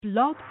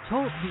Blog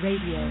Talk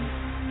Radio.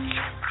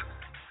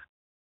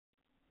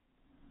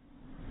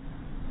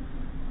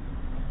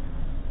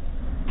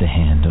 The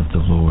hand of the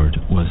Lord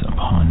was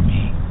upon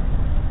me.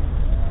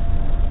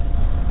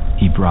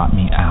 He brought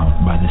me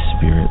out by the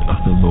Spirit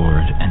of the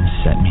Lord and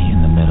set me in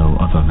the middle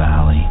of a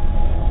valley.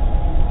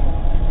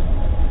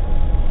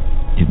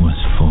 It was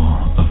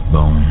full of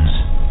bones.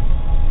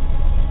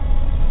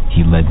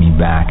 He led me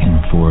back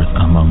and forth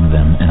among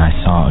them, and I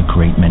saw a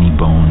great many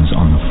bones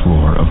on the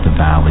floor of the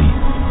valley.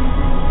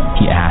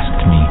 He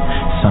asked me,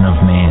 "Son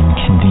of man,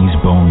 can these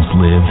bones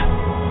live?"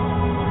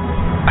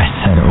 I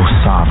said, "O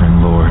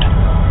sovereign Lord,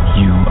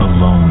 you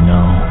alone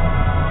know."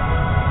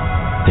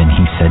 Then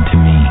he said to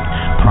me,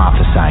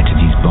 "Prophesy to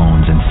these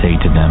bones and say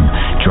to them,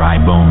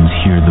 dry bones,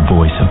 hear the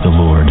voice of the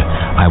Lord.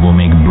 I will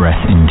make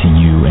breath into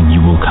you, and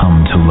you will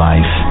come to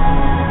life.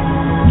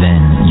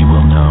 Then you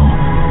will know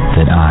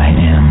that I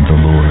am the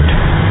Lord."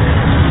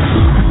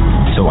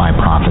 So I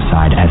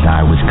prophesied as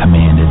I was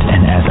commanded,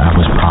 and as I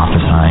was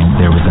prophesying,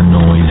 there was a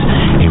noise,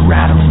 a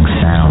rattling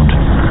sound,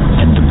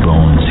 and the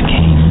bones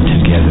came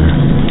together,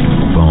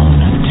 bone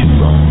to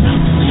bone.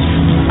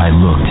 I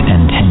looked,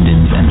 and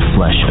tendons and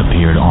flesh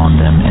appeared on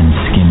them, and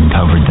skin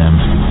covered them,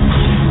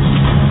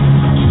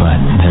 but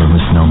there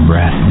was no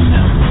breath in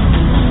them.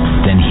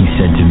 Then he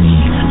said to me,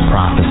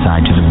 "Prophesy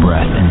to the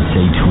breath, and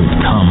say to it,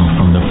 come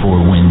from the four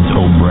winds,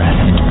 O breath,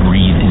 and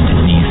breathe into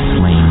these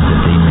slain that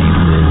they may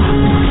live."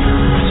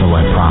 So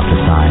I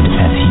prophesied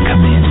as he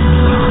commanded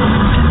me,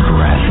 and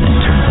breath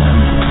entered them.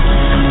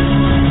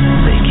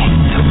 They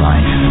came to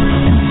life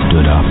and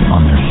stood up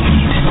on their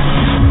feet,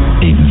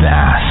 a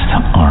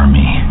vast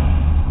army.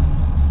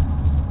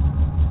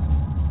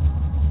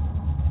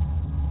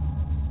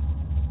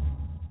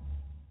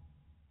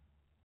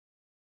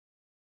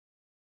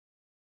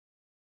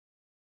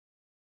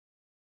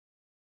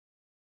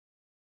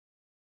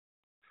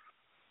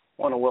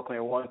 I want to welcome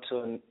everyone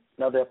to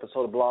another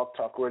episode of Blog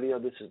Talk Radio.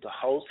 This is the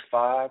host,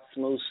 Five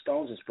Smooth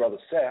Stones. It's Brother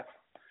Seth.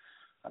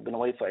 I've been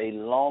away for a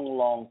long,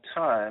 long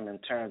time in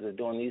terms of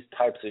doing these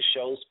types of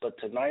shows, but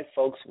tonight,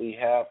 folks, we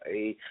have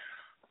a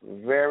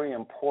very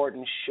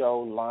important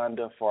show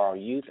lined up for our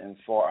youth and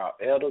for our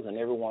elders and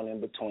everyone in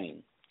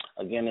between.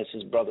 Again, this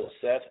is Brother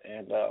Seth,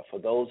 and for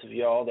those of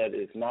y'all that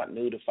is not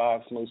new to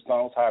Five Smooth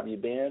Stones, how have you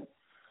been?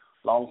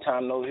 Long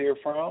time no hear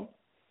from,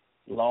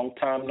 long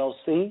time no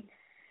see.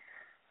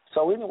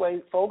 So anyway,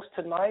 folks,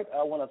 tonight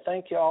I want to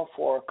thank y'all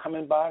for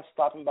coming by,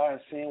 stopping by,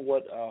 and seeing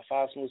what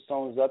Five Smooth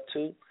Stones is up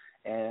to.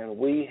 And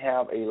we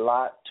have a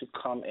lot to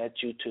come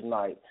at you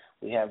tonight.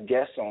 We have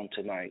guests on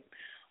tonight.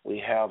 We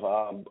have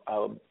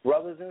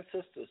brothers and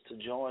sisters to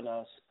join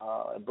us,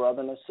 a brother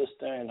and a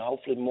sister, and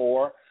hopefully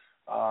more.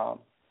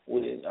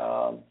 We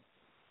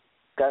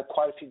got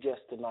quite a few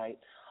guests tonight.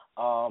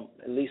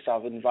 At least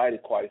I've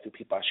invited quite a few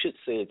people. I should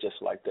say it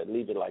just like that,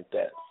 leave it like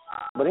that.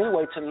 But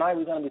anyway, tonight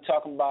we're going to be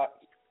talking about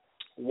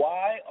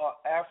why are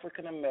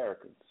African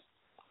Americans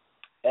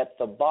at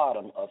the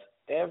bottom of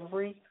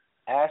every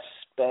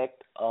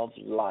aspect of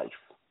life?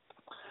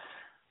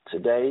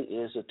 Today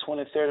is the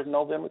 23rd of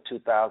November,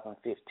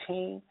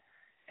 2015,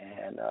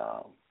 and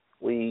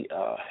we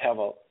have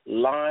a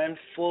line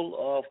full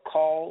of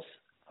calls.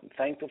 I'm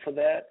thankful for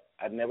that.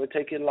 I never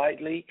take it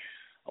lightly.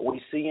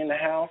 We see in the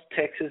house,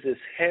 Texas is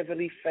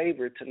heavily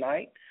favored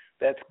tonight.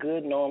 That's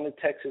good. Normally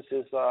Texas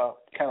is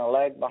kind of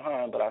lagged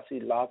behind, but I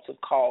see lots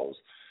of calls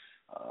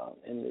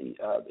in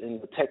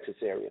the Texas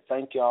area.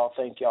 Thank y'all.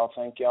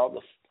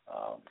 The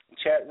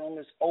chat room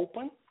is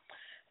open,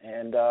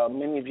 and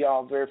many of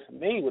y'all are very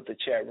familiar with the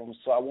chat room,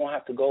 so I won't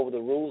have to go over the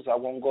rules. I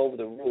won't go over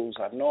the rules.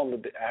 I've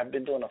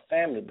been doing a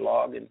family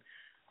blog, and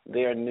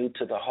they're new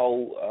to the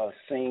whole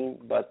scene,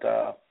 but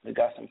we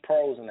got some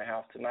pros in the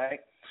house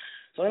tonight.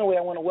 So anyway,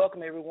 I want to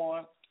welcome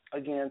everyone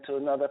again to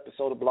another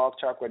episode of Blog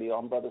Talk Radio.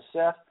 I'm Brother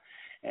Seth.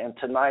 And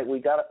tonight we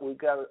got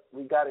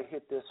to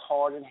hit this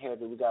hard and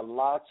heavy. We got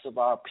lots of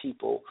our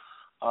people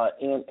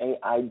in an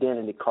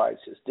identity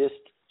crisis. This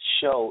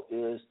show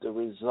is the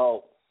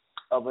result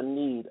of a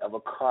need, of a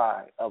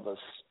cry, of a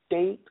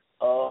state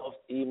of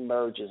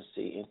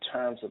emergency in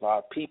terms of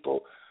our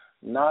people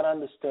not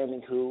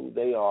understanding who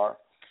they are.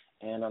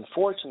 And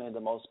unfortunately,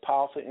 the most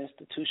powerful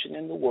institution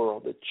in the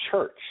world, the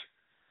church,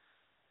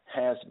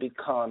 has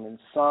become in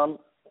some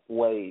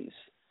ways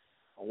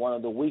one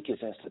of the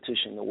weakest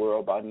institutions in the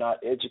world by not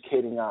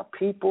educating our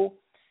people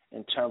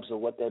in terms of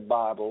what that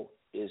Bible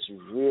is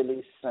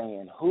really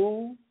saying,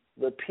 who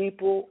the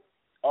people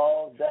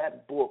of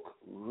that book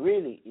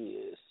really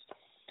is.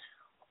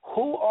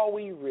 Who are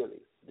we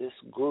really? This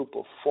group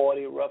of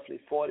roughly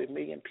 40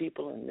 million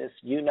people in this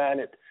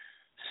United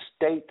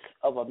States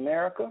of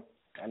America.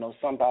 I know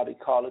somebody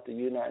call it the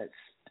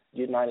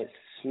United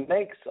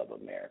Snakes of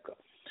America,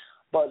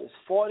 but it's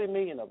 40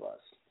 million of us,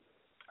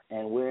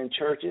 and we're in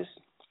churches,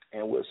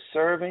 and we're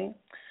serving,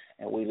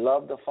 and we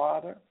love the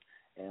Father,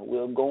 and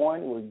we're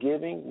going, we're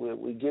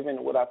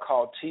giving what I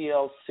call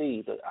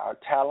TLC, our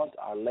talent,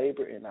 our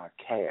labor, and our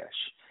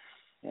cash.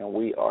 And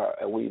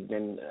we've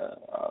been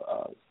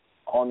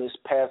on this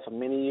path for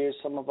many years,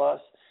 some of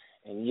us,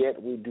 and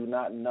yet we do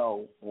not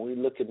know when we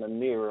look in the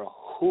mirror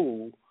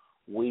who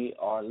we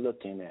are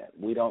looking at.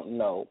 We don't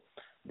know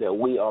that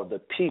we are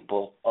the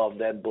people of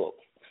that book.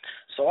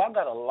 So I've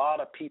got a lot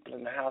of people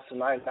in the house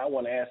tonight, and I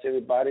want to ask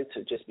everybody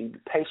to just be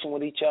patient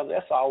with each other.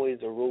 That's always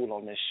a rule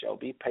on this show.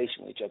 Be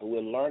patient with each other.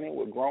 We're learning.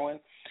 We're growing.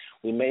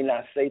 We may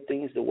not say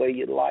things the way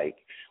you like.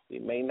 We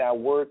may not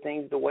word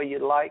things the way you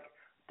like,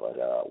 but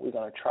we're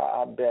going to try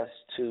our best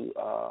to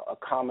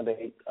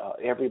accommodate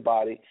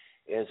everybody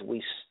as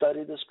we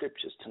study the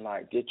scriptures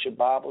tonight. Get your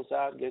Bibles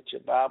out. Get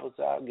your Bibles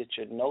out. Get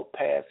your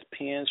notepads,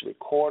 pens,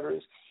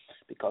 recorders,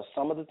 because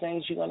some of the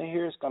things you're going to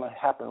hear is going to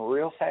happen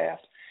real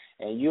fast.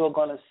 And you're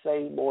going to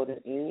say more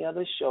than any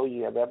other show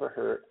you have ever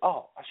heard,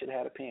 oh, I should have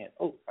had a pen.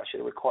 Oh, I should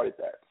have recorded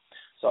that.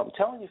 So I'm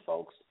telling you,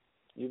 folks,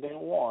 you've been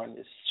warned.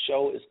 This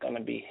show is going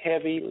to be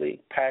heavily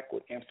packed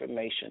with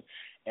information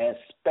and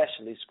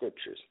especially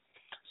scriptures.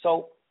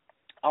 So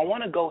I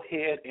want to go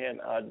ahead and,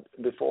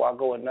 before I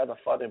go another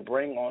further, and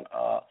bring on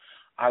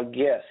our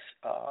guest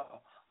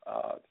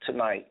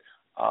tonight.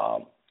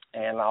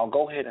 And I'll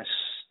go ahead and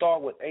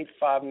start with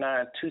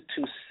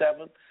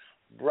 859-227.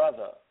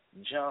 Brother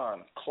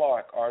John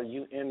Clark, are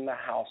you in the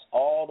house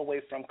all the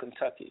way from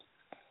Kentucky?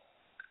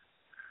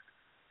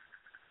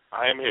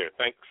 I am here.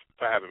 Thanks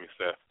for having me,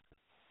 Seth.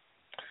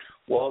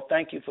 Well,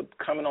 thank you for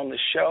coming on the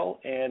show,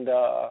 and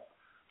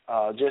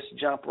just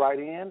jump right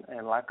in.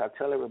 And like I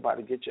tell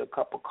everybody, get you a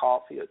cup of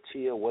coffee or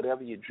tea or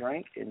whatever you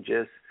drink, and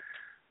just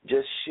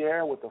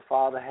share what the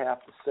Father has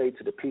to say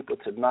to the people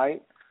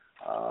tonight.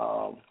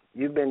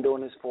 You've been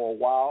doing this for a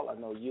while. I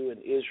know you in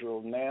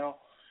Israel now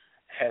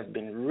has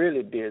been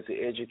really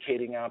busy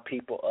educating our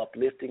people,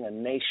 uplifting a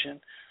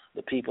nation,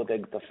 the people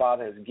that the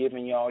Father has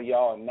given y'all.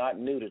 Y'all are not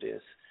new to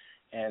this.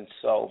 And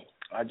so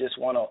I just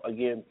want to,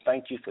 again,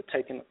 thank you for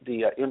taking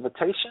the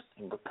invitation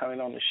and for coming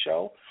on the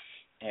show.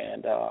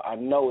 And I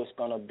know it's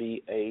going to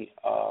be a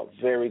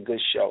very good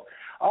show.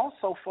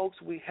 Also,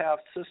 folks, we have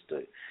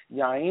Sister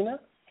Yaina,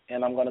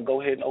 and I'm going to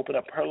go ahead and open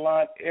up her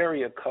line,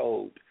 area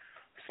code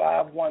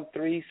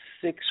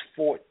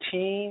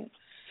 513-614.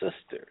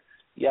 Sister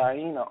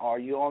Yaina, are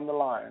you on the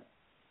line?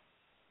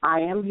 I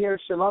am here.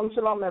 Shalom,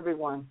 shalom,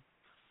 everyone.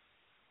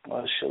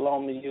 Well,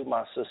 shalom to you,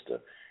 my sister.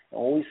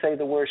 And when we say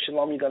the word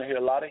shalom, you're going to hear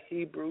a lot of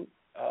Hebrew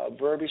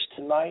verbiage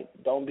tonight.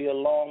 Don't be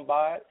alarmed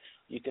by it.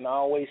 You can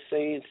always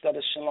say instead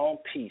of shalom,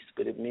 peace,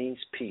 but it means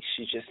peace.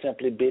 She's just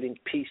simply bidding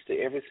peace to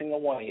every single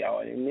one of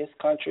y'all. And in this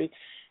country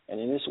and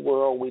in this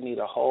world, we need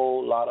a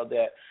whole lot of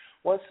that.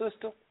 Well,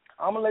 sister,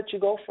 I'm going to let you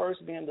go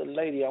first, being the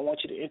lady. I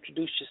want you to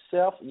introduce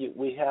yourself.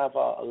 We have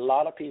a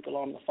lot of people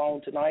on the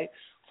phone tonight,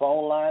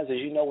 phone lines. As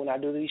you know, when I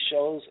do these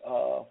shows,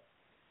 well,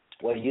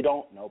 you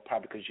don't know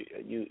probably because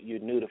you're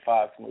new to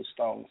Five Smooth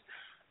Stones.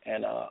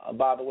 And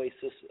by the way,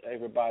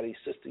 everybody,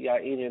 Sister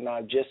Yaina and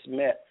I just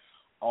met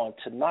on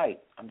tonight.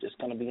 I'm just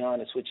going to be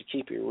honest with you,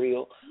 keep it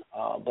real.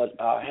 But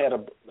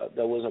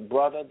there was a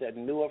brother that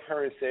knew of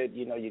her and said,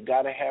 you know, you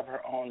got to have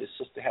her on. This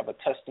sister have a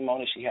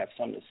testimony. She had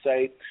something to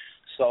say.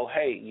 So,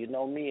 hey, you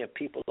know me, if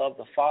people love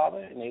the Father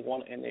and they're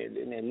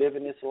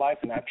living this life,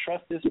 and I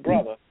trust this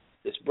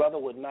brother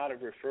would not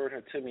have referred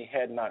her to me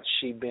had not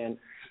she been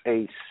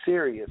a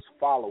serious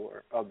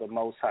follower of the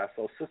Most High.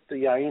 So, Sister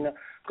Yaina,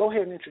 go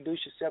ahead and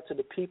introduce yourself to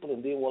the people,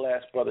 and then we'll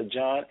ask Brother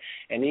John.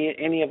 And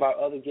any of our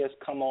other guests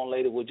come on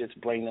later, we'll just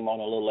bring them on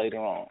a little later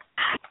on.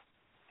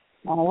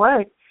 All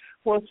right.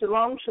 Well,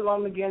 shalom,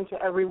 shalom again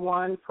to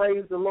everyone.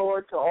 Praise the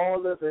Lord to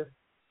all of the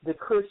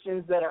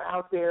Christians that are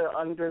out there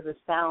under the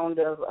sound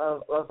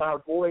of our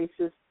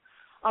voices.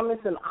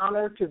 It's an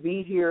honor to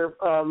be here.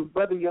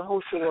 Brother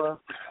Yehoshua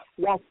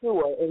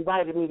Yahshua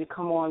invited me to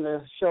come on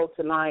the show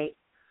tonight.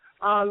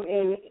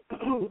 And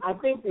I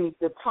think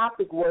the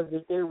topic was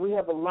that we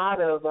have a lot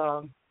of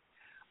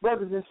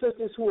brothers and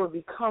sisters who are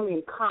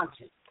becoming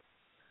conscious.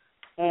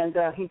 And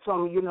he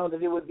told me,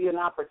 that it would be an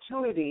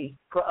opportunity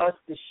for us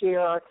to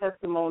share our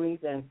testimonies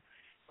and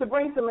to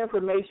bring some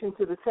information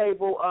to the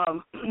table.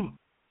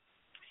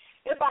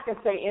 If I can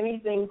say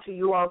anything to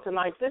you all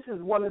tonight, this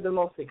is one of the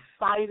most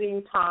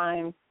exciting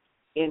times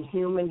in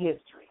human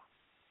history.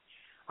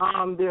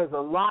 There's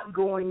a lot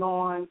going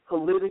on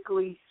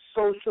politically,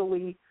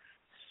 socially,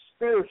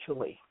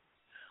 spiritually.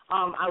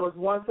 I was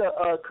once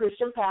a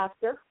Christian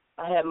pastor.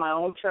 I had my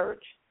own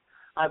church.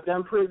 I've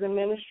done prison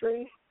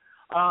ministry.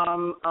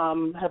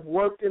 Have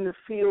worked in the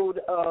field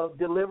of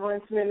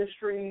deliverance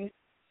ministries.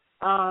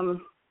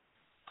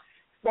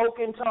 Spoke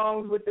in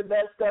tongues with the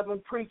best of them,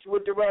 preached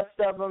with the rest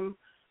of them.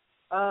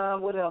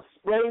 What else?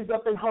 Raised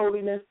up in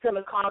holiness,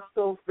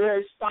 Pentecostal,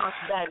 very staunch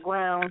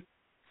background.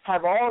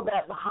 Have all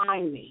that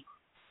behind me.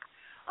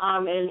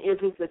 And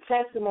if it's a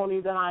testimony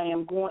that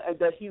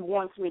that he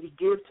wants me to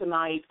give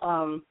tonight,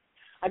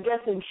 I guess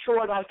in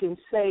short I can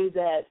say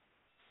that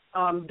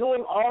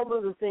doing all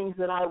of the things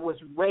that I was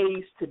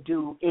raised to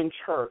do in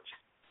church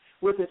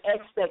with an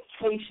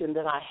expectation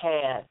that I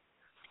had.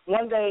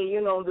 One day,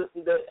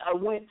 I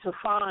went to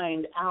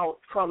find out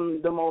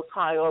from the Most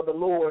High or the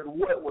Lord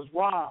what was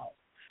wrong.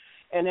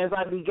 And as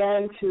I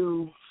began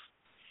to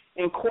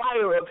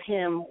inquire of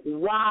him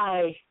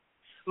why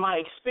my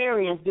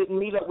experience didn't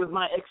meet up with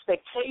my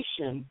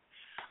expectation,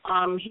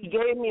 he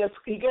gave me a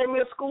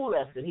school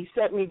lesson. He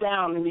set me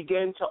down and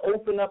began to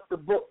open up the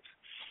books,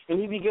 and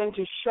he began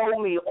to show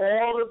me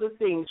all of the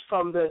things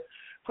from the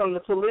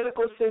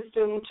political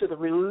system to the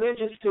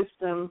religious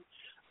system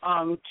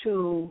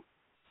to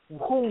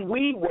who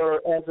we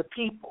were as a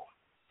people.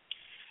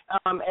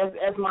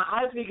 As my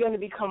eyes began to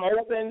become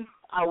open,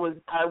 I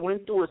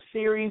went through a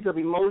series of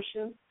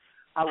emotions.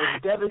 I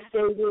was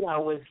devastated. I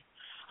was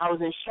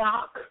in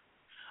shock.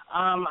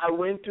 I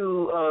went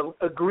through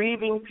a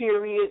grieving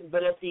period,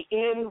 but at the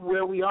end,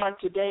 where we are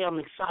today, I'm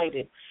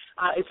excited.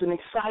 It's an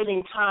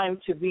exciting time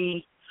to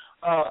be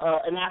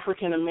an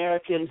African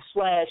American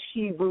 /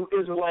 Hebrew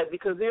Israelite,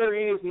 because there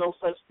is no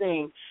such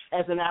thing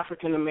as an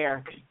African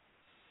American.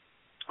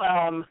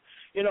 I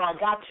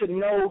got to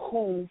know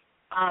who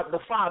the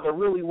Father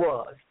really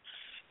was,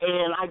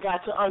 and I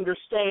got to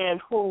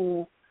understand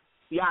who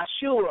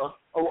Yahshua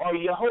or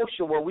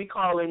Yehoshua, we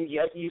call him.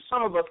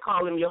 Some of us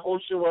call him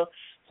Yehoshua,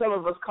 some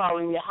of us call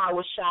him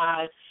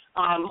Yahawashi,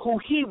 who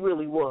he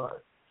really was.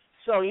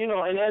 So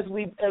and as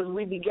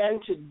we began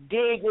to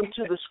dig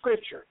into the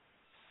Scripture,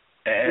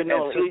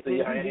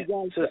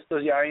 Sister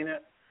Yaina,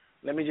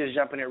 let me just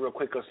jump in here real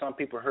quick, because some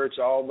people heard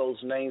all those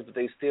names, but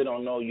they still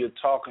don't know you're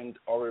talking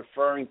or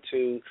referring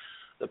to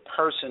the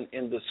person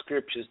in the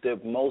Scriptures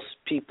that most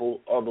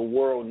people or the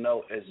world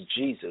know as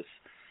Jesus.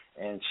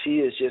 And she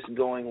is just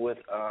going with,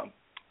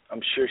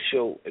 I'm sure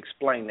she'll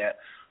explain that,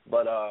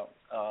 but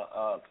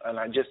and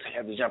I just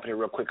have to jump in here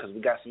real quick because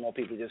we got some more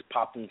people just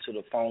popped into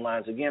the phone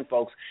lines. Again,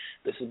 folks,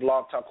 this is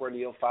Blog Talk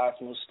Radio, 5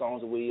 Smooth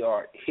Stones. We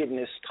are hitting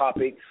this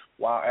topic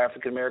while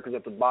African Americans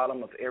at the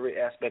bottom of every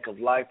aspect of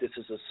life. This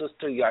is a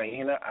sister,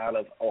 Yaina, out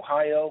of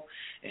Ohio,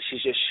 and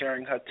she's just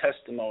sharing her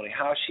testimony,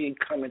 how she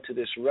come into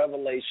this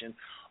revelation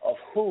of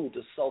who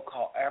the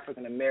so-called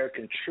African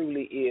American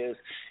truly is.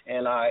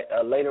 And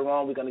later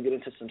on we're going to get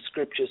into some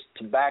scriptures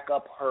to back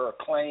up her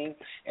claim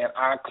and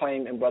our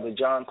claim and Brother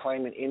John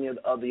claim and any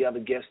of the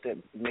other guests that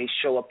may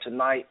show up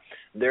tonight,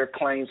 their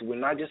claims. We're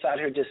not just out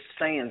here just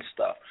saying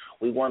stuff.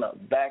 We want to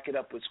back it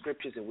up with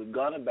scriptures, and we're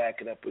going to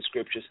back it up with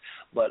scriptures.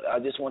 But I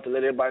just want to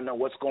let everybody know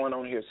what's going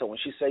on here. So when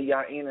she say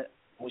Yaina,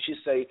 when she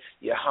say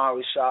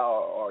Yahawashi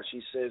or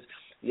she says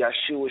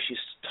Yahshua, she's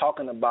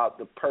talking about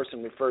the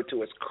person referred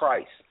to as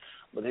Christ.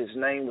 But his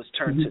name was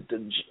turned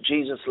to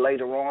Jesus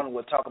later on.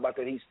 We'll talk about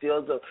that. He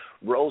still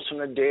rose from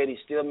the dead. He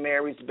still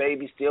marries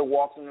babies, still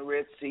walks in the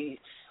Red Sea.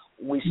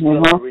 We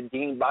still are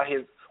redeemed by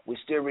his. We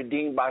still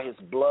redeemed by his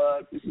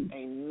blood.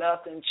 Ain't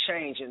nothing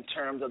changed in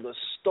terms of the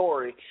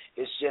story.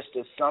 It's just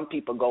that some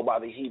people go by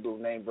the Hebrew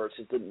name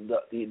versus the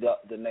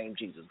name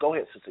Jesus. Go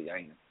ahead, Sister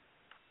Yaina.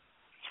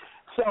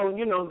 So,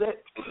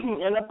 that,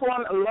 and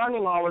upon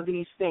learning all of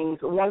these things,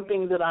 one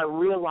thing that I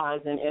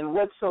realized, and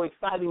what's so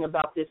exciting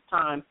about this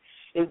time,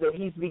 is that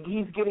he's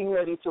getting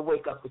ready to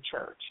wake up the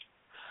church.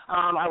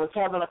 I was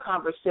having a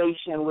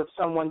conversation with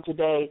someone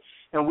today,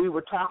 and we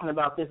were talking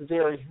about this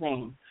very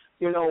thing.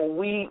 We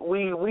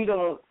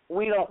don't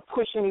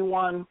push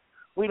anyone.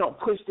 We don't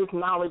push this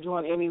knowledge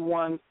on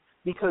anyone,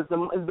 because the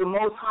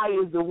Most High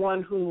is the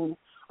one who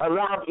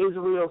allowed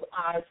Israel's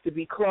eyes to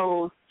be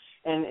closed,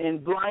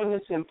 and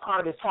blindness in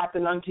part has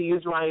happened unto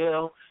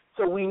Israel.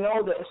 So we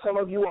know that some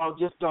of you all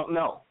just don't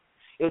know.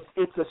 It's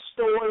a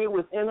story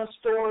within a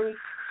story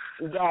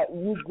that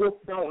you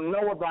just don't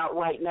know about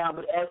right now.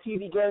 But as he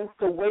begins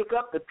to wake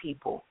up the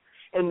people,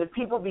 and the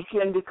people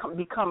begin to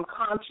become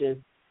conscious,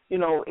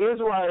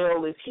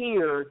 Israel is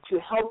here to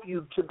help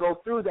you to go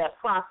through that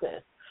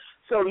process.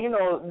 So,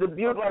 the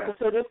beautiful, like I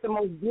said, it's the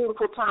most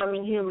beautiful time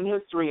in human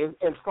history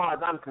as far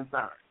as I'm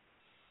concerned.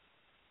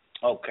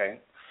 Okay.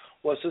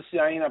 Well, Sister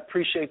Yaina, I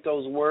appreciate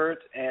those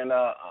words, and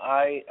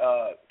I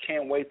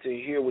can't wait to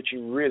hear what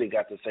you really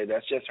got to say.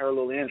 That's just her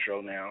little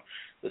intro now.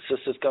 The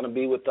sister's going to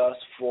be with us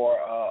for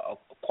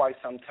quite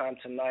some time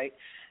tonight,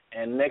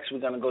 and next we're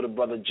going to go to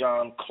Brother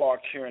John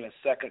Clark here in a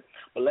second.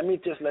 But let me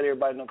just let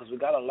everybody know, because we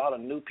got a lot of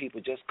new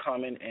people just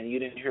coming, and you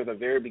didn't hear the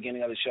very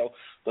beginning of the show.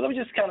 But let me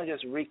just kind of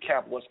just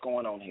recap what's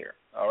going on here,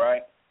 all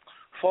right?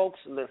 Folks,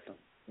 listen,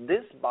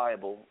 this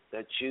Bible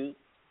that you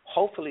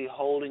hopefully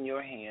hold in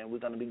your hand, we're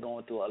going to be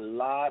going through a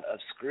lot of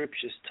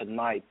scriptures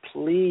tonight.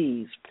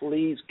 Please,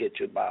 please get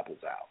your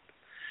Bibles out.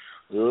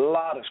 A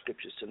lot of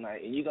scriptures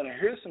tonight, and you're going to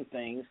hear some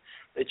things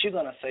that you're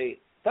going to say,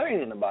 that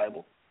ain't in the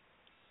Bible.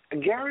 I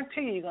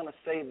guarantee you're going to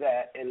say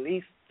that at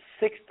least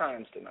 6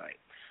 times tonight.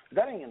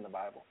 That ain't in the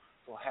Bible.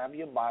 So have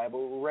your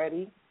Bible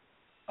ready,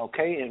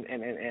 okay? And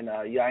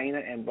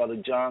Yaina and Brother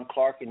John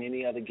Clark and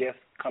any other guests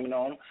coming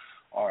on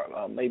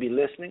or maybe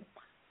listening,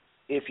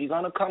 if you're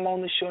going to come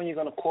on the show and you're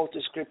going to quote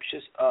the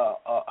scriptures,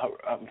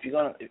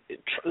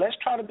 let's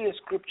try to be as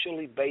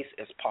scripturally based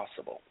as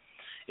possible.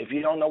 If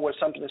you don't know where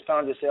something is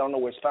found, just say, I don't know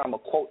where it's found,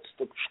 but quote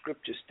the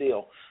scripture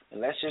still.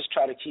 And let's just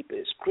try to keep it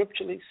as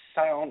scripturally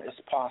sound as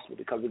possible,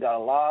 because we got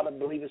a lot of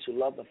believers who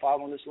love to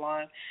follow on this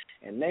line,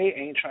 and they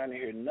ain't trying to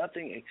hear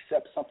nothing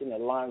except something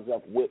that lines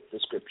up with the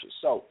scriptures.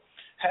 So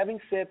Having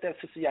said that,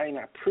 Sister Yain,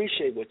 I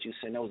appreciate what you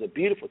said. That was a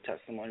beautiful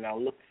testimony, and I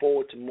look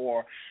forward to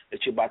more that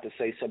you're about to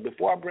say. So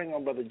before I bring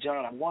on Brother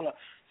John, I want to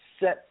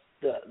set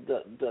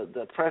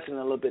the precedent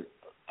a little bit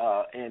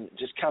and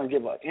just kind of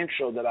give an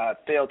intro that I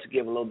failed to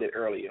give a little bit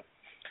earlier.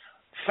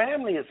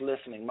 Family is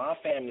listening. My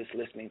family is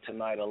listening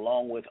tonight,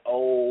 along with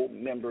old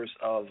members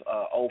of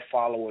old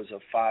followers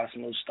of Five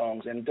Smooth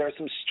Stones. And there are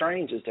some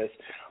strangers that's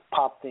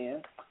popped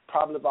in,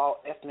 probably of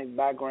all ethnic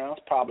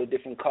backgrounds, probably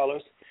different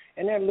colors.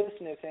 And they're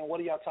listening and saying,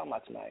 what are y'all talking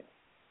about tonight?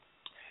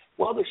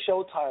 Well, the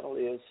show title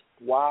is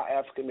Why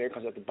African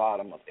Americans are at the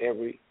Bottom of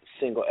Every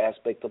Single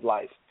Aspect of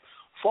Life.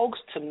 Folks,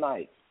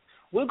 tonight,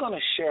 we're going to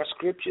share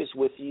scriptures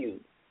with you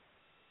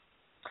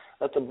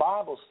that the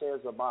Bible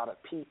says about a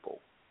people.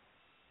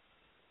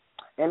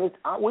 And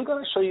we're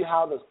going to show you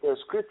how there's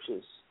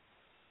scriptures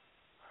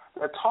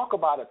that talk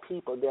about a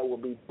people that will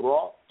be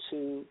brought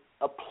to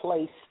a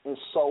place and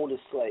sold as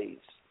slaves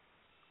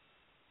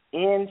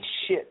in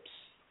ships.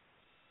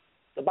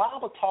 The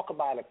Bible talk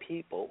about a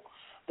people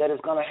that is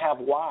going to have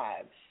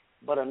wives,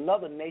 but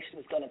another nation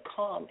is going to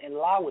come and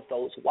lie with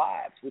those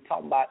wives. We're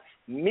talking about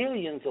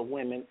millions of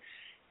women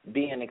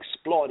being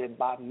exploited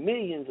by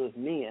millions of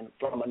men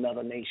from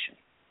another nation.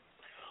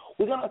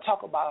 We're going to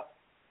talk about,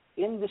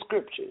 in the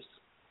scriptures,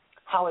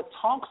 how it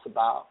talks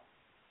about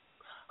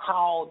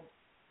how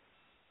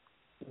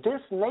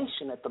this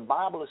nation that the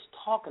Bible is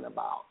talking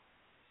about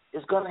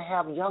is going to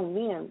have young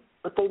men,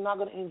 but they're not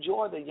going to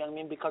enjoy their young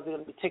men because they're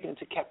going to be taken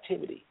into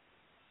captivity.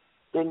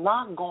 They're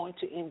not going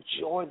to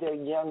enjoy their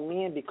young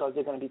men because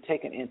they're going to be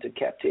taken into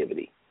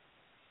captivity.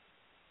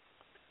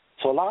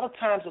 So a lot of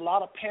times, a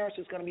lot of parents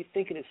is going to be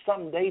thinking it's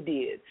something they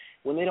did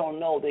when they don't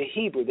know they're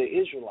Hebrew, they're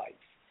Israelites.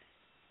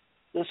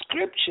 The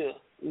scripture,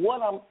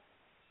 what I'm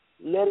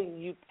letting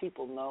you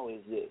people know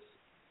is this.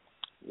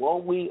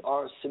 What we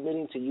are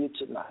submitting to you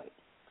tonight,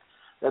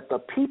 that the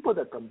people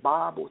that the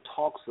Bible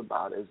talks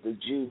about as the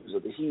Jews or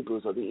the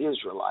Hebrews or the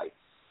Israelites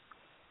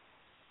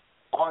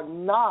are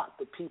not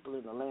the people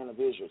in the land of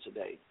Israel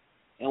today.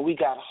 And we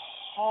got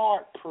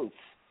hard proof.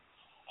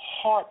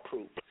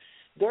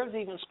 There's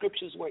even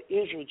scriptures where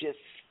Israel just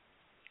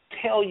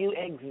tell you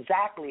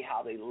exactly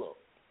how they look.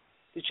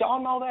 Did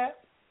y'all know that?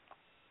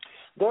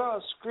 There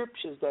are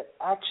scriptures that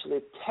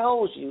actually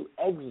tells you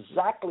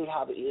exactly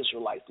how the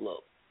Israelites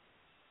look.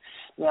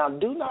 Now,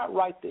 do not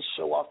write this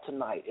show off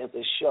tonight as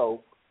a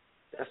show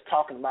that's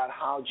talking about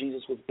how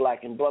Jesus was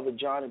black. And Brother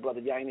John and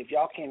Brother Yain, if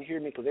y'all can't hear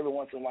me, because every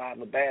once in a while I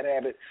have a bad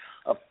habit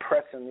of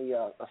pressing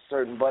a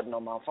certain button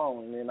on my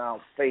phone, and then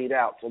I'll fade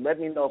out. So let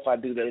me know if I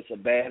do that. It's a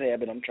bad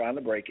habit. I'm trying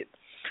to break it.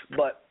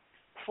 But,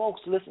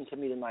 folks, listen to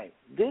me tonight.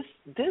 This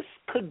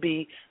could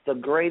be the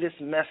greatest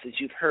message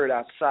you've heard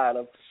outside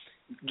of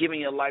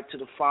giving your life to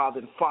the Father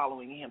and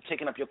following Him,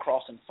 taking up your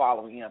cross and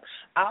following Him.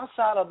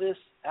 Outside of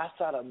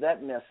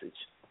that message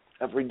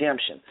of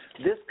redemption,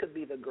 this could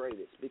be the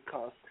greatest,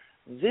 because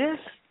this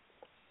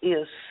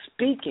is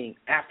speaking,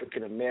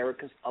 African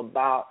Americans,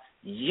 about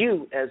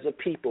you as a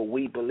people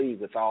we believe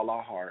with all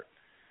our heart.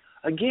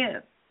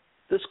 Again,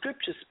 the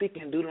scripture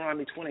speaking in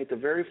Deuteronomy 28, the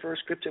very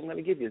first scripture I'm going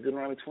to give you,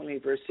 Deuteronomy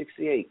 28, verse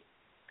 68.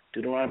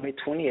 Deuteronomy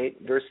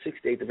 28, verse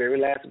 68, the very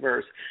last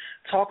verse,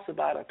 talks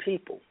about a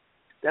people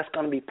that's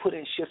going to be put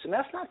in ships. And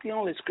that's not the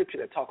only scripture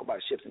that talk about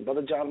ships. And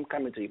Brother John, I'm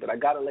coming to you, but I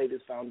got to lay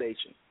this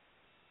foundation.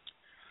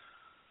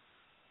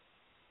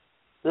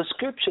 The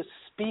scriptures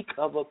speak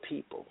of a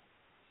people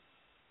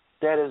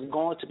that is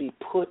going to be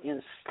put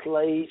in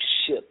slave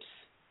ships,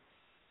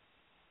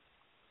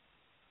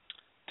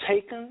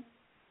 taken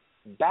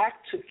back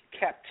to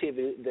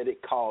captivity that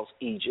it calls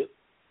Egypt,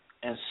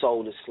 and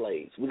sold as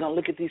slaves. We're going to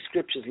look at these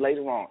scriptures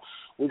later on.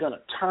 We're going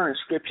to turn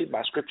scripture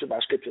by scripture by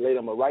scripture later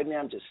on, but right now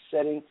I'm just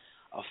setting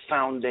a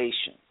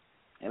foundation.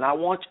 And I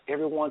want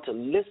everyone to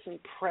listen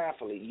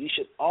prayerfully. You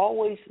should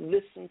always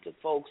listen to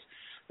folks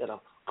that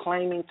are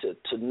claiming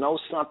to know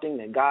something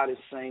that God is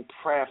saying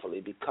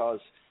prayerfully, because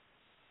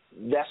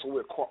that's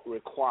what we're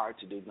required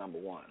to do, number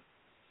one.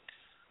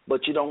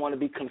 But you don't want to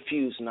be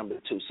confused, number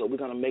two. So we're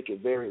going to make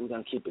it we're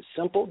going to keep it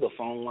simple. The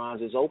phone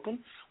lines is open.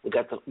 We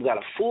got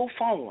a full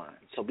phone line.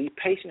 So be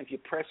patient if you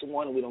press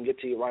one and we don't get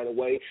to you right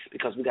away,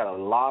 because we got a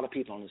lot of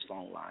people on this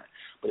phone line.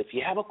 But if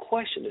you have a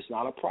question, it's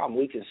not a problem.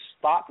 We can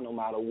stop no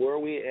matter where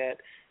we're at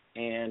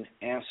and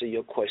answer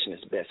your question as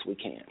best we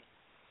can.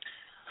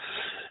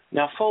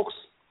 Now, folks,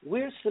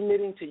 we're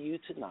submitting to you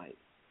tonight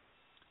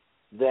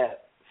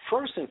that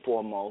first and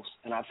foremost,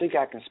 and I think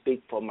I can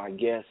speak for my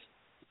guests,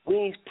 we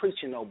ain't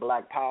preaching no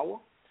black power.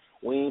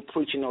 We ain't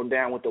preaching no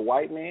down with the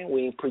white man.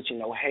 We ain't preaching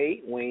no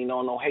hate. We ain't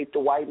on no hate the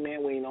white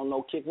man. We ain't on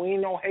no kick. We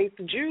ain't no hate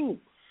the Jew.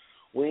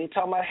 We ain't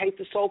talking about hate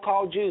the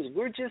so-called Jews.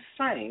 We're just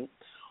saying,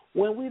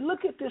 when we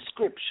look at this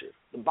scripture,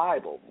 the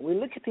Bible, we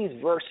look at these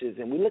verses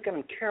and we look at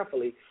them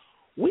carefully,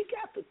 we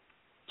got to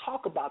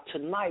talk about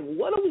tonight,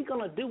 what are we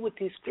going to do with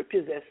these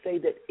scriptures that say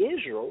that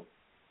Israel,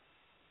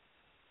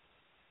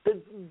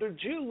 the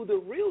Jew, the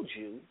real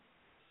Jew,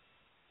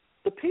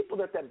 the people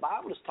that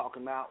Bible is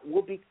talking about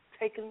will be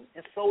taken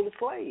and sold as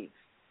slaves.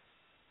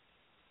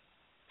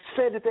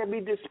 Said that they'll be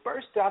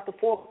dispersed out the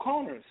four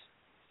corners.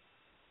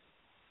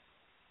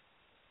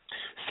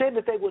 said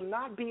that they would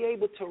not be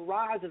able to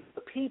rise as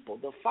a people.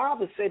 The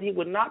Father said they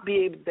would not be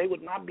able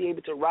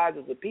to rise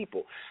as a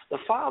people. The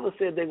Father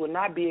said they would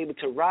not be able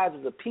to rise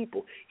as a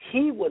people.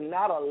 He would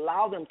not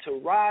allow them to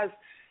rise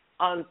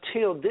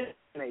until this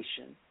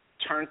nation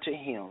turned to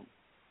him.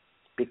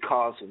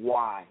 Because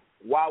why?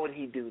 Why would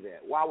he do that?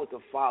 Why would the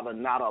Father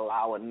not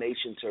allow a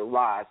nation to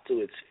rise to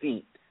its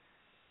feet?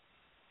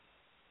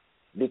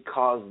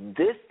 Because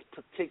this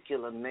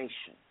particular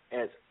nation,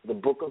 as the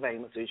book of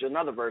Amos, there's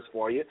another verse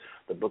for you.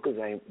 The book of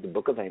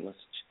Amos,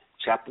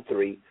 chapter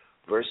 3,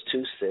 verse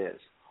 2 says,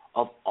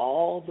 of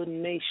all the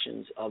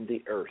nations of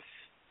the earth,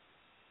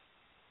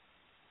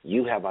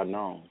 you have I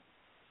known.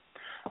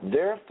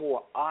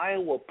 Therefore, I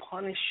will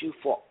punish you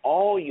for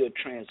all your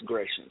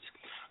transgressions.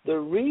 The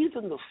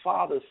reason the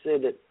Father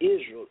said that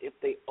Israel, if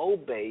they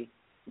obey,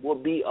 will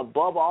be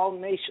above all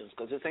nations,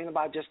 because this ain't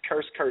about just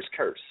curse, curse,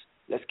 curse.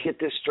 Let's get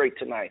this straight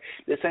tonight.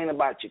 This ain't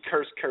about you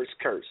curse, curse,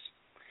 curse.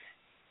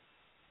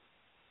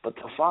 But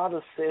the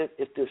Father said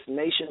if this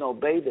nation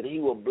obey, that he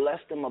will bless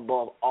them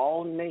above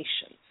all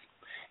nations.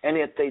 And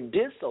if they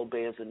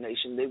disobey as a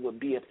nation, they will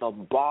be at the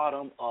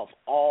bottom of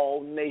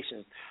all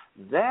nations.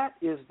 That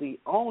is the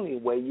only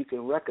way you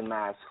can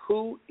recognize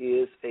who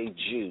is a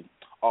Jew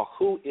or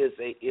who is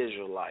a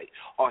Israelite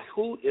or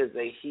who is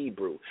a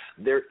Hebrew.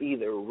 They're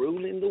either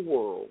ruling the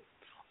world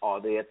or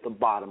they're at the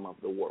bottom of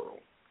the world.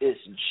 It's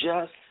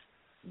just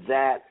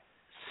that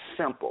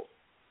simple.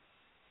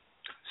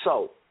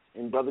 So,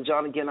 and Brother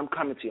John, again, I'm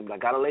coming to you. But I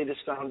got to lay this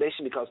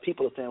foundation because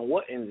people are saying,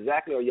 what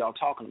exactly are y'all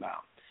talking about?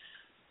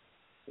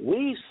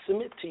 We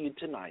submit to you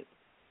tonight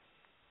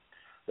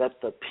that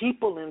the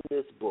people in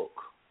this book,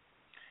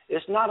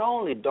 it's not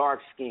only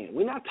dark skin.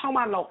 We're not talking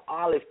about no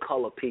olive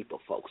color people,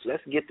 folks.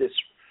 Let's get this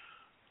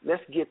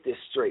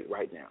straight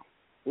right now.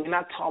 We're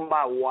not talking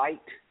about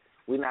white.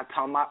 We're not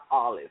talking about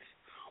olive.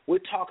 We're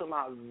talking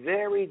about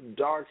very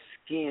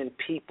dark-skinned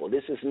people.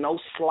 This is no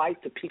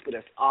slight to people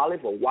that's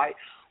olive or white.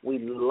 We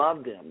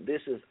love them.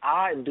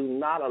 I do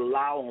not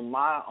allow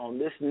on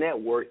this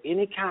network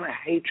any kind of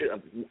hatred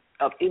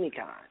of any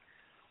kind.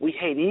 We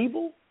hate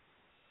evil.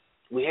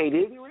 We hate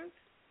ignorance.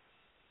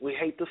 We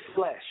hate the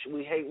flesh.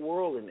 We hate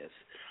worldliness.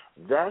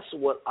 That's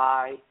what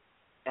I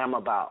am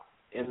about.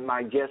 And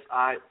my guest,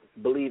 I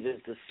believe,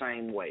 is the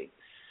same way.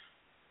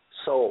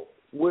 So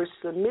we're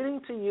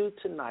submitting to you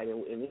tonight,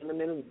 and in a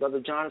minute, Brother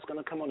John is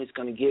going to come on. He's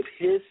going to give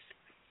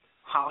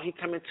how he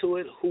come into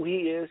it, who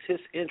he is, his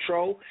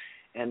intro,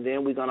 and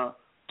then we're going to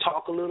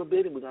talk a little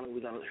bit, and we're going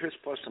to hear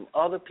from some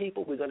other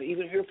people. We're going to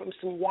even hear from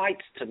some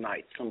whites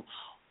tonight, some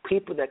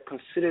people that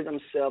consider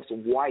themselves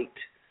white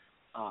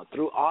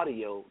through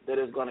audio that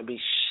is going to be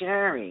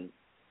sharing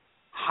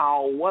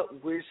how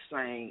what we're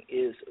saying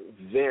is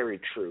very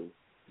true,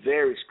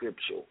 very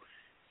scriptural,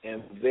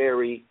 and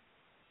very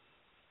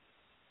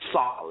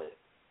solid.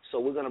 So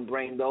we're going to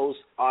bring those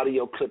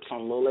audio clips on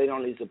a little later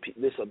on.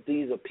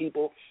 These are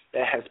people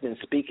that has been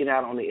speaking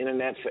out on the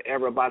internet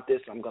forever about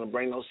this. I'm going to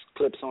bring those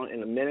clips on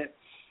in a minute.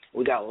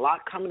 We got a lot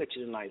coming at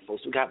you tonight,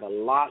 folks. We got a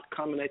lot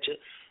coming at you.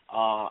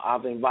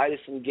 I've invited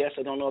some guests.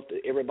 I don't know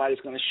if everybody's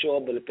going to show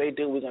up, but if they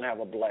do, we're going to have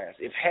a blast.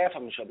 If half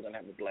of them show up, we're going to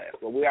have a blast.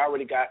 But we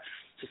already got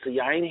Sister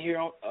Yain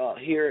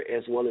here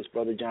as well as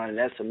Brother John, and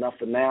that's enough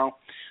for now.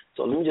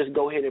 So let me just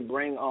go ahead and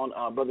bring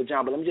on Brother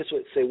John. But let me just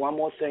say one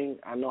more thing.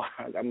 I know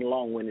I'm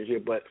long-winded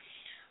here, but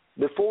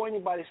before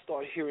anybody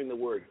start hearing the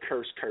word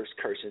curse, curse,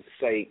 curse,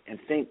 and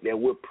think that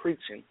we're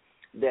preaching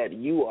that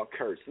you are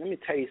cursed, let me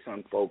tell you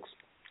something, folks.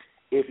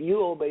 If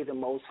you obey the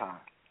Most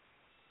High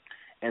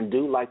and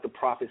do like the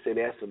prophet said,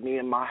 as for me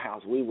and my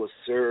house, we will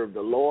serve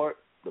the Lord,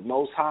 the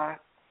Most High.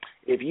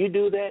 If you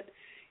do that,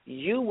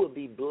 you will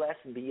be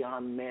blessed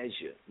beyond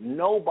measure.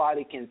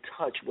 Nobody can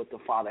touch what the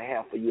Father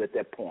has for you at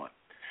that point.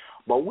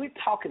 But we're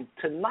talking,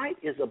 tonight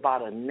is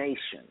about a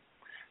nation.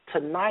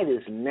 Tonight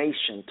is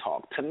nation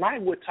talk.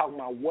 Tonight we're talking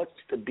about what's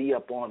to be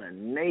up on a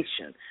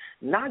nation,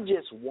 not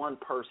just one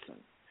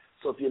person.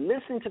 So if you're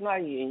listening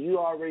tonight and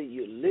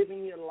you're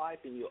living your life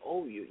and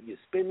you're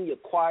spending your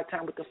quiet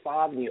time with the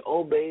Father and you're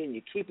obeying and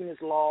you're keeping His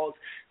laws,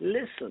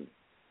 listen.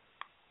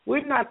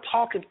 We're not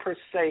talking per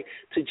se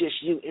to just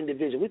you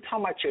individually. We're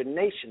talking about your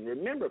nation.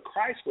 Remember,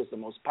 Christ was the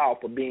most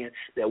powerful being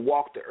that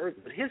walked the earth,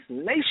 but His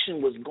nation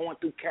was going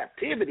through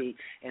captivity,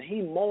 and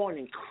He mourned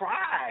and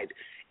cried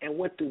and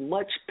went through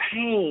much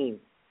pain.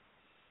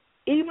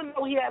 Even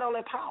though He had all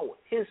that power,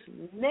 His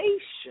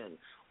nation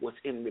was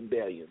in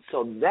rebellion.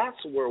 So that's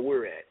where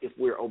we're at if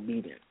we're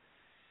obedient.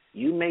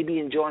 You may be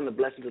enjoying the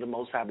blessings of the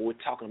Most High, but we're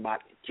talking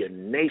about your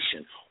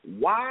nation.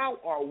 Why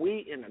are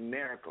we in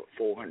America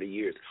 400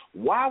 years?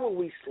 Why were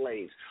we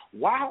slaves?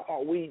 Why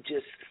are we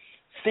just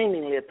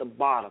seemingly at the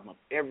bottom of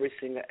every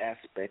single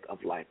aspect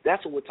of life?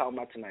 That's what we're talking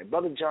about tonight.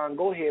 Brother John,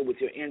 go ahead with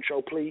your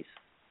intro, please.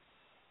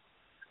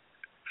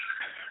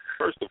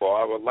 First of all,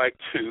 I would like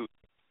to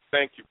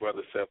thank you,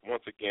 Brother Seth,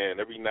 once again.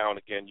 Every now and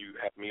again you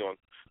have me on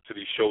to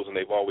these shows, and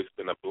they've always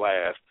been a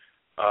blast.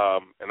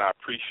 And I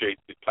appreciate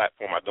the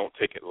platform. I don't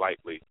take it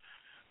lightly.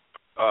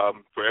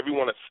 For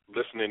everyone that's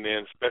listening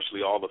in,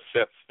 especially all the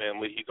Seth's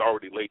family, he's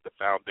already laid the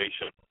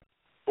foundation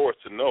for us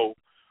to know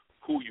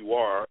who you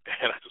are,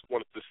 and I just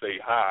wanted to say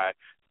hi.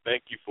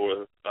 Thank you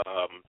for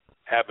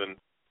having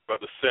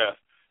Brother Seth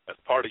as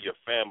part of your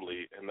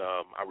family, and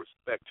I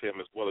respect him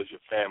as well as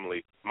your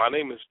family. My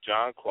name is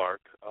John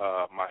Clark.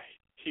 My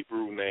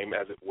Hebrew name,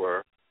 as it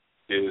were,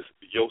 is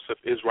Yosef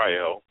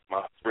Israel.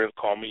 My friends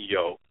call me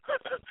Yo.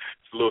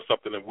 It's a little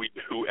something that we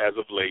do as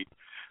of late.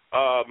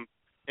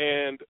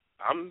 And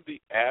I'm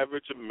the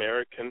average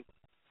American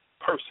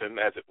person,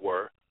 as it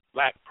were,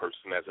 black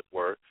person, as it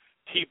were,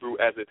 Hebrew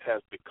as it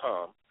has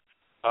become.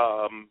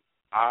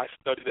 I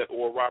studied at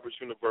Oral Roberts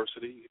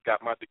University,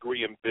 got my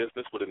degree in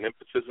business with an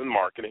emphasis in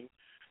marketing,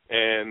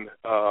 and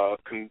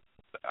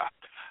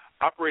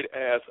operate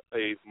as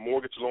a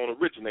mortgage loan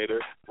originator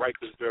right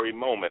this very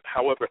moment.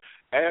 However,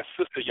 as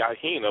Sister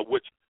Yahina,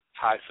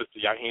 hi, Sister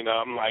Yahina,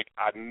 I'm like,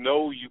 I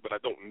know you, but I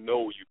don't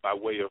know you by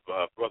way of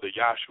Brother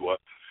Yahshua.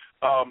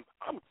 I'm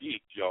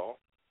geeked, y'all.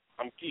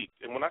 I'm geeked.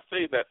 And when I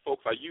say that,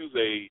 folks, I use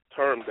a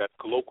term that's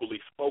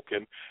colloquially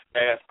spoken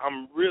as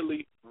I'm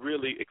really,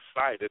 really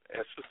excited,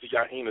 as Sister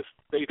Yahina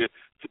stated,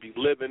 to be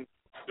living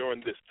during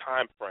this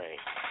time frame.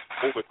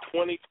 Over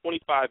 20,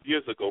 25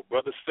 years ago,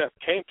 Brother Seth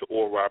came to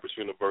Oral Roberts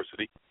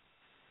University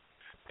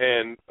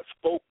and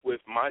spoke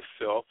with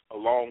myself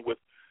along with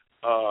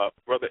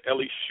Brother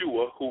Eli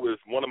Shua, who is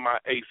one of my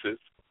aces,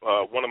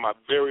 one of my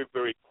very,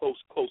 very close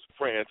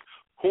friends,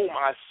 whom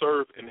I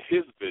serve in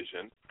his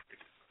vision.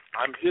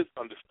 I'm his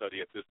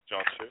understudy at this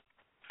juncture.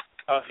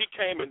 He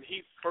came and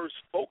he first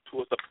spoke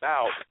to us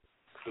about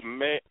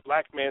the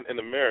black man in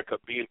America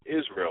being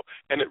Israel,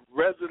 and it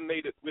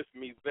resonated with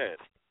me then,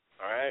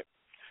 all right?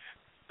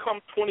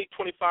 Come 20,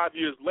 25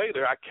 years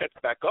later, I catch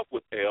back up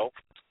with El,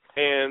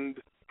 and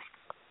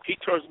he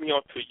turns me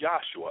on to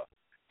Yahshua.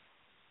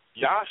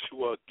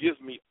 Yahshua gives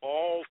me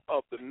all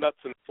of the nuts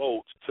and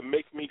bolts to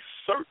make me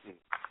certain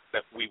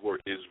that we were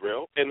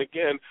Israel. And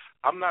again,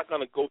 I'm not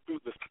going to go through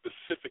the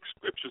specific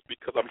scriptures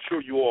because I'm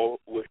sure you all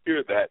will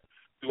hear that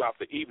throughout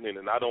the evening,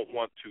 and I don't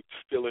want to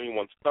steal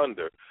anyone's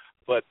thunder.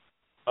 But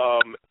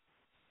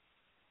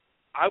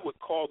I would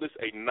call this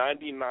a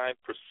 99%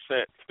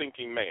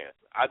 thinking man.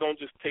 I don't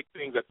just take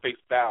things at face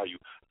value.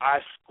 I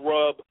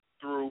scrub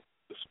through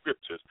the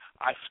scriptures.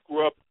 I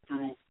scrub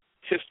through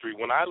history.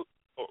 When I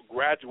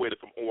graduated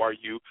from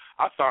ORU,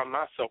 I found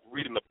myself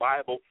reading the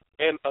Bible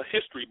and a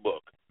history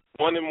book,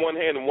 one in one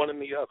hand and one in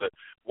the other.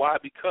 Why?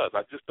 Because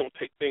I just don't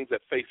take things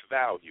at face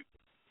value.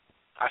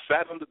 I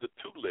sat under the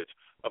tutelage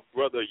of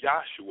Brother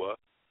Yahshua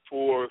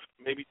for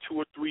maybe 2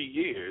 or 3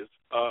 years,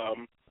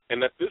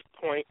 and at this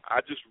point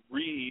I just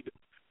read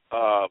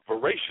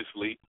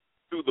voraciously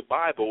through the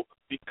Bible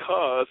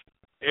because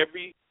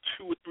every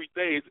 2 or 3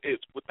 days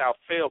it's without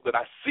fail that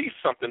I see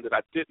something that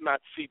I did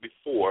not see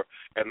before,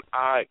 and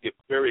I get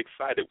very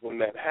excited when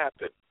that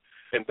happens.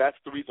 And that's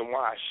the reason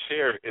why I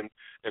share in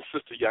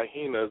Sister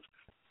Yahina's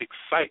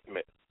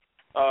excitement.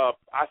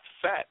 I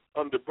sat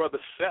under Brother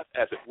Seth,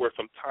 as it were,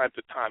 from time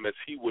to time as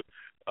he would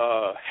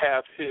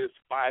have his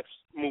 5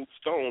 smooth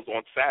stones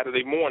on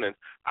Saturday morning.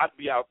 I'd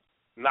be out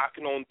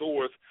knocking on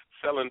doors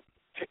selling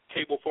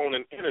cable phone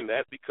and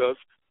internet because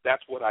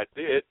that's what I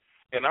did,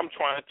 and I'm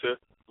trying to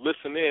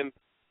listen in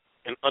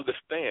and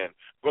understand.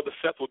 Brother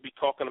Seth would be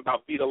talking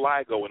about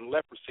vitiligo and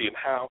leprosy and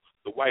how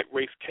the white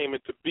race came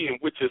into being,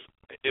 which is,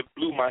 it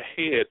blew my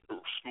head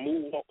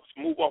smooth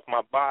off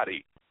my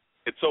body.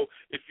 And so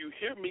if you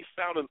hear me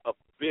sounding a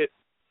bit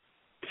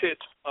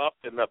pitched up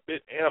and a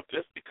bit amped,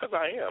 that's because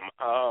I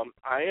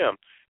am.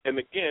 And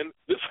again,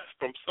 this is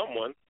from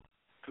someone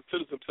who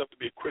considers himself to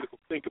be a critical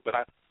thinker, but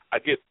I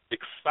get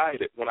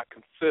excited when I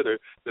consider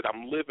that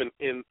I'm living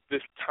in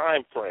this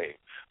time frame.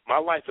 My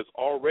life has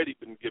already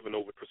been given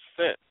over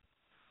percent.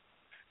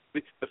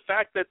 The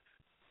fact that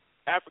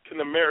African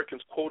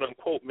Americans, quote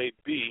unquote, may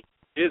be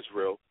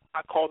Israel,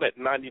 I call that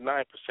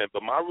 99%.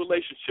 But my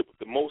relationship with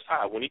the Most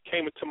High, when he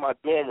came into my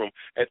dorm room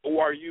at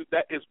ORU,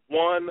 that is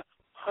 100%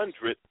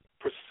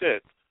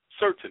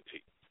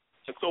 certainty.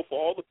 And so for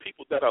all the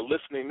people that are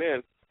listening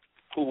in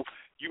who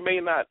you may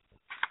not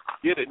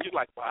get it, and you're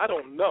like, well, I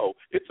don't know.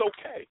 It's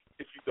okay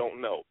if you don't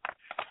know.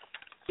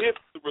 If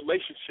the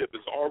relationship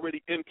is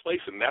already in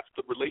place, and that's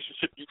the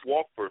relationship you've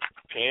walked for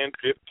 10,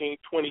 15,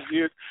 20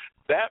 years,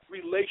 that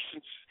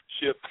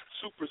relationship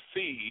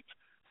supersedes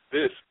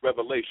this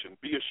revelation.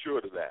 Be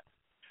assured of that.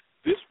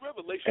 This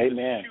revelation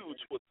is huge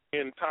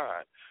within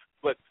time,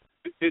 but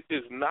it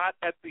is not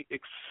at the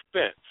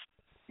expense,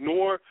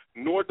 nor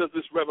does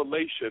this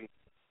revelation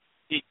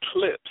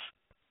eclipse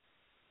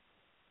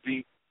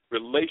the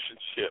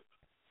relationship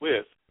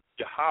with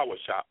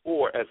Yahawashah,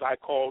 or as I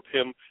called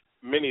him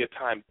many a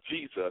time,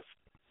 Jesus,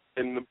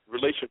 in the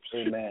relationship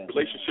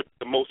with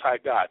the Most High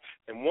God.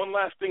 And one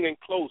last thing in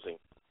closing.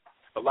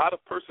 A lot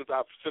of persons,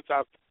 since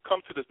I've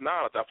come to this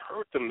knowledge, I've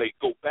heard them, they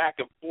go back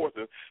and forth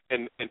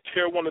and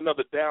tear one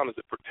another down as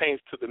it pertains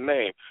to the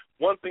name.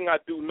 One thing I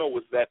do know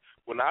is that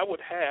when I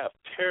would have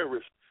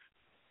terrorist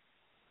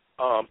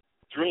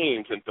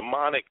dreams and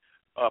demonic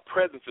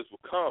presences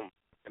would come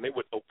and they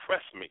would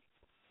oppress me,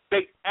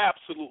 they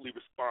absolutely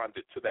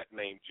responded to that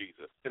name,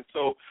 Jesus. And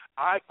so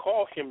I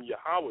call him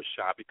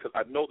Yahawashah because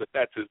I know that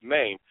that's his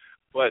name,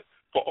 But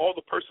for all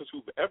the persons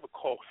who've ever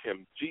called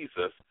him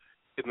Jesus,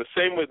 in the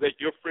same way that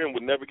your friend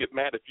would never get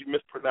mad if you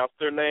mispronounce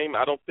their name,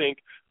 I don't think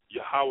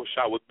Yahweh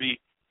Shah would be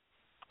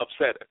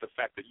upset at the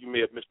fact that you may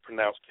have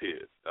mispronounced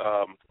his.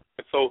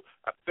 And so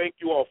I thank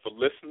you all for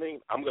listening.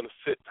 I'm going to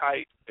sit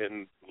tight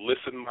and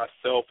listen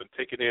myself and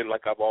take it in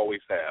like I've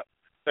always have.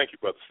 Thank you,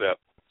 Brother Seth.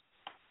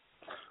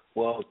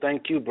 Well,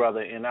 thank you,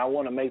 brother. And I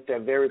want to make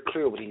that very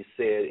clear what he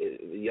said.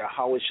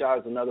 Yahweh Shah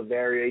is another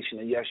variation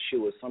of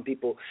Yeshua. Some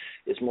people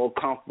is more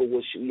comfortable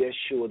with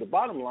Yeshua. The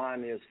bottom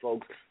line is,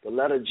 folks, the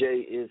letter J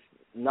is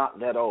not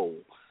that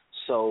old.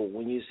 So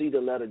when you see the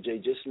letter J,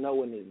 just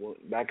know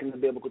back in the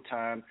biblical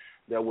time,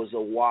 there was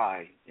a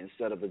Y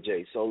instead of a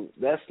J. So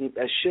that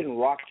shouldn't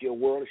rock your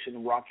world. It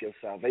shouldn't rock your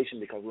salvation,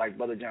 because like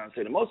Brother John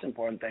said, the most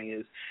important thing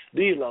is,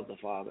 do you love the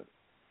Father?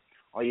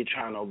 Are you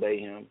trying to obey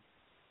him?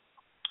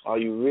 Are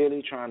you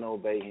really trying to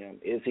obey him?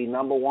 Is he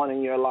number one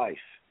in your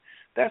life?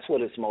 That's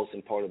what it's most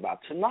important about.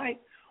 Tonight,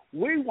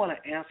 we want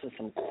to answer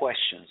some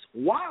questions.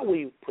 Why are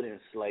we put in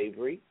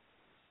slavery?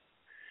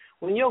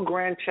 When your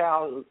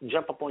grandchild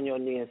jump up on your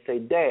knee and say,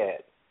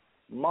 Dad,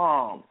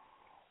 Mom,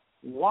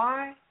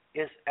 why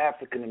is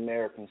African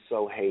Americans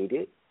so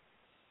hated?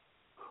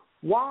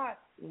 Why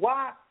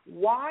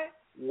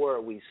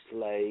were we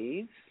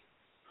slaves?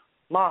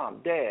 Mom,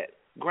 Dad,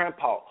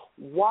 Grandpa,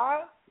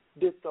 why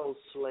did those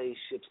slave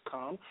ships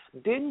come?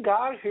 Didn't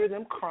God hear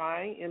them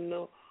crying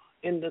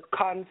in the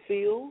cotton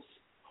fields?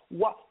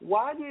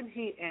 Why didn't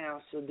he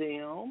answer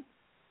them?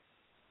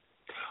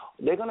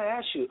 They're going to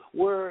ask you,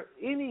 were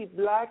any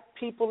black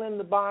people in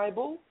the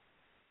Bible?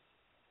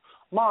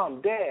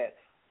 Mom, Dad,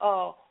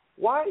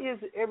 why is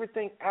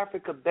everything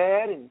Africa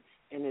bad and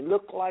it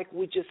look like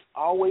we're just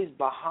always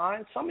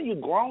behind? Some of you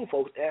grown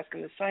folks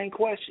asking the same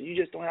question. You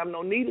just don't have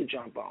no knee to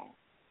jump on.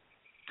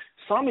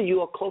 Some of you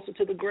are closer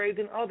to the grave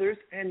than others,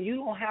 and you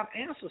don't have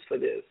answers for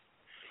this.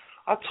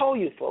 I told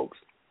you, folks,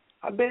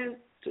 I've been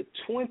to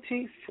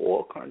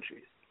 24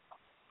 countries.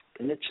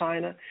 Been to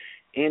China,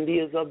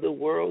 Indias of the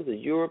world, the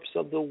Europes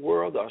of the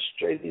world, the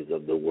Australias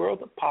of the world,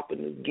 the Papua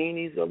New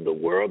Guineas of the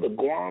world, the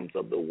Guams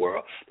of the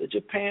world, the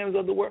Japans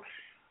of the world.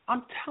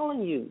 I'm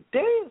telling you,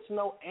 there is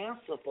no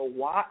answer for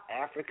why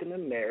African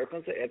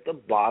Americans are at the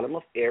bottom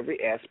of every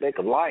aspect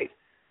of life.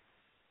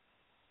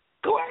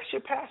 Go ask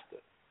your pastor.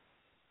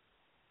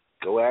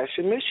 Go ask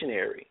your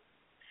missionary.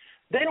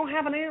 They don't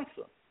have an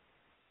answer.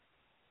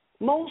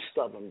 Most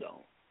of them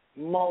don't.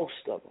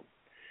 Most of them.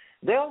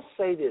 They'll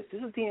say this.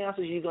 This is the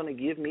answers you're going to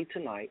give me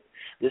tonight.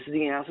 This is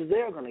the answers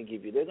they're going to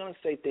give you. They're going to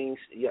say things,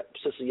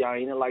 Sister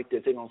Yaina, like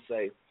this. They're going to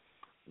say,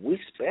 we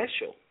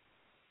special.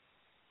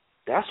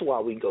 That's why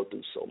we go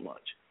through so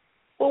much.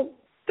 Well,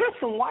 there's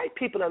some white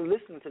people that are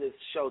listening to this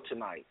show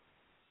tonight.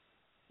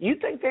 You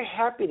think they're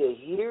happy to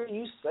hear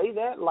you say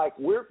that, like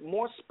we're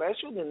more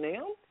special than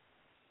them?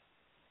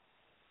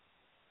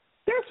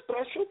 They're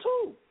special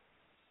too.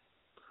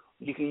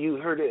 You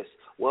heard this.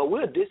 Well,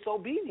 we're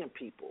disobedient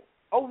people.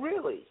 Oh,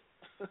 really?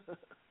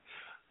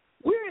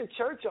 We're in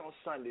church on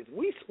Sundays.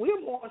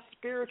 We're more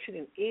spiritual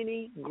than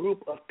any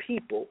group of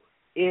people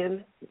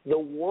in the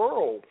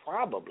world,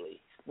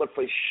 probably, but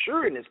for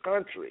sure in this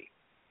country.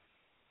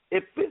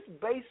 If it's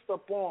based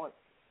upon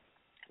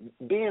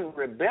being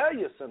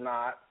rebellious or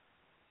not,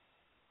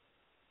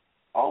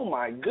 oh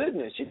my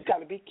goodness, you've got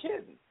to be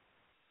kidding.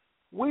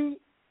 We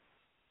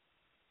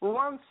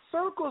run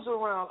circles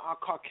around our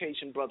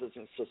Caucasian brothers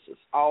and sisters,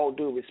 all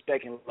due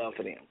respect and love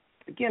for them.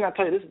 Again, I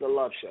tell you, this is the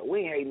love show. We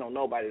ain't hating on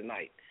nobody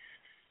tonight.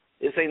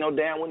 This ain't no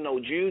damn with no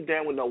Jews,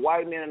 damn with no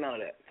white men, and none of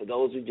that, for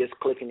those who just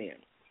clicking in.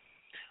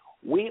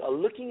 We are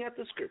looking at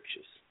the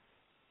scriptures,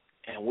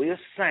 and we are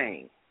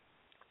saying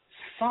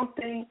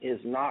something is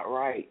not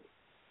right.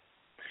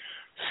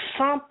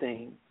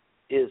 Something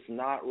is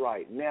not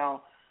right.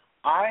 Now,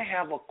 I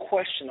have a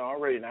question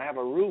already, and I have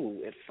a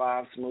rule at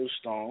 5 Smooth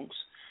Stones.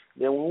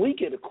 Then when we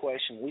get a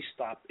question, we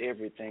stop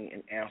everything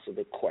and answer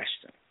the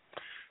question.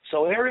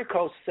 So area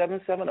code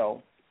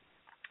 770-807.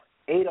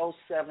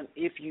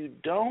 If you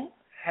don't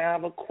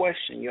have a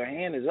question, your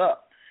hand is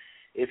up.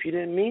 If you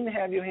didn't mean to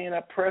have your hand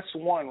up, press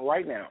 1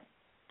 right now.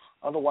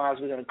 Otherwise,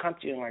 we're going to come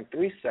to you in like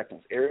 3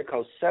 seconds. Area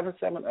code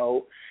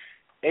 770-807.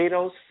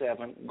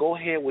 Go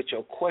ahead with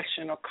your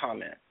question or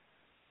comment.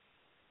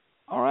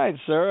 All right,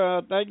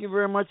 sir. Thank you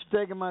very much for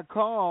taking my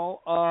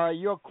call.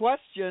 Your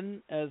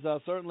question is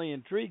certainly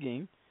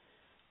intriguing.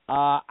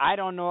 I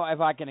don't know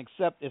if I can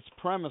accept its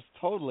premise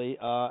totally.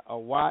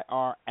 Why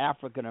are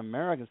African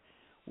Americans?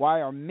 Why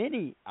are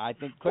many? I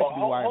think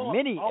why are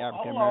many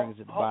African Americans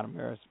at the bottom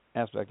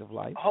aspect of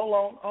life?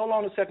 Hold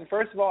on a second.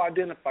 First of all,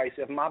 identify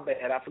yourself. My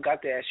bad. I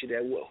forgot to ask you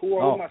that. Who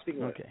am I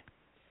speaking with? Okay.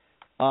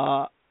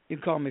 You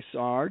call me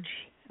Sarge.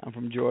 I'm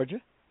from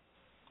Georgia.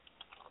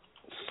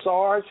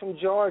 Sarge from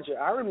Georgia.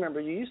 I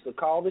remember you used to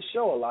call the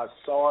show a lot.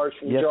 Sarge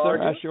from Georgia. Yes,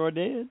 sir. I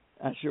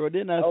sure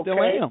did. And I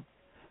still am.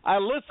 I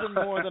listen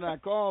more than I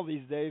call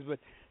these days, but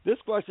this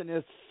question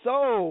is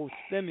so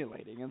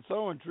stimulating and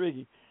so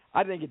intriguing.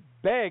 I think it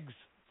begs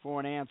for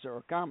an answer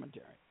or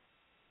commentary.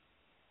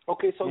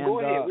 Okay, so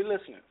go ahead. We're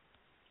listening.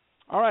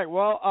 All right.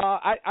 Well,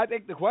 I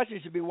think the question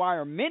should be, why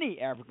are many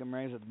African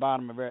Americans at the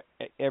bottom of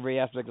every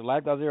aspect of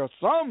life? Because there are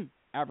some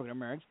African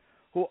Americans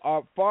who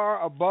are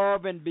far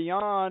above and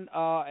beyond,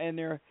 and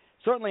they're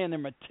certainly in the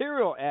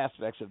material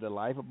aspects of their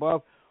life,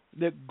 above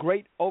the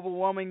great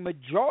overwhelming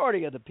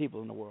majority of the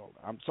people in the world.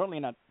 I'm certainly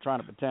not trying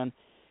to pretend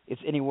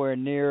it's anywhere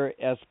near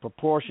as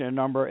proportionate a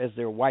number as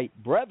their white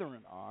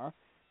brethren are,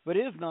 but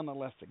it is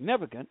nonetheless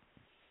significant.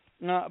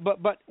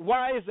 But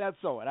why is that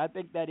so? And I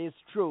think that is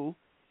true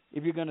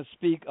if you're going to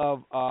speak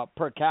of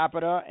per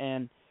capita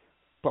and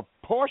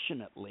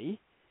proportionately.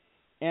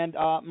 And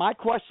my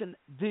question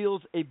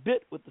deals a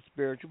bit with the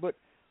spiritual, but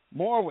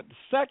more with the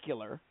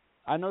secular.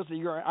 I know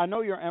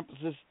your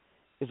emphasis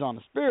is on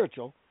the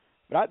spiritual,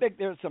 but I think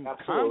there's some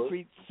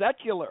concrete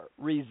secular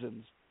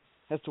reasons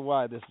as to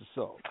why this is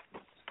so.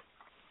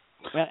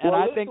 And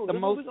I think the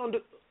most.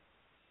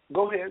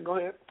 Go ahead.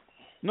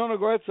 No,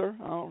 go ahead, sir.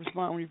 I'll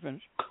respond when you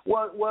finish.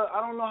 Well, I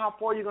don't know how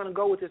far you're going to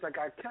go with this. Like,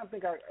 I can't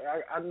think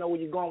I know where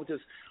you're going with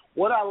this.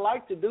 What I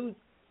like to do,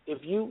 if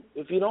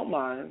you don't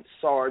mind,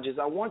 Sarge, is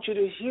I want you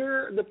to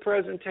hear the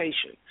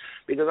presentation,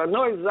 because I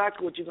know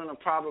exactly what you're going to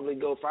probably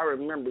go. If I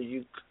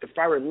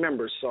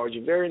remember, Sarge,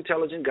 you're a very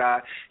intelligent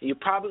guy, and you're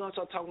probably going to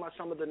start talking about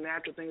some of the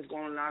natural things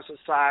going on in our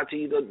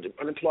society, the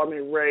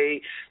unemployment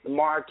rate, the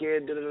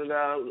market,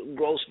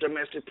 gross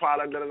domestic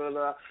product,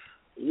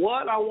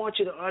 What I want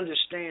you to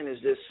understand is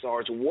this,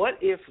 Sarge. What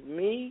if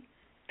me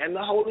and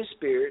the Holy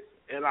Spirit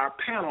and our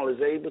panel is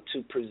able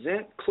to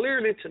present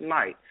clearly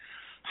tonight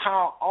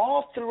how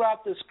all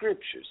throughout the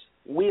Scriptures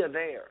we are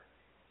there?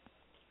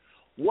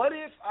 What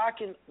if I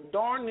can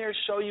darn near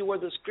show you where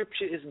the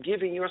Scripture is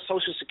giving your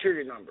Social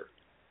Security number?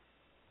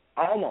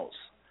 Almost.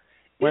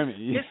 Wait a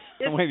minute.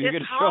 You're going to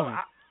show me.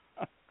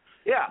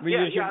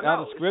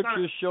 How the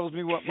Scripture shows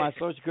me what my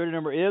Social Security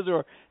number is,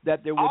 or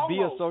that there would be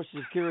a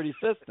Social Security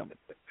system?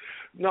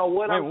 No,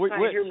 what I'm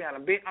saying, hear me out.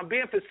 I'm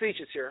being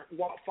facetious here.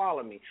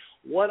 Follow me.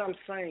 What I'm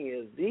saying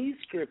is these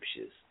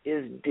Scriptures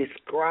is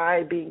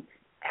describing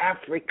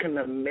African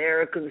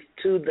Americans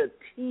to the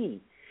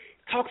T.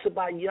 It talks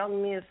about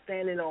young men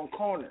standing on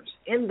corners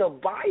in the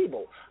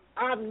Bible.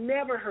 I've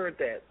never heard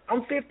that.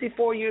 I'm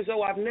 54 years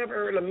old. I've never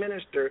heard a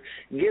minister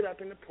get up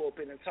in the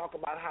pulpit and talk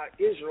about how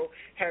Israel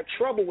had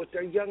trouble with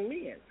their young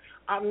men.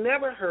 I've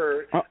never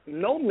heard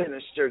no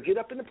minister get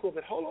up in the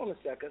pulpit, hold on a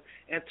second,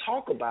 and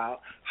talk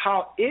about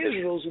how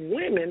Israel's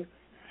women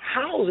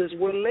houses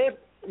were led,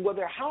 well,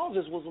 their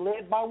houses was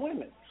led by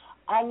women.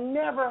 I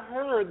never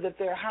heard that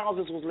their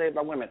houses was led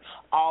by women.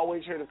 I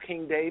always heard of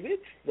King David,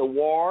 the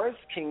wars,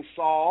 King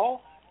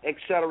Saul, et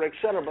cetera,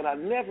 but I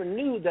never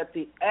knew that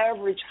the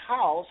average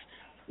house,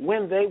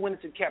 when they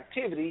went into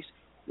captivities,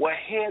 were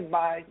head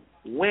by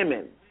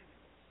women.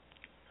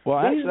 Well,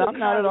 actually, I'm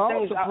not at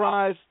all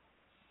surprised.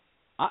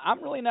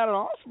 I'm really not at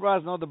all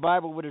surprised to know the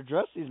Bible would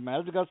address these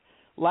matters, because,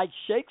 like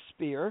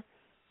Shakespeare,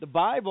 the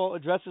Bible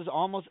addresses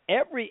almost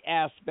every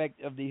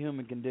aspect of the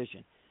human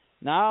condition.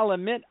 Now, I'll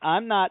admit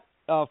I'm not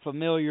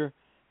familiar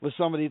with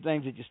some of these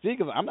things that you speak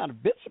of. I'm not a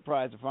bit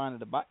surprised to find that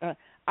the Bible.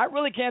 I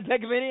really can't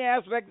think of any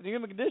aspect of the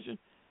human condition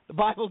the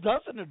Bible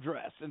doesn't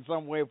address in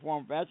some way,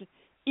 form, or fashion,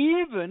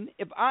 even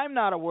if I'm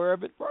not aware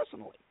of it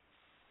personally.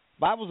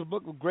 The Bible's a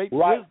book of great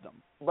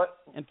wisdom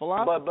and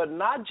philosophy. But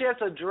not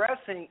just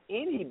addressing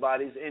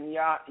anybody's, and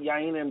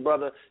Yaina and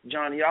Brother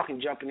John, y'all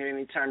can jump in here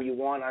anytime you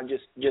want. I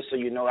just so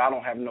you know, I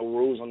don't have no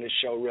rules on this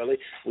show, really.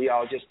 We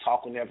all just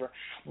talk whenever.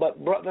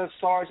 But, Brother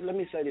Sarge, let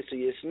me say this to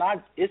you.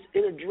 It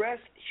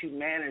addresses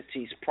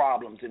humanity's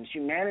problems, and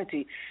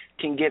humanity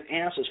can get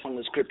answers from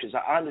the Scriptures.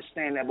 I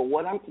understand that, but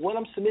what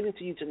I'm submitting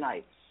to you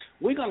tonight,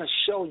 we're going to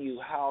show you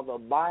how the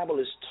Bible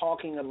is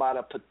talking about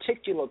a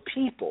particular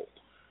people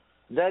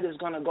that is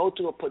going to go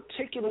through a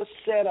particular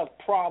set of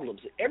problems.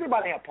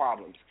 Everybody has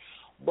problems,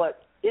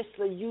 but it's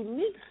a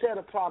unique set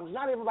of problems.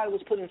 Not everybody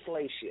was put in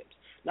slave ships.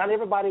 Not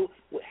everybody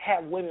would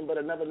have women, but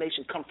another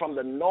nation come from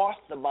the north,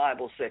 the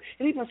Bible said.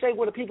 It even say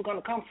where the people are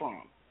going to come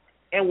from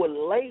and would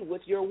lay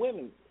with your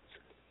women.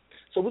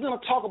 So we're going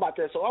to talk about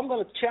that. So I'm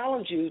going to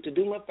challenge you to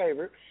do me a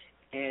favor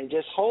and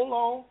just hold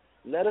on.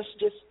 Let us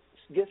just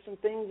get some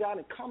things out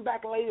and come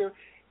back later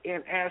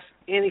and ask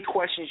any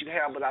questions you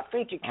have, but I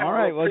think you kind all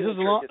right. Well, just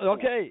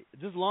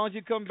as long as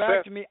you come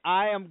back to me,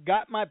 I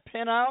got my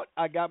pen out,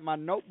 I got my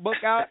notebook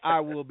out.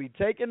 I will be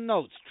taking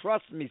notes.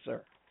 Trust me,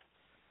 sir.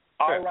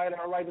 All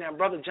right. Now,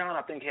 Brother John,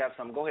 I think you have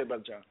something. Go ahead,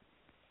 Brother John.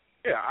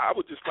 Yeah, I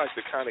would just like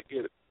to kind of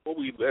get, before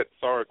we let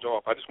Sarge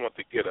off, I just want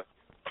to get a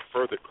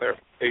further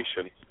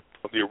clarification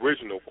of the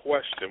original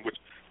question, which,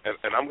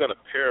 and I'm going to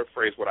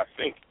paraphrase what I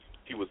think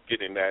he was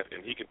getting at,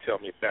 and he can tell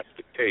me if that's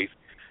the case.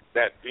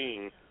 That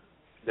being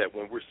that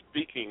when we're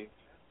speaking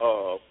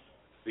of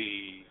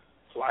the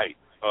plight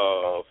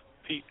of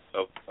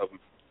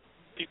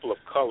people of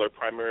color,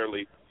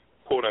 primarily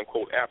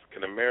quote-unquote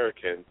African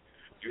American,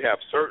 you have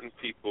certain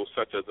people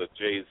such as a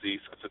Jay-Z,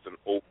 such as an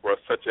Oprah,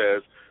 such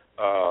as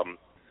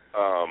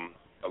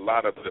a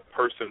lot of the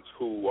persons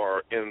who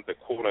are in the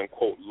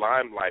quote-unquote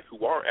limelight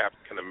who are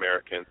African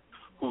Americans,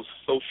 whose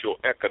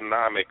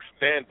socioeconomic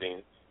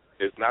standing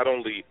is not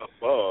only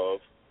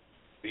above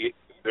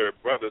their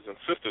and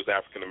sisters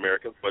African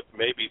Americans, but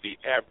maybe the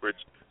average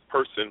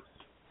person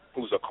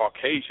who's a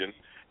Caucasian,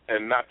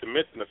 and not to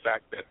mention the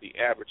fact that the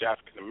average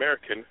African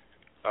American,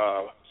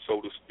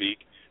 so to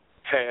speak,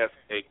 has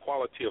a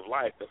quality of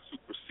life that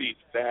supersedes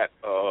that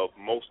of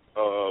most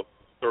of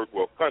third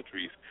world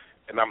countries.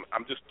 And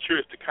I'm just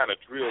curious to kind of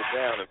drill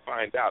down and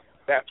find out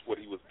if that's what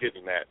he was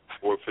getting at,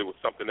 or if it was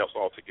something else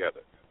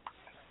altogether.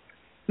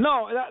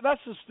 No,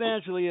 that's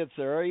substantially it,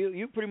 sir.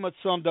 You pretty much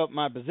summed up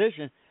my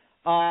position.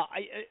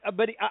 The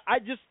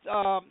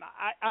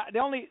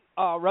only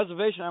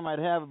reservation I might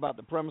have about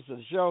the premise of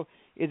the show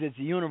is its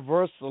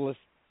universalist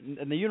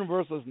and the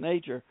universalist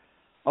nature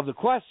of the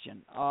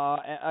question.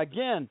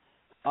 Again,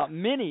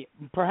 many,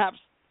 perhaps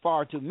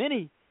far too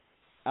many,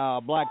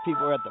 black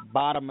people are at the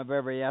bottom of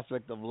every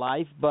aspect of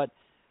life, but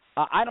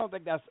I don't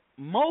think that's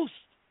most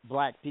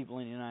black people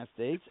in the United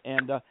States,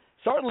 and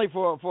certainly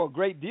for a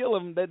great deal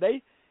of them,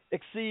 they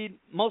exceed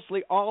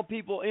mostly all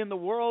people in the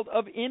world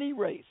of any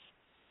race.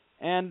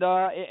 And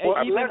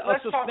even a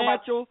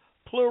substantial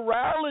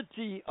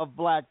plurality of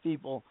black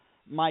people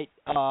might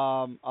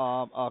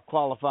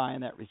qualify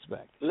in that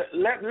respect.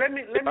 Let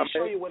me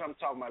show you what I'm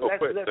talking about.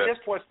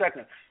 Just for a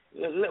second.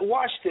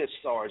 Watch this,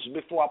 Sarge,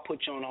 before I put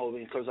you on hold,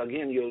 because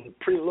again, you're a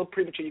little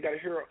premature. You got to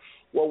hear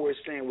what we're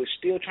saying. We're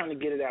still trying to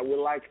get it out. We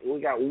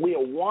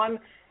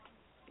are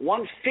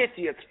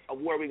 1/50th of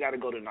where we got to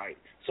go tonight.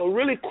 So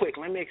really quick,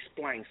 let me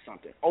explain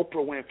something.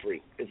 Oprah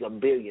Winfrey is a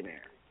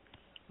billionaire.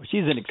 Well,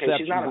 she's an exception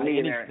she's not a by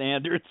any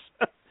standards.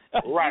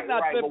 Right.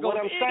 But what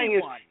I'm saying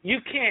is, you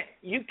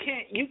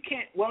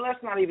can't. Well,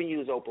 let's not even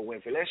use Oprah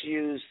Winfrey. Let's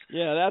use.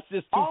 Yeah, that's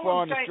just too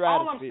far in the stratosphere.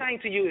 All I'm saying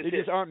to you is there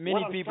just aren't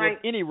many people of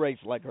any race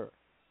like her.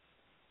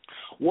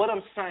 What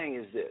I'm saying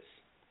is this.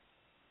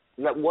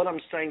 What I'm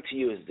saying to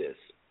you is this.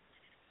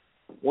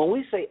 When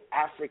we say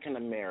African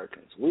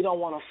Americans, we don't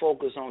want to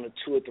focus on the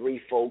 2 or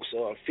 3 folks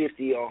or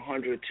 50 or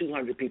 100 or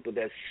 200 people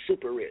that's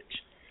super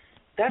rich.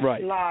 That's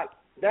right.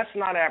 That's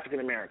not African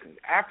American.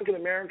 African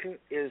American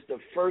is the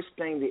first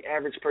thing the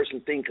average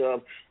person think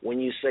of when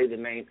you say the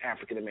name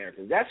African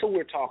American. That's what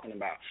we're talking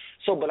about.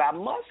 So, but I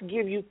must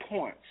give you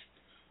points.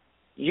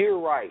 You're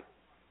right.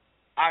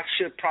 I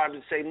should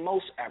probably say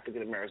most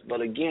African Americans.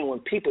 But again, when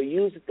people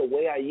use it the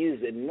way I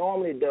use it,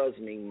 normally it does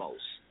mean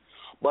most.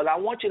 But I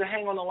want you to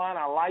hang on the line.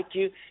 I like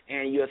you,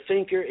 and you're a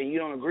thinker, and you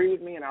don't agree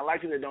with me, and I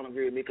like you that don't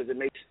agree with me because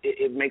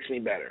it makes me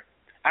better.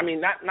 I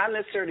mean, not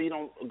necessarily you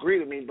don't agree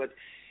with me, but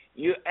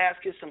you're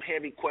asking some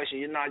heavy questions.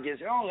 You're not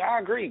just, I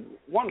agree.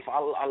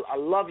 Wonderful. I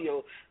love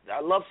you.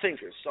 I love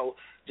thinkers. So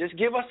just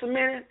give us a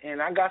minute,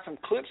 and I got some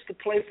clips to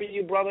play for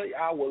you, brother.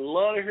 I would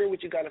love to hear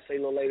what you got to say a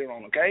little later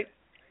on, okay?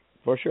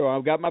 For sure.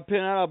 I've got my pen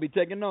out. I'll be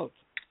taking notes.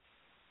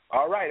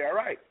 All right.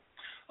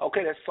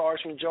 Okay, that's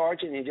Sarge from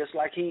Georgia, and just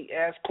like he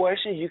asked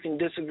questions, you can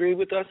disagree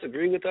with us,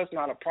 agree with us,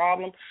 not a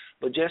problem,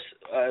 but just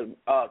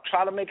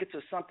try to make it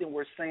to something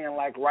we're saying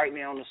like right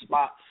now on the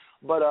spot.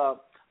 But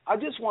I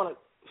just want to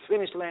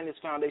finish laying this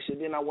foundation,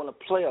 then I want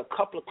to play a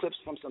couple of clips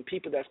from some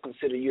people that's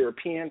considered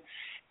European,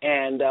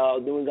 and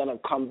then we're going to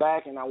come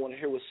back, and I want to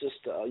hear what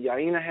Sister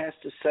Yaina has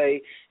to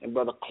say and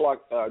Brother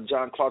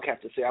John Clark has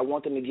to say. I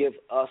want them to give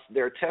us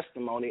their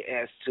testimony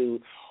as to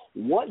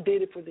what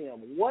did it for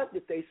them, what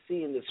did they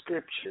see in the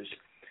Scriptures.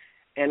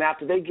 And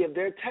after they give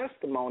their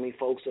testimony,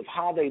 folks, of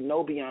how they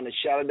know beyond a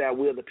shadow that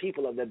we're the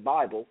people of that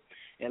Bible,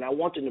 and I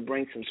want them to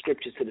bring some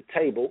scriptures to the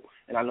table,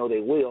 and I know they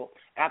will.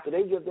 After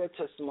they give their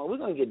testimony, we're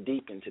going to get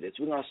deep into this.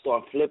 We're going to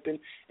start flipping,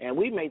 and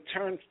we may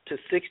turn to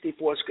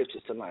 64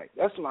 scriptures tonight.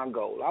 That's my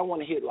goal. I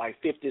want to hit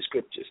like 50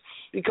 scriptures.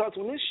 Because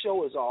when this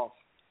show is off,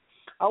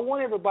 I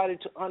want everybody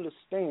to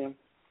understand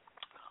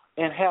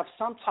and have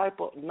some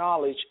type of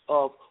knowledge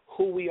of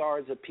who we are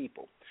as a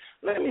people.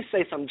 Let me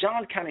say something.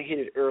 John kind of hit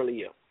it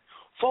earlier.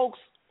 Folks,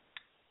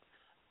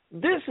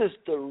 this is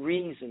the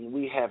reason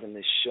we have in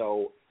this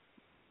show,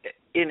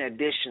 in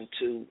addition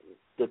to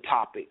the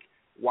topic,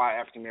 why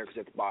African Americans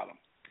at the bottom.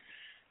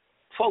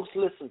 Folks,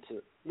 listen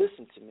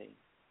to me.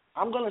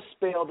 I'm going to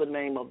spell the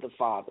name of the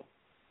Father.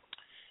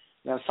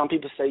 Now, some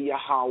people say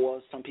Yahweh,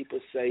 some people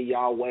say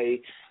Yahweh,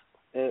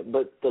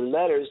 but the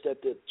letters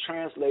that the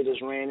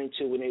translators ran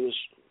into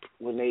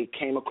when they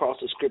came across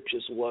the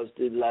scriptures was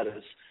the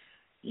letters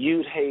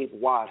Yud Hey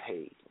Wad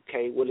Hey.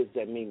 Okay, what does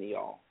that mean to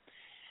y'all?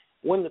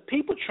 When the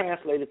people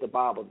translated the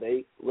Bible,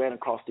 they ran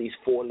across these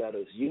 4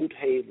 letters, Yud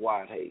Hey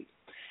Wad Hey.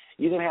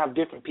 You're going to have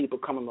different people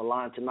come on the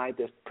line tonight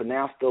that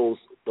pronounce those,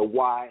 the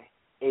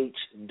Y-H-W-H.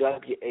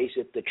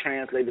 If the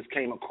translators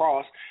came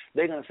across,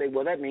 they're going to say,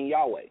 well, that means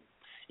Yahweh.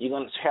 You're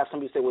going to have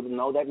somebody say, well,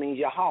 no, that means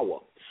Yahweh.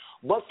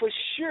 But for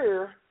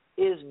sure,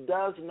 it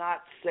does not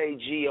say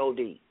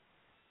G-O-D.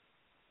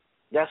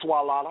 That's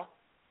why a lot of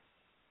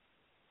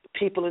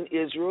people in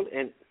Israel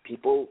and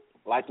people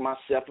like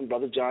myself and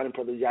Brother John and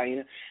Brother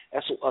Yaina,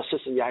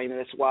 Sister Yaina,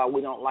 that's why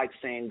we don't like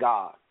saying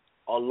God.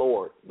 or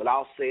Lord, but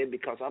I'll say it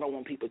because I don't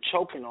want people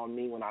choking on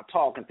me when I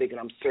talk and thinking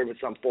I'm serving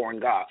some foreign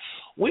God.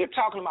 We're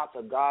talking about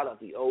the God of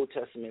the Old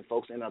Testament,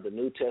 folks, and of the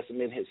New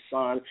Testament, his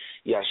son,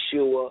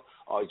 Yeshua,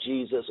 or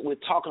Jesus. We're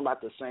talking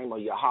about the same, or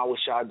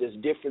Yahushua. There's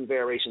different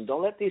variations.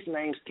 Don't let these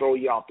names throw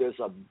you off. There's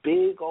a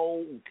big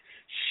old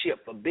ship,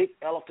 a big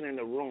elephant in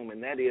the room,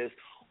 and that is,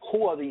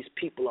 who are these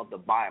people of the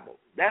Bible?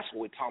 That's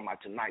what we're talking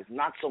about tonight,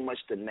 not so much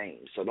the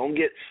names. So don't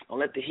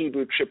let the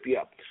Hebrew trip you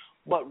up.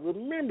 But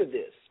remember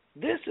this.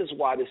 This is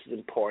why this is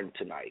important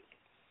tonight.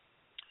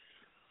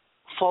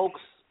 Folks,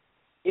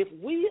 if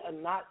we are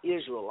not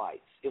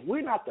Israelites, if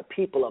we're not the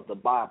people of the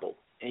Bible,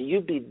 and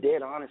you be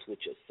dead honest with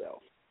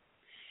yourself,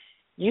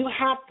 you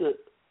have to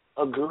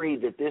agree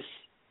that this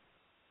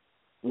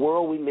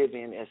world we live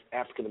in as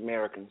African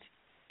Americans,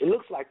 it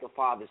looks like the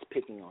Father's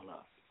picking on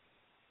us.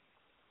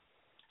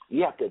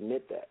 You have to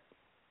admit that.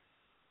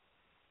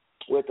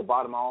 We're at the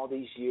bottom of all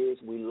these years.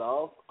 We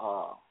love.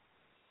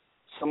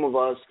 Some of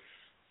us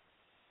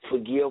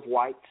forgive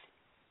whites.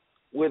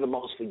 We're the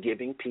most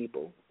forgiving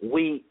people.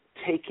 We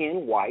take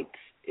in whites.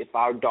 If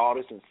our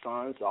daughters and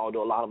sons,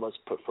 although a lot of us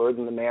prefer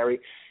them to marry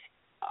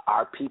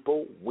our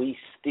people, we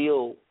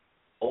still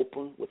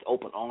with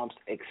open arms,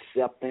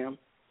 accept them.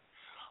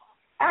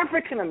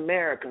 African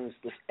Americans,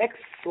 the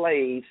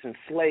ex-slaves and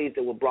slaves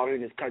that were brought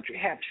in this country,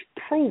 have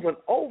proven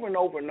over and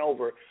over and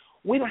over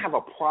we don't have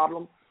a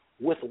problem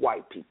with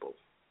white people.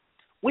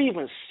 We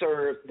even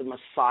serve the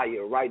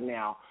Messiah right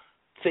now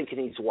thinking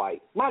he's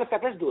white. Matter of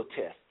fact, let's do a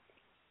test.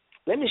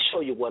 Let me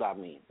show you what I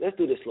mean. Let's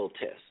do this little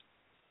test.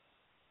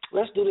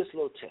 This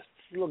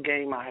little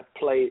game I have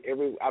played.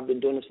 I've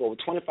been doing this for over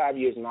 25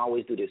 years, and I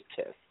always do this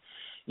test.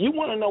 You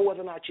want to know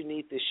whether or not you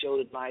need this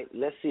show tonight?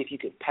 Let's see if you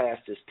can pass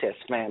this test,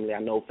 family. I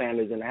know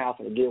families in the house,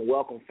 and again,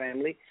 welcome,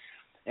 family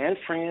and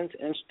friends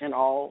and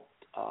all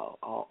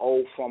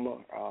old former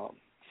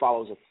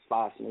followers of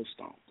Five Smooth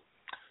Stones.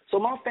 So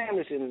my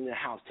family's in the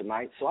house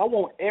tonight, so I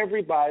want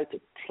everybody to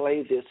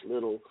play this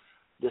little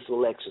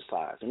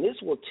exercise. And this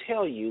will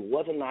tell you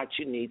whether or not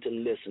you need to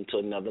listen to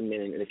another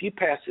minute. And if you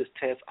pass this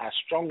test, I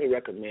strongly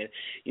recommend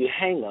you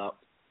hang up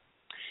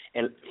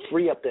and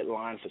free up that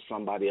line for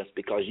somebody else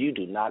because you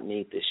do not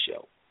need this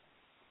show.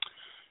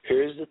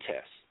 Here's the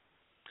test.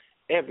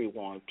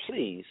 Everyone,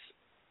 please,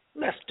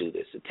 let's do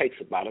this. It takes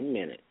about a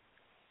minute,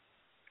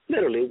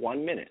 literally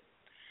 1 minute.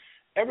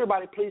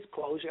 Everybody, please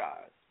close your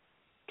eyes.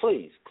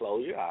 Please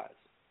close your eyes.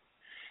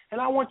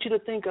 And I want you to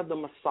think of the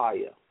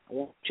Messiah. I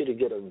want you to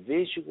get a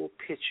visual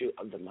picture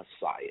of the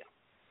Messiah.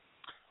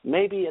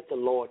 Maybe at the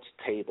Lord's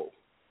table,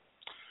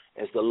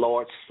 as the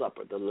Lord's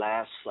Supper, the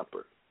Last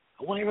Supper.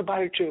 I want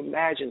everybody to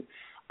imagine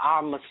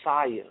our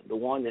Messiah, the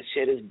one that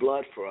shed his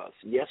blood for us.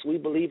 Yes, we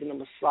believe in the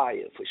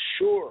Messiah, for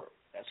sure.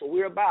 That's what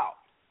we're about.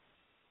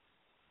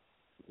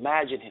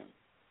 Imagine him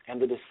and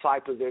the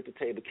disciples there at the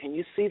table. Can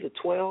you see the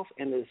 12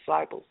 and the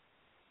disciples?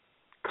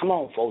 Come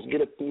on, folks,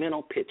 get a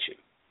mental picture.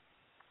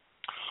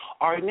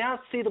 All right, now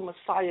see the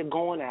Messiah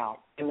going out,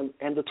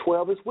 and the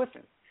 12 is with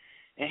him.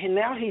 And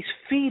now he's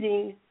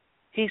feeding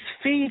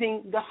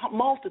the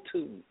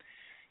multitude.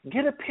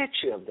 Get a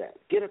picture of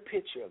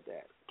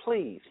that.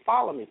 Please,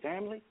 follow me,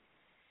 family.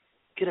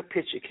 Get a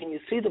picture. Can you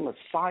see the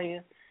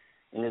Messiah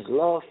and his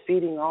love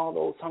feeding all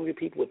those hungry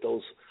people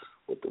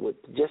with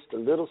just the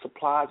little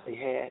supplies he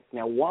had?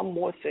 Now, one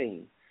more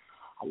thing.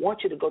 I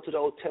want you to go to the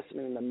Old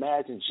Testament and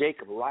imagine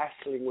Jacob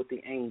wrestling with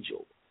the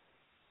angel.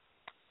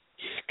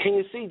 Can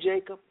you see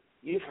Jacob?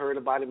 You've heard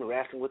about him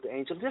wrestling with the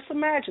angel. Just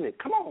imagine it.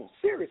 Come on,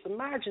 serious.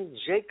 Imagine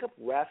Jacob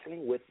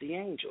wrestling with the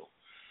angel.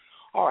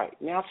 All right,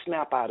 now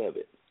snap out of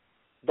it.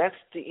 That's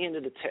the end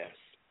of the test.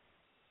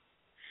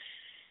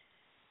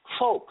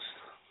 Folks,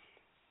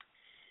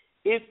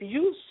 if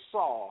you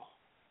saw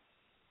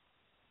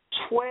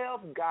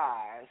 12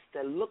 guys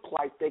that looked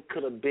like they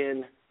could have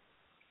been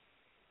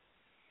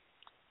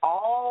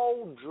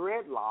all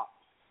dreadlock,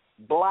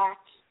 black,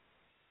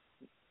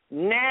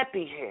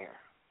 nappy hair,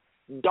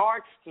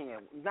 dark skin,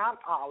 not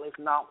olive,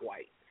 not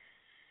white.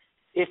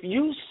 If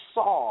you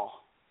saw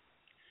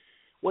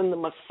when the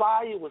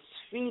Messiah was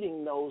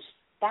feeding those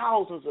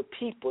thousands of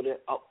people,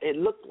 that it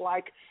looked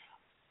like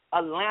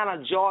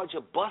Atlanta,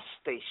 Georgia bus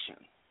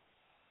station.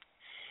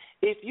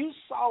 If you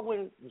saw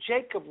when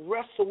Jacob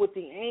wrestled with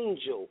the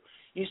angel,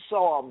 you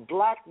saw a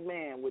black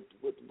man with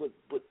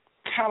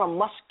kind of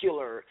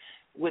muscular,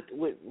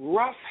 with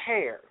rough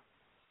hair.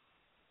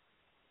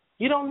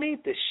 You don't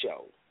need this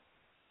show.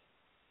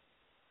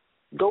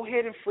 Go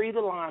ahead and free the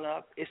line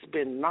up. It's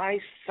been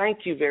nice.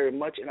 Thank you very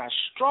much, and I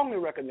strongly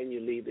recommend you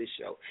leave this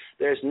show.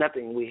 There's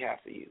nothing we have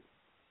for you.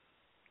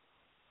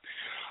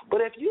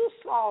 But if you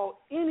saw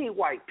any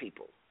white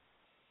people,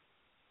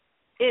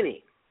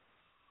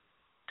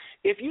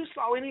 if you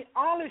saw any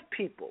olive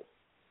people,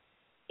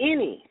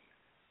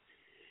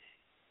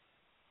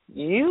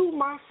 you,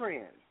 my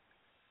friend,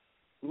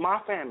 my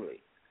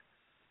family,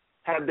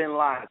 have been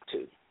lied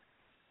to,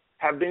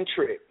 have been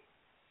tricked,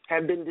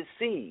 have been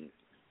deceived.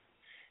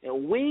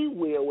 And we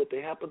will, with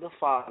the help of the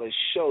Father,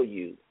 show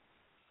you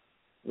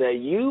that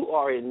you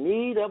are in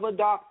need of a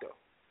doctor,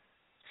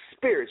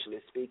 spiritually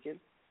speaking,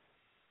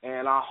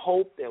 And I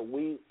hope that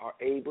we are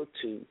able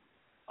to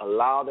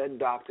allow that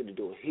doctor to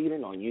do a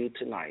healing on you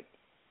tonight.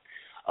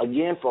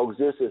 Again, folks,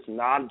 this is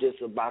not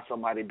just about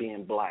somebody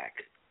being black.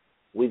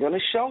 We're going to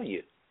show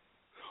you.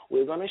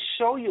 We're going to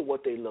show you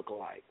what they look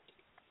like.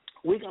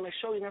 We're going to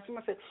show you. Now,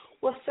 somebody said,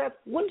 well, Seth,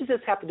 what does this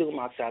have to do with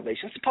my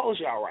salvation? Suppose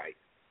you're all right.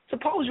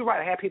 Suppose you're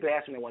right. I had people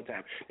ask me that one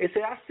time. They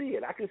say, I see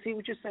it. I can see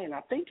what you're saying.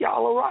 I think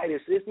y'all are right.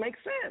 It makes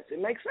sense.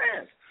 It makes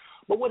sense.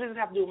 But what does it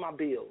have to do with my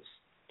bills?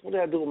 What does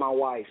it have to do with my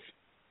wife?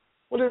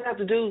 What does it have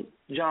to do,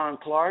 John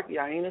Clark,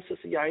 Yaina,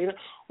 Sister Yaina?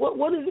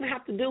 What does it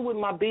have to do with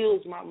my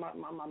bills, my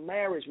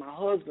marriage, my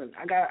husband?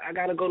 I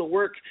got to go to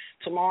work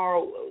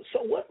tomorrow. So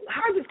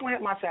how is this going to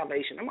help my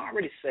salvation? I'm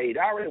already saved.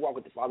 I already walk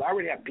with the Father. I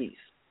already have peace.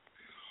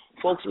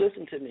 Folks,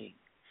 listen to me.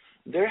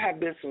 There have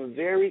been some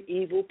very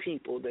evil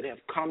people that have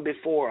come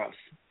before us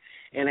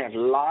and have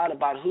lied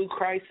about who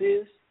Christ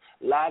is,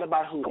 lied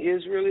about who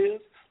Israel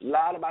is,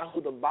 lied about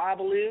who the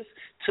Bible is,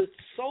 to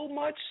so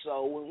much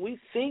so when we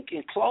think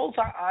and close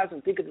our eyes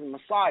and think of the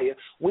Messiah,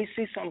 we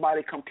see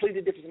somebody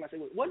completely different. Somebody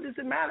say, what does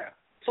it matter?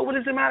 So what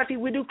does it matter if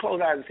we do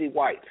close our eyes and see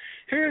white?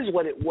 Here's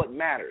what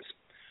matters.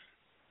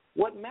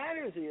 What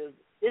matters is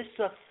it's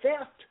a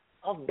theft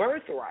of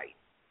birthright.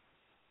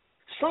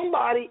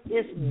 Somebody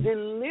is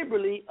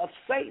deliberately of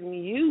Satan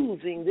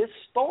using this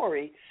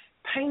story,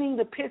 painting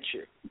the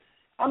picture.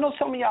 I know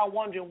some of y'all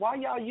wondering why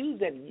y'all use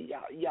that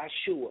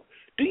Yeshua.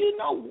 Do you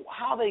know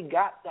how they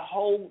got the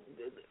whole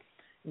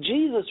 –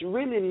 Jesus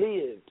really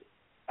lived.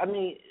 I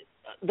mean,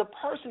 the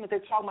person that they're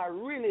talking about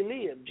really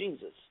lived,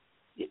 Jesus.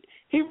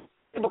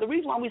 But the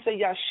reason why we say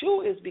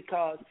Yeshua is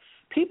because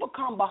people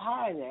come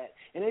behind that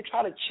and they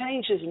try to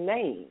change his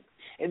name,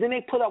 and then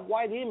they put up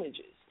white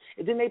images,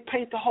 and then they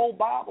paint the whole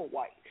Bible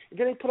white, and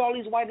then they put all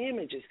these white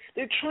images.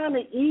 They're trying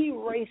to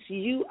erase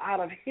you out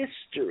of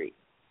history.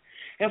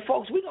 And,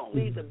 folks, we're going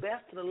to leave the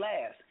best to the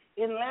last.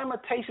 In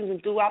Lamentations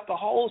and throughout the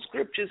whole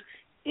scriptures,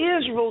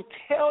 Israel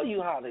tell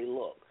you how they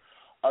look.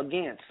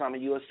 Again, some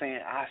of you are saying,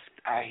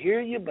 I hear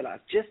you, but I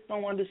just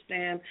don't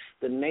understand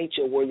the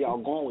nature of where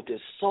y'all going with this.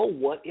 So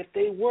what if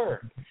they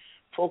were?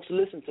 Folks,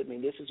 listen to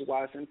me. This is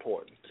why it's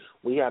important.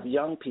 We have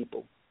young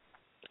people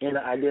in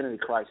an identity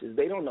crisis.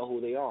 They don't know who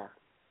they are.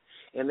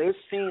 And they're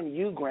seeing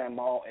you,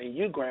 Grandma, and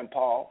you,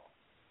 Grandpa,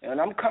 and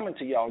I'm coming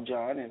to y'all,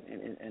 John,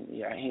 and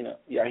Yahina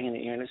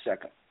here in a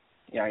second.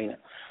 Yaina,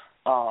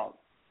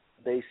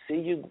 they see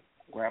you,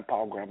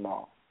 Grandpa,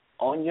 Grandma,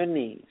 on your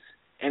knees,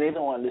 and they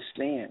don't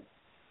understand.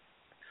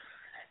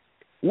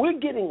 We're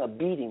getting a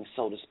beating,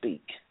 so to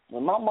speak.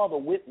 When my mother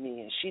whipped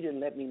me and she didn't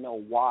let me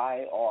know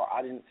why, or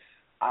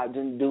I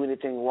didn't do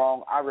anything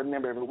wrong, I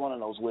remember every one of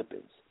those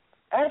whippings.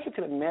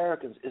 African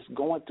Americans is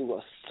going through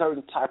a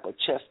certain type of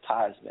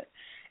chastisement,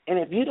 and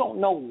if you don't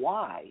know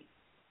why,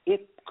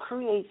 it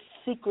creates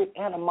secret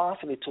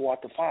animosity toward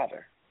the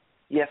Father.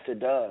 Yes, it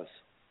does.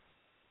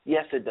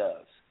 Yes, it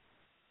does.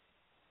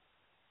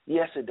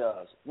 Yes, it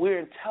does. We're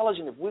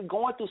intelligent. If we're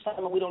going through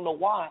something and we don't know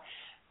why,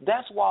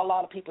 that's why a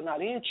lot of people are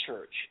not in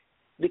church,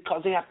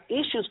 because they have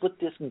issues with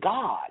this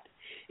God.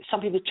 Some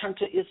people turn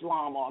to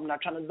Islam, or I'm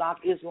not trying to knock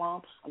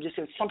Islam. I'm just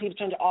saying some people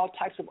turn to all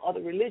types of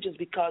other religions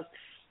because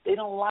they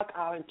don't like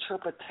our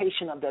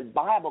interpretation of that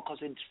Bible, because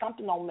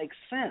something don't make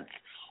sense.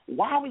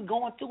 Why are we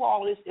going through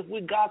all this if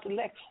we're God's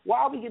elect? Why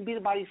are we getting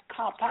beat by these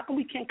cops? How come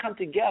we can't come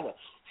together?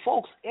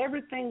 Folks,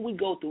 everything we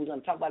go through, we're going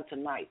to talk about it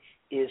tonight,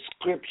 is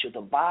Scripture.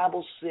 The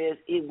Bible says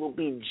it will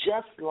be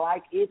just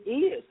like it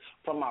is.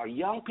 From our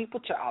young people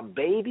to our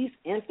babies,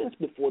 infants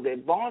before they're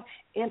born,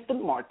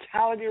 infant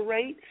mortality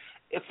rate,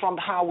 from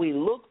how we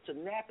look to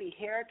nappy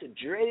hair to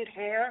dreaded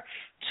hair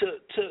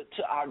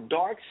to our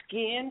dark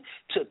skin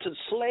to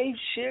slave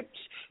ships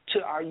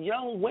to our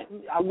young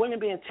women, our women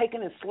being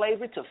taken in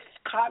slavery, to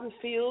cotton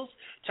fields,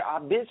 to our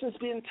business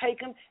being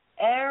taken.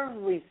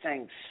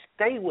 Everything.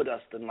 Stay with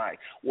us tonight.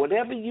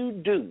 Whatever you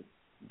do,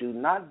 do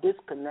not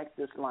disconnect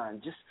this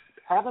line. Just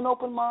have an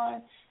open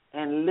mind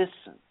and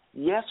listen.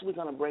 Yes, we're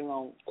going to bring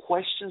on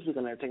questions. We're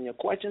going to entertain your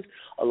questions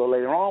a little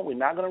later on. We're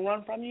not going to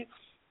run from you,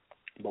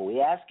 but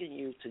we're asking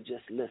you to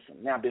just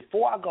listen. Now,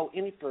 before I go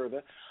any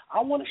further,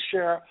 I want to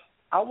share,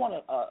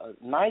 a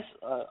nice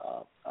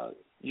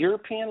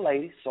European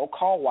lady,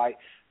 so-called white,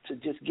 to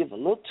just give a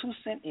little 2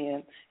 cents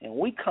in, and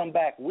we come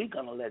back, we're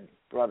going to let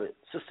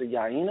Sister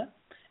Yaina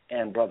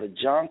and Brother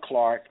John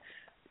Clark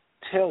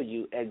tell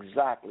you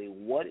exactly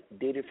what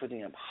did it for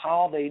them,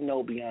 how they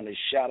know beyond a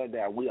shadow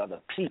that we are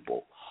the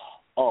people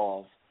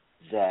of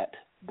that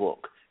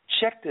book.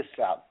 Check this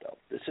out, though.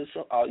 This is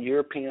our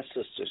European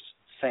sisters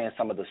saying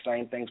some of the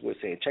same things we're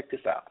saying. Check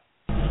this out.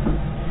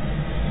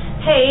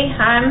 Hey,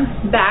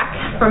 I'm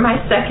back for my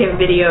second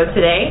video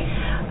today.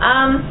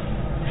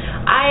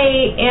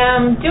 I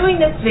am doing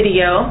this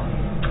video.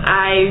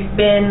 I've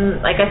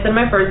been, like I said in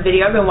my first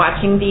video, I've been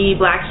watching the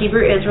Black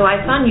Hebrew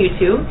Israelites on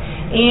YouTube,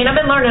 and I've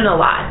been learning a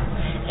lot.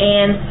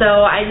 And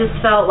so I just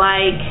felt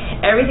like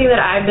everything that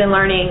I've been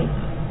learning,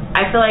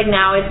 I feel like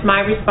now it's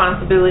my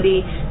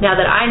responsibility, now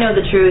that I know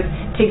the truth,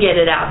 to get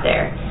it out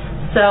there.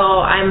 So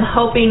I'm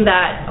hoping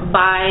that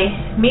by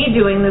me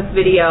doing this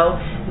video,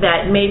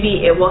 that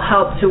maybe it will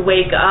help to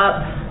wake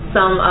up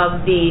some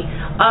of the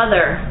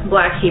other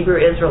Black Hebrew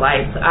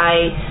Israelites.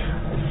 I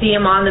see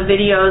them on the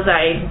videos,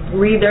 I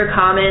read their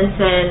comments,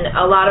 and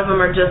a lot of them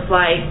are just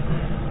like,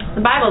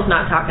 the Bible's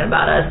not talking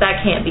about us,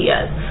 that can't be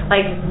us.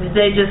 Like,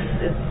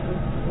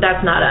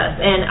 that's not us.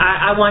 And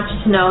I want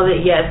you to know that,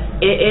 yes,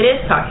 it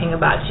is talking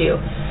about you.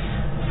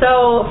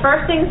 So,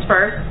 first things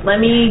first, let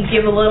me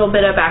give a little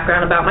bit of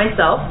background about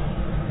myself.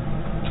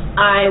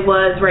 I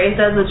was raised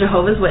as a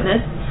Jehovah's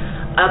Witness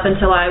up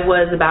until I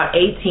was about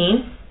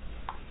 18.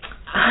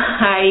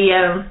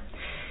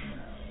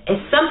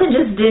 Something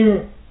just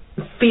didn't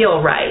feel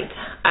right.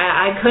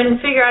 I couldn't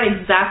figure out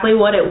exactly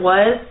what it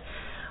was,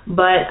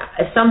 but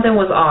something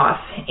was off,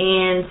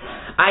 and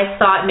I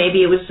thought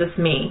maybe it was just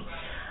me.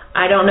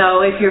 I don't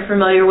know if you're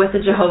familiar with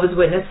the Jehovah's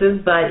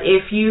Witnesses, but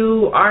if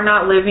you are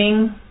not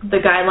living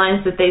the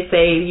guidelines that they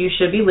say you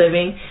should be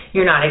living,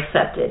 you're not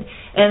accepted.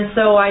 And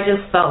so I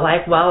just felt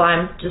like, well,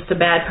 I'm just a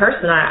bad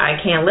person. I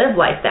can't live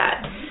like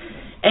that.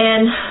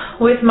 And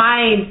with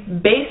my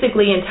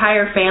basically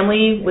entire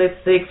family, with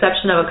the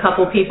exception of a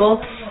couple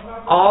people,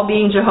 all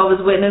being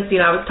Jehovah's Witness,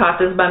 I was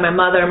taught this by my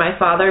mother and my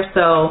father,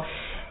 so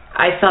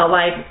I felt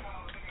like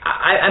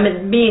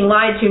being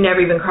lied to never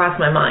even crossed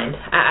my mind.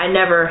 I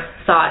never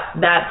thought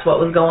that's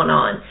what was going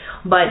on.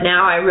 But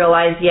now I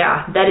realize,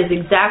 yeah, that is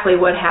exactly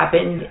what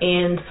happened,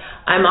 and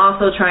I'm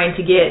also trying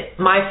to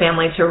get my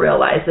family to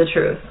realize the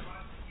truth.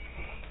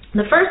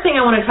 The first thing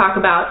I want to talk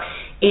about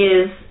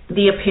is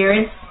the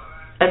appearance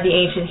of the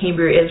ancient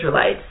Hebrew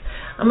Israelites.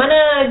 I'm going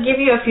to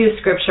give you a few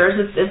scriptures.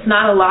 It's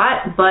not a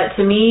lot, but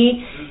to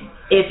me,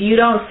 if you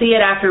don't see it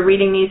after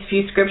reading these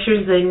few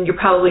scriptures, then you're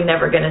probably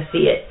never going to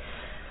see it.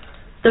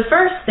 The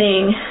first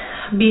thing,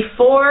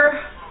 before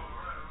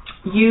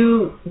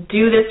you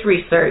do this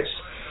research,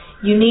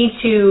 you need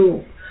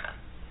to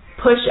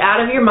push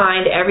out of your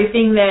mind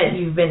everything that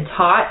you've been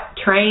taught,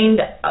 trained,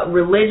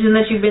 religion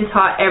that you've been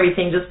taught,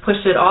 everything. Just push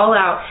it all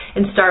out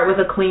and start with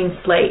a clean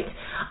slate.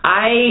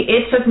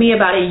 It took me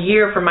about a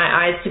year for my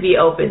eyes to be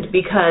opened,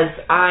 because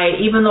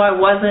even though I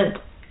wasn't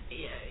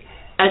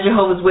a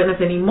Jehovah's Witness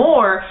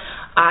anymore,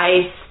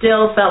 I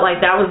still felt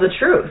like that was the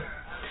truth,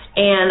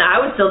 and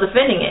I was still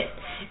defending it.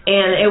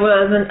 And it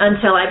wasn't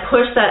until I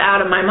pushed that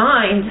out of my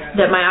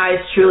mind that my eyes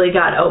truly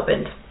got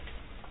opened.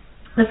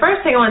 The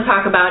first thing I want to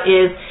talk about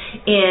is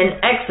in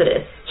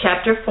Exodus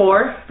chapter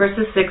 4,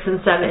 verses 6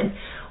 and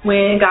 7,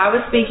 when God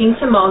was speaking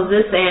to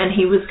Moses and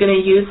he was going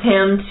to use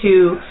him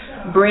to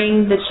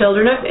bring the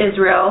children of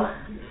Israel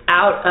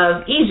out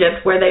of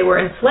Egypt where they were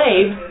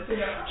enslaved.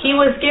 He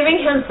was giving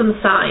him some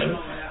signs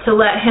to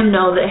let him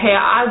know that, hey,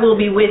 I will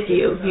be with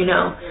you,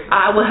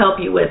 I will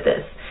help you with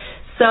this.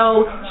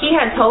 So he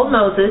had told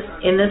Moses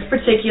in this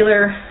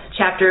particular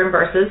chapter and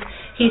verses,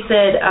 he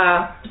said,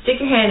 stick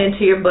your hand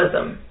into your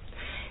bosom.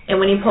 And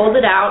when he pulled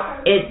it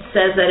out, it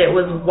says that it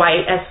was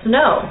white as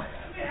snow.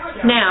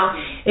 Now,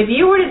 if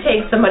you were to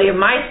take somebody of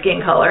my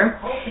skin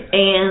color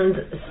and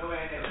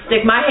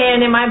stick my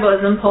hand in my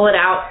bosom, pull it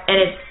out,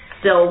 and it's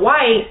still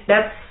white,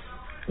 that's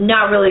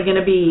not really going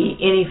to be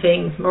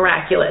anything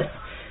miraculous.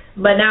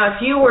 But now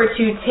if you were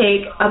to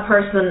take a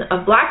person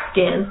of black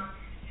skin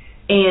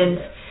and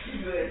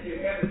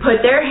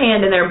put their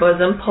hand in their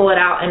bosom, pull it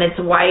out, and it's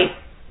white,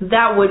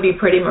 that would be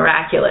pretty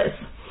miraculous.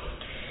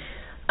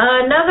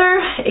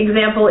 Another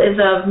example is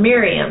of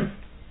Miriam.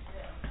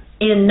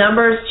 In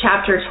Numbers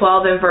chapter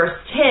 12 and verse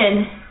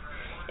 10,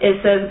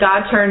 it says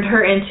God turned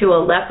her into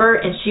a leper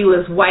and she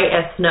was white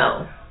as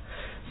snow.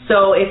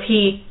 So if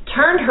he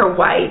turned her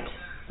white,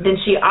 then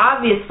she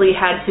obviously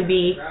had to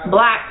be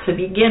black to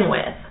begin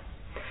with.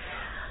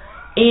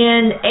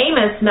 In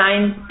Amos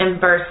 9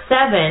 and verse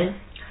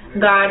 7,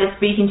 God is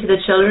speaking to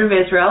the children of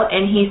Israel,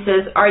 and he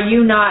says, are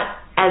you not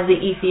as the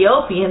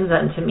Ethiopians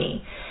unto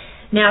me?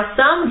 Now,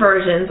 some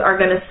versions are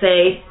going to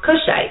say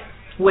Cushite,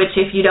 which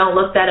if you don't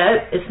look that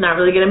up, it's not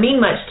really going to mean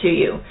much to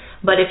you.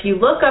 But if you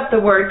look up the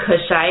word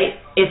Cushite,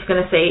 it's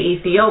going to say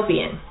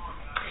Ethiopian.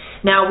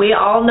 Now, we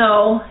all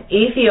know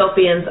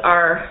Ethiopians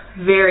are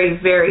very,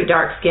 very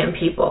dark-skinned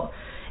people.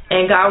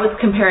 And God was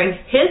comparing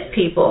his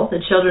people,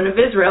 the children of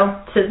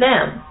Israel, to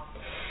them.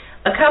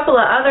 A couple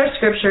of other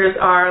scriptures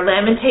are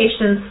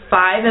Lamentations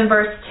 5 and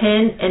verse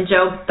 10 and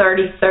Job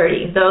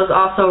 30:30. Those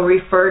also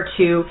refer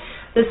to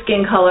the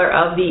skin color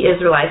of the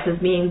Israelites as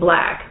being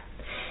black.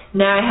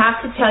 Now I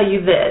have to tell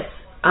you this.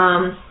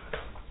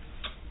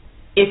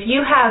 If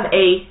you have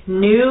a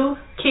new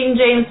King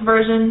James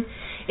Version,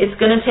 it's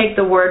going to take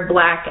the word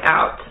black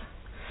out.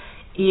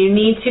 You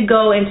need to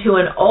go into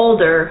an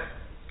older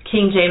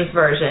King James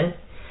Version,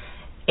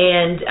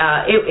 and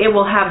it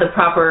will have the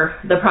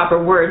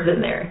proper words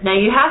in there. Now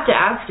you have to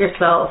ask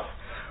yourself,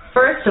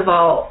 first of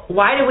all,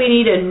 why do we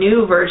need a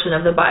new version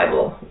of the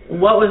Bible?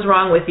 What was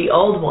wrong with the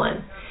old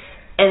one?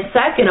 And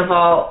second of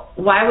all,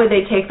 why would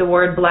they take the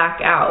word black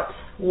out?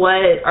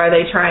 What are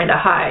they trying to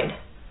hide?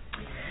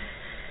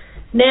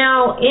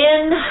 Now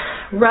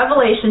in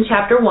Revelation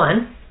chapter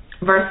 1,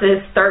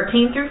 verses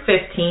 13 through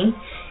 15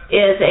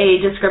 is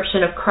a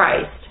description of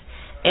Christ.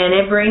 And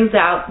it brings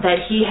out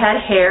that he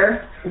had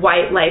hair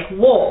white like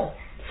wool.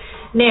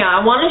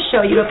 Now, I want to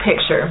show you a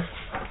picture.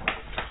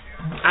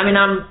 I mean,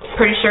 I'm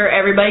pretty sure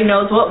everybody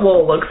knows what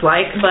wool looks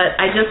like, but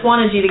I just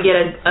wanted you to get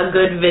a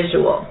good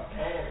visual.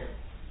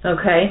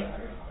 Okay?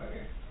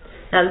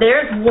 Now,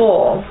 there's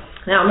wool.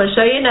 Now, I'm going to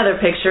show you another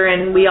picture,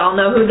 and we all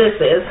know who this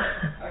is.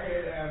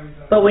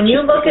 But when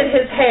you look at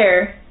his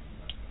hair,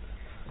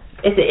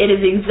 it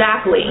is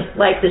exactly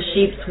like the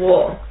sheep's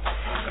wool.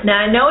 Now,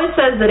 I know it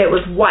says that it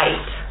was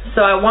white,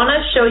 so I want to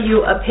show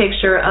you a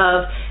picture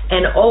of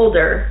an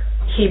older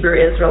Hebrew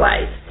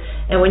Israelite.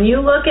 And when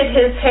you look at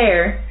his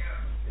hair,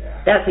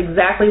 that's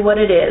exactly what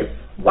it is,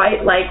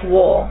 white like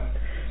wool.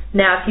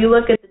 Now, if you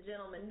look at the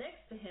gentleman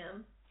next to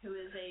him, who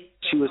is a...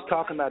 She was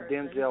talking about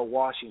Denzel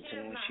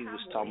Washington when she was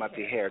talking about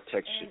the hair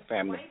texture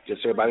family,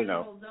 just so everybody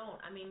know.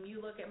 I mean,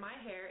 you look at my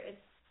hair,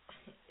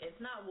 it's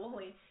not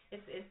woolly,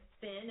 it's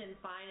thin and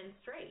fine and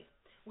straight,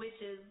 which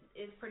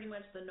is pretty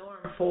much the norm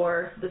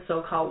for the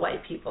so-called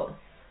white people.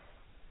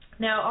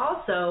 Now,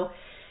 also,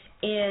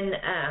 in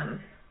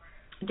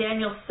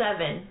Daniel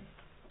 7,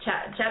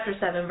 chapter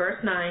 7, verse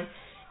 9,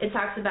 it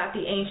talks about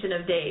the Ancient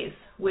of Days,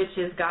 which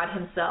is God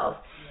himself.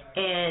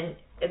 And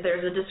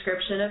there's a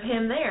description of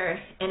him there,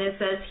 and it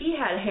says he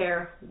had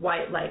hair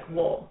white like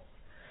wool.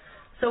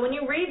 So when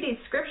you read these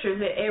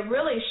scriptures, it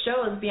really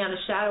shows beyond a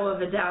shadow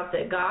of a doubt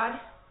that God,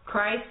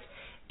 Christ,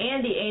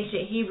 and the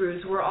ancient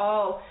Hebrews were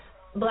all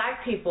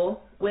black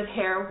people with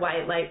hair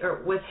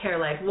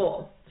like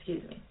wool.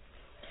 Excuse me.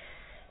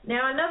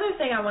 Now, another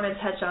thing I want to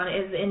touch on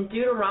is in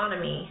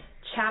Deuteronomy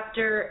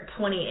chapter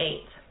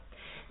 28.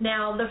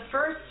 Now, the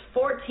first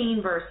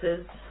 14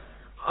 verses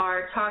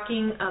are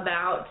talking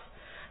about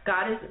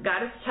God is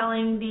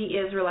telling the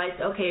Israelites,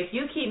 okay, if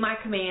you keep my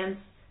commands,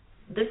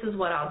 this is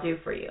what I'll do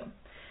for you.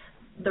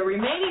 The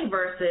remaining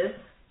verses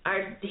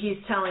he's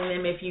telling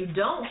them, if you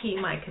don't keep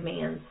my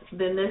commands,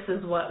 then this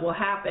is what will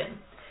happen.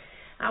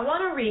 I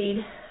want to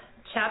read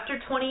chapter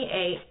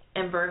 28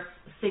 and verse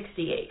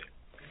 68.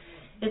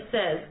 It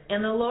says,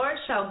 "And the Lord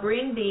shall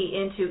bring thee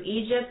into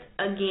Egypt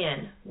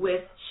again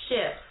with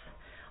ships,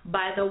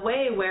 by the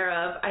way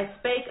whereof I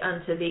spake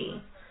unto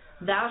thee.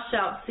 Thou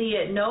shalt see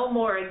it no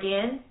more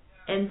again,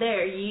 and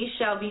there ye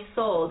shall be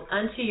sold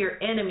unto your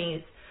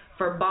enemies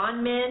for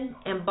bondmen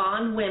and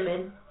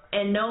bondwomen,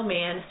 and no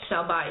man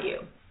shall buy you."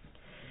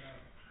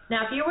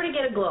 Now, if you were to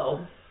get a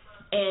globe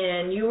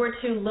and you were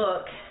to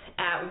look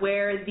at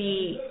where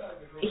the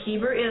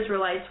Hebrew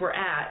Israelites were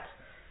at,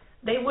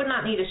 they would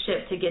not need a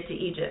ship to get to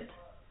Egypt.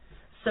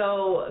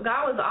 So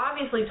God was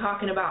obviously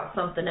talking about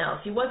something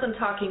else. He wasn't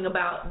talking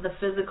about the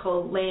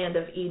physical land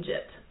of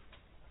Egypt.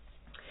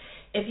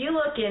 If you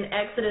look in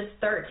Exodus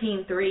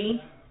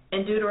 13:3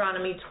 and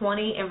Deuteronomy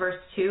 20 and verse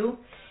 2,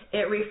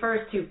 it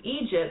refers to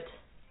Egypt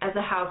as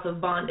a house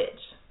of bondage.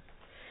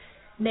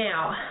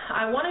 Now,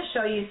 I want to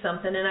show you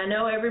something, and I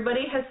know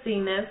everybody has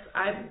seen this.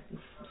 I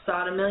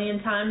saw it a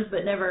million times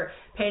but never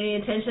paid any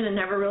attention and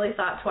never really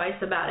thought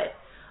twice about it.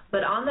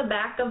 But on the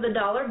back of the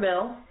dollar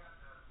bill,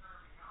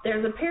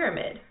 there's a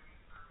pyramid.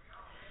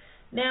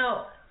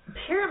 Now,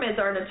 pyramids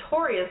are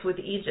notorious with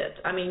Egypt.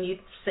 I mean, you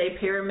say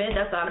pyramid,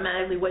 that's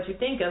automatically what you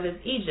think of is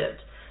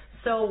Egypt.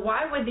 So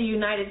why would the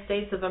United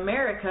States of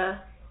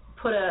America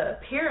put a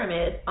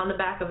pyramid on the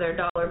back of their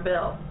dollar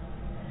bill?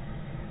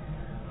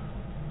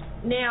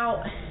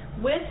 Now,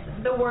 with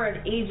the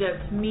word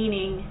Egypt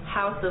meaning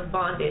house of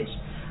bondage,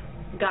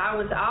 God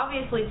was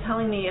obviously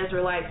telling the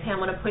Israelites, hey, I'm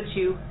going to put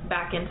you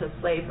back into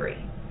slavery.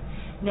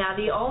 Now,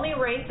 the only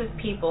race of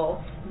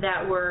people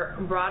that were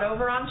brought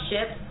over on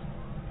ships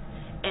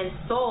and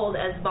sold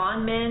as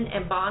bondmen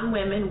and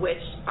bondwomen,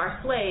 which are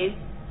slaves,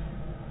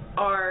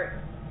 are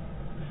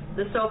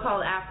the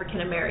so-called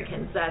African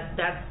Americans.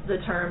 That's the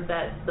term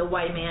that the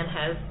white man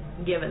has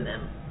given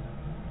them.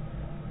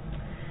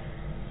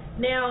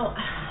 Now,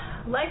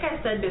 like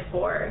I said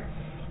before,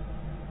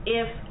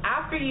 if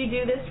after you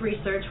do this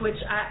research, which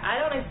I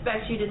don't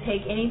expect you to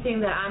take anything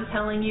that I'm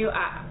telling you,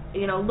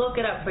 look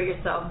it up for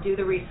yourself, do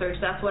the research.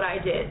 That's what I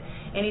did.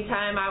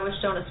 Anytime I was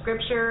shown a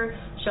scripture,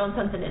 shown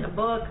something in a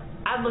book,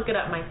 I'd look it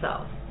up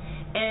myself.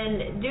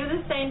 And do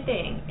the same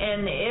thing.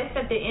 And if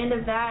at the end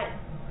of that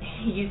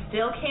you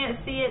still can't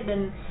see it,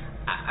 then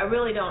I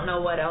really don't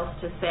know what else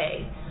to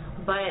say.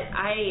 But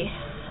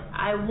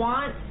I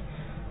want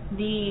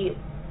the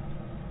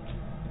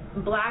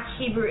black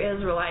Hebrew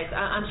Israelites,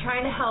 I'm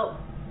trying to help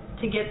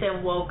to get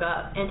them woke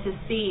up and to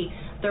see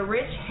the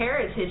rich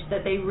heritage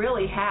that they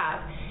really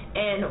have.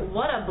 And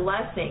what a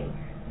blessing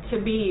to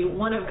be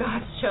one of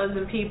God's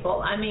chosen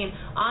people. I mean,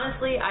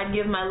 honestly, I'd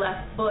give my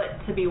left foot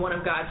to be one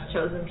of God's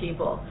chosen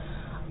people.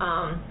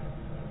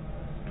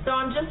 So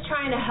I'm just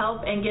trying to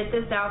help and get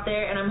this out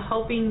there, and I'm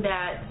hoping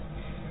that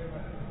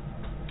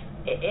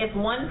if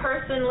one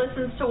person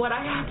listens to what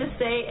I have to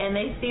say and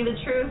they see the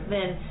truth,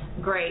 then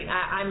great.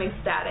 I'm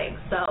ecstatic.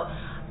 So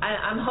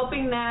I'm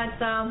hoping that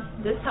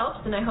this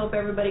helps, and I hope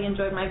everybody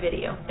enjoyed my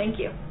video. Thank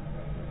you.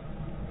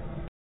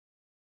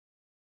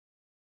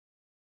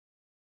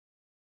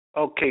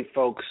 Okay,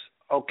 folks.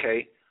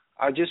 Okay.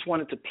 I just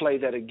wanted to play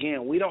that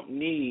again. We don't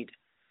need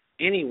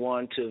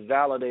anyone to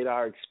validate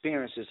our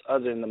experiences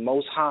other than the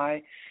Most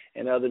High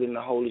and other than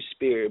the Holy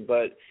Spirit.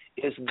 But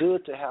it's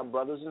good to have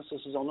brothers and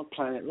sisters on the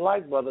planet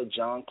like Brother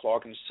John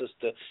Clark and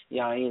Sister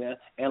Yaina,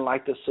 and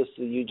like the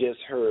sister you just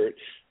heard,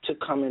 to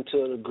come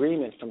into an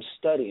agreement from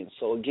studying.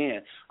 So,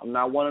 again, I'm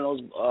not one of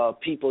those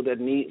people that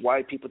need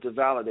white people to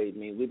validate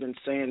me. We've been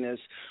saying this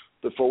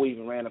before we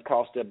even ran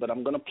across that, but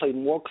I'm going to play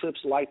more clips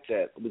like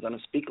that. We're going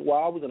to speak a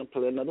while. We're going to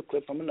play another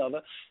clip from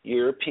another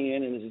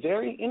European, and it's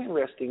very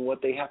interesting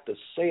what they have to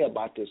say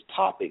about this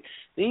topic.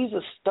 These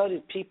are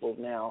studied people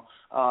now.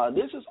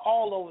 This is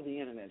all over the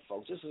Internet,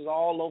 folks. This is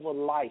all over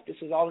life.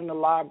 This is all in the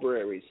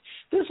libraries.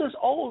 This is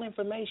old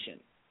information.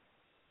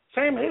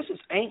 Family, this is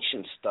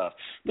ancient stuff.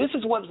 This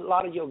is what a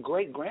lot of your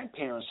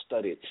great-grandparents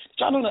studied. Did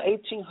y'all know in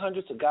the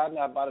 1800s, a guy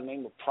now by the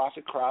name of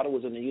Prophet Crowder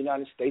was in the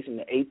United States in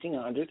the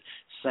 1800s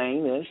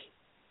saying this?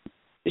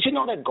 Did you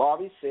know that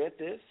Garvey said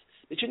this?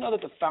 Did you know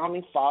that the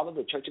founding father,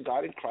 the Church of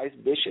God in Christ,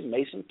 Bishop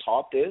Mason,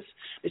 taught this?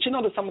 Did you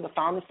know that some of the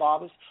founding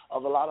fathers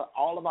of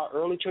all of our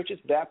early churches,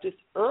 Baptists,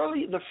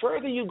 the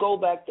further you go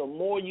back, the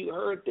more you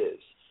heard this.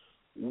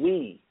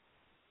 We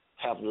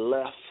have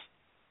left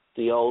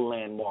the old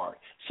landmark.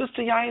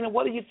 Sister Yaina,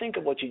 what do you think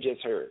of what you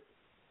just heard?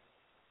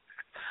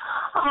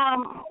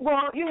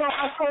 Well,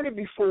 I've heard it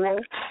before,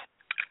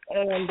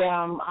 and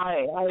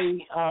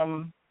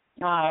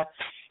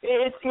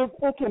it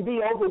can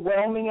be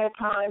overwhelming at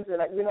times, and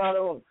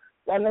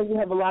I know you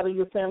have a lot of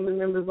your family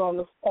members on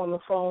the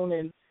phone,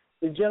 and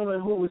the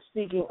gentleman who was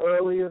speaking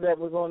earlier that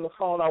was on the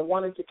phone, I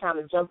wanted to kind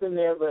of jump in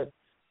there, but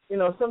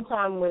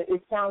sometimes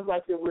it sounds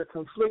like that we're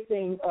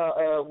conflicting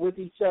with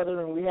each other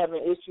and we're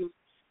having issues.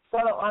 So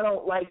I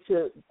don't like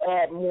to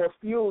add more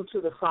fuel to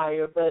the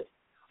fire, but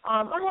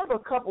I have a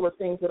couple of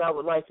things that I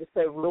would like to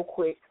say real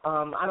quick.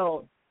 I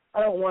don't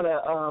want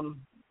to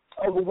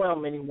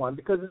overwhelm anyone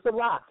because it's a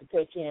lot to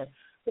take in.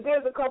 But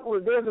there's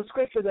a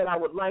scripture that I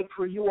would like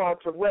for you all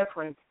to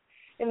reference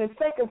in the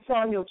 2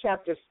 Samuel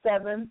chapter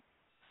 7,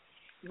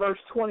 verse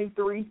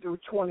 23 through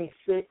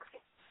 26.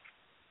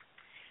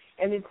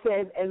 And it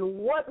says, "And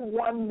what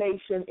one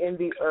nation in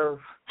the earth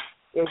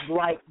is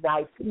like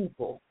thy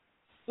people,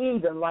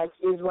 even like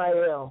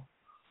Israel,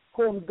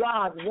 whom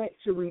God went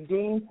to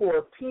redeem for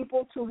a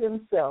people to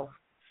himself,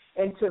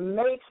 and to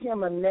make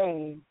him a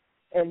name,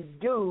 and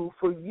do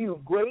for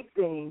you great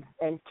things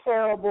and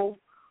terrible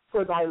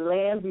for thy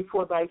land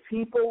before thy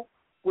people,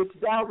 which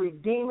thou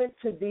redeemest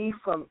to thee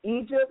from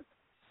Egypt,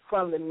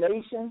 from the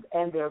nations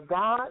and their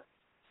gods."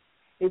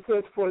 It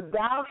says, "For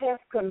thou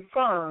hast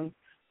confirmed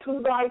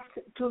to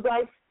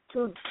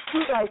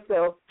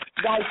thyself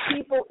thy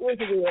people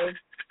Israel,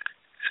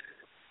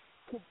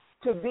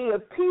 to be a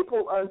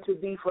people unto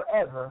thee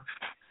forever,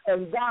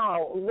 and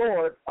thou,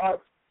 Lord,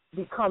 art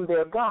become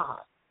their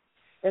God.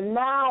 And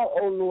now,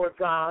 O Lord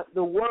God,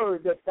 the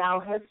word that thou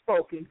hast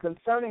spoken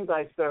concerning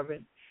thy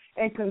servant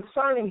and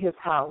concerning his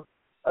house,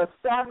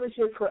 establish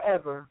it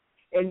forever,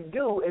 and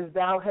do as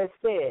thou hast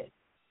said.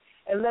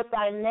 And let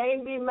thy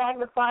name be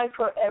magnified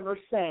forever,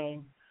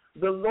 saying,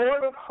 the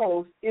Lord of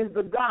hosts is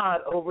the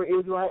God over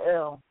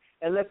Israel,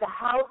 and let the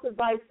house of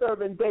thy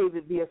servant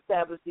David be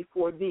established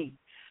before thee."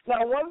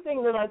 Now, one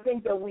thing that I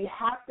think that we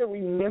have to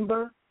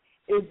remember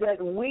is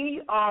that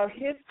we are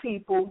his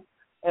people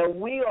and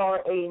we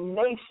are a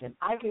nation.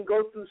 I can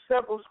go through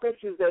several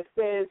scriptures that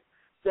says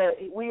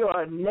that we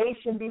are a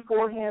nation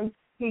before him.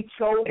 He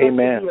chose us to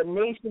be a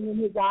nation in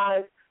his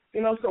eyes.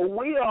 So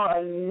we are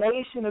a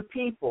nation of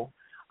people.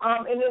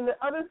 And then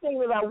the other thing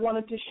that I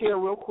wanted to share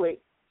real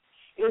quick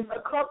is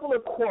a couple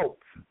of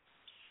quotes.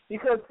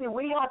 Because, see,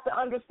 we have to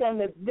understand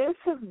that this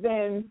has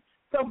been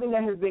something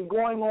that has been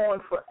going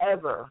on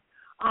forever.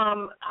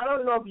 I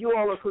don't know if you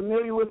all are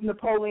familiar with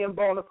Napoleon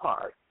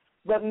Bonaparte,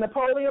 but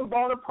Napoleon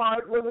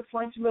Bonaparte was a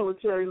French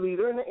military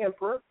leader and an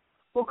emperor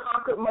who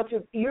conquered much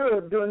of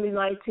Europe during the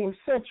 19th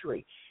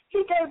century.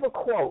 He gave a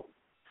quote,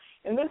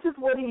 and this is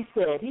what he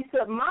said. He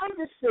said, "My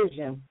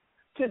decision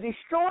to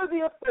destroy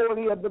the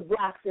authority of the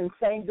blacks in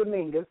St.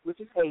 Dominguez, which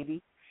is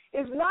Haiti,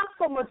 is not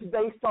so much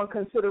based on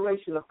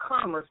consideration of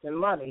commerce and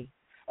money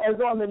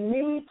as on the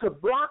need to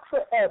block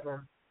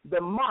forever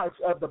the march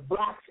of the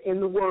blacks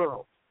in the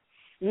world."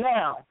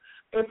 Now,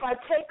 if I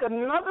take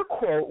another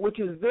quote, which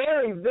is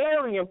very,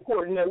 very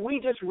important, that we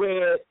just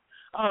read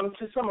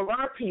to some of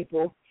our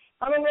people,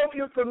 I don't know if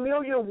you're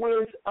familiar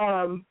with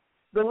the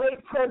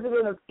late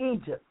president of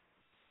Egypt.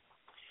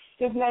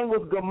 His name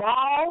was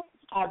Gamal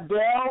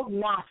Abdel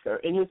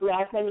Nasser, and his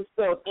last name is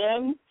spelled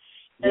Nasser.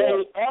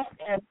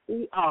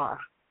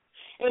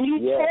 And he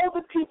told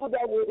the people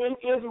that were in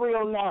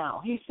Israel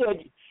now, he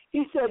said,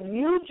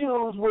 "You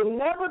Jews will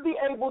never be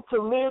able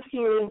to live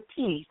here in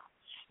peace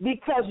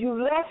because you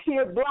left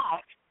here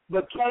black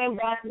but came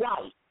back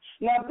white."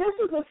 Now, this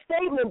is a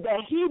statement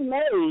that he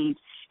made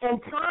in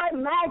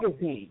Time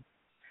magazine,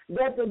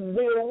 that the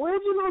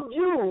original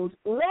Jews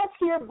left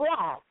here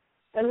black,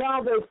 and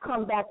now they've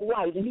come back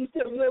white. And he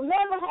said, you'll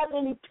never have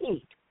any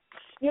peace.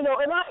 And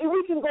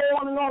we can go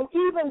on and on.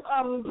 Even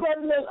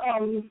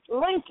President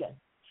Lincoln,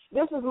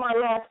 this is my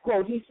last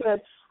quote. He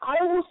said,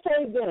 "I will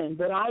say then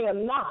that I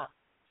am not,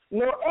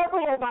 nor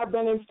ever have I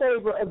been in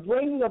favor of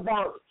bringing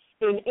about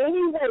in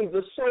any way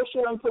the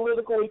social and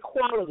political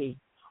equality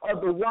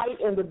of the white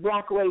and the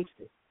black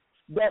races,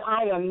 that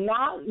I am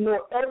not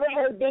nor ever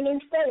have been in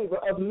favor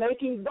of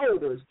making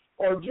voters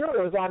or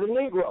jurors out of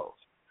Negroes,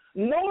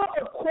 nor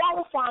of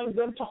qualifying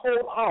them to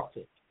hold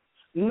office,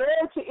 nor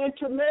to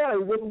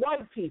intermarry with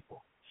white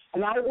people.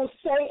 And I will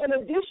say in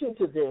addition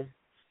to this,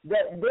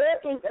 that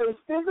there is a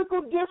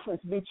physical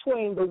difference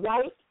between the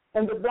white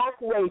and the black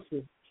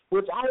races,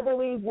 which I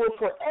believe will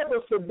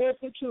forever forbid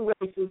the two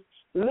races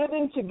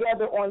living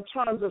together on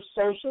terms of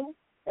social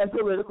and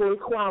political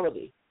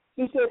equality.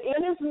 He said,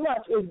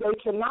 inasmuch as they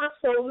cannot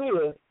so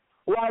live,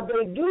 while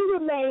they do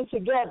remain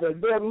together,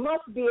 there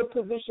must be a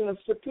position of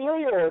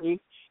superiority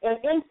and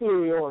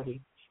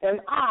inferiority. And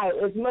I,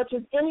 as much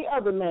as any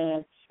other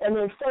man, am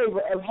in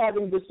favor of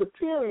having the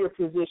superior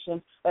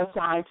position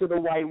assigned to the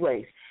white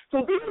race.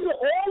 So these are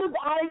all of the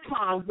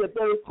icons that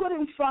they put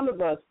in front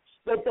of us,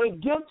 that they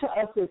give to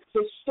us as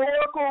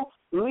historical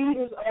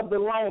leaders of the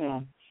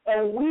land.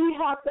 And we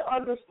have to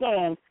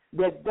understand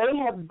that they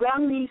have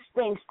done these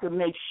things to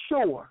make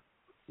sure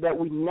that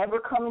we never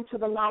come into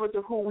the knowledge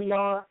of who we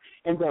are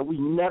and that we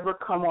never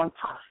come on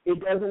top.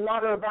 It doesn't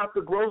matter about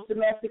the gross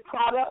domestic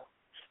product.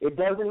 It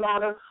doesn't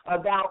matter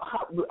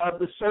about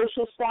the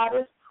social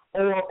status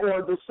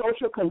or the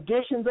social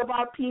conditions of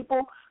our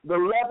people, the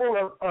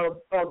level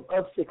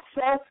of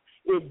success.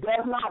 It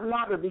does not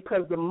matter,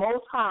 because the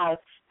Most High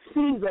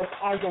sees us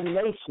as a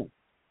nation.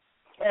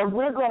 And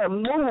we're going to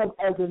move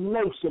as a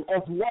nation,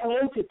 as one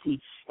entity.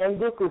 And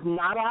this is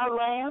not our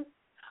land.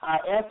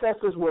 Our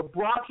ancestors were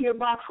brought here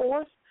by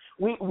force.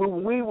 We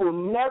will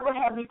never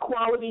have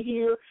equality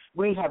here.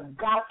 We have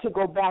got to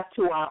go back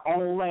to our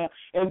own land.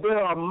 And there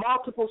are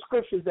multiple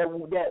scriptures that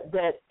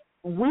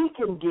we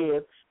can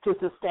give to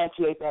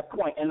substantiate that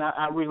point. And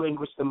I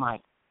relinquish the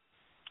mic.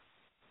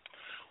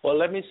 Well,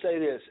 let me say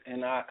this,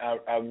 and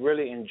I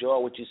really enjoy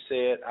what you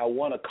said. I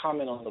want to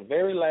comment on the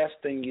very last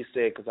thing you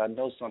said, because I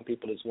know some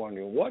people is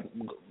wondering, what,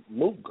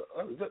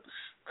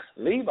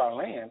 leave our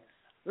land?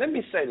 Let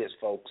me say this,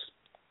 folks.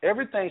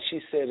 Everything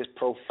she said is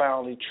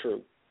profoundly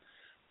true.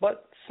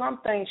 But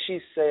some things she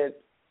said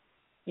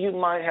you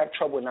might have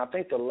trouble, and I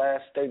think the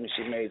last statement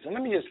she made. So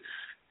let me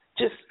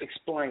just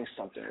explain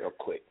something real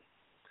quick.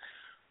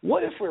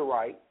 What if we're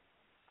right?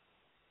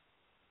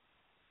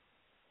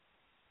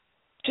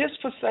 Just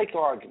for sake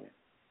of argument,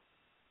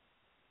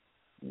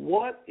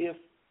 what if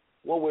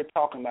what we're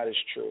talking about is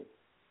true?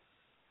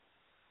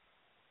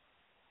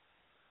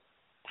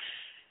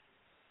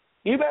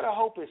 You better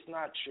hope it's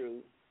not true,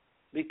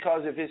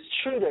 because if it's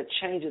true, that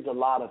changes a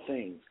lot of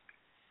things.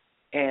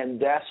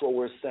 And that's what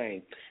we're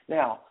saying.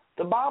 Now,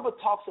 the Bible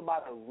talks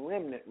about a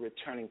remnant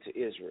returning to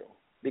Israel,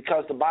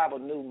 because the Bible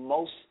knew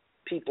most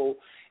people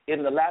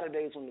in the latter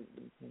days, when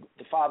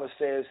the Father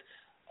says,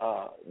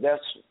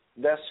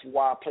 that's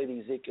why I played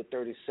Ezekiel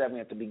 37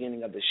 at the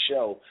beginning of the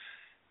show.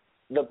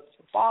 The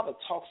Father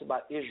talks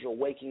about Israel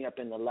waking up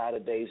in the latter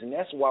days, and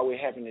that's why we're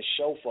having this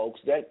show, folks.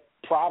 That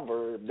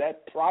proverb,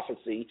 that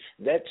prophecy,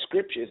 that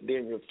scripture is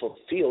being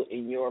fulfilled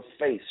in your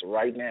face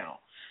right now.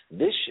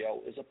 This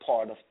show is a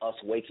part of us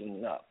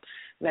waking up.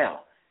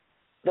 Now,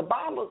 the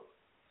Bible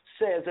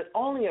says that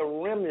only a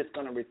remnant is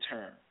going to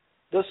return.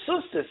 The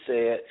sister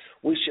said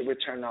we should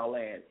return our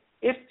land.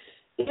 If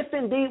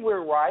indeed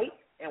we're right,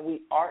 and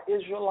we are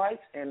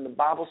Israelites, and the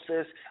Bible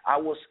says, I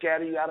will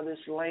scatter you out of this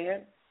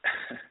land.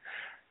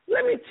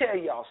 Let me tell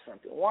y'all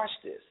something. Watch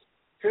this.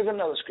 Here's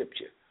another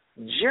scripture.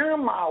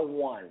 Jeremiah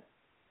 1.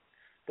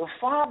 The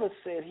Father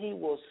said he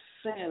will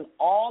send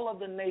all of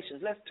the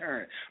nations. Let's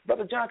turn.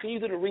 Brother John, can you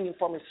do the reading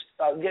for me?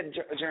 Get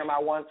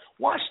Jeremiah 1.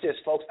 Watch this,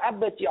 folks. I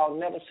bet y'all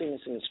never seen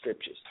this in the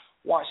scriptures.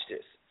 Watch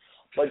this.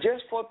 But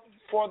just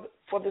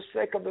for the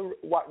sake of the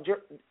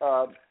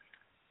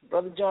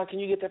Brother John, can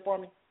you get that for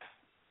me?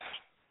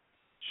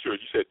 Sure. You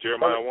said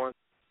Jeremiah 1?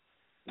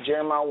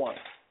 Jeremiah 1.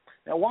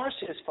 Now watch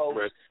this, folks.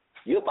 Right.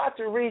 You're about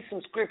to read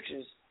some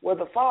scriptures where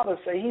the Father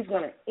says he's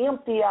going to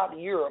empty out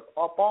Europe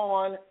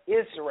upon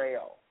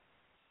Israel.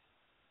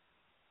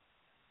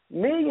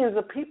 Millions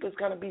of people is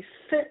going to be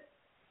sent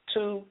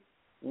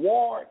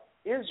toward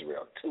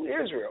Israel, to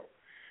Israel.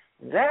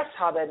 That's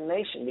how that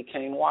nation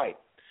became white.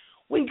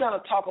 We're going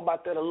to talk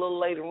about that a little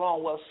later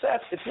on. Well,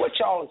 Seth, if what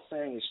y'all are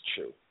saying is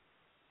true,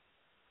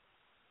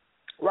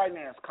 right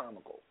now it's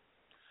comical.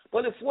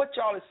 But if what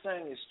y'all are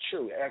saying is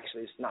true,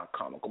 actually it's not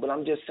comical, but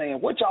I'm just saying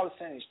what y'all are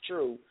saying is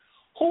true,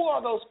 who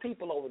are those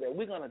people over there?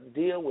 We're going to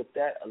deal with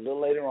that a little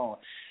later on.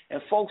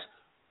 And, folks,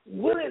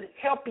 will it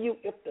help you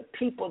if the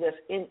people that's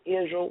in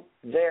Israel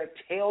there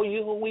tell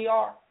you who we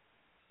are?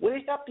 Will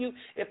it help you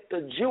if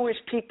the Jewish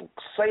people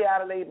say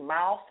out of their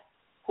mouth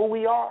who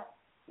we are?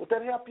 Would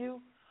that help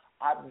you?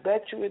 I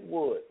bet you it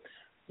would.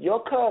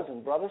 Your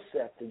cousin, Brother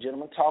Seth, the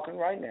gentleman talking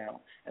right now,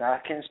 and I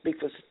can't speak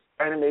for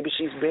Annie, maybe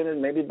she's been in,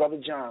 maybe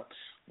Brother John,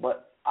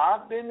 but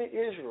I've been to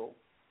Israel.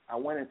 I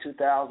went in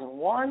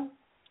 2001,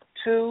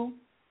 2,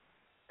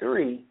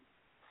 3,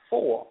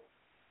 4,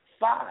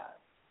 5,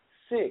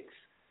 6,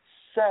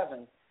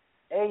 7,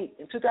 8.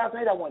 In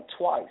 2008, I went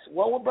twice.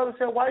 Well, what Brother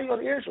said, why do you go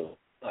to Israel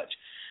so much?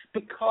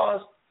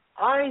 Because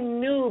I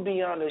knew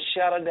beyond a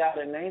shadow of doubt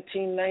in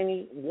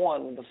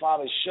 1991 when the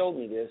Father showed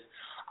me this,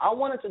 I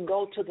wanted to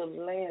go to the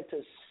land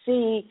to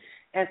see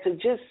and to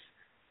just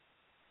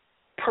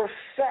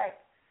perfect.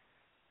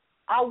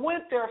 I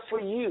went there for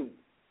you,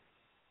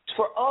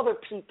 for other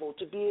people,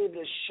 to be able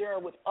to share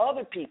with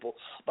other people.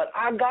 But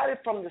I got it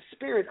from the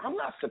Spirit. I'm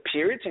not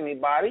superior to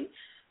anybody.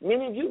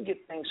 Many of you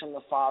get things from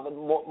the Father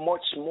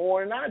much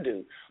more than I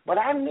do. But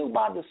I knew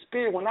by the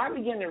Spirit, when I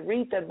began to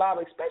read that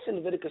Bible,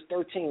 especially Leviticus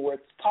 13, where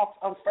it talks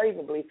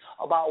unfavorably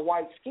about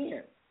white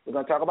skin. We're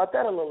going to talk about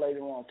that a little later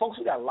on. Folks,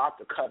 we got a lot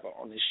to cover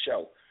on this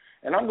show.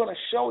 And I'm going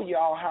to show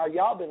y'all how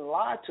y'all been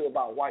lied to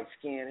about white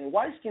skin. And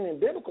white skin in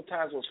biblical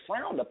times was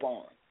frowned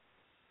upon.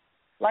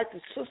 Like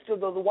the sister,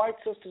 the white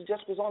sister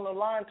just was on the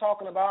line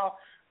talking about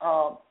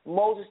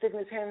Moses sticking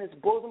his hand in his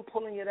bosom,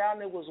 pulling it out,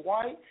 and it was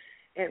white.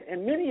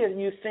 And many of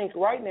you think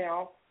right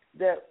now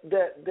that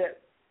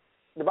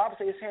the Bible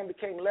says his hand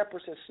became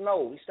leprous as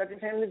snow. He stuck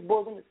his hand in his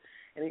bosom,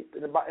 and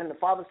the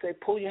Father said,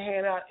 pull your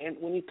hand out. And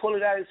when he pulled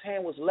it out, his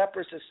hand was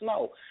leprous as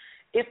snow.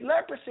 If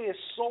leprosy is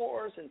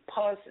sores and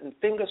pus and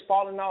fingers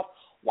falling off,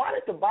 why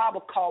did the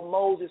Bible call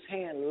Moses'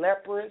 hand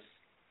leprous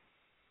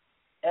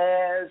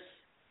as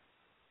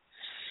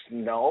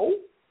snow?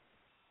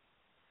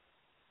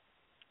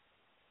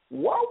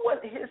 What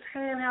would his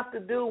hand have to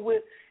do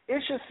with?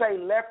 It should say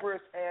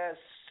leprous as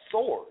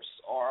sores.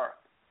 Or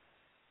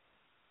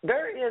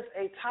there is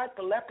a type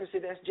of leprosy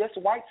that's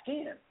just white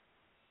skin.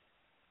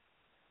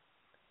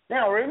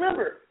 Now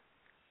remember,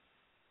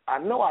 I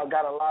know I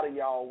got a lot of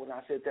y'all when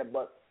I said that,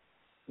 but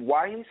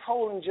while he's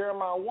holding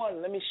Jeremiah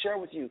 1, let me share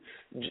with you.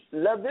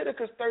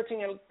 Leviticus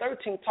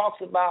 13:13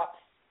 talks about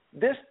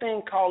this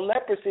thing called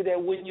leprosy,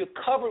 that when you're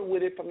covered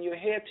with it from your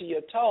head to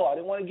your toe. I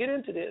didn't want to get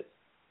into this,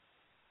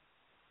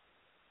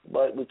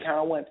 but we kind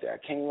of went there.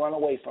 I can't run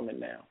away from it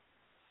now.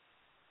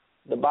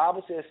 The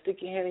Bible says, stick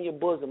your hand in your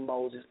bosom,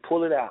 Moses,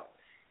 pull it out.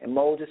 And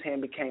Moses'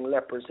 hand became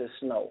leprous as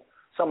snow.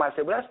 Somebody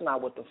said, well, that's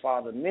not what the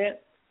Father meant.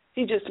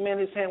 He just meant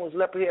his hand was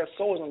leprous. He had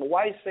sores on the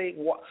white side,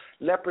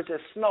 leprous as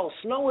snow.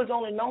 Snow is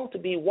only known to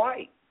be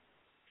white.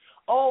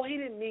 Oh, he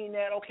didn't mean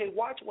that. Okay,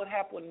 watch what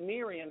happened when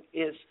Miriam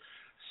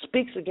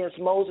speaks against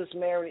Moses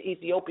marrying an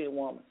Ethiopian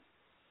woman.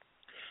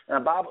 And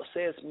the Bible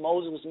says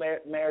Moses was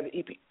married to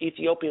an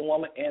Ethiopian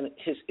woman, and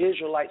his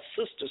Israelite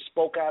sister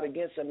spoke out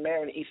against him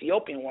marrying an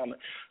Ethiopian woman.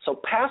 So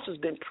pastors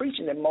been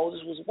preaching that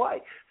Moses was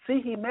white. See,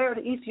 he married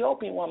an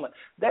Ethiopian woman.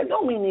 That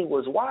don't mean he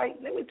was white.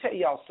 Let me tell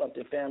y'all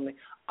something, family.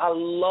 I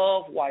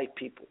love white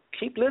people.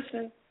 Keep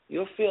listening.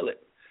 You'll feel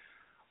it.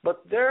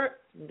 But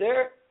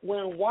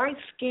when white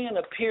skin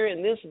appear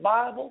in this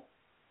Bible,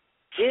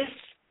 it's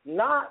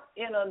not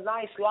in a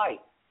nice light.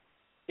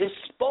 It's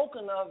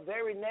spoken of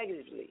very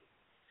negatively.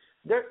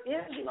 There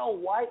is no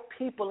white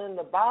people in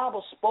the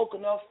Bible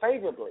spoken of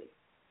favorably.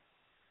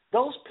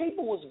 Those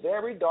people was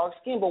very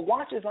dark-skinned. But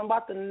watch this. I'm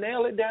about to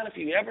nail it down if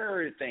you ever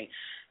heard a thing.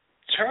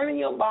 Turn in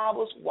your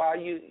Bibles while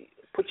you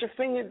put your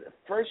finger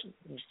first,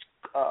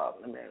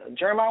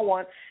 Jeremiah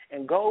 1,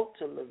 and go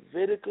to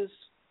Leviticus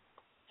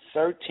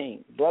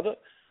 13. Brother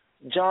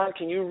John,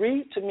 can you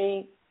read to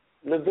me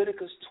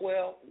Leviticus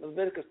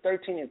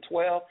 13 and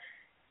 12?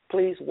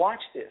 Please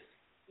watch this.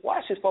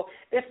 Watch this, folks.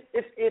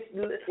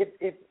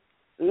 If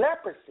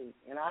leprosy,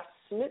 and I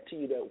submit to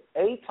you that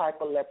a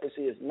type of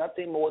leprosy is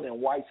nothing more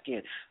than white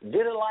skin.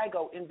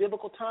 Vitiligo in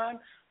biblical time,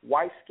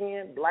 white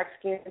skin, black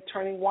skin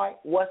turning white,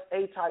 was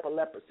a type of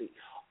leprosy.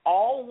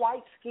 All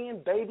white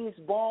skin, babies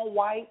born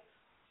white,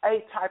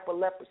 a type of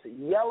leprosy.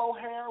 Yellow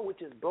hair,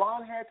 which is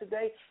blonde hair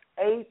today,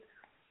 a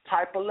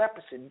type of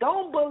leprosy.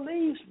 Don't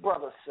believe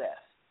Brother Seth.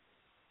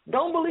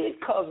 Don't believe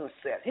Cousin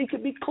Seth. He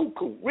could be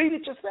cuckoo. Read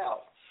it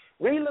yourself.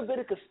 Read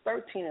Leviticus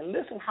 13 and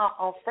listen how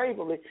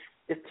unfavorably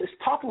it's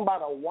talking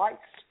about a white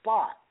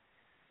spot,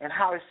 and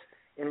how it's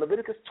in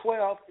Leviticus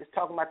 12, it's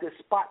talking about this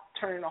spot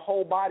turning the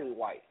whole body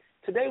white.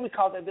 Today we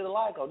call that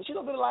vitiligo. Did you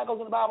know vitiligo is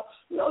in the Bible?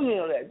 No, you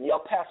know that. Your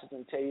pastors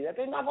can tell you that.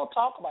 They're not going to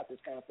talk about this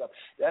kind of stuff.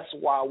 That's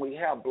why we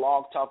have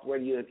Blog Talk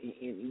Radio and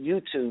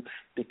YouTube,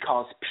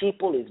 because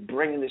people is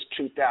bringing this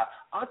truth out.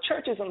 Our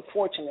church is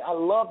unfortunate. I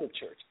love the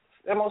church.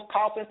 They're the most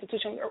powerful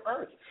institution on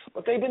earth,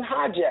 but they've been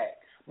hijacked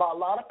by a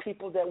lot of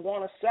people that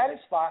want to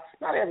satisfy,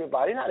 not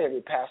everybody, not every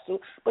pastor,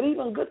 but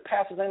even good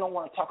pastors, they don't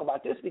want to talk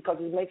about this because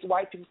it makes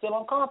white people feel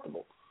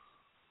uncomfortable.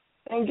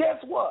 And guess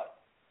what?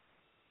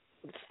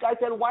 It's like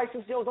that white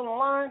sister was on the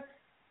line.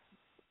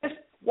 It's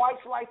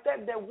whites like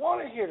that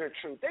want to hear the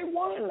truth. They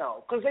want to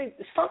know, because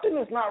something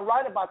is not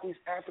right about these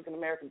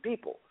African-American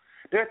people.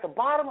 They're at the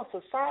bottom of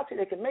society.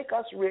 They can make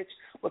us rich,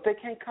 but they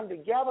can't come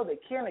together. They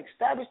can't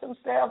establish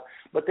themselves,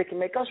 but they can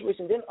make us rich.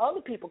 And then other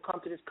people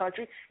come to this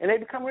country, and they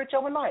become rich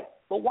overnight.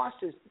 But watch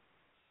this.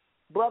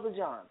 Brother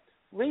John,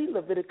 read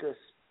Leviticus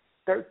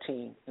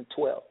 13 and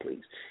 12,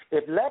 please.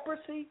 If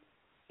leprosy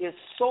is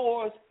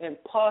sores and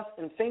pus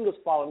and fingers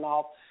falling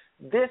off,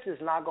 this is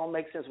not going to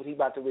make sense what he's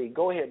about to read.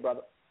 Go ahead,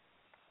 brother.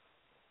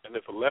 And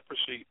if a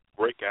leprosy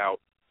break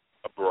out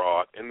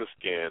abroad in the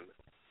skin,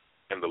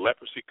 and the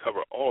leprosy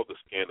cover all the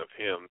skin of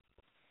him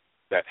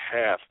that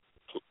hath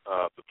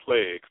the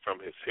plague from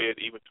his head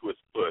even to his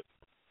foot,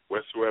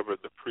 wheresoever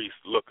the priest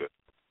looketh.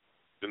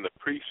 Then the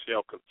priest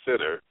shall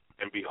consider,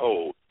 and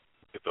behold,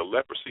 if the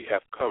leprosy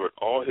hath covered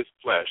all his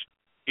flesh,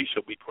 he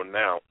shall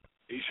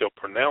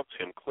pronounce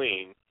him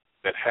clean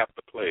that hath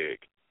the plague.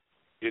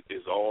 It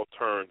is all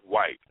turned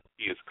white,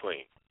 he is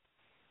clean.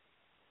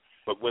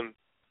 But when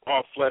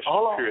raw flesh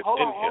appeareth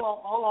in him.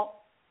 Hold on.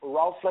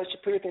 Raw flesh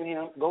appeareth in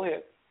him. Go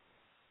ahead.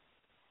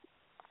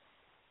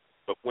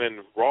 But when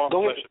raw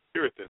flesh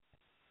appeareth in him,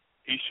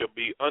 he shall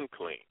be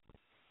unclean,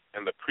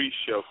 and the priest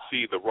shall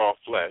see the raw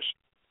flesh,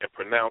 and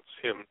pronounce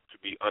him to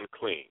be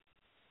unclean.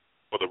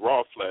 For the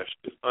raw flesh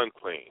is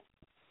unclean.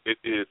 It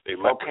is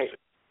a leprosy. Okay.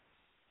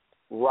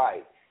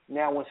 Right.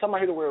 Now, when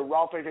somebody hears the word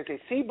raw flesh, they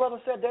say, see, brother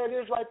said, there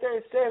it is right there.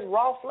 It says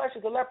raw flesh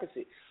is a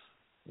leprosy.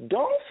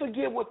 Don't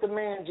forget what the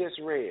man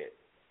just read.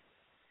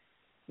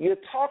 You're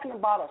talking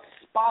about a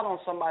spot on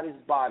somebody's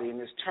body, and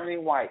it's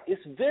turning white.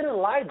 It's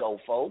vitiligo,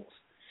 folks.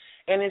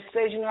 And it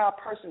says, you know how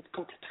a person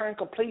turn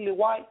completely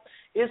white?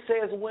 It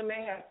says when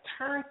they have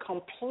turned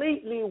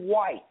completely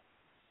white,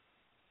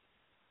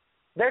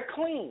 they're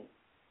clean,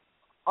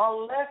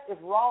 unless if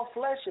raw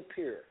flesh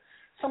appears.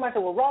 Somebody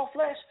said, well, raw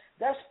flesh,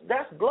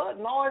 that's blood.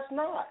 No, it's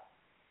not.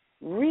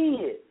 Read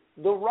it.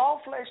 The raw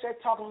flesh they're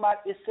talking about,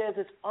 it says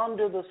it's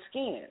under the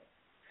skin.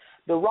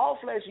 The raw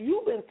flesh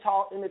you've been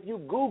taught, and if you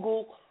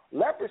Google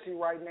leprosy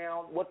right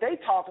now, what they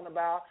talking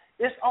about,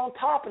 it's on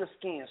top of the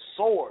skin,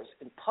 sores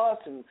and pus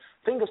and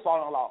fingers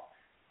falling off.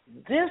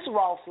 This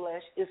raw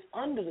flesh is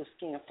under the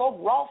skin. Folks,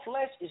 raw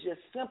flesh is just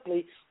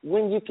simply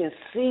when you can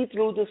see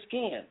through the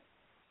skin.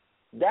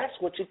 That's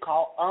what you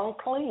call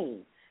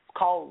unclean. It's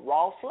called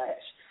raw flesh.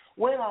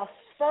 When I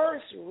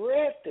first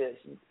read this,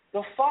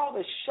 the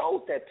Father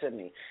showed that to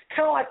me.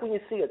 Kind of like when you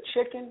see a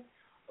chicken,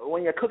 or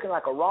when you're cooking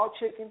like a raw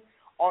chicken,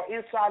 or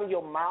inside of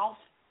your mouth,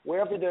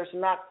 wherever there's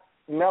not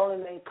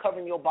melanin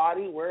covering your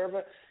body,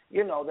 wherever,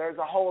 there's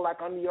a hole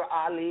like under your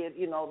eyelid,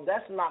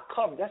 that's not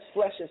covered. That's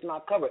flesh that's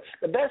not covered.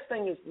 The best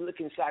thing is look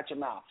inside your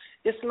mouth.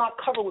 It's not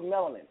covered with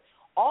melanin.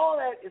 All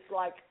that is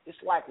it's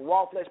like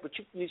raw flesh, but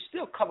you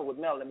still covered with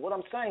melanin. What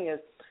I'm saying is,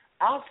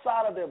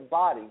 outside of their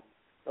body,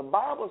 the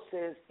Bible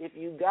says if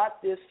you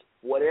got this,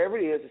 whatever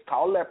it is, it's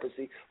called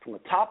leprosy, from the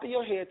top of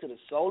your head to the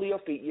sole of your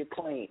feet, you're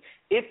clean.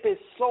 If it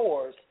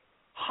sores,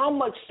 how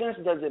much sense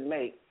does it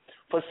make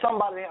for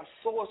somebody to have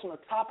sores from the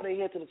top of their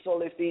head to the sole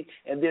of their feet,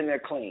 and then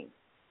they're clean?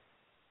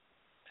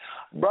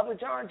 Brother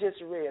John just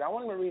read. I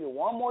want him to read it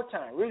one more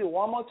time. Read it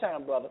one more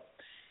time, brother.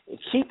 And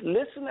keep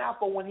listening out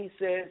for when he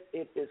says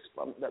if it's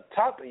from the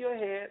top of your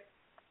head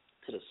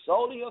to the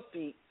sole of your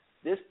feet,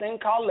 this thing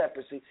called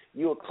leprosy,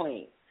 you're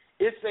clean.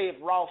 It say if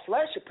raw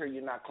flesh appear,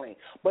 you're not clean.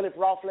 But if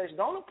raw flesh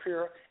don't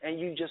appear and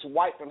you just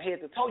wipe from head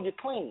to toe, you're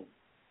clean.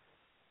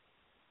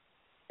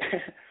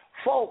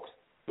 Folks,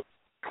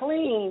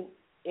 clean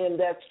in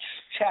that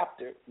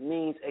chapter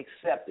means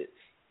accepted.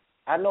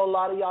 I know a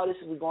lot of y'all,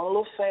 we're going a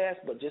little fast,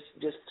 but just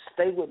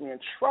stay with me and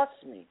trust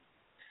me.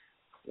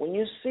 When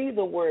you see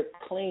the word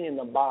clean in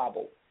the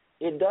Bible,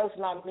 it does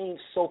not mean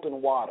soap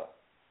and water.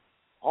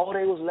 Oh,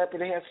 they was leper,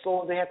 they had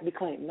sores, they had to be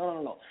clean.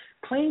 No.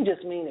 Clean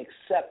just means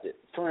accepted.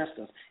 For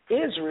instance,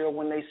 Israel,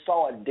 when they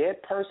saw a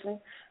dead person,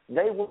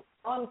 they were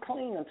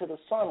unclean until the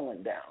sun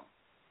went down,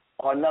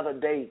 or another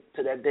day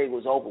till that day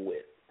was over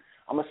with.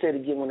 I'm going to say it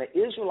again. When the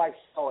Israelites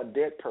saw a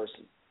dead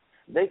person,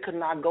 they could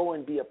not go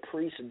and be a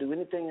priest or do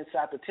anything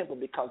inside the temple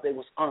because they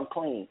was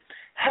unclean.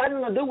 Had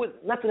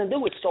nothing to do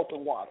with soap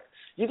and water.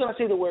 You're going to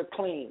see the word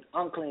clean,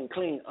 unclean,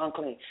 clean,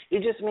 unclean.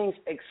 It just means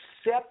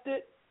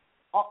accepted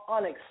or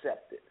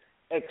unaccepted.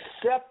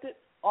 Accepted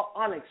or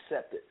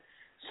unaccepted.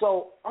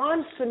 So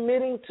I'm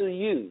submitting to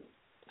you,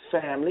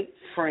 family,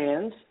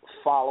 friends,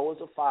 followers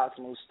of Five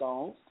Smooth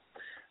Stones,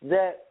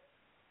 that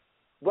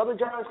Brother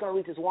John is going to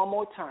read this one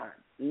more time.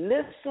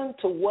 Listen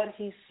to what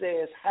he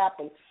says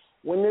happened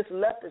when this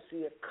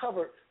leprosy had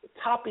covered the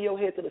top of your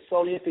head to the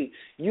sole of your feet.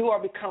 You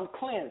are become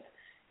cleansed.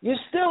 You're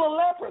still a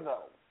leper,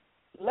 though.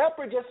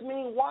 Leper just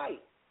means white.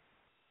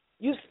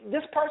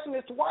 This person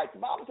is white. The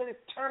Bible says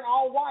they turn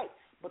all white,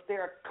 but they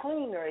are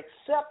clean. They're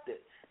accepted.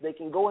 They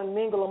can go and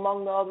mingle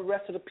among the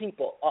rest of the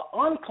people. An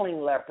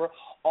unclean leper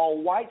or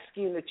white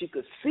skin that you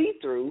could see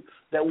through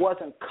that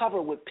wasn't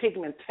covered with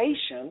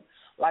pigmentation,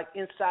 like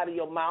inside of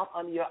your mouth,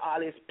 under your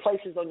eyelids,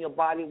 places on your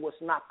body was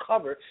not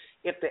covered.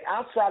 If the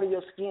outside of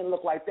your skin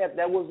looked like that,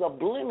 there was a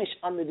blemish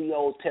under the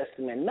Old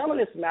Testament. None of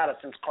this matters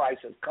since Christ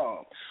has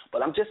come.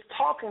 But I'm just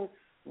talking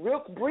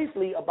real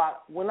briefly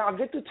about when I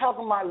get to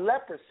talking about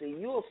leprosy,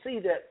 you'll see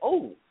that,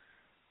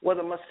 well,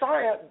 the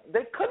Messiah,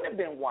 they couldn't have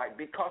been white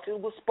because it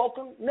was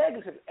spoken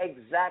negative.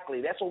 Exactly.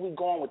 That's where we're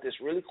going with this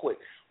really quick.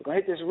 We're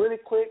going to hit this really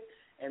quick,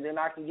 and then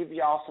I can give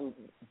you all some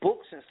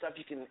books and stuff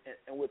you can,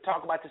 and we'll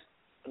talk about this,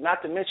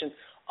 not to mention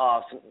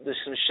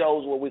some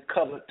shows where we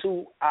cover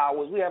 2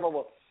 hours. We have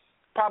over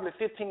probably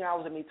 15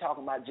 hours of me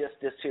talking about just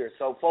this here.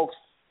 So, folks,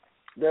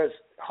 there's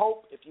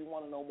hope if you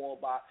want to know more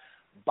about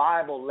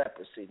Bible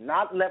leprosy.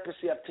 Not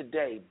leprosy of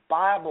today.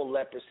 Bible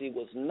leprosy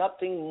was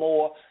nothing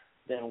more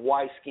than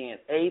white skin.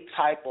 A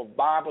type of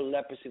Bible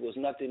leprosy was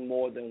nothing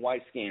more than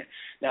white skin.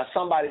 Now,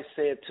 somebody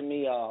said to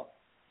me,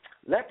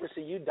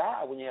 Leprosy, you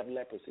died when you have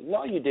leprosy.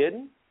 No, you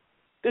didn't.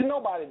 There's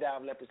nobody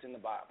died of leprosy in the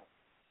Bible.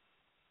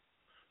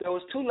 There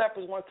was 2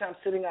 lepers one time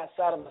sitting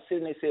outside of a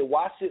city, and they said,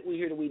 why sit we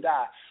here till we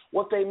die?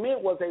 What they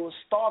meant was they were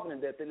starving to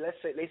death.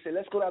 They said,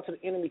 let's go down to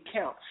the enemy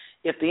camp.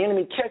 If the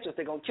enemy catch us,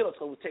 they're going to kill us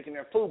because we're taking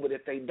their food, but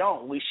if they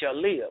don't, we shall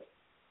live.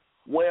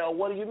 Well,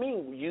 what do you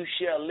mean you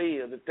shall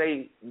live if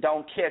they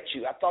don't catch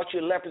you? I thought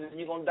you're lepers and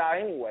you're going to die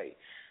anyway.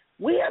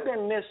 We have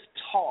been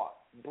mistaught,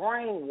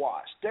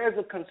 brainwashed. There's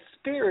a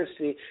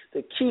conspiracy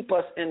to keep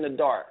us in the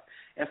dark.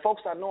 And,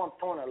 folks, I know I'm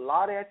throwing a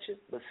lot at you,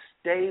 but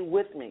stay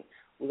with me.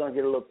 We're going to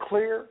get a little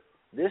clearer.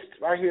 This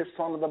right here is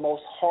some of the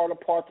most harder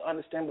part to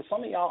understand, but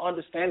some of y'all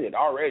understand it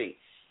already.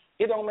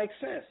 It don't make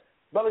sense.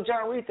 Brother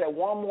John, read that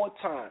one more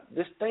time.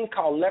 This thing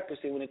called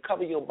leprosy, when it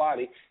covers your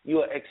body, you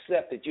are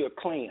accepted, you are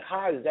clean.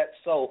 How is that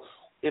so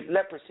if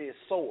leprosy is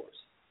sores?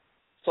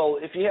 So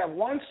if you have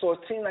one sore, it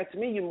seems like to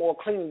me you're more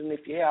clean than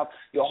if you have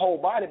your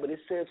whole body, but it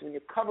says when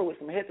you're covered with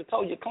from head to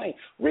toe, you're clean.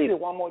 Read it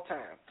one more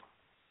time,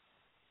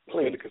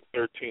 please. Leviticus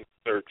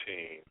 13:13.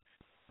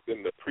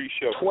 Then the priest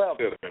shall 12.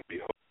 consider and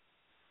behold.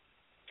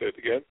 Say it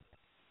again.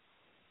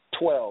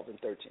 12 and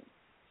 13.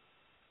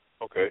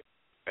 Okay.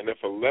 And if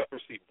a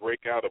leprosy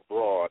break out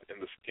abroad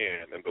in the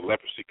skin, and the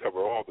leprosy cover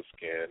all the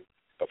skin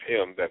of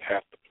him that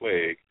hath the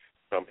plague,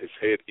 from his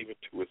head even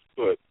to his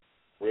foot,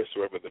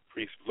 wheresoever the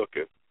priest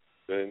looketh,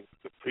 then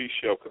the priest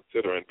shall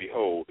consider, and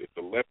behold, if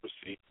the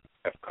leprosy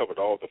have covered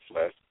all the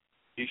flesh,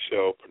 he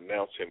shall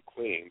pronounce him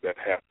clean that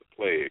hath the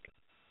plague.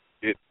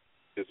 It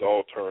is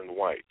all turned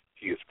white.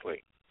 He is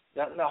clean.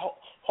 Now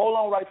hold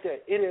on right there.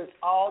 It is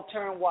all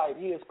turned white.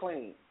 He is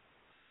clean.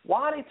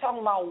 Why are they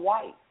talking about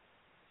white?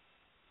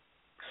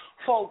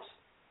 Folks,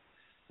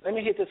 let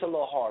me hit this a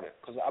little harder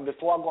because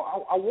before I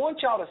go, I want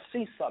y'all to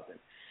see something.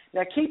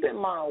 Now, keep in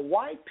mind,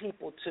 white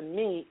people, to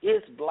me,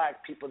 is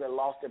black people that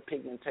lost their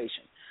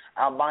pigmentation.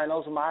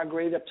 Albinos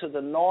migrated up to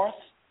the north.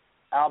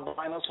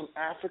 Albinos from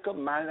Africa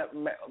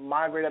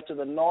migrated up to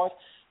the north,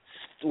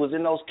 was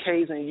in those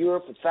caves in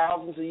Europe for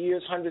thousands of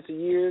years, hundreds of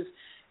years,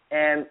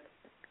 and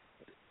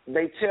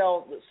they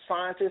tell the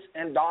scientists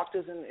and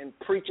doctors and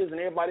preachers and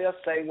everybody else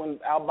say when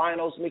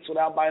albinos mix with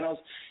albinos,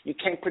 you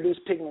can't produce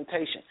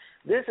pigmentation.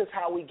 This is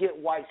how we get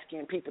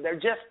white-skinned people. They're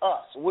just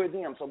us. We're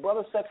them. So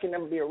Brother Seth can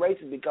never be a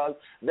racist because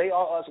they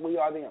are us, we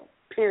are them.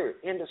 Period.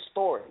 End of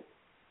story.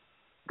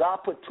 God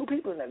put 2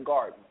 people in that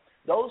garden.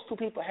 Those 2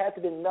 people had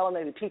to be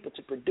melanated people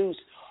to produce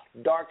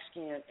dark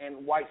skin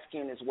and white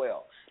skin as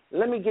well.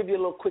 Let me give you a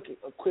little quick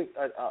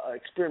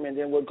experiment,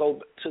 then we'll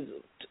go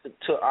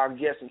to our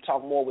guests and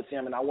talk more with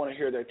them, and I want to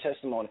hear their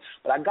testimony.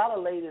 But I got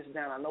to lay this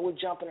down. I know we're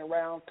jumping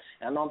around,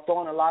 and I know I'm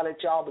throwing a lot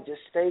at y'all, but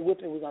just stay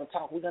with me. We're going to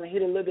talk. We're going to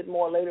hit a little bit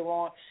more later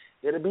on.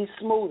 It'll be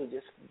smoother.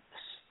 Just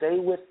stay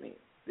with me.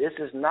 This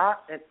is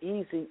not an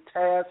easy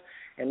task,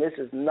 and this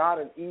is not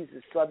an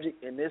easy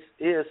subject, and this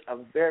is a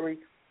very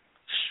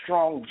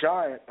strong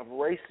giant of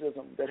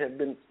racism that has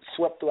been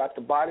swept throughout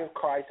the body of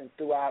Christ and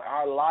throughout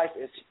our life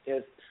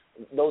as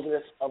those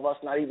of us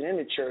not even in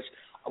the church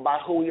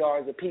about who we are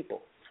as a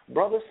people.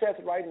 Brother Seth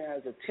right now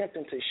is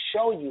attempting to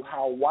show you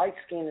how white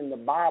skin in the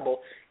Bible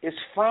is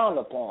frowned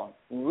upon.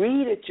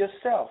 Read it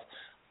yourself.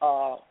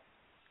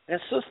 And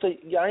Sister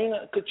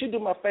Yaina, could you do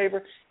me a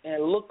favor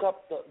and look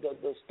up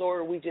the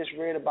story we just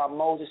read about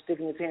Moses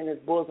sticking his hand in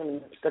his bosom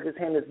and stuck his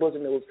hand in his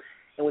bosom and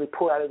when he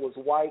pulled out it was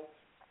white,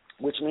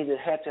 which means it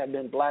had to have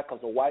been black because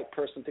a white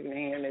person sticking their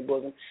hand in their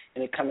bosom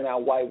and it coming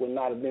out white would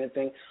not have been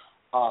anything.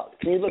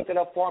 Can you look that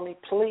up for me,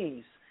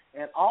 please?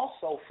 And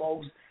also,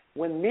 folks,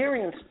 when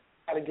Miriam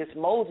started against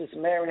Moses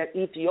marrying that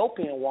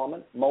Ethiopian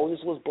woman,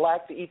 Moses was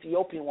black, the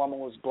Ethiopian woman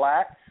was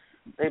black.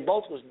 They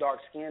both was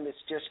dark-skinned. It's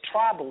just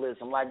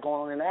tribalism like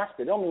going on in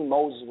Africa. It don't mean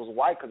Moses was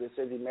white because it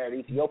says he married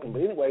Ethiopian.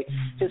 But anyway,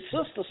 his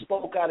sister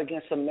spoke out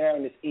against him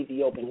marrying this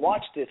Ethiopian.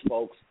 Watch this,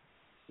 folks.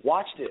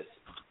 Watch this.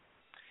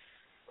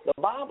 The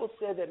Bible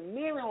said that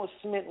Miriam was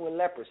smitten with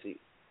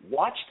leprosy.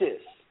 Watch this.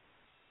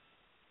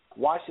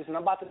 Watch this, and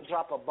I'm about to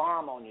drop a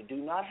bomb on you. Do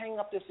not hang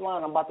up this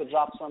line. I'm about to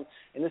drop something,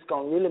 and it's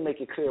going to really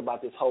make it clear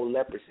about this whole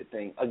leprosy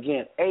thing.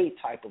 Again, a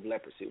type of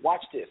leprosy.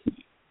 Watch this.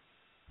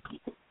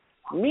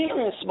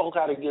 Miriam spoke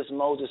out against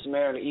Moses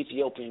marrying an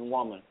Ethiopian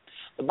woman.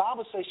 The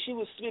Bible says she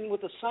was smitten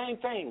with the same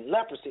thing,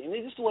 leprosy, and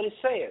this is what it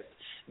says.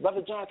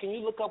 Brother John, can you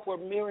look up where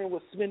Miriam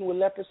was smitten with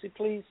leprosy,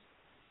 please?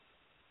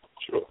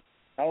 Sure.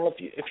 I don't know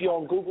if you're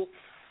on Google.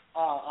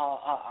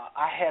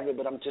 I have it,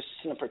 but I'm just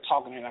sitting up here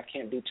talking here, and I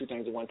can't do 2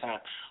 things at one time.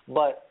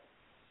 But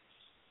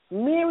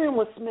Miriam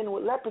was smitten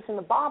with leprosy, and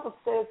the Bible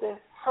says that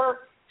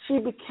she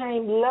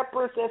became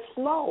leprous as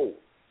snow.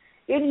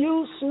 It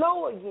used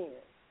snow again.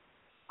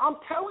 I'm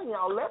telling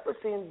y'all,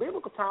 leprosy in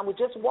biblical time was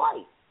just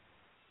white.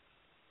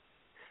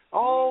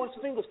 Oh,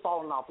 his fingers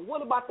falling off. But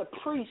what about the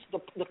priest,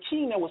 the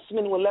king that was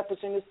smitten with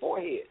leprosy in his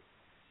forehead?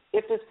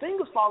 If his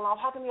fingers falling off,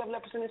 how can he have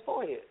leprosy in his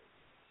forehead?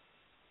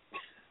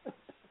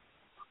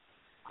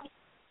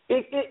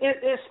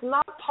 It's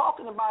not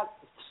talking about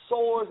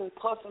sores and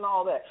pus and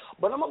all that.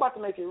 But I'm about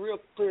to make it real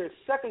clear.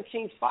 2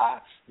 Kings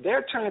 5,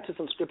 they're turning to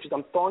some scriptures.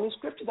 I'm throwing these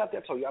scriptures out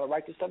there, so you got to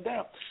write this stuff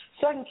down.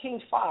 2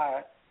 Kings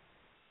 5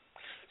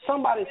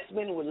 Somebody's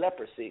smitten with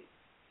leprosy.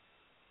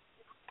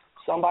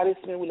 Somebody's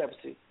smitten with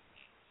leprosy.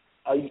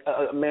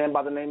 A man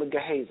by the name of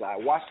Gehazi.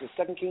 Watch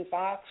the 2 Kings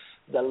 5,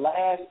 the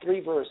last 3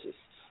 verses.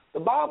 The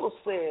Bible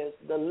says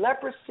the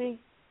leprosy.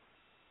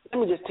 Let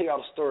me just tell y'all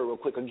the story real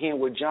quick. Again,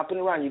 we're jumping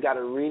around. You got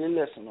to really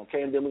listen,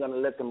 okay? And then we're going to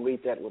let them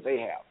read that, what they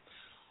have.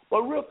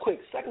 But real quick,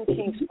 2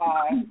 Kings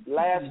 5,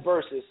 last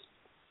verses.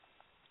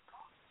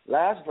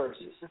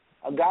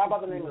 A guy by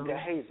the name of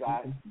Gehazi.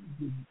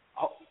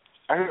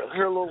 I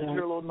hear a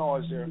little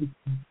noise there.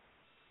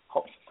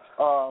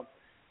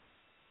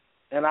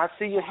 And I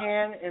see your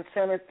hand in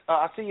Senate.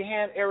 I see your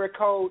hand, area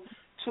code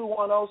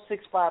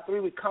 210-653.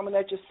 We're coming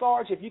at you.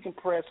 Sarge, if you can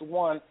press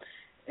 1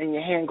 and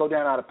your hand go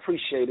down, I'd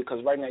appreciate it,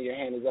 because right now your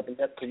hand is up in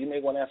that, because you may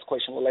want to ask a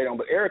question a little later on.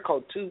 But area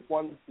code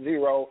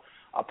 210,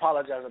 I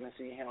apologize, I didn't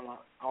see your hand.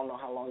 I don't know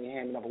how long your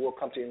hand is up, but we'll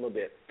come to you in a little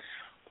bit.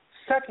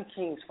 2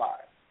 Kings 5.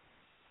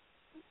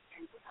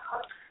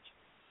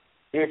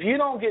 If you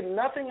don't get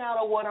nothing out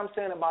of what I'm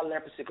saying about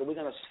leprosy, because we're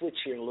going to switch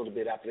here in a little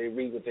bit after they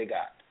read what they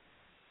got.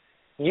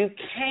 You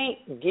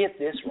can't get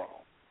this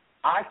wrong.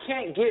 I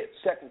can't get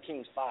 2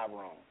 Kings 5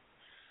 wrong.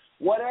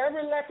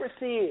 Whatever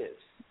leprosy is,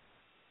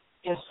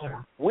 yes,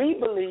 sir. We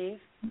believe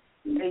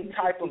a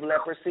type of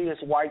leprosy is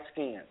white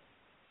skin.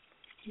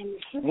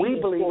 We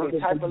believe a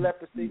type of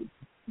leprosy.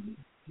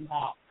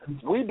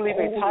 We believe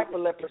a type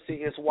of leprosy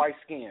is white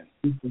skin.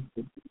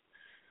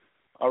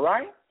 All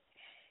right?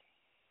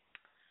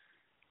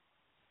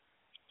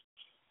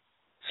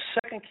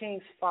 2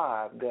 Kings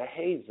 5,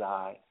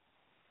 Gehazi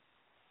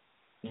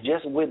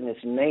just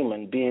witnessed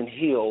Naaman being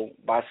healed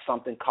by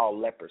something called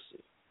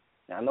leprosy.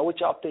 Now, I know what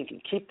y'all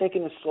thinking. Keep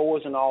thinking of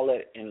sores and all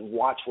that, and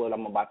watch what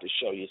I'm about to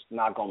show you. It's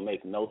not going to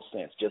make no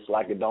sense. Just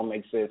like it don't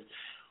make sense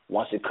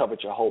once it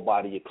covered your whole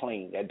body, you're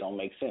clean. That don't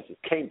make sense. It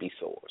can't be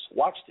sores.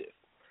 Watch this.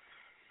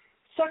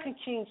 2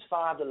 Kings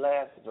 5, the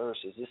last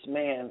verses, this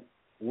man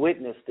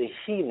witnessed the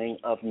healing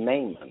of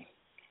Naaman.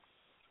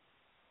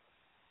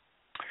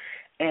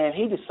 And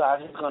he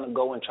decides he's going to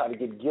go and try to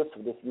get gifts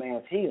of this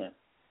man's healing.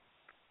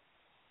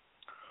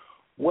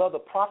 Well, the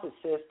prophet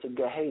says to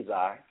Gehazi,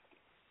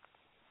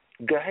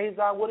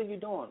 what are you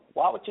doing?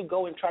 Why would you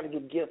go and try to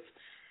get gifts?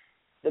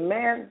 The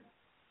man,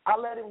 I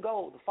let him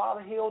go. The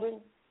Father healed him.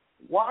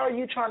 Why are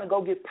you trying to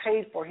go get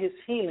paid for his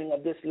healing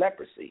of this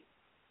leprosy?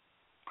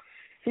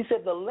 He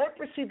said the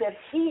leprosy that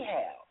he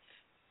has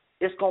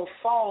is going to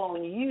fall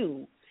on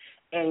you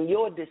and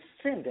your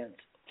descendants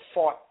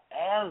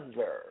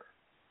forever.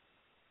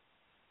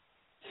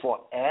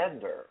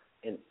 Forever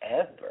and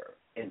ever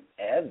and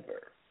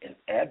ever and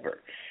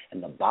ever.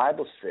 And the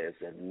Bible says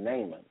that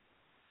Naaman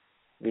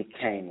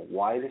became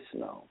white as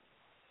snow.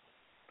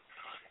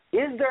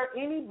 Is there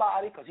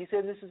anybody, because he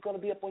says this is going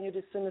to be upon your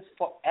descendants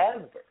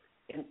forever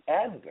and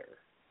ever.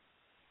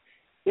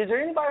 Is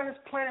there anybody on this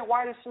planet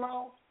white as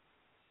snow?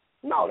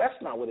 No, that's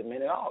not what it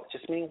meant at all. It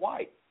just means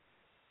white.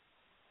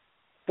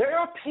 There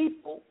are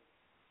people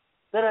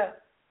that are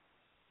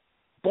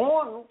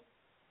born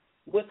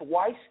with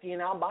white skin,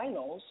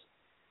 albinos,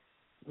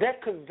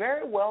 that could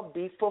very well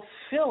be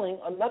fulfilling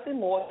of nothing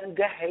more than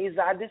Gehazi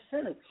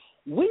descendants.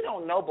 We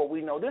don't know, but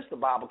we know this. The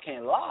Bible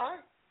can't lie.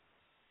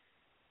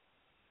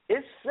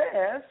 It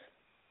says,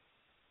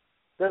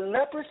 the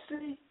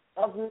leprosy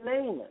of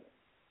Naaman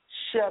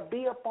shall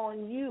be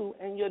upon you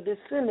and your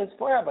descendants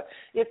forever.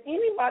 If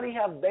anybody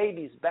have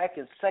babies back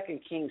in 2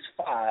 Kings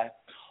 5,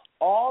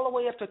 all the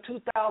way up to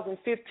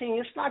 2015,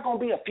 it's not going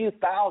to be a few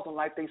thousand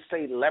like they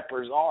say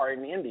lepers are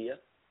in India.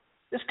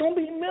 It's going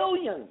to be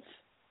millions.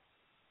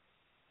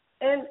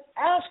 And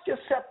ask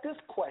yourself this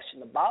question.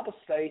 The Bible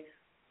say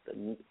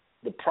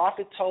the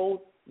prophet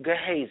told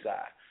Gehazi,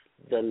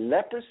 the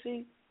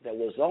leprosy that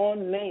was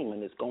on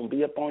Naaman is going to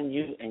be upon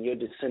you and your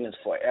descendants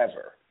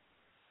forever.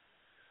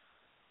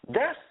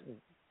 That's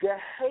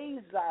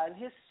Gehazi and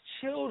his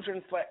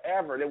children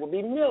forever. There will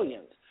be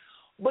millions.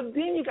 But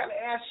then you got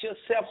to ask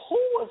yourself, who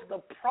was the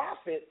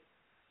prophet?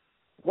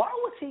 Why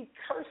was he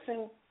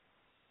cursing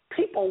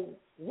people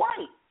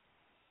white?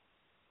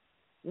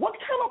 What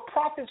kind of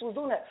prophets was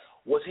doing that?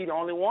 Was he the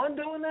only one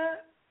doing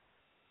that?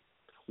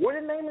 Where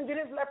did Naaman get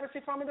his leprosy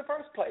from in the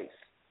first place?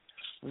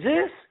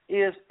 This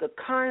is the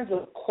kinds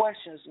of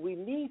questions we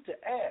need to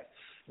ask.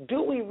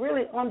 Do we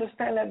really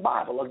understand that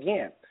Bible?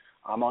 Again,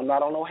 I'm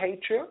not on no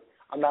hate trip.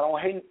 I'm not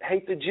on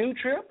hate the Jew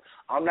trip.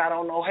 I'm not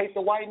on no hate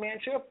the white man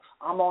trip.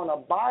 I'm on a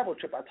Bible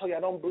trip. I told you I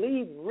don't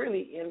believe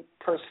really in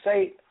per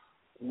se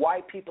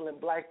white people and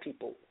black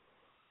people.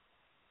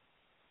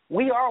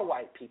 We are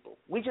white people.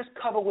 We just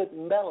cover with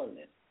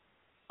melanin.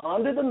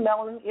 Under the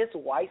melanin is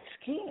white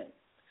skin.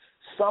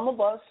 Some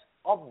of us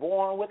are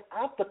born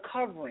without the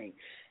covering.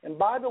 And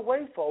by the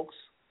way, folks,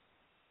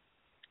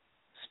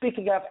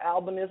 speaking of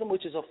albinism,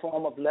 which is a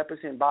form of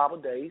leprosy in Bible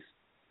days,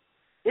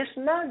 it's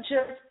not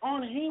just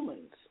on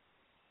humans.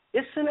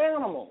 It's in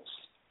animals.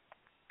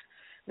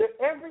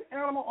 Every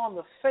animal on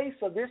the face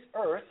of this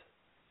earth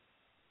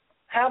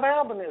have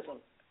albinism,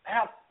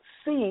 have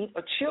seed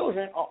or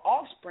children or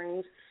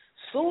offsprings.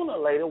 Sooner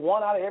or later,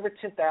 1 out of every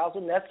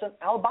 10,000, that's an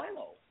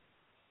albino.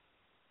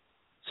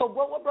 So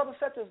what Brother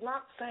Seth is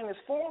not saying is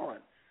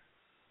foreign.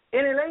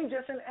 And it ain't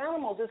just in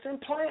animals, it's in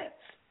plants.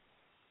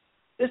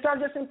 It's not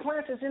just in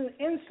plants, it's in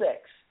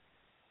insects.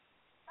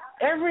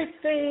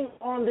 Everything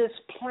on this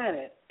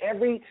planet,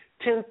 every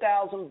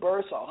 10,000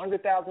 births or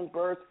 100,000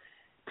 births,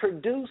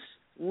 produce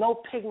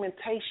no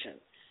pigmentation.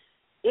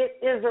 It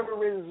is a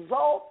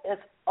result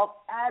of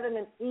Adam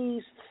and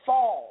Eve's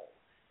fall.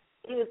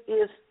 It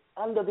is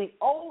under the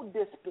old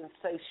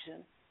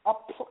dispensation. I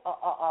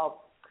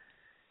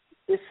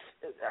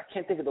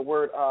can't think of the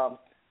word.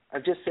 I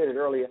just said it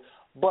earlier,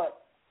 but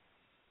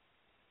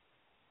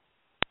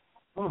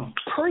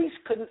priests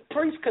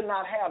could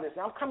not have this.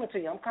 Now, I'm coming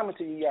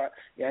to you,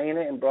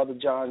 Yaina and Brother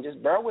John.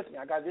 Just bear with me.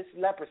 I got this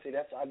leprosy.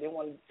 I didn't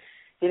want to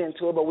get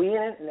into it, but we in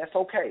it, and that's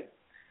okay.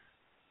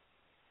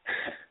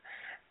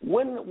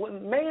 When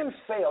man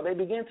fell, they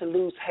began to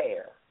lose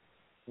hair.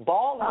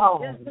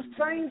 Balding is the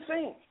same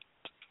thing.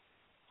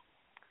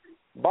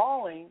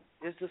 Balding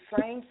is the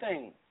same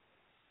thing.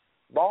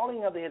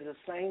 Balding of the head is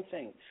the same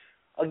thing.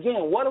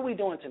 Again, what are we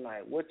doing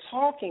tonight? We're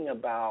talking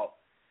about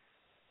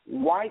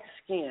white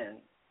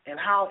skin and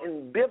how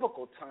in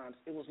biblical times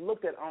it was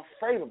looked at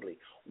unfavorably.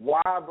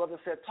 Why our brother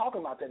said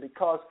talking about that?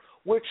 Because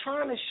we're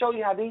trying to show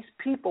you how these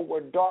people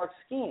were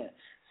dark-skinned.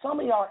 Some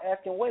of y'all are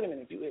asking, wait a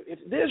minute,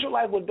 if the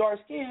Israelites were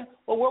dark-skinned,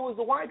 well, where was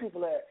the white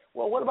people at?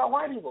 Well, what about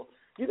white people?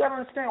 You got to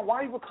understand,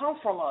 white people come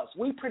from us.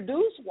 We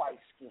produce white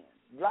skin,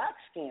 black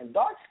skin,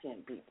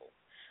 dark-skinned people.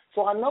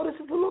 So I know this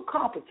is a little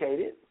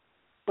complicated,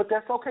 but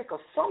that's okay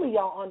because some of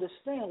y'all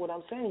understand what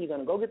I'm saying. You're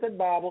going to go get that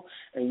Bible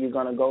and you're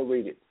going to go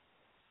read it.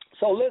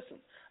 So listen,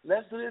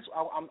 let's do this.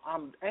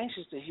 I'm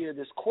anxious to hear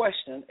this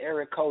question,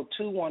 area code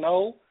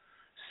 210-653.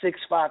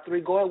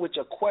 Go ahead with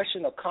your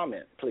question or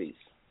comment, please.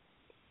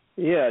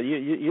 Yeah,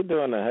 you're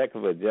doing a heck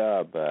of a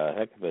job, a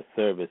heck of a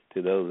service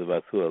to those of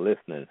us who are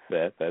listening,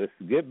 Seth. That is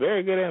good,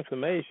 very good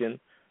information,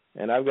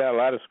 and I've got a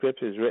lot of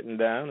scriptures written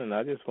down, and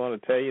I just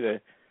want to tell you to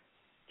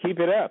keep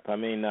it up. I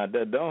mean,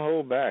 don't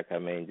hold back. I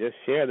mean, just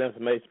share the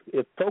information.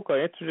 If folk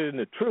are interested in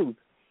the truth,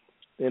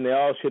 then they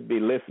all should be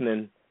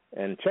listening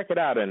and check it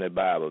out in the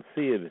Bible,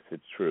 see if it's the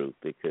truth,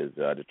 because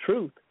the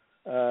truth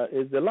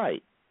is the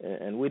light,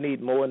 and we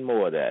need more and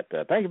more of that.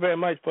 Thank you very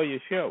much for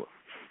your show.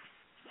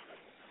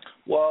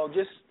 Well,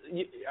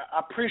 I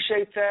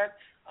appreciate that.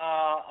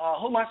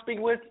 Who am I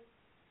speaking with?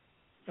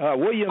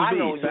 William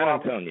B., San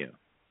Antonio.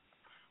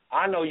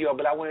 I know you are,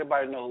 but I want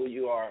everybody to know who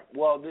you are.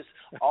 Well, this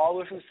all the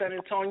way from San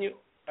Antonio,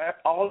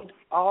 all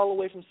the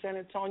way from San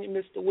Antonio,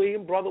 Mr.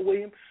 William, Brother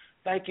William.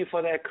 Thank you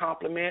for that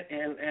compliment.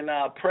 And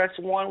press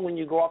 1 when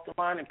you go off the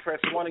line, and press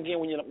 1 again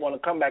when you want to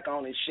come back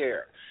on and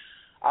share.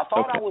 I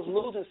thought I was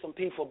losing some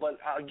people, but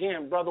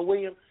again, Brother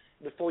William,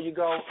 before you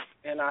go,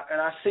 and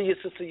I see you,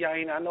 Sister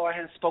Yaina. I know I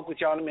hadn't spoke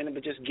with y'all in a minute,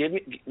 but just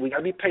we got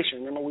to be patient.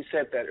 Remember we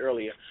said that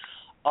earlier.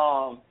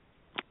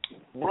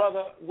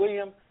 Brother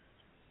William,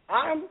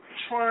 I'm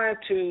trying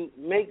to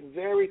make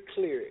very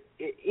clear,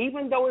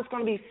 even though it's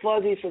going to be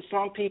fuzzy for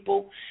some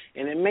people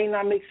and it may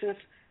not make sense,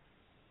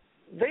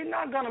 they're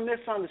not going to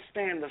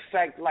misunderstand the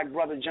fact, like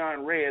Brother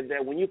John read,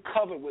 that when you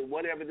cover with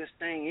whatever this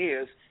thing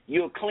is,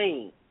 you're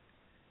clean.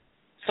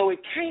 So it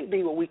can't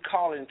be what we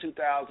call it in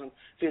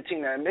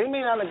 2015. Now, they may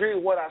not agree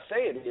with what I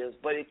say it is,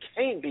 but it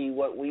can't be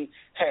what we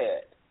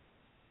had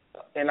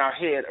in our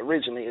head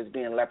originally as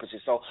being leprosy.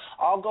 So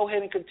I'll go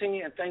ahead and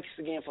continue, and thanks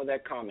again for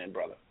that comment,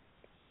 brother.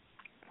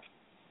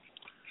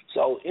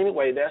 So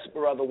anyway, that's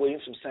Brother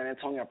Williams from San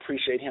Antonio. I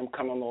appreciate him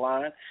coming on the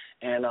line,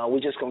 and we're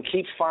just going to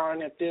keep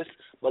firing at this.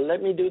 But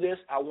let me do this.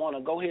 I want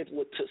to go ahead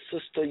to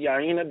Sister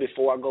Yaina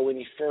before I go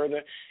any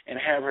further and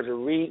have her to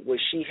read what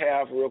she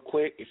have real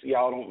quick, if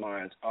y'all don't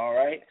mind. All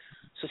right?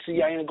 Sister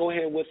Yaina, go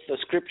ahead with the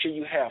scripture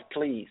you have,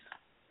 please.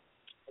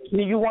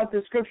 Do you want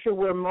the scripture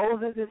where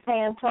Moses'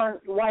 hand turned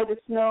white as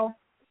snow?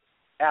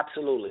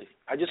 Absolutely.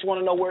 I just want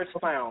to know where it's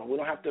found. We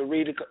don't have to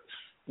read it.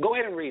 Go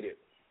ahead and read it.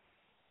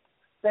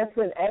 That's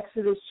in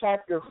Exodus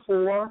chapter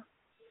 4,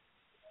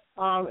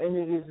 and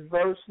it is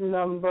verse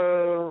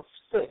number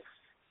 6.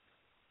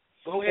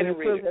 Go ahead and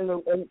read it.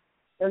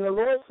 And the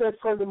Lord said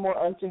furthermore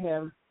unto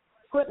him,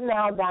 Put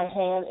now thy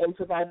hand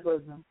into thy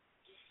bosom.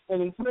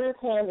 And he put his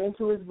hand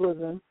into his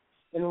bosom,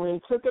 and when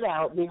he took it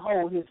out,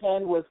 behold, his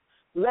hand was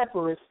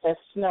leprous as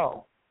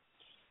snow.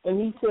 And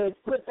he said,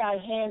 Put thy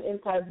hand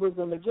into thy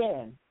bosom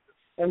again.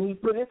 And he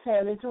put his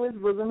hand into his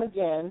bosom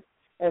again,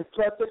 and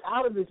plucked it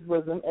out of his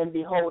bosom, and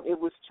behold, it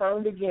was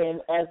turned again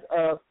as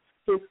of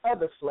his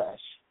other flesh.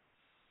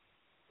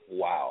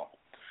 Wow.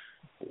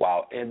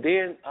 And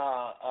then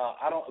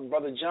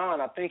Brother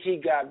John, I think he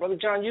got, Brother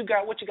John, you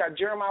got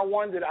Jeremiah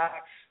 1. Did I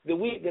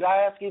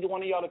ask either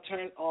one of y'all to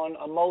turn on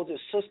Moses'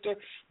 sister?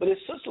 But his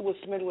sister was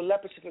smitten with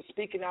leprosy for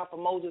speaking out for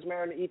Moses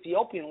marrying an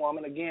Ethiopian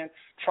woman. Again,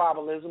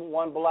 tribalism,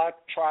 one black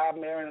tribe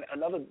marrying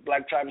another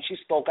black tribe, and she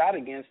spoke out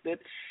against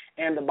it.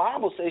 And the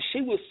Bible says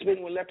she was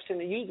smitten with leprosy, and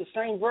they used the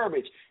same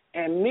verbiage.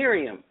 And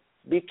Miriam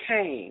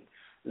became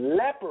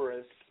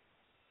leprous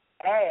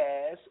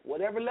as,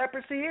 whatever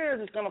leprosy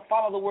is, it's going to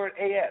follow the word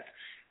as.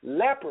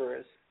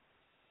 Leprous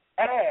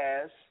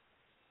as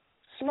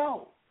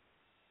snow.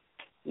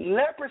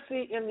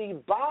 Leprosy in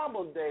the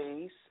Bible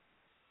days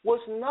was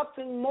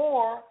nothing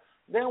more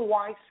than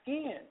white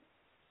skin.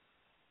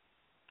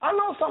 I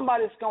know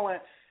somebody's going,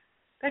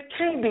 that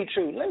can't be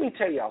true. Let me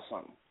tell y'all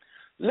something.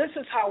 This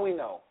is how we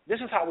know.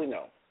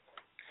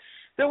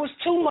 There was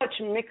too much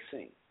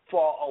mixing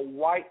for a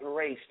white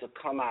race to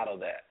come out of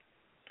that.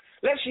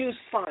 Let's use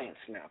science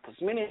now, because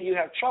many of you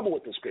have trouble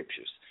with the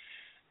scriptures.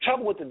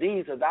 Trouble with the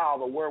deeds of thou,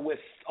 the word with.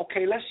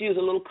 Okay, let's use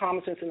a little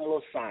common sense and a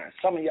little science.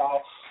 Some of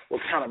y'all will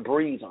kind of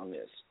breathe on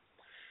this.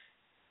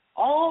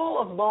 All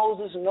of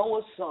Moses,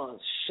 Noah's sons,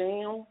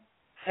 Shem,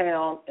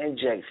 Ham, and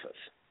Japheth.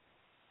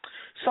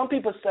 Some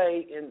people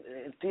say in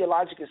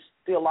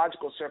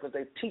theological circles,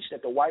 they teach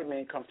that the white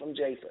man comes from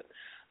Japheth,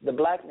 the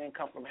black man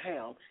comes from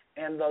Ham,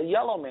 and the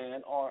yellow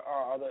man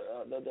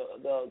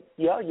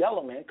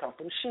yellow man comes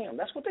from Shem.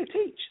 That's what they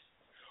teach.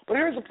 But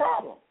here's the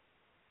problem.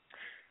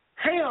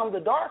 Ham, the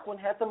dark one,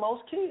 had the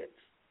most kids.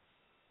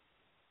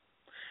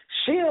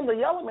 Shem, the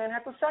yellow man,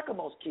 had the second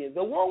most kids.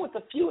 The one with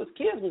the fewest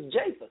kids was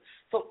Japheth.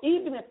 So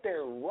even if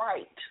they're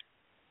right,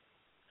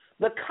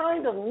 the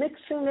kind of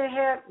mixing they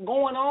had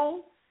going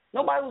on,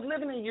 nobody was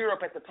living in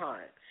Europe at the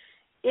time.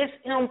 It's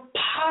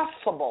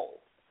impossible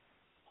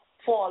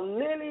for a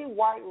lily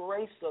white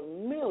race of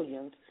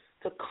millions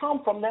to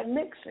come from that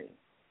mixing.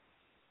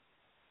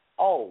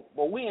 Oh,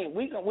 but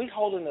we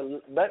holding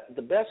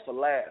the best for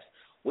last.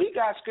 We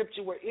got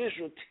scripture where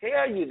Israel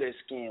tell you their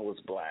skin was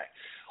black,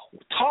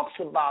 talks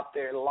about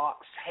their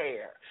locks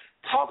hair,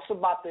 talks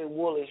about their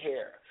woolly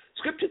hair.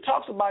 Scripture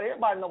talks about,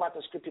 everybody know about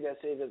the scripture that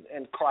says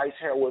and Christ's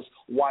hair was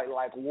white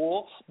like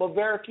wool, but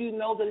very few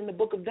know that in the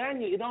book of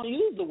Daniel it don't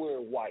use the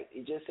word white.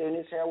 It just says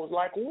his hair was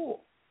like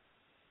wool.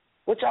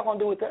 What y'all going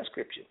to do with that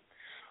scripture?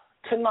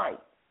 Tonight,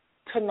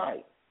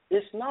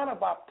 it's not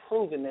about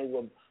proving they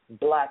were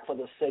black for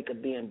the sake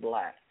of being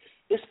black.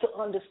 It's to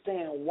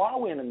understand why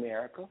we're in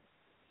America,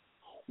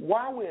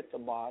 why we're at the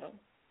bottom,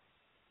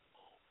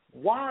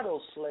 why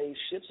those slave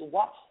ships,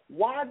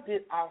 why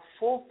did our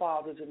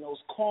forefathers in those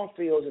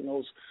cornfields and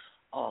those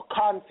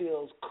cotton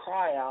fields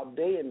cry out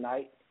day and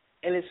night,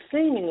 and it's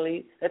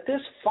seemingly that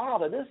this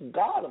Father, this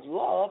God of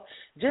love,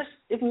 just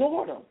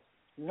ignored them.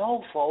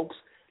 No, folks,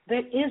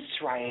 they're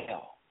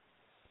Israel.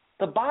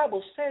 The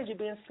Bible says you've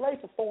been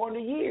enslaved for 400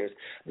 years.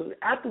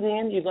 After the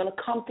end, you're going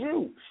to come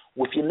through.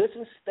 If you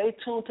listen, stay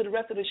tuned to the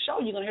rest of the show,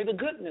 you're going to hear the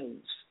good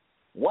news.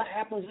 What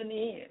happens in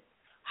the end?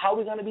 How are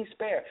we going to be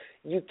spared?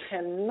 You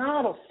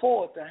cannot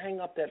afford to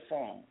hang up that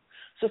phone.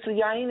 Sister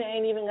Yaina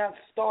ain't even got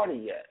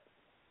started yet.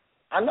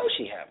 I know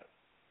she haven't.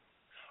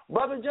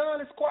 Brother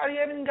John is quiet. He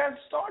hasn't even got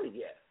started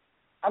yet.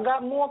 I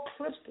got more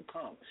clips to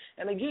come.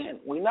 And again,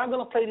 we're not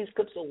going to play these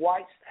clips of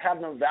whites, have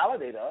them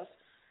validate us.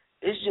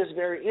 It's just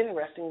very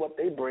interesting what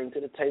they bring to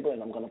the table,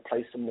 and I'm going to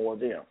play some more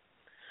of them.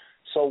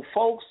 So,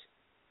 folks,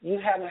 you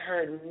haven't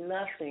heard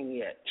nothing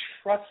yet.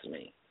 Trust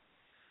me.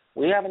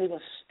 We haven't even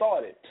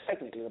started,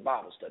 technically, the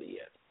Bible study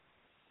yet.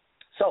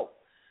 So,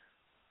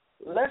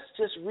 let's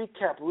just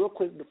recap real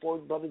quick before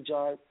Brother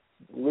John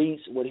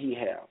reads what he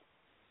has.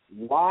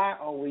 Why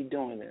are we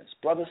doing this?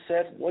 Brother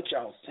Seth, what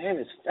y'all saying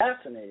is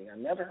fascinating. I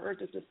never heard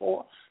this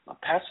before. My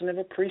pastor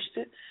never preached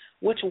it.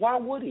 Why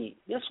would he?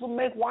 This will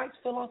make whites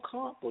feel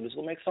uncomfortable. This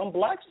will make some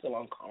blacks feel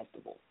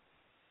uncomfortable.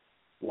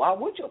 Why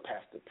would your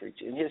pastor preach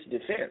it in his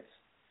defense?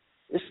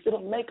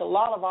 It'll make a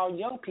lot of our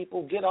young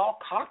people get all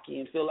cocky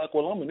and feel like,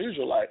 well, I'm an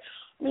Israelite.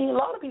 I mean, a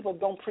lot of people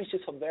don't preach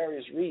this for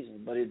various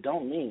reasons, but it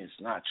don't mean it's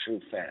not true,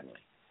 family.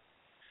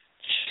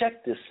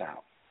 Check this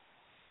out.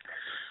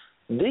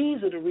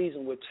 These are the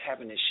reasons we're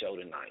having this show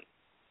tonight.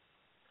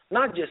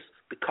 Not just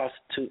because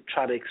to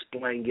try to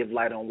explain, give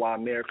light on why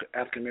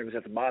African Americans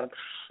at the bottom,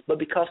 but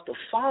because the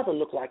Father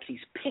looked like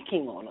he's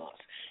picking on us.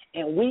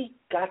 And we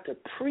got to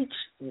preach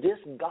this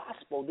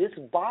gospel, this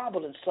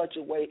Bible in such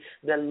a way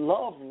that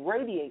love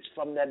radiates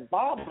from that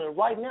Bible. And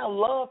right now,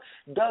 love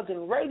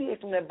doesn't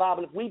radiate from that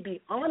Bible. If we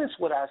be honest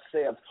with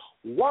ourselves,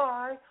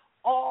 why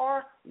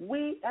are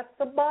we at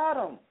the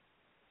bottom?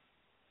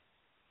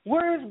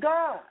 Where is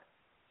God?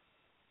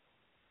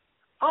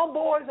 Our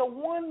boys are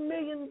 1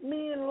 million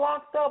men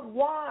locked up.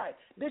 Why?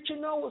 Did you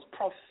know it was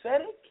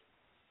prophetic?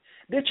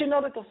 Did you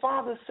know that the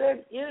Father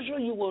said, Israel,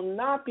 you will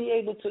not be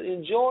able to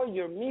enjoy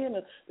your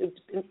men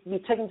be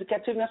taken to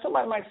captivity? Now,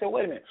 somebody might say,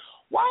 wait a minute,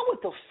 why would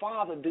the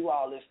Father do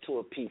all this to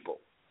a people?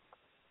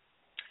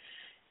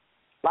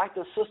 Like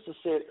the sister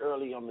said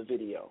earlier on the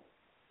video,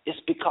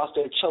 it's because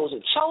they're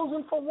chosen.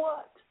 Chosen for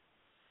what?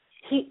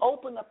 He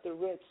opened up the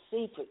Red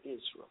Sea for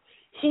Israel.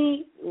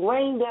 He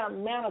rained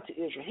down manna to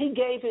Israel. He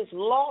gave his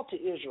law to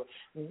Israel.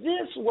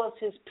 This was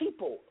his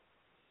people.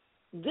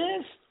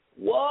 This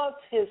was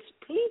his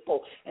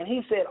people. And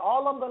he said,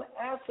 all I'm going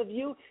to ask of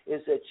you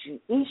is that you,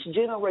 each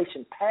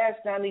generation, pass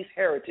down these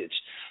heritage,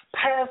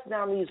 pass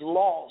down these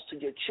laws to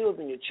your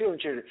children, your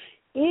children's children.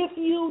 If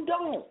you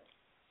don't,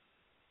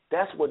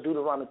 that's what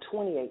Deuteronomy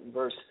 28,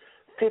 verse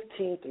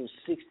 15 through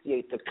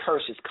 68, the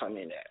curses come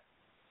in at.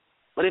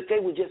 But if they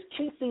would just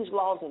keep these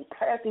laws and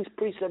pass these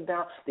precepts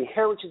down, the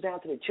heritage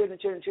down to their children,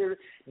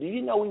 do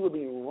you know we would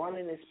be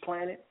running this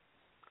planet?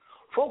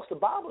 Folks, the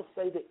Bible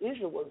says that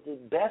Israel was the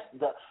best,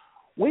 it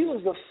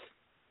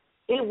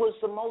was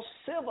the most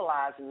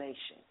civilized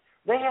nation.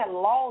 They had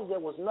laws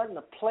that was nothing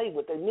to play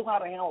with. They knew how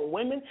to handle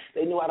women.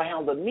 They knew how to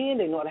handle the men.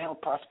 They knew how to handle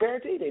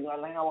prosperity. They knew how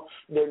to handle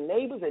their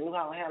neighbors. They knew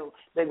how to handle.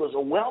 There was a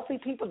wealthy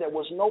people. There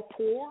was no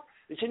poor.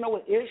 Did you know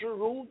when Israel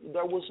ruled,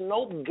 there was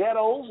no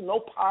ghettos,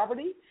 no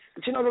poverty?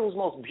 Did you know there was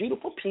most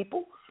beautiful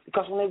people?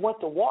 Because when they went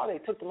to war, they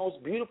took the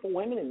most beautiful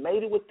women and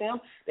mated with them.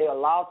 They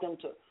allowed them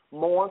to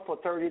mourn for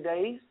 30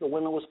 days. The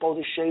women were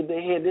supposed to shave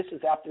their head. This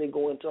is after they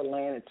go into the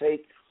land and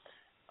take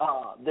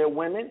their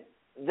women.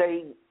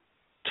 They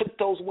took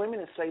those women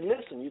and say,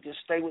 listen, you can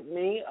stay with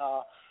me,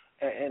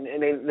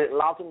 and they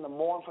allowed them to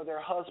mourn for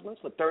their husbands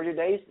for 30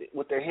 days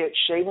with their head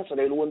shaven so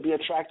they wouldn't be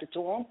attracted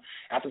to them.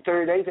 After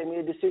 30 days, they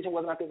made a decision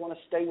whether or not they want to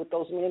stay with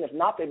those men. If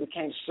not, they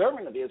became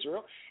servant of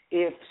Israel.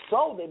 If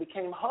so, they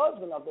became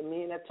husband of the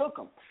men that took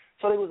them.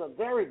 So they was a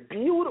very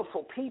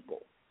beautiful people.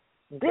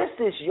 This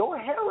is your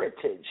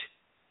heritage.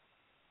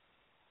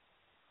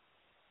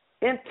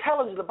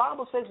 Intelligence. The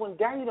Bible says when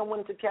Daniel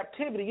went into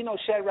captivity, you know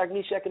Shadrach,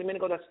 Meshach, and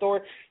Abednego, that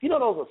story. You know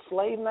those are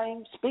slave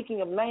names.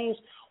 Speaking of names,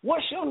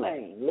 what's your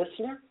name,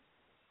 listener?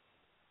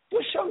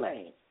 What's your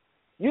name?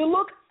 You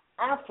look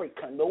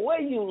African. The way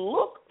you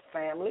look,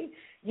 family,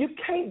 you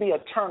can't be a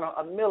Turner,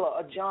 a Miller,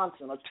 a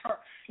Johnson, a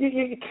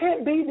you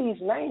can't be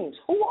these names.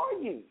 Who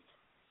are you?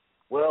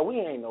 Well, we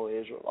ain't no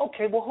Israel.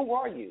 Okay, well, who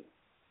are you?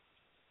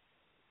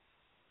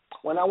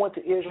 When I went to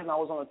Israel and I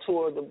was on a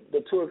tour,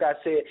 the tour guide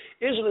said,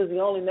 Israel is the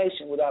only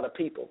nation without a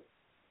people.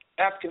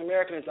 African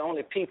American is the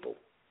only people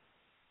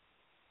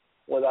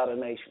without a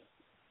nation.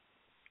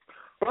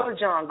 Brother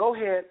John, go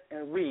ahead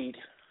and read.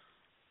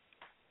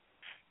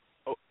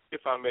 Oh,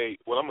 if I may,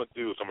 what I'm going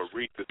to do is I'm going to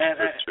read the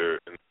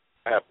scripture, and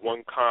I have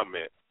one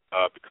comment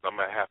because I'm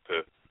going to have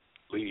to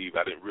leave.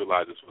 I didn't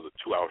realize this was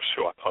a 2-hour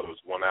show. I thought it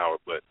was 1 hour.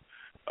 But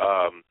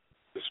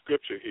the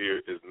scripture here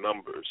is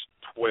Numbers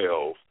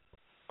 12.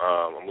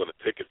 I'm going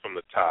to take it from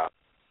the top.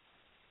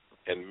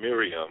 And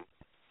Miriam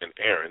and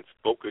Aaron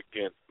spoke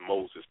against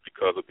Moses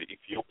because of the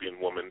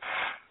Ethiopian woman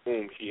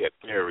whom he had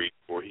married,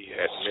 for he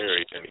had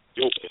married an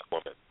Ethiopian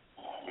woman.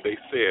 And they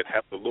said,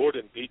 have the Lord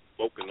indeed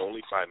spoken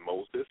only by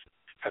Moses?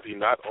 Has he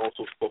not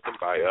also spoken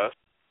by us?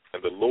 And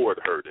the Lord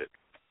heard it.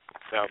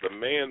 Now the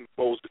man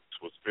Moses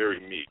was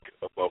very meek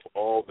above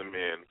all the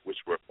men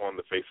which were upon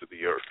the face of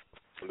the earth.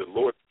 And the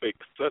Lord spake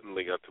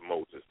suddenly unto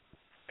Moses,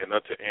 and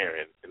unto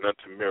Aaron, and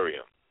unto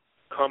Miriam,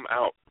 come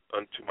out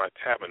unto my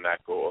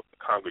tabernacle of the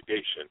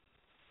congregation.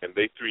 And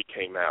they three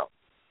came out.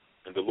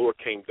 And the Lord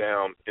came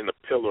down in the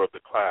pillar of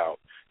the cloud,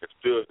 and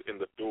stood in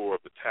the door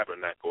of the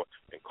tabernacle,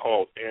 and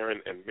called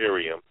Aaron and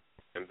Miriam,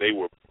 and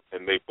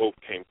they both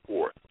came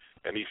forth.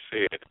 And he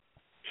said,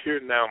 hear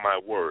now my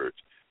words.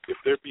 If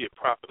there be a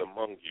prophet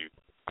among you,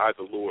 I,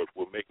 the Lord,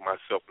 will make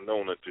myself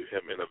known unto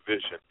him in a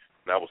vision,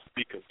 and I will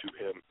speak unto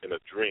him in a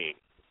dream.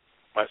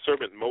 My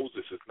servant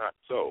Moses is not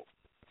so,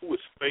 who is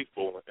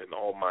faithful in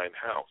all mine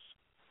house.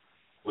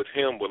 With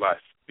him will I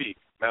speak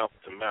mouth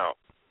to mouth,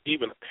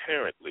 even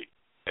apparently,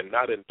 and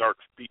not in dark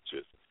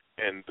speeches,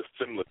 and the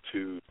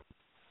similitude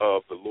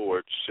of the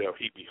Lord shall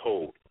he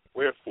behold.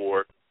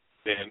 Wherefore,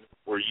 then,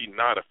 were ye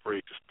not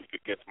afraid to speak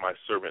against my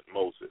servant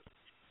Moses?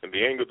 And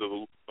the anger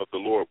of the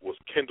Lord was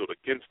kindled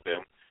against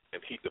them,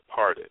 and he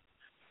departed.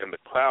 And the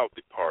cloud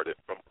departed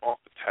from off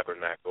the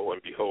tabernacle,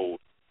 and behold,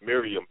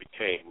 Miriam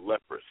became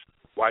leprous,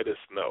 white as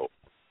snow.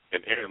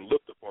 And Aaron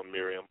looked upon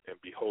Miriam, and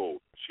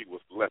behold, she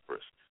was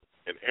leprous.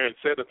 And Aaron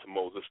said unto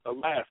Moses,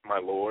 alas, my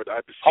Lord, I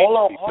beseech thee. Hold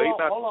on.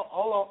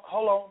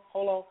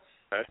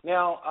 Okay.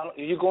 Now,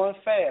 you're going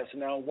fast.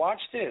 Now, watch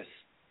this.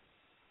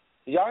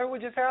 Y'all hear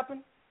what just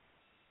happened?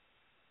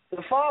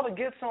 The father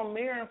gets on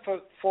Miriam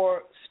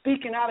for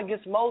speaking out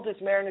against Moses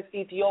marrying this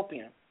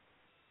Ethiopian.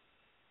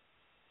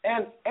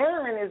 And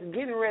Aaron is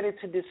getting ready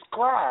to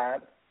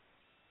describe.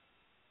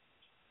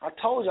 I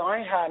told you I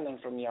ain't hiding nothing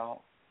from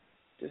y'all.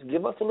 Just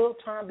give us a little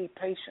time, be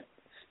patient.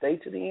 Stay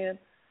to the end.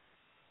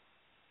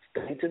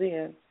 Stay to the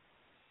end,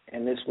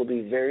 and this will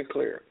be very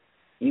clear.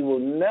 You will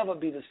never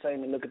be the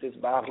same and look at this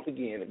Bible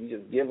again if you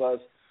just give us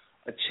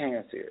a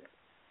chance here.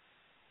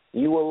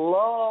 You will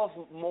love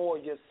more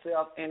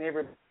yourself and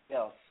everybody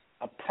else.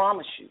 I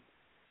promise you.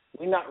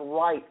 We're not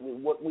right with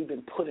what we've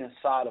been put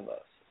inside of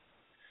us.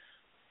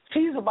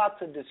 He's about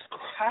to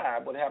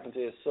describe what happened to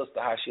his sister,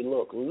 how she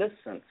looked.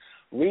 Listen,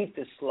 read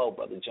this slow,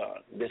 Brother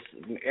John. This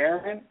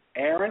Aaron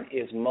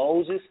is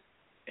Moses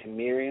and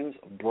Miriam's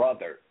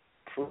brother.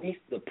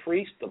 The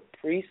priest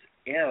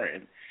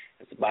Aaron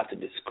is about to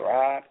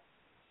describe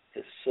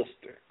his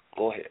sister.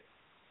 Go ahead.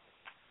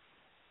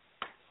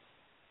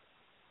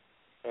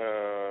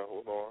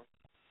 Hold on.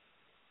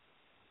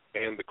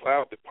 And the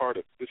cloud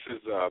departed. This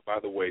is, by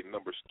the way,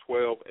 Numbers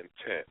 12 and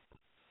 10.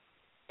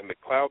 And the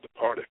cloud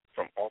departed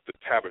from off the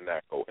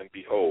tabernacle, and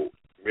behold,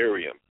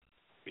 Miriam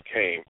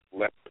became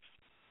leprous,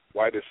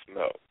 white as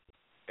snow.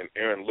 And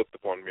Aaron looked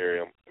upon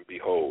Miriam, and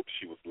behold,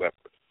 she was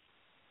leprous.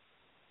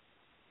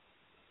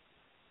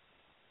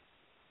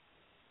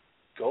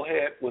 Go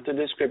ahead with the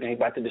description. He's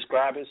about to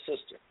describe his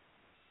sister.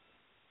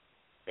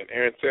 And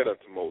Aaron said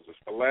unto Moses,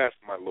 alas,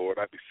 my Lord,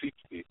 I beseech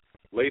thee,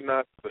 lay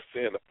not the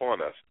sin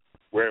upon us,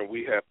 wherein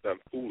we have done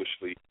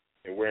foolishly,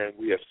 and wherein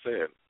we have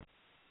sinned.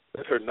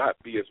 Let her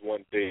not be as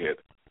one dead,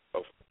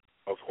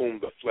 of whom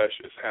the flesh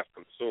is half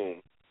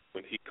consumed,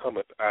 when he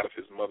cometh out of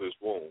his mother's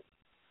womb.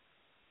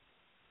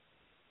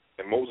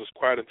 And Moses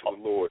cried unto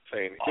the Lord,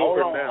 saying, Heal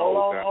her now,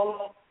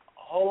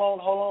 Hold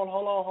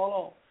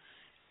on.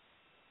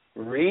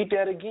 Read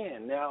that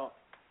again. Now,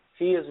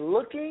 he is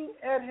looking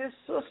at his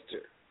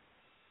sister.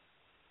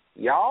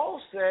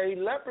 Y'all say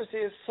leprosy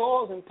is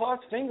sores and pus,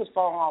 fingers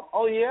fall off.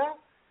 Oh, yeah?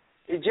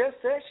 It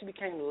just says she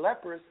became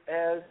leprous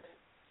as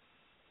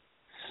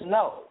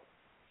snow.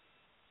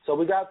 So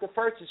we got the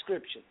first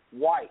description,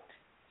 white.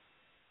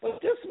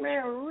 But this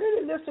man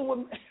really listened to what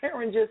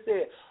Aaron just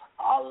said.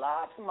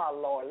 Alas, my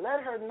Lord,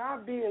 let her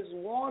not be as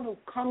one who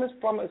cometh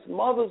from his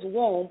mother's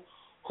womb,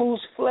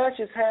 whose flesh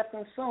is half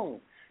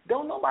consumed.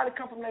 Don't nobody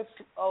come from that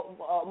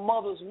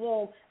mother's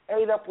womb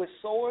ate up with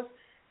sores.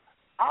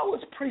 I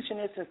was preaching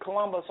this in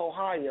Columbus,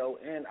 Ohio,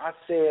 and I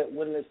said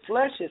when the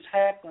flesh is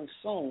half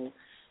consumed,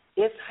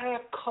 it's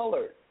half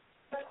colored.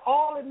 That's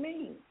all it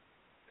means.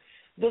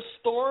 The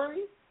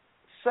story,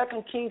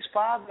 2 Kings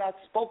 5, that I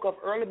spoke of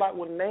earlier about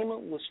when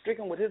Naaman was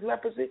stricken with his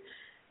leprosy,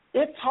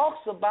 it talks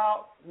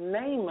about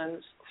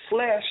Naaman's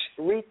flesh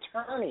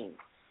returning.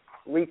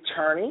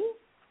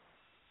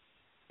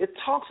 It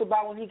talks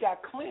about when he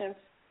got cleansed,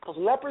 because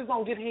lepers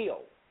don't get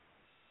healed.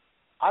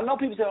 I know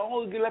people say,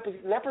 oh,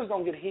 lepers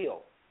don't get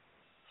healed.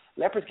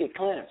 Lepers get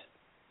cleansed.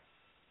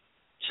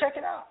 Check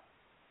it out.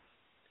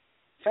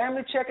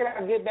 Family, check it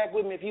out. Get back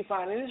with me if you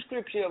find any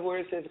scripture where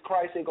it says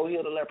Christ said go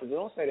heal the lepers. It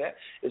don't say that.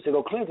 It said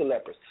go cleanse the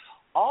lepers.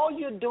 All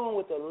you're doing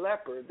with a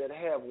leper that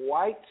have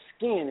white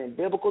skin in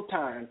biblical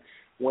times,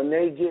 when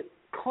they get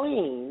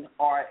clean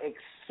or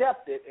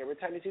accepted, every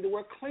time you see the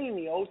word clean in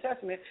the Old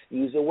Testament,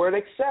 use the word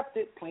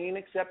accepted, clean,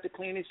 accepted,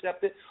 clean,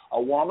 accepted.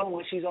 A woman,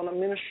 when she's on a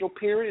menstrual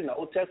period in the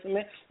Old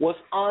Testament, was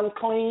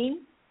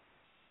unclean.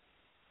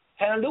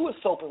 Had nothing to do with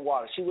soap and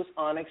water. She was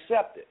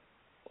unaccepted.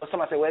 Or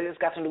somebody say, well, it's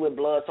got something to do with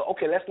blood. So,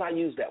 okay, let's not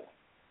use that one.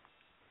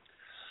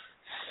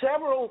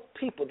 Several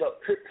people,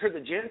 the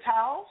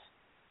Gentiles,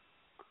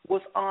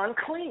 was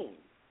unclean.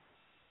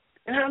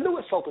 It had to do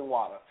with soap and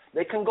water.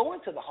 They couldn't go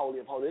into the Holy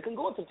of Holies. They couldn't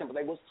go into the temple.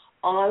 They was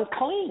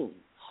unclean.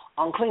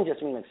 Unclean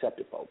just means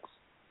accepted, folks.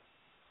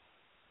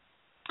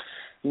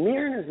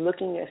 Miriam is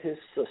looking at his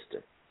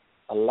sister.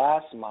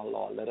 Alas, my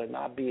Lord, let her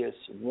not be as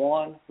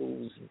one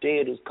who's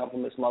dead, who's come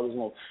from his mother's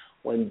womb.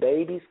 When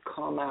babies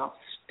come out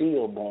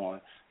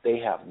stillborn, they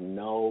have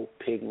no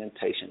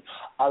pigmentation.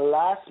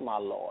 Alas, my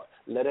Lord,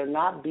 let her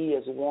not be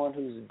as one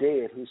who's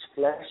dead, whose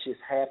flesh is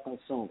half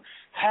consumed.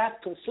 Half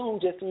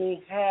consumed just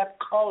means half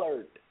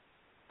colored.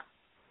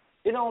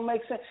 It don't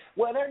make sense.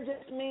 Well, that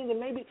just means that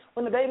maybe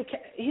when the baby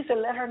came, he said,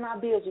 let her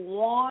not be as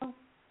one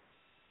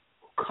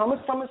coming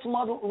from his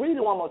mother. Read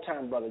it one more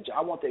time, Brother John.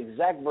 I want the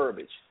exact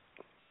verbiage.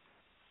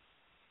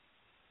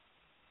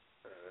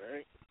 All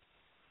right.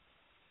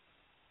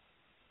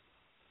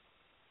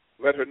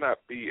 Let her not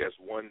be as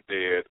one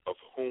dead, of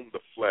whom the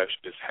flesh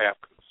is half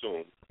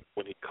consumed,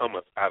 when he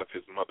cometh out of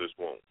his mother's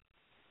womb.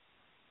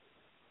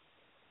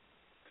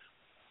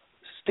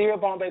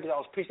 Stillborn babies, I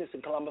was preaching this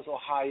in Columbus,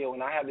 Ohio,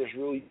 and I have this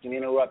rule, you can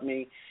interrupt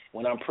me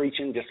when I'm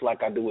preaching, just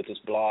like I do with this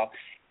blog.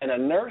 And a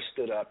nurse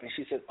stood up, and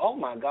she said, oh,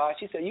 my God.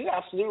 She said, you're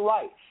absolutely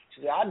right.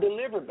 She said, I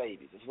deliver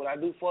babies. It's what I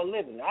do for a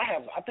living.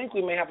 I think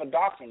we may have a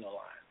doctor in the line,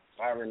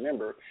 if I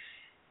remember.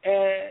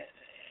 And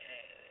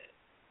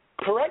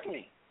correct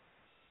me.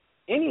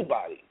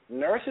 Anybody.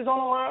 Nurses on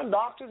the line,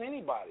 doctors,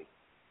 anybody.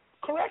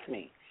 Correct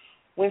me.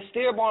 When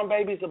stillborn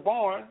babies are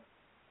born,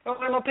 there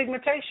don't have no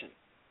pigmentation.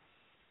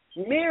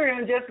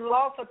 Miriam just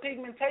lost her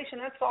pigmentation,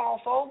 that's all,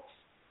 folks.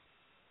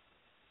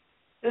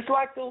 It's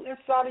like the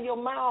inside of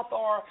your mouth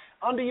or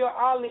under your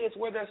eyelids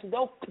where there's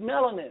no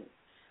melanin.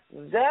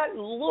 That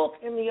look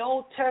in the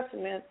Old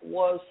Testament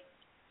was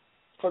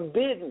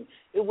forbidden.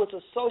 It was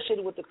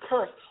associated with the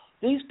curse.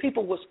 These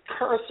people was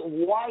cursed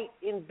white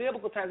in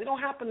biblical times. It don't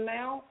happen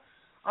now.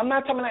 I'm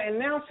not talking about it. And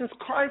now since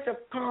Christ has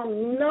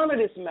come, none of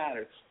this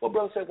matters. Well,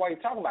 Brother said, why are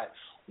you talking about it?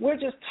 We're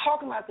just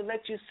talking about to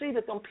let you see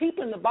that them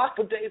people in the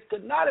Bible days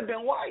could not have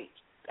been white.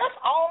 That's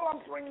all I'm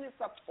bringing this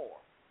up for.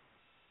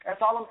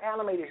 That's all I'm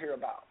animated here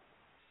about.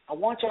 I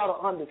want y'all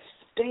to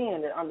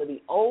understand that under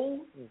the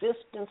old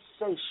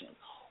dispensation,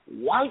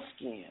 white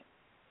skin,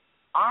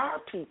 our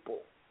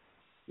people,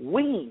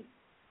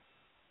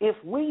 if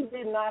we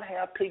did not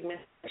have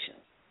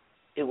pigmentation,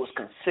 it was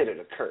considered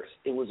a curse.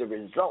 It was a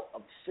result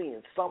of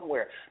sin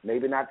somewhere.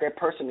 Maybe not that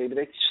person, maybe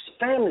their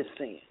family's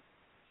sin.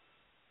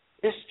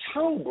 It's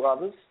true,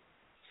 brothers,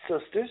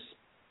 sisters.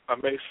 I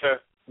may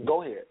say.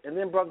 Go ahead. And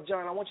then, Brother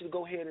John, I want you to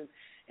go ahead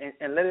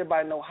and let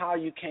everybody know how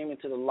you came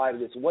into the light of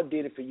this. What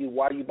did it for you?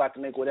 Why are you about to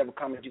make whatever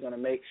comment you're going to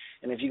make?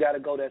 And if you got to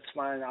go, that's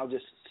fine. I'll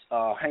just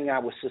hang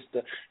out with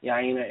Sister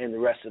Yaina and the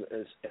rest of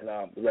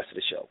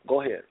the show.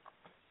 Go ahead.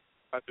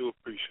 I do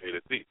appreciate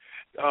it.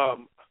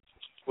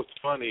 What's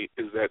funny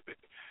is that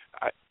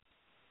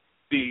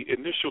the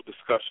initial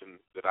discussion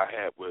that I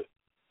had with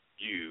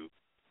you,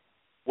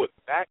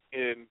 back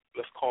in,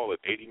 let's call it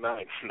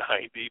 89,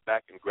 90,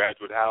 back in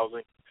graduate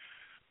housing,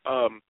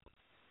 I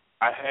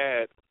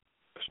had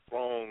a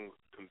strong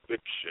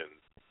conviction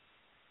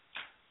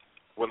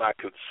when I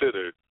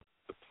considered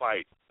the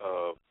plight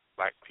of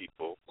black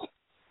people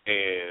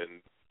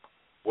and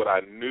what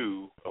I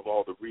knew of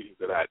all the reading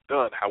that I had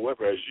done.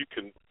 However, as you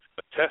can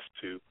attest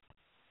to,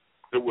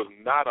 there was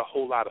not a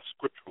whole lot of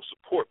scriptural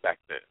support back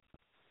then.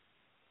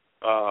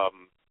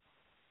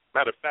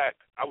 Matter of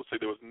fact, I would say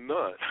there was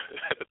none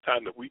at the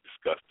time that we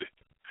discussed it.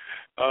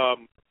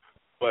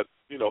 But,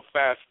 you know,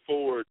 fast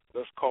forward,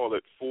 let's call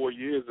it 4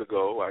 years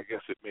ago, I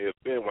guess it may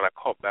have been, when I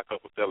caught back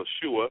up with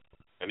Elishua,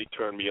 and he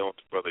turned me on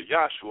to Brother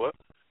Joshua,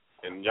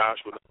 and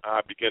Joshua and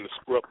I began to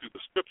scrub through the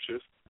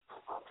scriptures,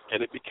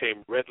 and it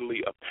became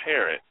readily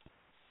apparent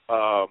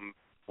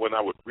when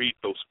I would read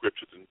those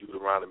scriptures in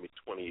Deuteronomy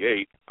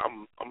 28,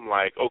 I'm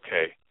like,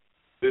 okay,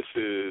 this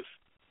is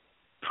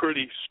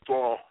pretty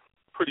strong,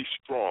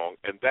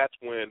 and that's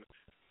when,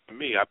 to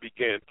me, I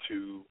began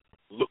to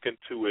look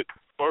into it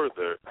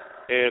further.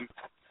 And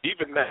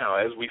even now,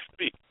 as we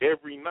speak,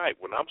 every night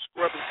when I'm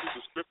scrubbing through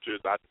the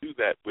scriptures, I do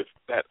that with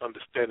that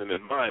understanding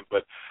in mind.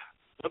 But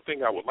one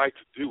thing I would like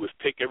to do is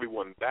take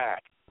everyone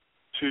back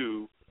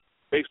to,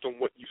 based on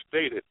what you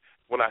stated,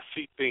 when I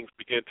see things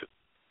begin to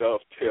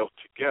dovetail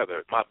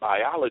together, my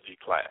biology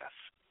class.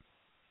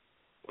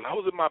 When I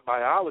was in my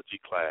biology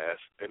class,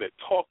 and it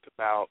talked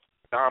about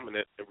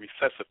dominant and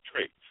recessive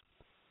traits,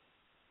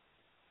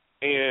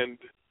 and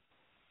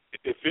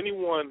if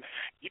anyone,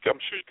 I'm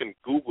sure you can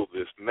Google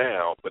this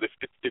now, but if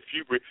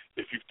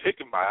you've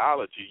taken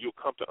biology, you'll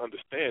come to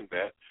understand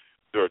that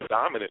there are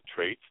dominant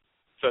traits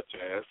such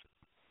as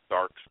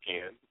dark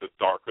skin. The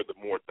darker, the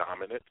more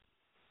dominant.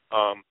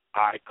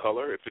 Eye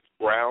color. If it's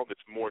brown,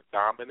 it's more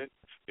dominant.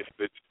 If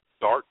it's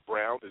dark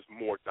brown, it's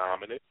more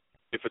dominant.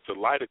 If it's a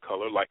lighter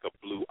color, like a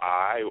blue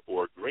eye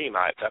or a green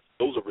eye,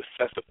 those are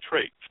recessive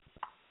traits.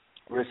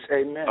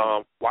 Amen.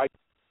 White.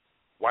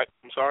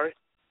 I'm sorry.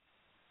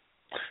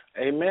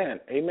 Amen.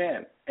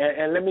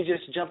 And let me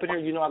just jump in here.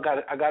 You know, I got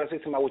to say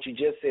something about what you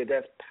just said.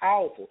 That's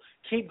powerful.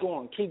 Keep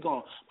going. I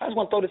just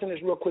want to throw this in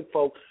this real quick,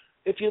 folks.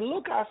 If you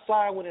look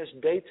outside when it's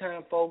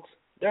daytime, folks,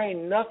 there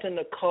ain't nothing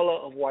the color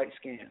of white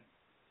skin.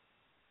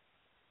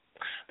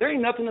 There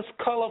ain't nothing the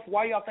color of,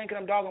 why y'all thinking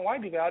I'm dogging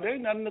white people out? There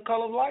ain't nothing the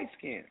color of light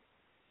skin.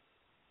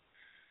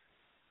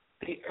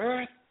 The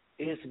earth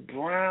is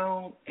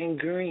brown and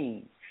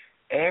green.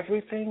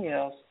 Everything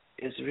else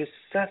is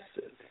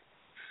recessive.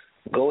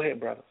 Go ahead,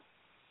 brother.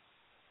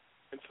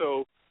 And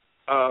so,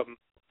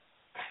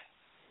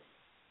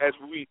 as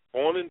the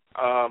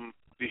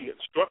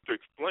instructor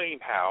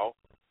explained how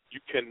you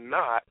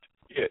cannot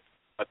get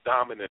a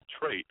dominant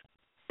trait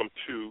from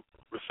two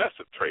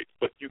recessive traits,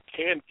 but you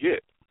can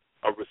get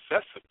a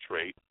recessive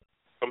trait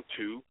from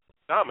two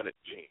dominant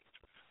genes,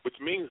 which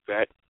means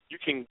that you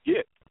can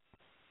get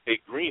a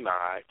green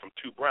eye from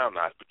two brown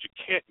eyes, but you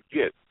can't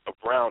get a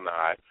brown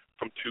eye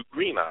from two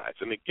green eyes.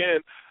 And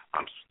again,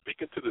 I'm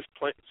speaking to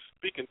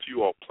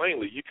you all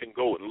plainly. You can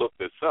go and look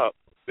this up.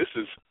 This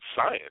is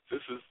science.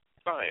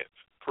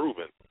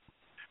 Proven.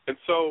 And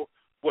so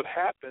what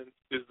happens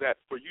is that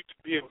for you to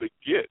be able to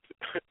get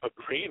a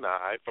green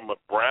eye from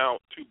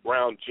two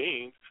brown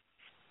genes,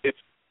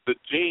 the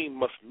gene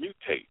must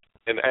mutate.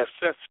 And as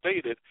Seth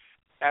stated,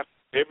 after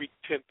every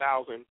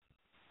 10,000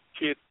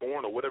 kids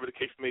born or whatever the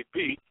case may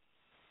be,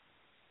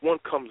 one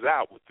comes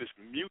out with this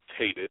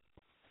mutated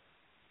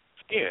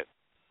skin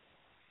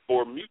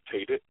or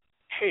mutated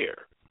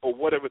hair or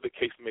whatever the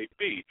case may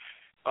be.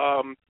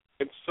 And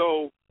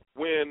so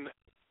when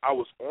I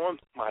was on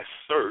my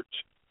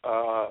search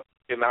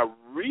and I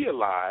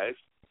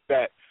realized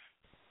that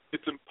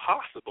it's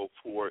impossible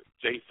for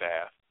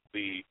Japheth,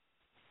 the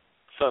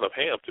son of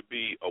Ham, to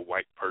be a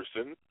white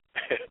person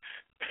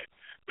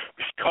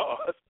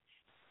because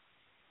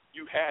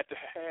you had to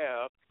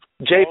have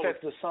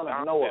Japheth, the son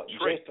of Noah.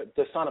 Japheth,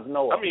 the son of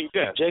Noah. I mean,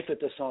 yes. Japheth,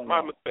 the son of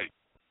My Noah. mistake.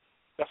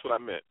 That's what I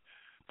meant.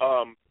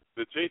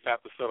 The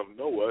Japheth, the son of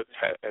Noah,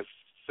 as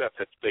Seth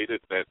had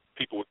stated, that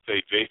people would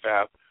say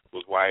Japheth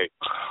was white,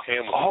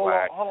 Ham was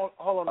black.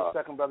 Hold on a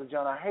second, Brother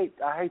John. I hate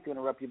to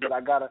interrupt you, but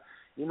I gotta.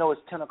 You know,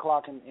 it's 10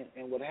 o'clock, and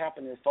what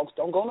happened is, folks,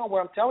 don't go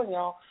nowhere. I'm telling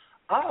y'all.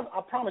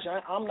 I promise you,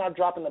 I'm not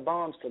dropping the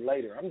bombs till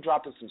later. I'm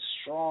dropping some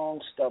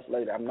strong stuff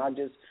later. I'm not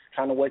just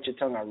trying to wet your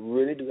tongue. I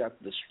really do have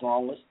the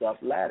strongest stuff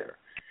later.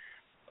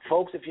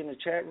 Folks, if you're in the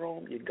chat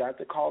room, you got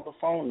to call the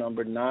phone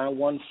number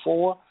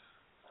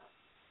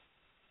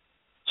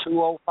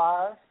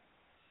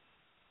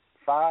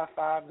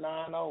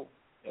 914-205-5590.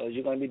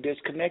 You're going to be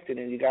disconnected,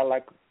 and you got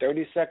like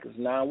 30 seconds.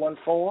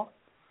 914-205-5590.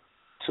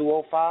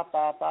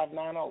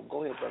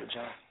 Go ahead, Brother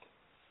John.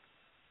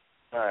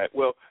 All right.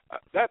 Well,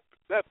 that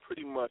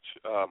pretty much,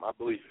 I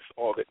believe, is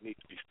all that needs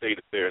to be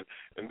stated there.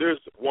 And there's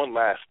one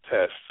last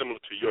test, similar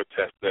to your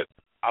test, that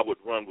I would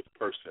run with a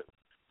person.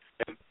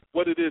 And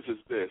what it is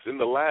this. In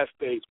the last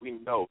days, we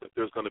know that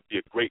there's going to be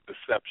a great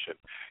deception.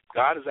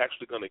 God is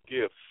actually going to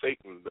give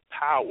Satan the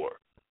power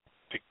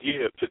to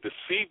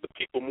deceive the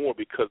people more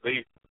because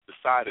they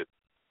decided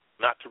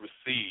not to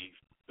receive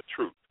the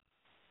truth.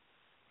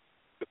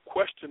 The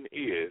question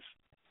is,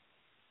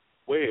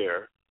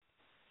 where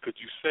could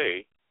you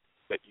say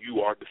that you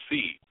are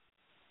deceived?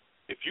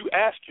 If you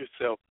ask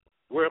yourself,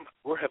 where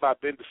have I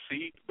been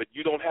deceived, but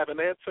you don't have an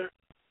answer?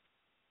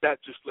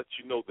 That just lets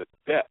you know the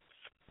depth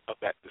of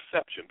that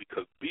deception,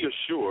 because be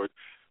assured,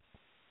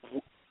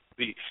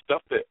 the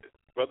stuff that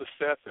Brother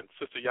Seth and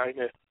Sister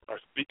Yaina are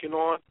speaking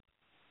on,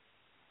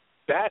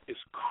 that is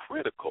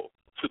critical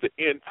to the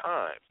end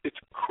times. It's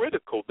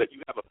critical that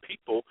you have a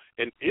people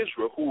in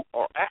Israel who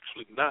are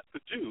actually not the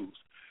Jews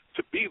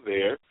to be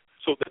there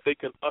so that they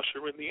can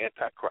usher in the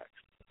Antichrist.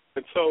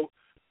 And so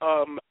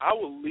I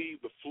will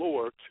leave the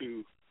floor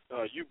to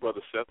you,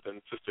 Brother Seth,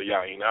 and Sister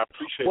Yaina. I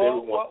appreciate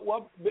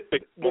everyone.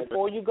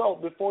 Before you go,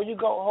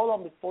 hold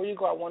on. Before you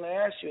go, I want to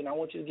ask you, and I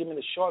want you to give me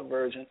the short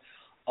version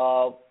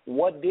of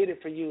what did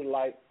it for you.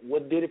 Like,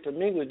 what did it for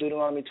me was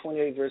Deuteronomy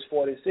 28, verse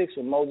 46,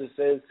 when Moses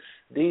says,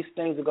 these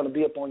things are going to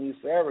be upon you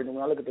forever. And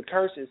when I look at the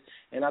curses,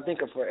 and I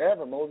think of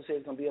forever, Moses says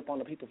it's going to be upon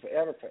the people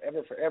forever,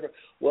 forever, forever.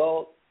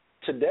 Well,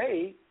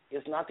 today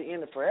is not the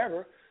end of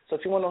forever. So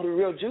if you want to know who the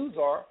real Jews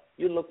are,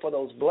 you look for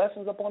those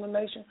blessings upon the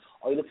nation,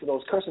 or you look for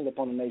those curses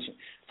upon the nation.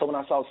 So when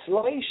I saw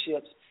slave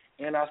ships,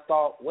 and I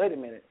thought, wait a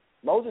minute,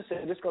 Moses said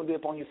this is going to be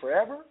upon you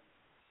forever.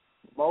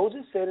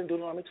 Moses said in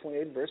Deuteronomy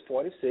 28, verse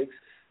 46,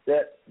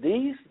 that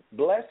these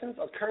blessings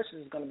or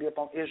curses is going to be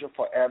upon Israel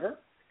forever.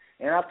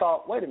 And I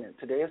thought, wait a minute,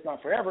 today it's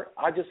not forever.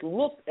 I just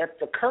looked at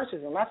the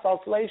curses, and I saw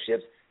slave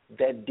ships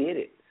that did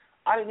it.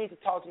 I didn't need to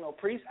talk to no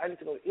priest. I didn't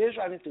need to go to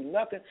Israel. I didn't do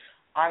nothing.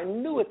 I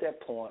knew at that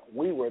point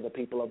we were the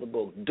people of the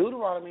book.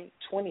 Deuteronomy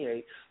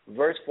 28,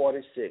 verse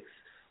 46.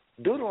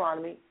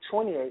 Deuteronomy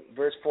 28,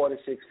 verse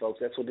 46, folks.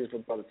 That's what this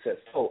brother says.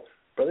 So,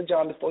 Brother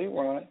John, before you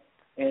run,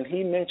 and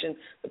he mentioned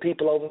the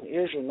people over in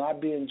Israel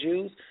not being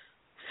Jews.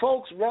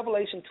 Folks,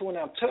 Revelation 2, and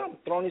I'm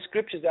throwing these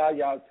scriptures out.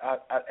 Y'all, I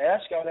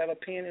ask y'all to have a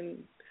pen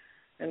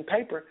and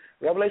paper.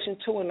 Revelation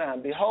 2 and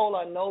 9. Behold,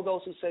 I know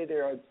those who say they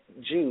are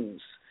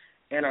Jews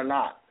and are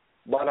not,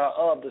 but are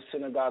of the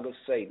synagogue of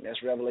Satan.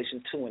 That's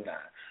Revelation 2 and 9.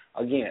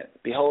 Again,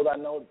 behold, I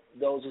know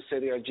those who say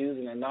they are Jews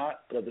and are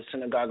not, but of the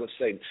synagogue of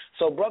Satan.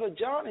 So Brother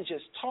John is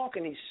just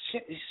talking.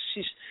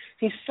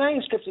 He's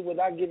saying scripture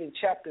without giving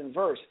chapter and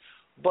verse.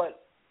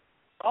 But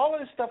all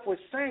of this stuff we're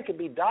saying can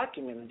be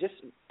documented. Just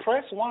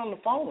press 1 on the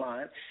phone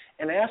line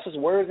and ask us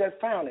where is that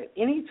found at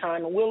any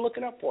time, and we'll look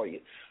it up for you.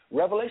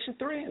 Revelation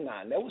 3 and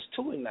 9. That was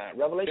 2 and 9.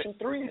 Revelation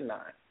 3 and 9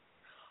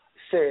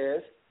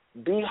 says,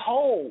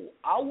 behold,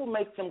 I will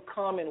make them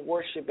come and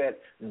worship at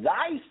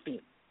thy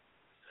feet.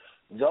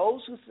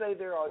 Those who say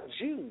they are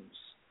Jews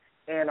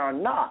and are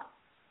not,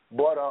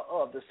 but are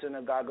of the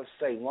synagogue of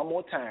Satan. One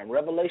more time.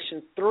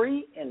 Revelation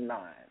 3 and 9.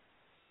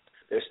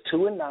 There's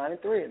 2 and 9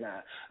 and 3 and 9.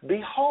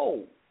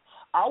 Behold,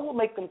 I will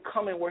make them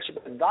come and worship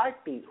at thy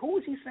feet. Who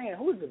is he saying?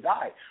 Who is the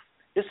thy?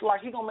 It's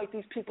like he's going to make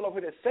these people over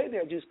here that say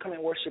they're Jews come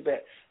and worship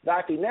at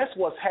thy feet. And that's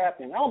what's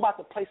happening. I'm about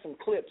to play some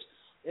clips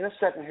in a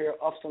second here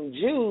of some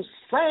Jews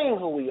saying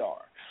who we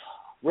are.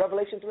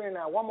 Revelation 3 and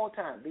 9, one more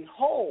time.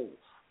 Behold,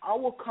 I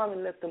will come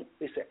and let them,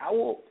 they say, I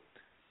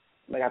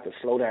may have to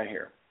slow down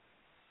here.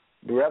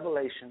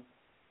 Revelation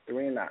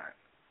 3 and 9.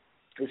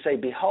 They say,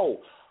 behold,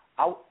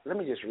 let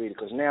me just read it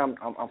because now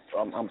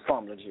I'm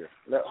fumbling here.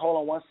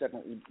 Hold on 1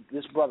 second.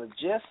 This brother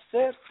just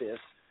said this,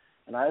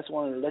 and I just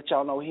wanted to let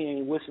y'all know he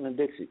ain't whistling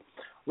Dixie.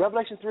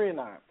 Revelation 3 and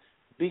 9.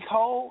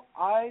 Behold,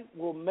 I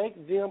will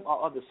make them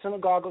of the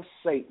synagogue of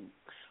Satan,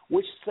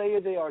 which say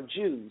they are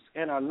Jews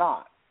and are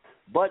not,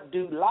 but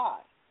do lie.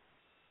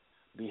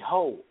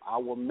 Behold, I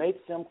will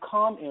make them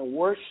come and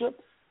worship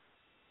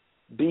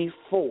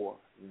before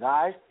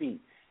thy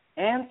feet,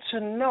 and to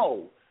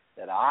know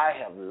that I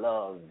have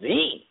loved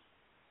thee.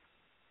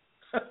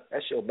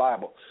 That's your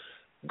Bible.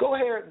 Go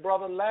ahead,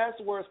 brother.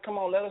 Last words. Come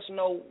on, let us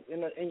know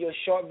in your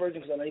short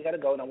version, because I know you got to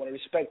go, and I want to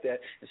respect that.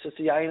 And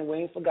Sister Yaina, we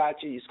ain't forgot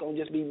you. It's going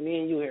to just be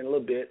me and you here in a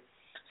little bit.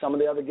 Some of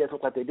the other guests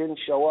look like they didn't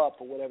show up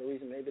for whatever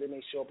reason. Maybe they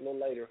may show up a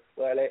little later.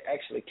 Well, they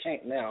actually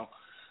can't now.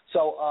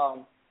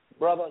 So,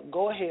 brother,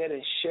 go ahead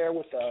and share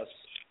with us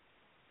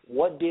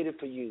what did it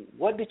for you.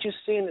 What did you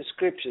see in the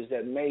scriptures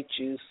that made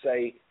you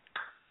say,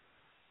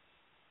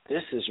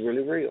 this is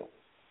really real?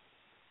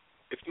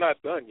 It's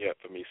not done yet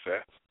for me,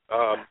 Seth.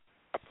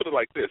 I put it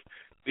like this.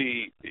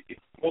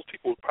 Most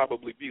people would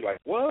probably be like,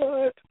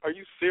 what? Are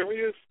you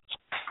serious?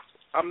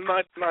 I'm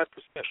 99%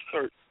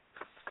 certain.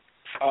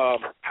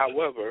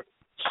 However,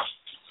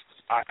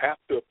 I have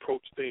to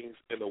approach things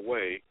in a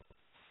way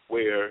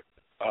where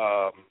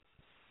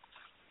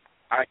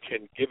I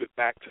can give it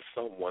back to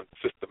someone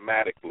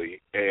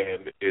systematically,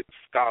 and it's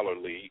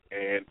scholarly,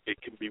 and it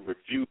can be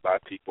reviewed by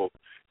people,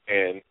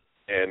 and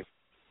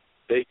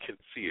they can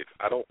see it.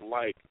 I don't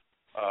like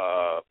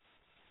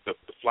the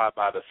fly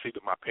by the seat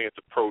of my pants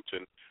approach,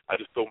 and I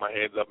just throw my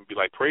hands up and be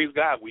like, praise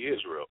God, we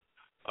Israel.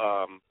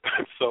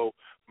 So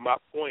my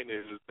point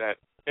is that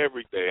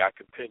every day I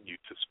continue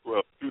to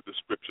scrub through the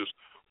scriptures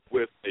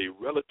with a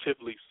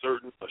relatively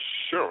certain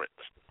assurance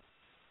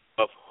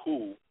of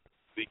who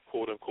the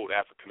quote-unquote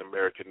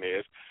African-American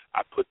is.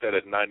 I put that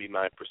at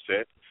 99%.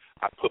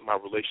 I put my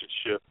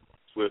relationship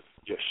with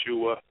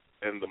Yeshua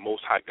and the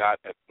Most High God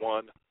at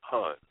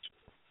 100%.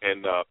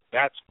 And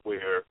that's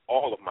where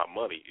all of my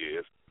money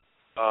is.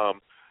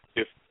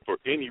 If for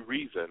any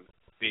reason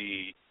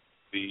the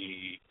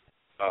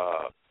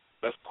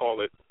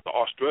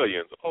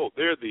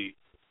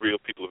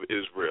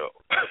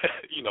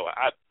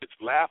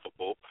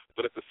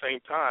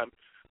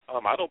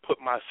I don't put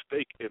my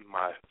stake in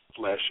my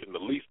flesh in the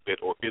least bit,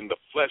 or in the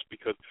flesh,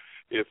 because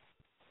if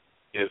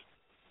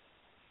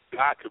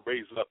God could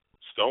raise up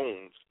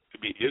stones to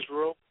be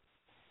Israel,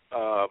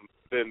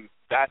 then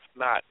that's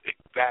not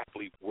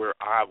exactly where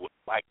I would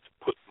like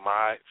to put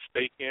my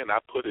stake in. I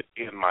put it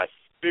in my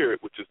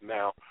spirit, which is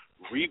now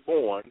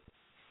reborn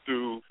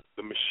through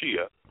the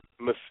Messiah,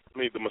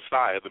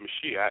 the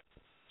Mashiach.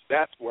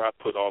 That's where I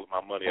put all of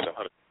my money at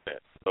 100%.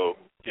 So,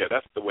 yeah,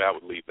 that's the way I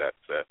would leave that,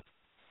 Seth.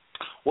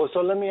 Well, so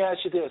let me ask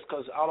you this,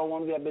 because I don't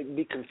want to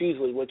be confused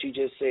with what you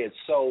just said.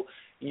 So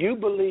you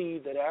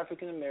believe that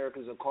African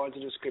Americans, according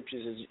to the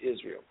scriptures, is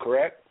Israel,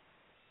 correct?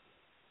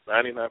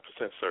 99%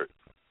 certain.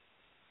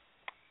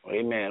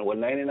 Amen. Well,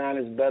 99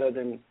 is better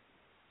than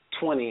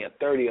 20 or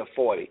 30 or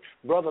 40.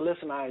 Brother,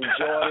 listen, I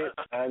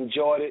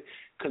enjoyed it.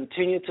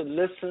 Continue to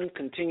listen.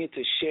 Continue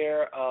to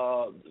share.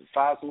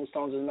 Five Smooth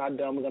Stones is not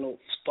done. We're going to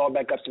start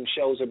back up some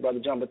shows here, Brother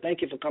John. But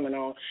thank you for coming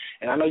on.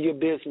 And I know you're a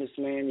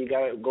businessman. You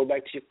got to go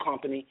back to your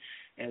company.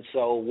 And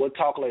so we'll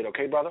talk later.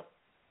 Okay, brother?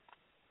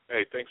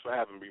 Hey, thanks for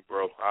having me,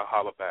 bro. I'll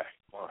holler back.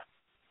 Bye.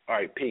 All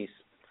right, peace.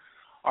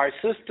 All right,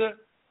 sister.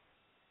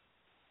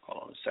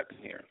 Hold on a second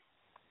here.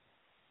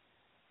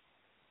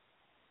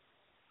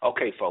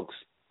 Okay, folks.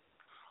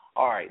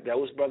 All right, that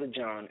was Brother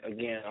John.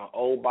 Again, an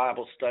old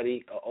Bible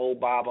study,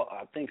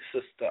 I think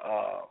Sister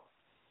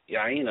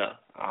Yaina,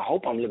 I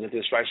hope I'm looking at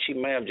this right. She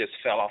may have just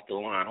fell off the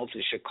line.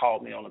 Hopefully she'll call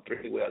me on the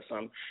three-way or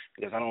something,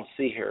 because I don't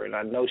see her, and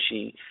I know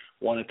she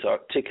wanted to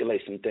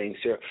articulate some things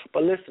here.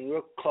 But listen,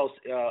 real close,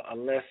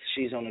 unless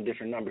she's on a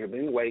different number here. But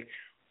anyway,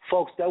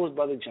 folks, that was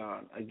Brother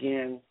John.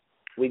 Again,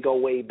 we go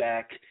way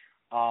back.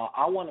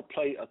 I want to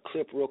play a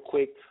clip real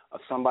quick of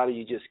somebody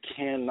you just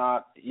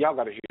cannot – y'all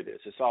got to hear this.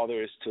 That's all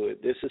there is to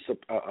it. This is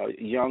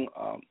a young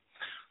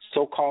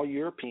so-called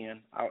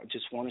European. I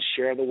just want to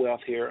share the wealth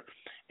here,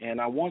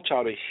 and I want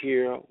y'all to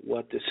hear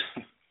what this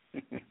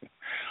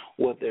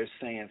what they're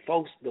saying.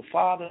 Folks, the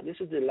Father – this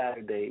is the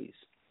latter days,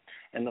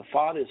 and the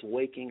Father is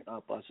waking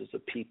up us as a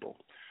people.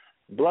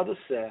 Brother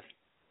Seth,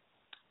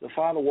 the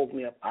Father woke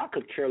me up. I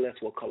could care less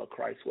what color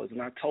Christ was,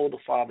 and I told the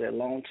Father a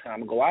long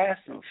time ago. I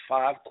asked him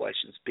 5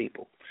 questions,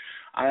 people.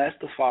 I asked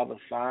the Father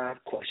 5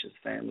 questions,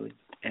 family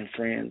and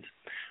friends,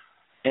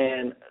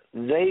 and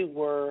they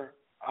were,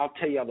 I'll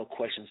tell you all the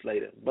questions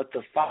later, but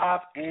the 5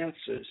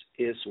 answers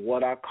is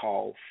what I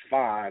call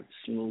 5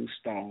 smooth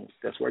stones.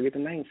 That's where I get the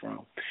name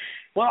from.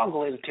 Well, I'll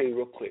go ahead and tell you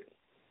real quick.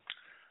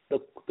 The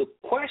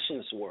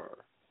questions were,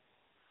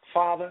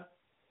 Father,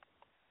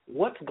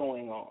 what's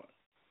going on?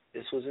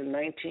 This was in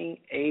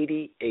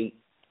 1988.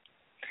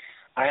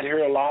 I had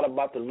heard a lot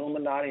about the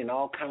Illuminati and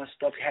all kind of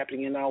stuff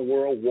happening in our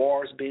world,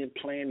 wars being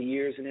planned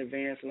years in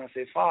advance. And I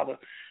said, Father,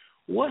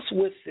 what's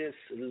with this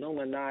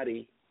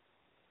Illuminati?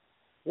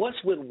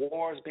 What's with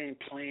wars being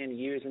planned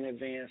years in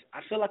advance? I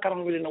feel like I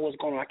don't really know what's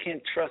going on. I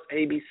can't trust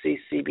ABC,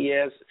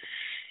 CBS.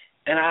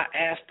 And I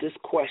asked this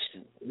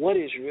question, what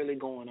is really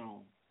going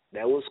on?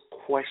 That was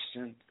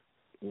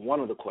one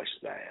of the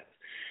questions I asked.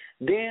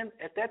 Then,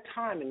 at that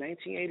time in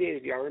 1988,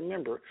 if y'all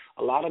remember,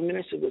 a lot of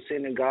ministers were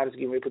saying that God is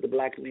getting ready to put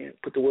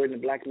the word in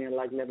the black man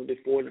like never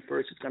before. And the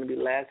first is going to be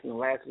last, and the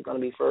last is going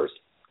to be first.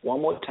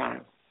 One more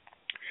time.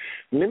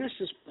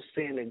 Ministers were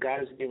saying that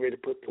God is getting ready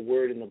to put the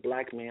word in the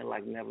black man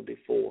like never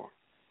before.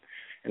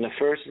 And the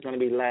first is going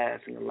to be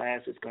last, and the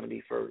last is going to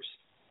be first.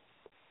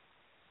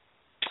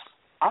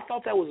 I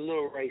thought that was a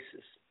little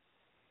racist.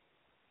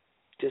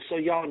 Just so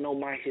y'all know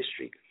my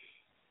history,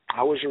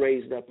 I was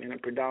raised up in a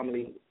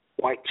predominantly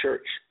white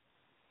church.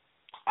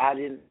 I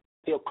didn't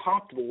feel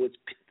comfortable with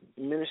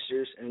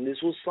ministers, and this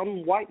was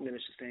some white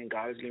ministers saying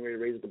God is getting ready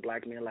to raise up the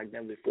black man like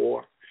never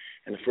before,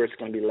 and the first is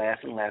going to be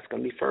last, and the last is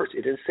going to be first.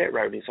 It didn't sit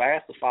right with me. So I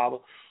asked the Father,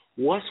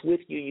 what's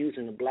with you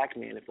using the black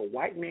man? If a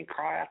white man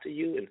cry after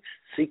you and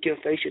seek your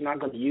face, you're not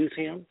going to use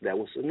him? That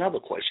was another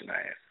question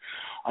I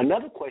asked.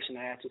 Another question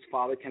I asked was,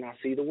 Father, can I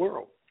see the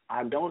world?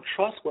 I don't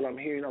trust what I'm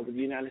hearing over the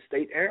United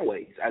States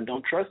Airways. I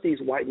don't trust these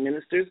white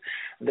ministers.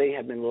 They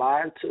have been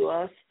lying to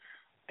us.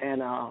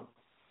 And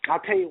I'll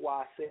tell you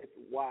why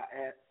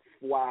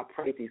I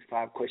prayed these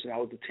 5 questions. I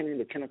was attending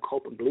the Kenneth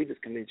Copeland Believers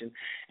Convention,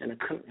 and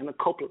the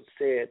Copeland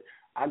said,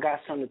 I got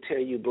something to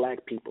tell you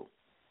black people.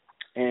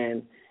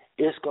 And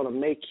it's going to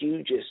make you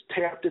just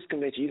tear up this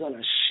convention. You're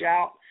going to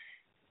shout,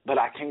 but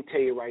I can't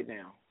tell you right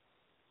now.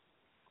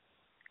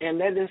 And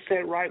that didn't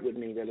sit right with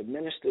me, that a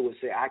minister would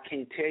say, I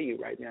can't tell you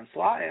right now. So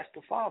I asked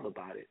the Father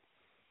about it.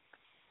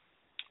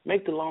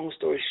 Make the long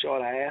story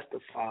short, I asked the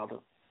Father,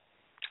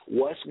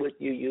 what's with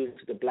you using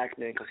the black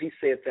man? Because he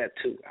said that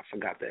too. I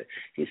forgot that.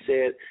 He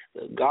said,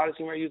 God is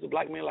going to use the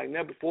black man like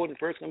never before. The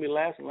first is going to be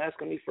last, and last is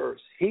going to be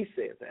first. He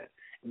said that.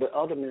 But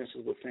other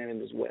ministers were saying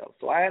it as well.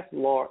 So I asked the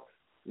Lord,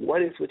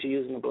 what is with you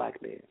using the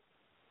black man?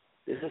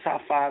 This is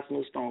how 5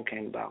 Smooth Stone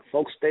came about.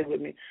 Folks, stay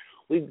with me.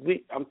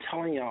 I'm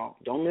telling y'all,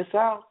 don't miss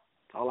out.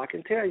 That's all I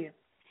can tell you.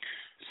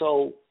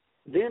 So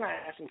then I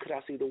asked him, could I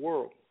see the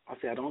world? I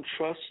said, I don't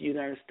trust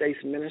United States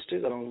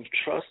ministers. I don't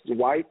trust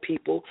white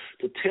people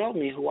to tell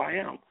me who I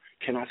am.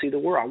 Can I see the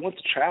world? I want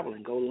to travel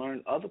and go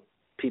learn other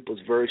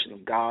people's version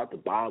of God, the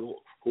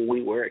Bible, who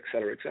we were, et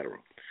cetera, et cetera.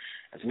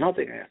 That's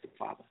another thing I asked the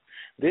Father.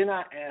 Then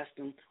I asked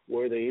him,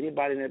 were there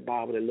anybody in that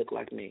Bible that looked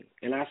like me?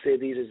 And I said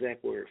these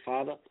exact words,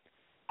 Father,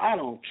 I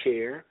don't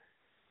care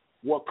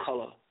what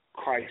color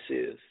Christ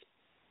is.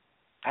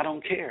 I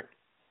don't care.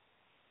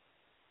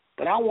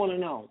 But I want to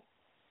know,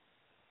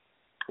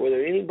 were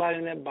there anybody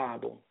in that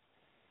Bible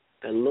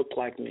that looked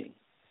like me?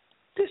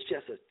 This is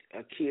just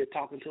a kid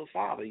talking to a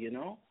father, you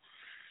know.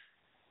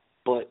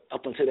 But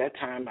up until that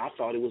time, I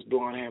thought it was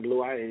blonde hair and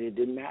blue eyes, and it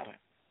didn't matter.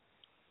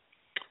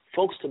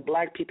 Folks, to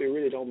black people, it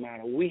really don't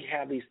matter. We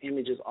have these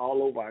images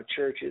all over our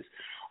churches,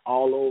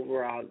 all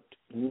over our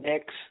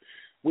necks.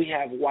 We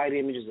have white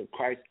images of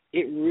Christ.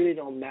 It really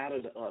don't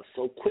matter to us.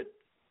 So quit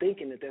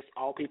thinking that that's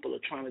all people are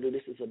trying to do.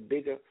 This is a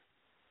bigger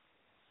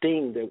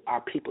thing that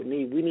our people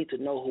need. We need to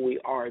know who we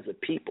are as a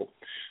people.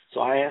 So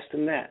I asked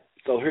him that.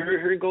 So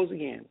here it goes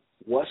again.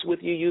 What's with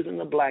you using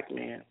the black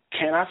man?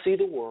 Can I see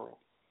the world?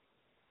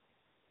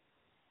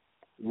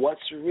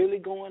 What's really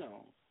going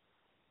on?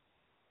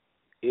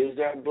 Is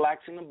there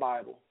blacks in the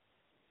Bible?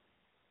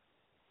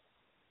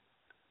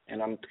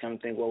 And I'm kind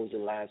of thinking, what was the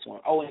last one?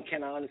 Oh, and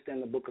can I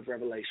understand the book of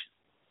Revelation?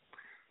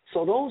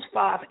 So those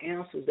 5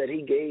 answers that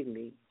he gave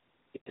me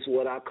is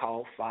what I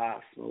call 5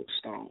 smooth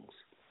stones.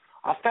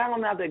 I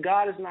found out that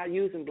God is not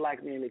using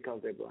black men because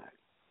they're black.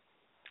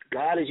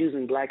 God is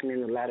using black men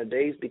in the latter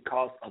days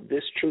because of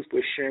this truth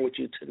we're sharing with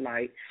you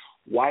tonight.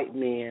 White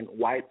men,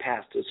 white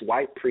pastors,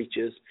 white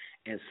preachers,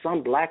 and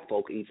some black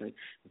folk even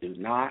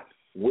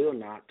will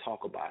not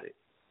talk about it.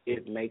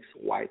 It makes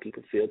white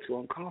people feel too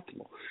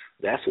uncomfortable.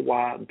 That's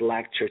why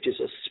black churches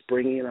are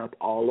springing up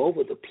all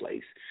over the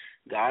place.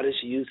 God is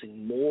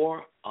using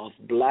more of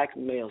black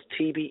males,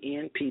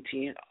 TBN,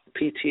 TBN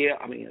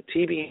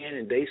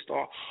and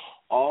Daystar.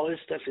 All this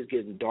stuff is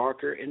getting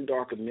darker and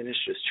darker.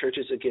 Ministers,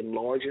 churches are getting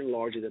larger and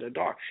larger that are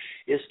dark.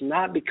 It's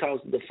not because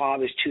the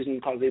Father is choosing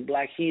because they're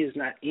black. He is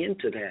not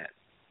into that.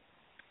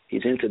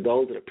 He's into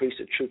those that preach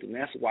the truth, and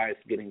that's why it's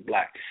getting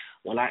black.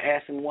 When I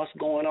ask him what's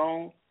going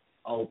on,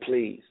 oh,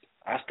 please.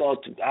 I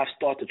start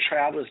to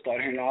travel and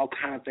start hearing all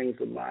kinds of things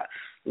about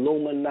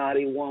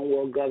Illuminati, one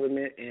world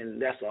government,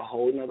 and that's a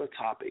whole other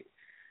topic.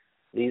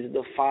 These are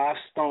the 5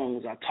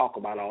 stones I talk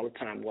about all the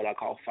time, what I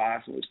call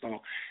 5 smooth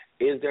stones.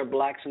 Is there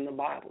blacks in the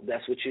Bible?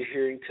 That's what you're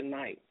hearing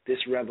tonight, this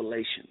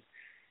revelation.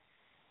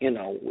 You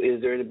know,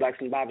 is there any blacks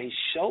in the Bible? He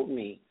showed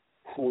me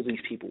who these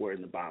people were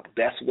in the Bible.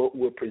 That's what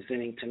we're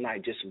presenting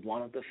tonight, just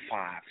one of the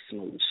 5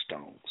 smooth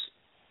stones.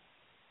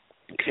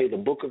 Okay, the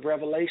book of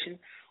Revelation,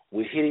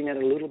 we're hitting it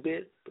a little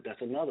bit, but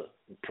that's another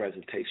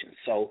presentation.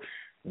 So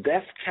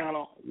that's kind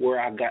of where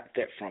I got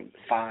that from,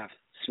 5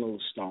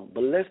 smooth stones.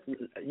 But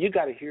you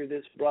got to hear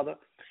this, brother,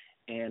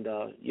 and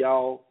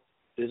y'all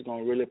is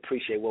going to really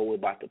appreciate what we're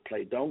about to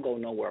play. Don't go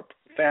nowhere.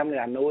 Family,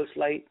 I know it's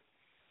late,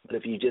 but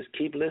if you just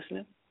keep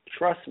listening,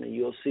 trust me,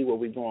 you'll see where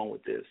we're going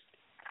with this.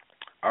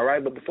 All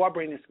right, but before I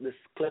bring this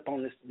clip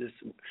on,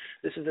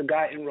 this is a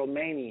guy in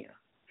Romania.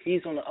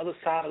 He's on the other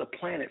side of the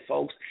planet,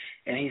 folks,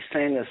 and he's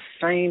saying the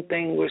same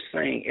thing we're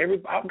saying.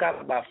 I've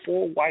got about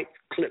 4 white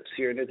clips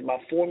here, and there's about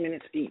 4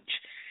 minutes each.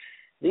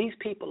 These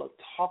people are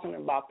talking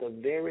about the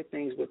very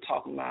things we're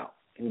talking about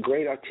in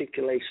great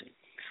articulation.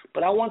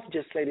 But I want to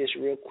just say this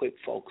real quick,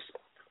 folks.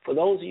 For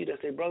those of you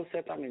that say, Brother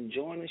Seth, I'm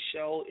enjoying the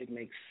show. It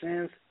makes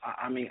sense.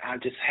 I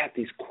just have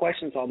these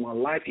questions all my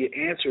life. You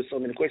answer so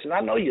many questions.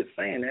 I know you're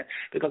saying that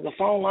because the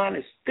phone line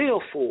is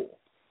still full.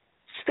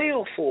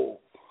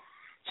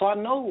 So I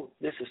know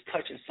this is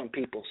touching some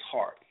people's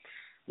heart.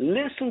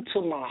 Listen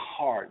to my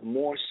heart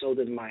more so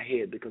than my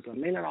head because I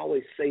may not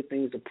always say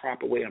things the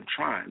proper way. I'm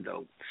trying,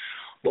 though.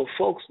 But,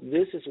 folks,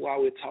 this is why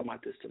we're talking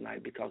about this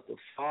tonight, because the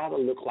Father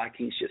looks like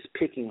he's just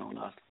picking on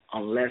us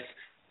unless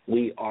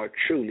we are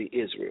truly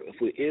Israel. If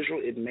we're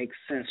Israel, it makes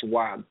sense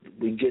why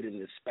we get in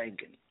this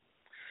spanking.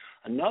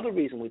 Another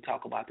reason we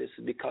talk about this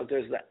is because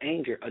there's the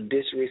anger, a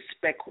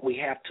disrespect we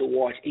have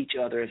towards each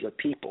other as a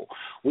people.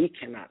 We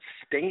cannot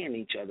stand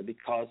each other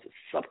because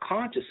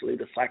subconsciously,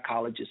 the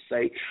psychologists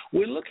say,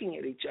 we're looking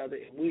at each other.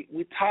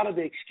 We're tired of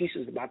the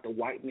excuses about the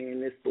white man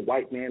this, the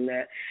white man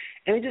that,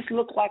 and it just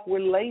looks like we're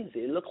lazy.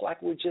 It looks like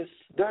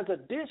there's a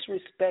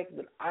disrespect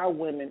that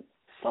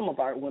some of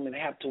our women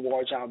have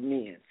towards our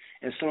men,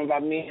 and some of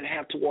our men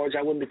have towards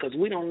our women because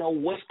we don't know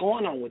what's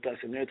going on with us,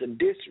 and there's a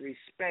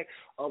disrespect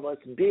of us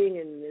being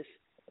in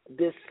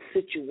this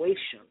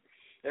situation.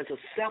 There's a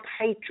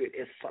self-hatred,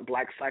 as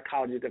black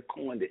psychologists have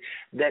coined it,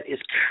 that is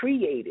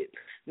created,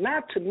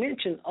 not to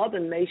mention other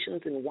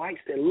nations and whites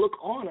that look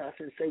on us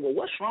and say, well,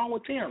 what's wrong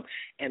with him?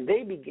 And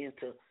they begin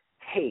to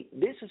hate.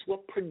 This is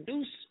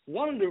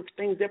one of the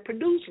things that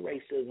produce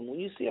racism. When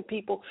you see a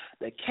people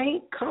that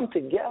can't come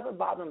together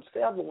by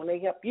themselves, and when they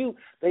help you,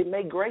 they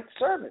make great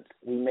servants.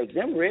 We make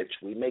them rich.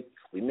 We make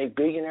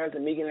billionaires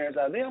and millionaires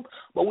out of them,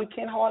 but we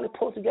can't hardly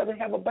pull together and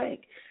have a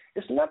bank.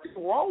 There's nothing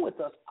wrong with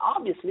us,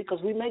 obviously,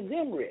 because we make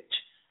them rich.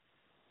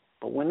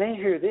 But when they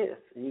hear this,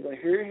 and you're going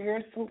to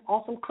hear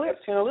some clips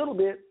here in a little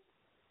bit,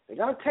 they're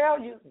going to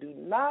tell you, do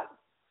not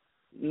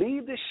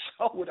leave the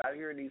show without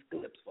hearing these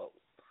clips, folks.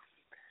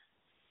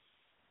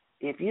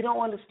 if you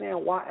don't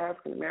understand why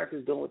African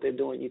Americans doing what they're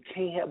doing, you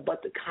can't help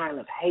but to kind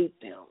of hate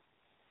them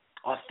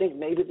or think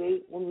maybe they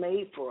were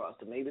made for us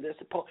or maybe they're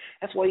supposed.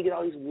 That's why you get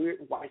all these weird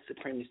white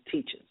supremacist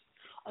teachings.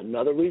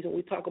 Another reason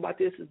we talk about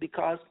this is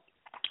because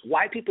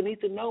white people need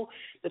to know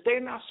that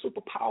they're not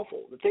super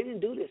powerful, that they didn't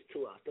do this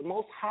to us. The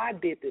Most High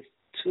did this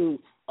to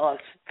us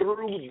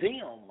through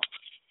them.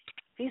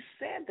 He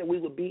said that we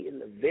would be in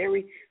the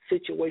very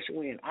situation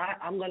we're in.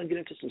 I'm going to get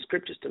into some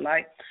scriptures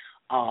tonight.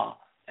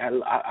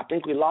 I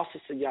think we lost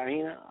Sister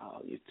Yaina.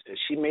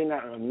 She may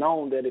not have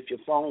known that if your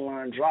phone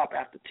line dropped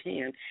after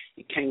 10,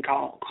 you can't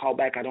call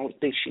back. I don't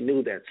think she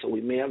knew that, so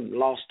we may have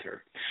lost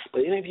her.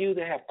 But any of you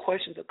that have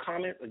questions or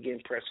comments, again,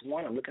 press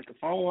 1. I'm looking at the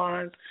phone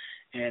lines,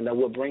 and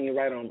we'll bring you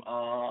right on.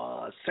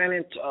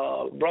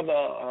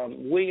 Brother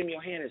William,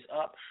 your hand is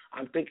up.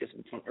 I think it's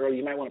from earlier.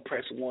 You might want to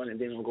press 1, and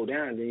then it'll go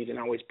down, and then you can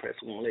always press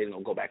 1 later, and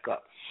it'll go back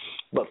up.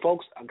 But,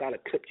 folks, I've got a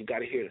clip you got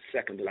to hear in a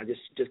second, but I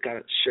just got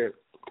to share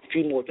a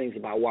few more things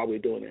about why we're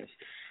doing this.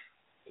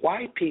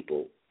 White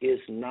people is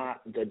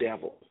not the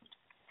devil.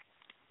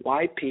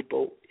 White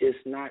people is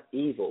not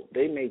evil.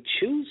 They may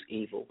choose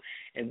evil,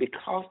 and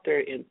because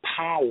they're in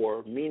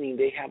power, meaning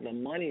they have the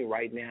money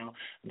right now,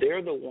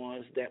 they're the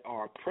ones that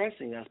are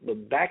oppressing us.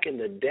 But back in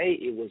the day,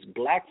 it was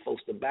black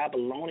folks, the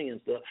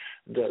Babylonians,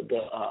 the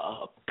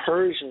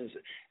Persians.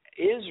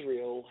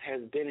 Israel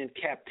has been in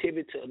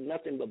captivity to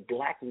nothing but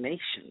black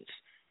nations.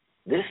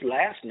 This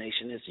last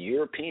nation is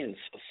Europeans,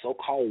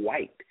 so-called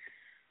white.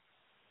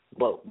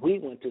 But we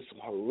went through some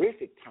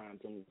horrific times,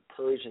 and the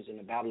Persians and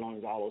the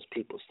Babylonians, all those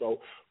people. So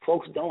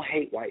folks, don't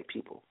hate white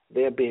people.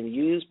 They're being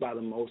used by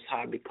the Most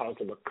High because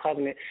of a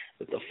covenant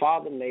that the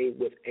Father made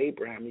with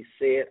Abraham. He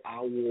said,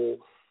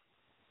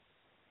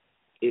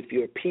 if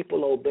your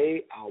people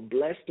obey, I'll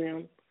bless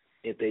them.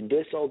 If they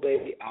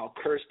disobey, I'll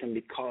curse them,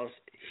 because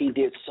he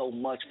did so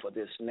much for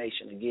this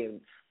nation. Again,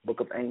 Book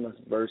of Amos,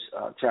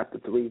 chapter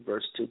 3,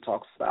 verse 2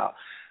 talks about,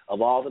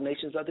 of all the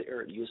nations of the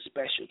earth, you're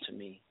special to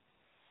me.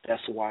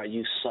 That's why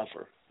you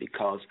suffer,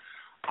 because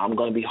I'm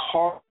going to be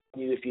hard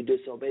on you if you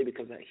disobey,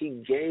 because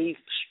he gave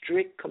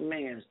strict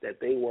commands that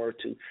they were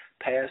to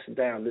pass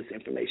down this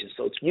information.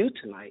 So you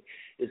tonight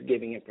is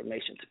giving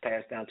information to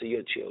pass down to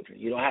your children.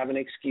 You don't have an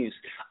excuse.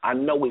 I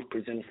know we've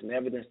presented some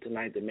evidence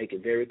tonight to make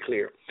it very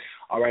clear.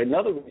 All right,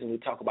 another reason we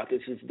talk about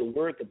this is the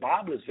word. The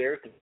Bible is very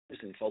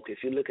confusing, folks.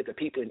 If you look at the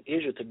people in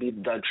Israel to be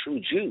the true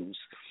Jews,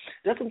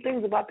 there's some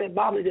things about that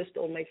Bible that just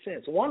don't make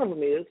sense. One of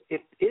them is,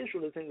 if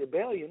Israel is in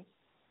rebellion,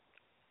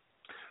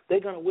 they're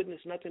going to witness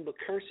nothing but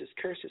curses,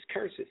 curses,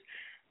 curses.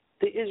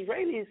 The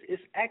Israelis is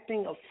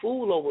acting a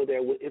fool over there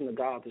in the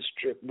Gaza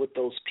Strip with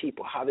those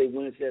people, how they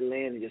went into their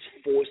land and just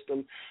forced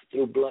them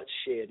through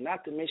bloodshed.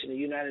 Not to mention the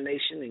United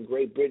Nations and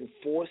Great Britain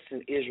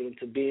forcing Israel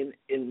into being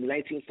in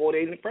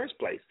 1948 in the first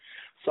place.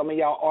 Some of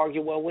y'all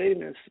argue, well, wait a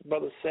minute,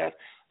 Brother Seth,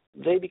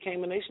 they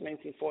became a nation in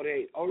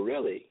 1948. Oh,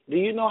 really? Do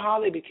you know how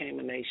they became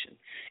a nation?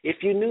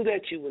 If you knew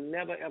that, you would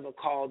never, ever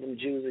call them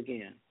Jews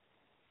again.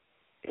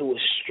 It was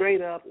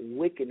straight up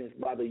wickedness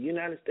by the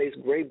United States,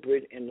 Great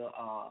Britain, and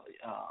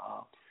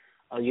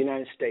the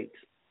United States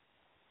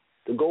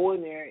to go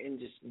in there and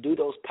just do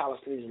those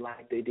Palestinians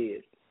like they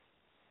did.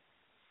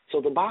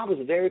 So the Bible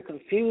is very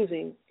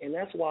confusing, and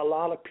that's why a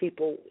lot of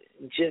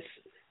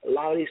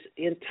these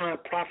end-time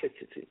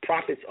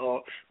prophets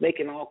are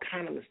making all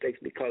kind of mistakes,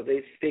 because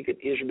they figured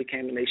Israel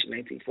became a nation in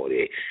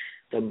 1948.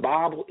 The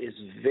Bible is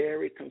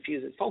very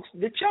confusing. Folks,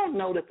 did y'all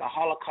know that the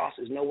Holocaust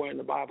is nowhere in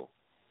the Bible?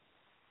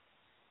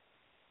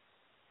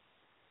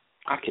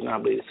 I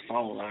cannot believe this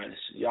phone line.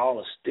 Y'all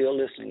are still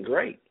listening.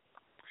 Great.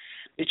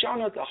 Did y'all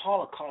know that the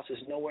Holocaust is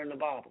nowhere in the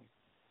Bible?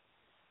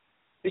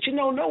 Did you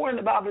know nowhere in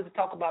the Bible to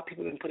talk about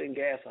people being put in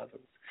gas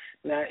ovens?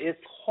 Now, it's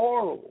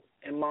horrible,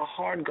 and my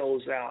heart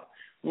goes out.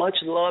 Much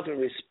love and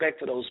respect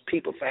for those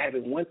people for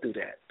having went through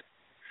that.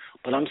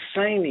 But I'm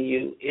saying to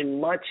you,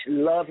 in much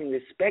love and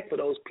respect for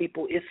those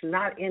people, it's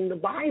not in the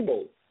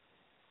Bible.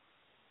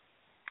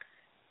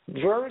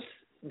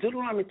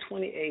 Deuteronomy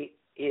 28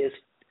 is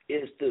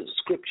the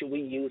scripture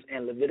we use,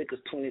 and Leviticus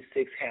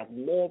 26 have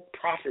more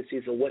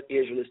prophecies of what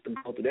Israel is to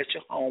go through. That's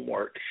your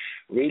homework.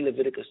 Read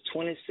Leviticus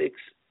 26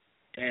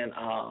 and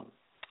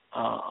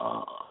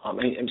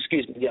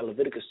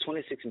Leviticus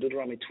 26 and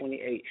Deuteronomy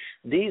 28.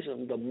 These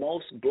are the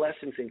most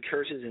blessings and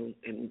curses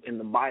in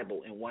the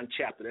Bible in one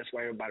chapter. That's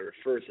why everybody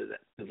refers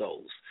to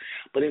those.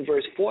 But in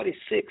verse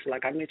 46,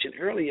 like I mentioned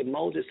earlier,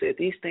 Moses said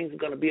these things are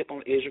going to be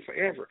upon Israel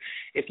forever.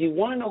 If you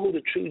want to know who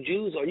the true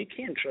Jews are, you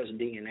can't trust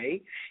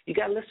DNA. You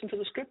got to listen to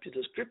the scriptures.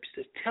 The scriptures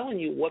is telling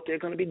you what they're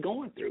going to be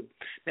going through.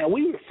 Now,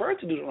 we refer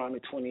to Deuteronomy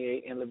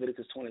 28 and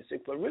Leviticus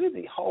 26, but really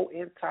the whole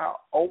entire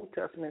Old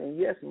Testament, and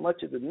yes,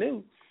 much of the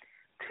New,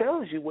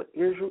 tells you what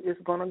Israel is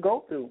going to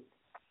go through.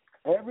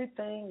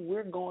 Everything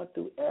we're going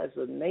through as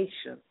a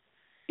nation,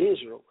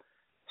 Israel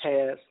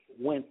has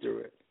went through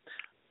it.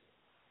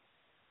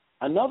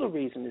 Another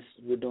reason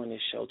we're doing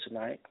this show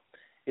tonight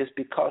It's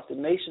because the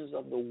nations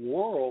of the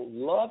world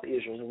love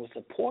Israel and will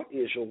support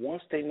Israel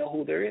once they know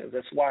who there is.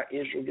 That's why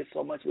Israel gets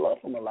so much love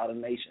from a lot of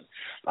nations.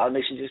 A lot of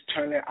nations just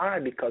turn their eye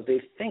because they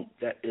think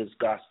that is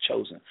God's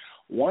chosen.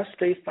 Once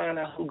they find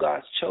out who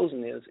God's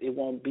chosen is, it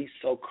won't be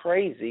so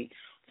crazy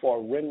for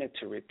a remnant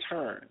to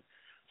return.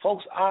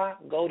 Folks, I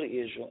go to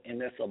Israel, and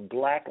that's a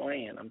black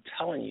land. I'm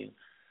telling you.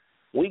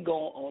 We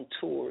go on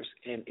tours,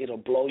 and it'll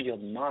blow your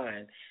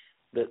mind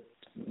the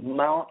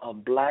amount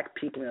of black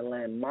people in the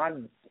land. My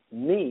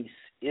niece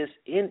is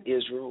in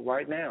Israel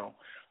right now.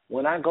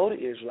 When I go to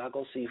Israel, I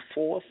go see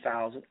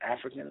 4,000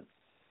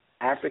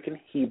 African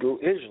Hebrew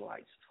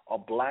Israelites, or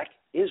black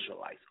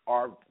Israelites,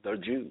 or the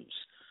Jews,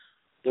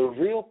 the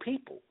real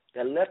people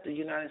that left the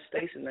United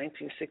States in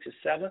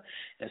 1967,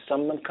 and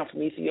some of them come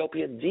from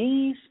Ethiopia.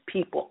 These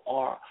people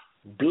are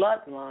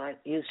bloodline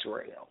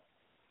Israel.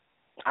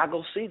 I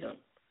go see them.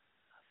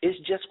 It's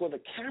just where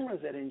the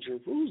camera's at in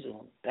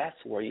Jerusalem, that's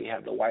where you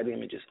have the white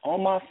images.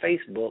 On my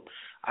Facebook,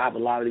 I have a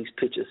lot of these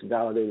pictures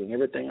validating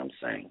everything I'm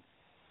saying.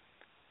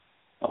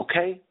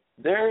 Okay?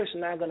 There is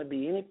not going to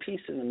be any peace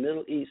in the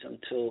Middle East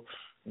until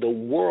the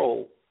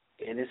world,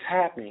 and it's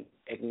happening,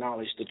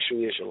 acknowledge the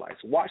true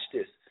Israelites. Watch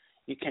this.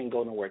 You can't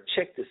go nowhere.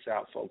 Check this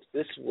out, folks.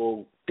 This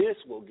will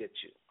get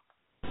you.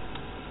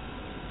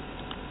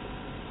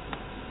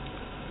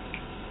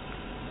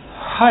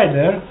 Hi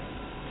there.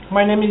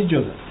 My name is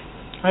Joseph.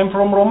 I'm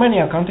from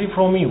Romania, country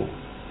from EU.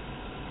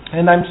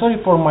 And I'm sorry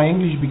for my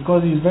English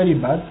because it's very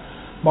bad,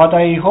 but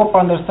I hope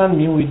understand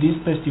me with this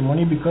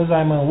testimony because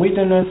I'm a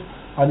witness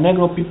at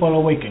Negro people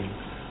awakening.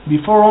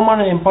 Before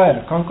Roman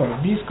Empire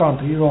conquered this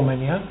country,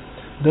 Romania,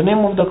 the name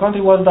of the country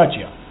was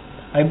Dacia.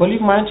 I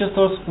believe my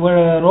ancestors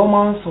were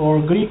Romans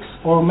or Greeks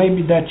or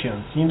maybe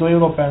Dacians,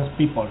 Indo-European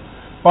people,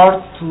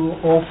 part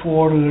of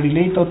or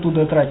related to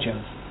the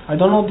Thracians. I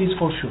don't know this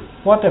for sure.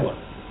 Whatever.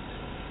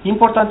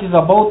 Important is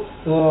about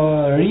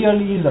real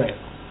Israel.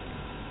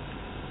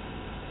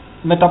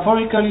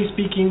 Metaphorically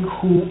speaking,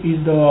 who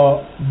is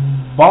the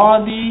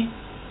body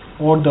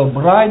or the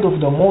bride of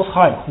the Most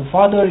High, whose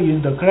Father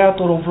is the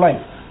creator of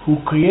life, who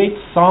creates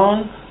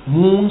sun,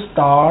 moon,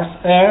 stars,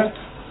 earth,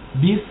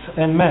 beasts,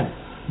 and man.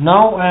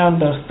 Now I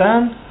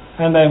understand,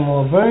 and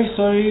I'm very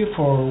sorry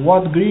for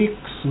what Greeks,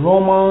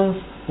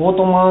 Romans,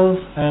 Ottomans,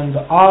 and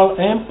all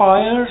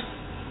empires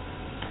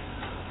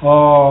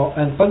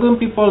and pagan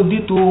people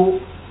did to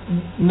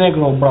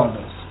Negro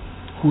brothers,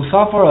 who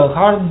suffer a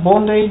hard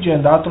bondage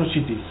and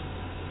atrocities.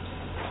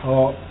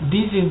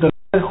 This is the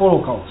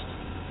Holocaust.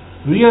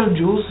 Real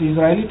Jews,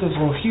 Israelites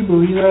or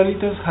Hebrew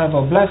Israelites have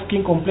a black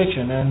skin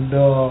complexion and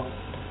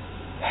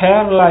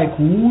hair like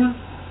wool.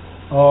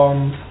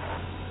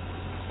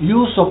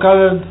 You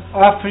so-called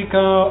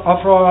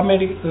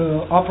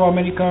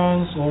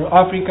Afro-Americans or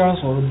Africans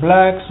or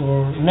blacks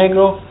or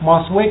Negro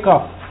must wake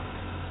up.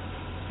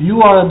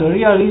 You are the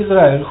real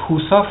Israel who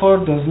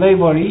suffered the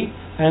slavery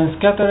and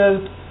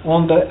scattered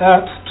on the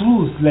earth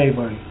through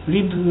slavery.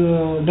 Read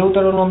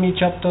Deuteronomy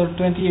chapter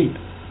 28.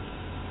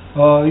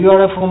 You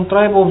are from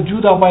tribe of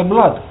Judah by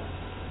blood.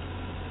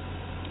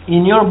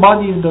 In your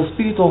body is the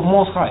Spirit of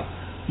Most High.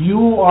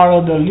 You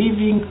are the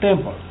living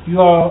temple.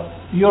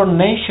 Your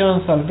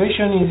nation's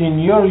salvation is in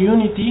your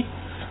unity,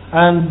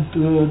 and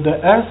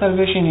the earth's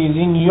salvation is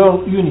in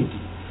your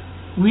unity.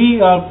 We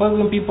are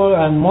pagan people,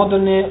 and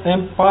modern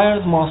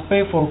empires must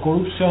pay for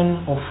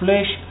corruption of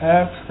flesh,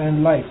 earth,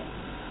 and life.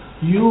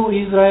 You,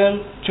 Israel,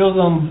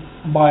 chosen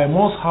by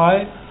Most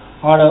High,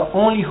 are the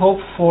only hope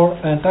for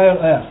entire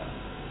earth.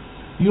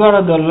 You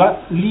are the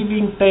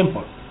living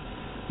temple.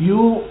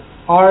 You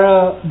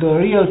are the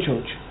real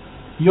church.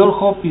 Your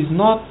hope is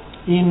not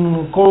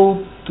in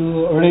corrupt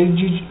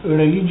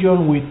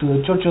religion with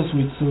churches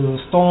with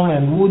stone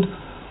and wood,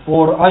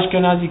 or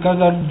Ashkenazi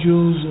Khazar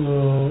Jews,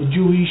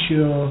 Jewish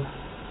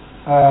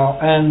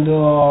and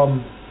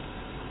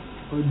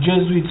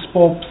Jesuit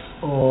popes,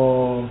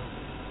 or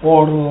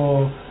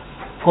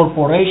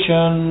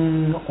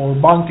corporation or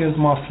bankers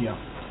mafia,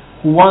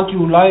 who want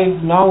you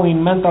live now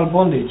in mental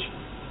bondage,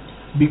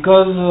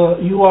 because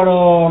you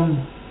are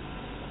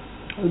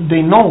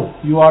they know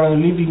you are a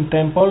living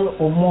temple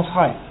of Most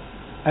High,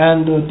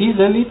 and these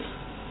elites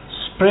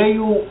spray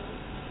you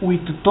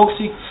with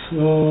toxics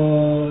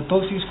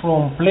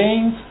from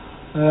planes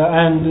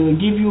and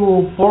give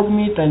you pork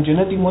meat and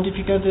genetic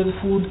modified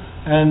food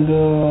and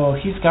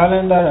his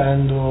calendar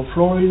and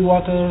fluoride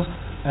water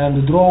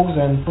and drugs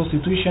and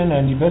prostitution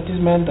and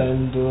advertisement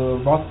and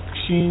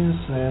vaccines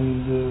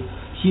and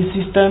his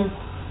system,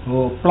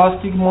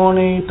 plastic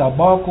money,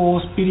 tobacco,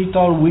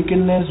 spiritual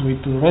wickedness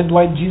with red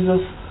white Jesus,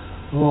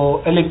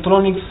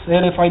 electronics,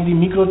 RFID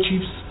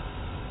microchips,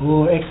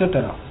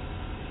 etc.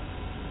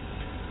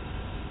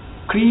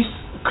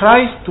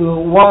 Christ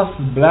was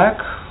black,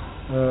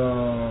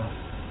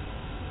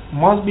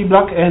 must be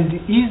black, and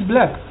is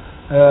black.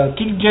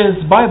 King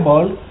James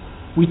Bible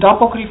with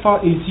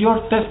Apocrypha is your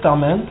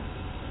testament,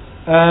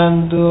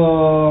 and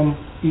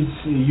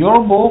it's your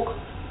book,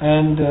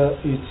 and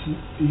it's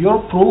your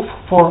proof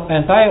for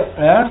entire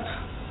earth.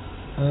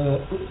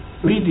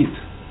 Read it.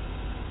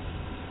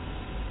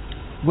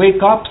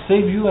 wake up,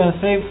 save you, and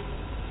save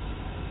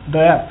the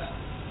earth.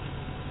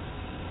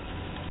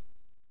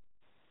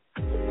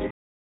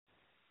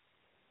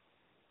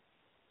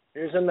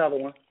 Here's another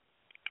one.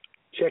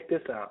 Check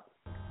this out.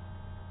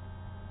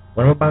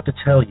 What I'm about to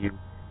tell you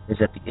is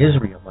that the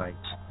Israelites,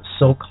 the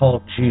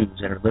so-called Jews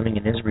that are living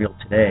in Israel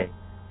today,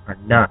 are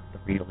not the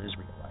real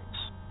Israelites.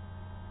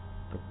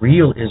 The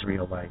real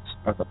Israelites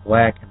are the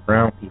black and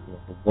brown people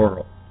of the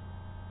world.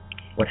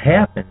 What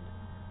happened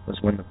was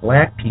when the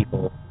black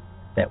people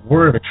that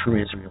were the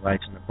true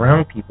Israelites and the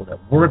brown people that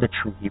were the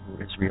true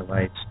Hebrew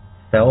Israelites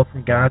fell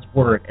from God's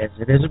word, as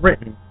it is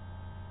written,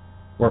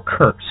 were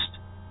cursed.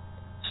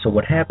 So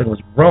what happened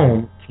was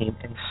Rome came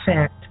and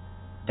sacked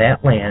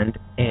that land,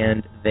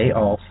 and they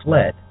all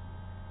fled.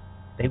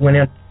 They went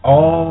out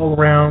all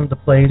around the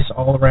place,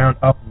 all around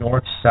up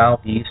north,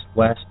 south, east,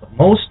 west, but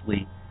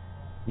mostly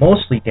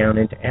down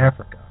into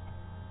Africa.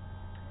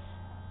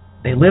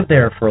 They lived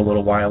there for a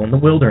little while in the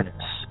wilderness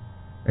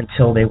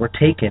until they were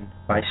taken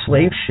by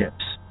slave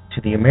ships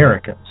to the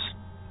Americas.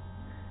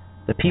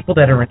 The people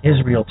that are in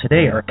Israel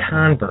today are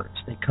converts.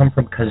 They come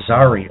from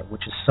Khazaria,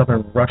 which is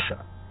southern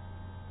Russia.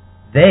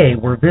 They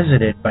were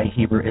visited by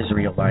Hebrew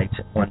Israelites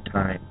at one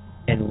time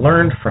and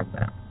learned from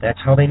them. That's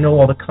how they know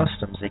all the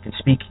customs. They can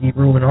speak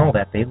Hebrew and all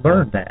that. They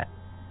learned that.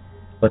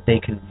 But they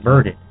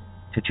converted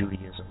to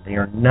Judaism. They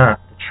are not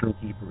the true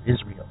Hebrew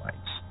Israelites.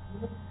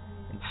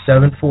 In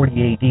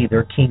 740 AD,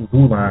 their king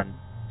Bulan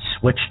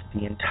switched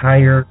the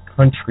entire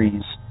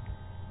country's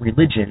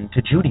religion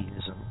to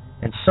Judaism,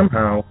 and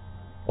somehow,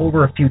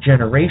 over a few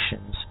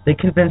generations, they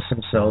convinced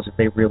themselves that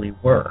they really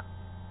were.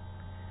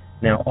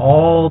 Now,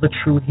 all the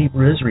true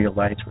Hebrew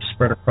Israelites were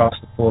spread across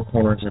the four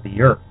corners of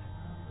the earth.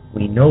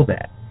 We know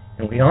that.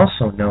 And we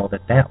also know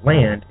that that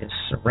land is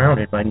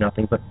surrounded by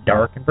nothing but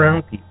dark and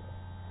brown people.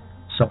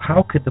 So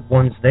how could the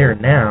ones there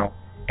now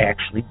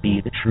actually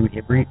be the true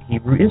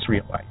Hebrew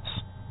Israelites?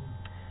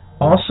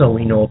 Also,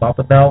 we know about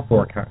the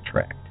Balfour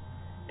Contract.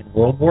 In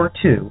World War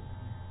II,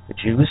 the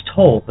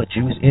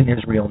Jews in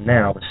Israel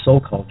now, the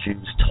so-called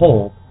Jews,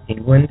 told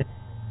England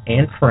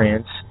and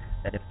France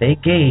that if they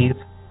gave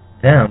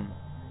them,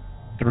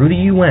 through the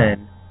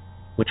UN,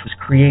 which was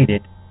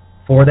created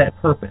for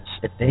that purpose,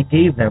 if they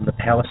gave them the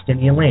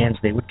Palestinian lands,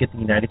 they would get the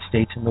United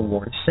States in the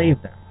war to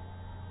save them.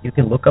 You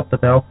can look up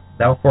the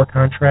Balfour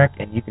Contract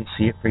and you can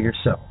see it for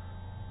yourself.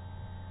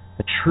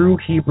 The true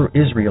Hebrew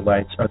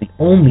Israelites are the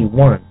only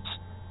ones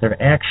that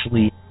are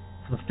actually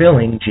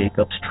fulfilling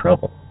Jacob's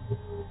trouble.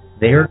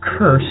 They are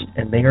cursed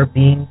and they are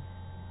being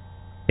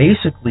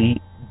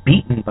basically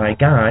beaten by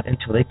God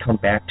until they come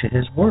back to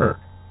His Word.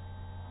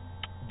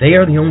 They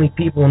are the only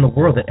people in the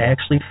world that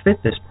actually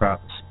fit this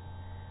prophecy.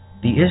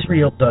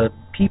 The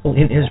people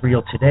in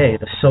Israel today,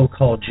 the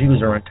so-called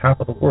Jews, are on top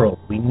of the world.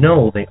 We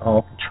know they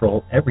all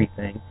control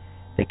everything.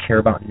 They care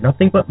about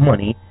nothing but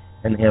money,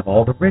 and they have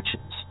all the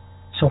riches.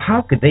 So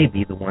how could they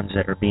be the ones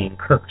that are being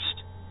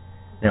cursed?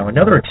 Now,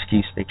 another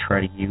excuse they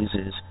try to use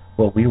is,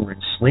 well, we were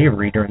in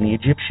slavery during the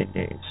Egyptian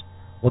days.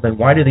 Well, then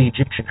why do the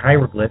Egyptian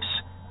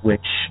hieroglyphs,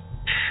 which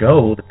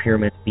show the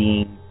pyramids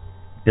being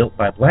built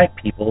by black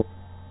people,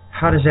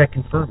 how does that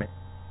confirm it?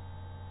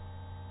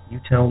 You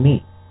tell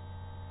me.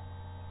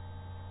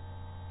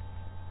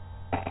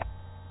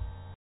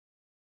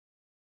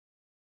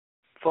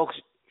 Folks,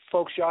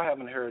 y'all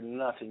haven't heard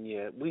nothing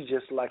yet. We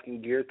just like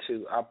in gear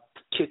 2. I'll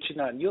kid you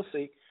not. You'll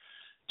see.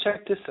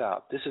 Check this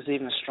out. This is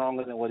even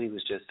stronger than what he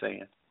was just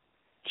saying.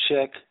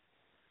 Check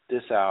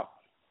this out.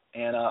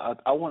 And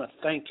I want to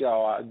thank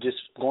y'all. I'm just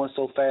going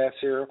so fast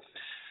here.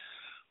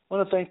 I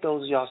want to thank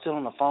those of y'all still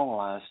on the phone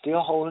line,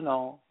 still holding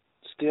on,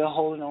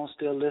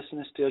 still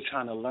listening, still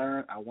trying to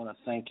learn. I want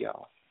to thank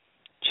y'all.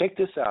 Check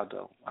this out,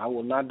 though. I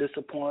will not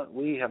disappoint.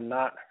 We have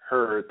not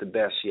heard the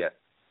best yet.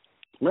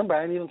 Remember,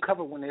 I didn't even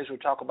cover when Israel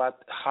talk about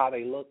how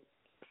they look.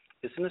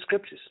 It's in the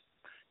scriptures.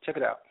 Check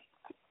it out.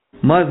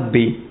 Must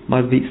be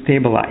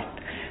stabilized.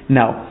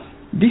 Now,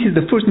 this is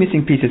the first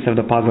missing pieces of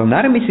the puzzle.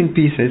 Another missing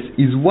pieces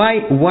is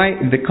why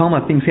the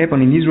common things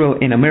happen in Israel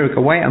and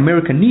America. Why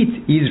America needs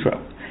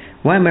Israel.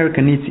 Why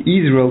America needs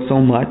Israel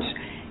so much,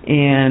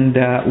 and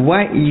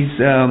why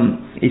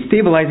is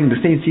stabilizing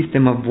the same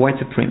system of white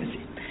supremacy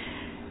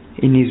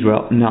in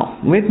Israel. Now,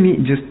 let me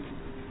just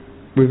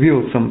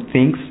reveal some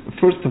things.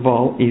 First of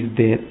all, is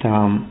that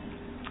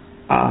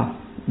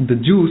the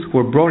Jews who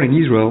were brought in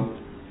Israel,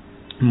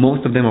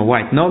 most of them are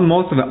white. Not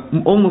most of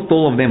them, almost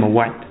all of them are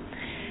white,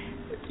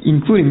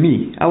 including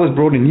me. I was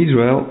brought in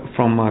Israel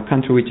from a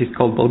country which is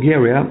called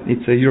Bulgaria.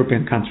 It's a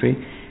European country,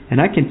 and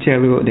I can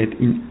tell you that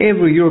in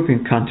every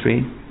European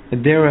country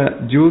there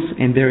are Jews,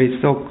 and there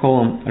is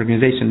so-called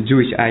organization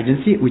Jewish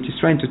Agency, which is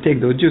trying to take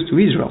those Jews to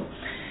Israel.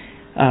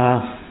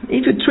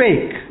 If you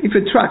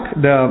track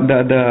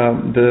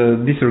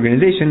this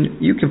organization,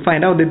 you can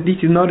find out that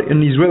this is not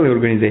an Israeli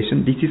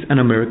organization. This is an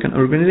American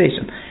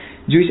organization.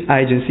 Jewish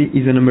Agency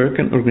is an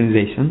American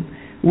organization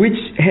which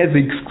has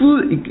the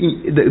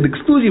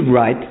exclusive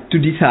right to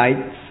decide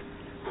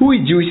who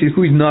is Jewish and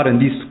who is not on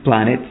this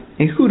planet,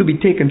 and who to be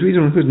taken to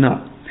Israel and who is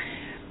not.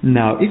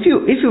 Now, if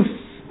you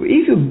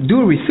if you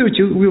do research,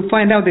 you will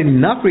find out that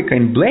in Africa,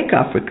 in Black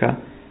Africa,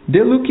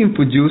 they're looking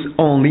for Jews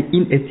only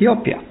in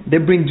Ethiopia. They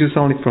bring Jews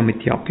only from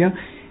Ethiopia.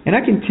 And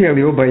I can tell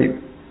you by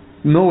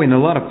knowing a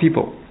lot of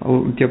people,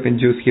 Ethiopian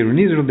Jews here in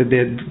Israel, that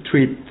they're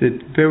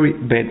treated very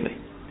badly.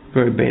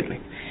 Very badly.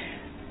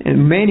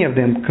 And many of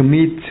them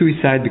commit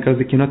suicide because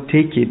they cannot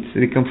take it.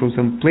 They come from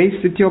some place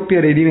in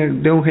Ethiopia, they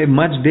don't have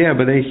much there,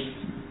 but they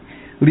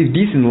live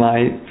decent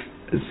life.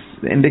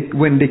 And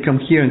when they come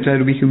here and try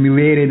to be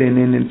humiliated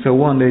and so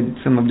on,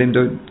 some of them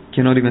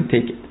cannot even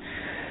take it.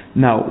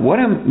 Now, what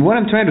I'm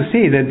trying to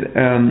say is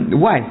that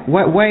why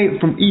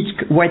from each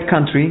white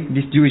country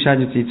this Jewish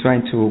agency is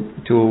trying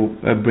to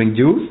bring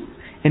Jews,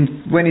 and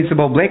when it's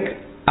about Black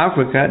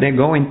Africa, they're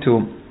going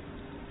to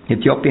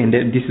Ethiopia, and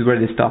this is where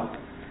they stop.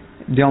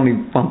 The only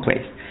one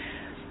place.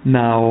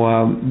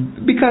 Now,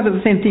 because of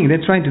the same thing,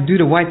 they're trying to do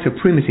the white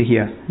supremacy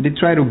here. They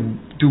try to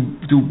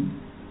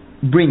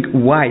bring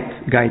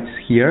white guys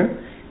here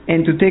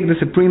and to take the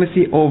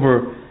supremacy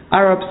over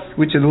Arabs,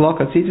 which are the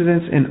local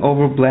citizens, and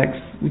over blacks,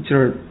 which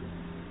are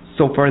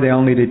so far they're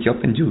only the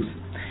Ethiopian Jews.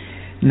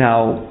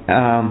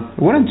 Now,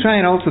 what I'm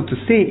trying also to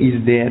say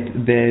is that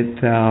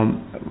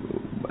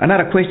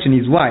another question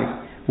is why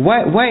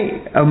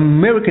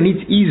America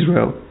needs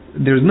Israel.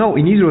 There is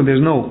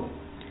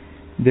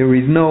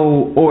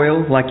no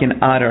oil like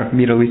in other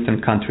Middle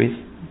Eastern countries.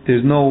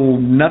 There's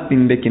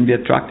nothing they can be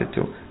attracted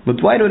to.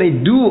 But why do they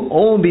do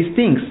all these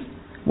things?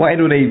 Why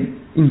do they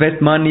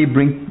invest money,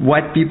 bring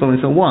white people and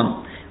so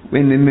on,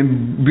 when they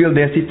build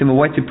their system of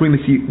white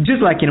supremacy,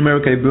 just like in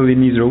America they build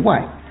in Israel?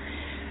 Why?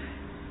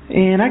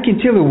 And I can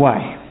tell you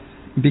why.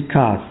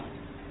 Because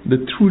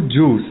the true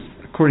Jews,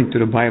 according to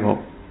the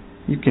Bible,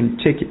 you can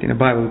check it in the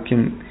Bible, you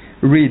can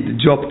read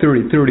Job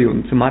 30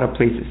 and some other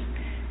places,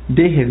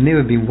 they have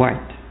never been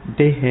white.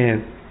 They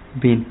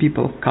have been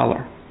people of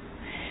color.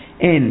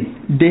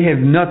 And they have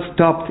not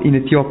stopped in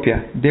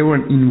Ethiopia. They were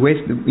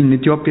in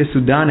Ethiopia,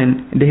 Sudan,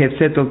 and they have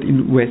settled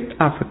in West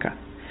Africa.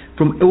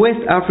 From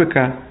West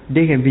Africa,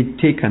 they have been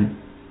taken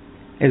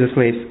as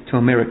slaves to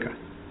America.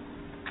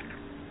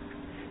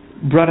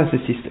 Brothers and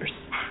sisters,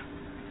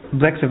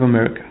 blacks of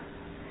America,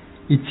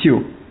 it's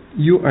you.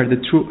 You are the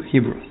true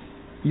Hebrews.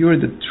 You are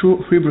the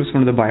true Hebrews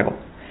from the Bible.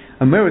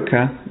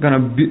 America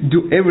gonna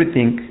do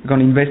everything,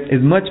 gonna invest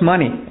as much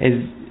money as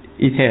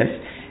it has,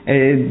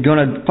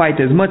 gonna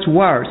fight as much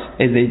wars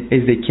as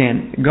they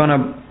can,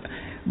 gonna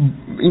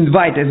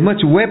invite as much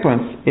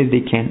weapons as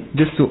they can,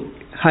 just to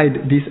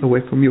hide this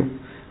away from you.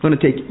 Gonna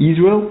take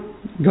Israel,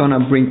 gonna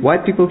bring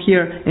white people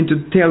here, and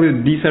to tell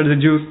you these are the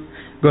Jews.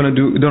 Gonna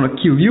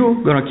kill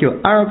you, gonna kill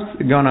Arabs,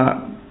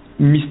 gonna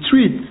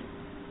mistreat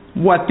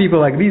white people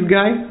like this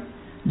guy,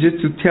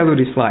 just to tell you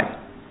this lie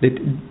that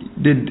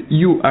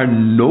you are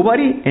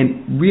nobody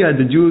and we are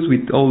the Jews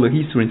with all the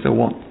history and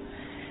so on.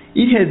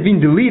 It has been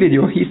deleted,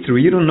 your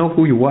history. You don't know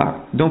who you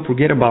are. Don't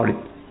forget about it.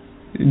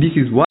 This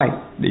is why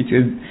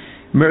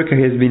America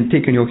has been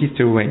taking your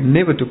history away,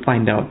 never to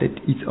find out that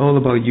it's all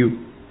about you.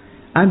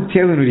 I'm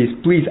telling you this,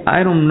 please.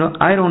 I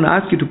don't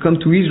ask you to come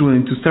to Israel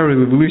and to start a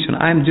revolution.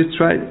 I'm just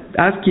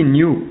asking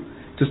you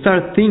to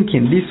start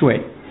thinking this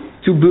way,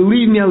 to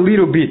believe me a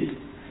little bit,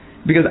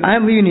 because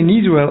I'm living in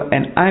Israel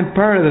and I'm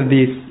part of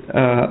this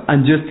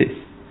injustice.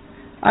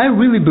 I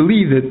really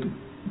believe that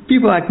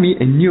people like me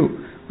and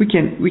you, we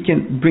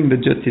can bring the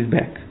justice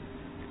back.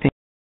 Thank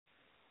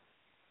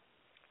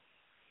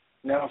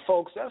you. Now,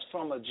 folks, that's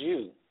from a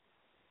Jew.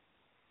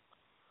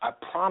 I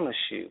promise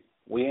you,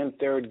 we're in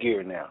third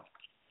gear now.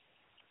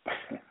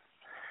 It's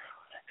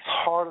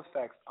hard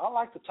effects. I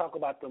like to talk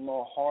about the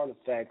more hard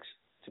effects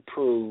to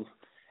prove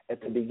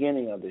at the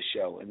beginning of the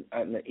show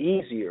and the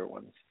easier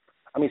ones.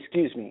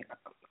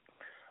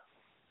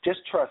 Just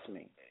trust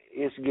me.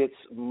 It gets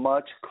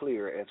much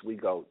clearer as we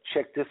go.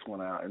 Check this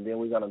one out, and then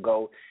we're going to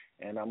go,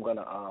 and I'm going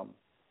to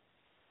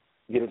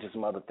get into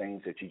some other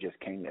things that you just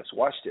can't miss.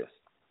 Watch this.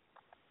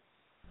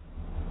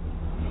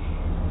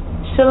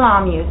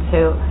 Shalom,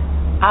 YouTube.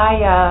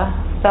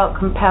 I felt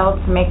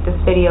compelled to make this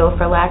video,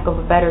 for lack of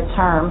a better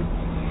term,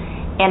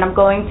 and I'm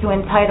going to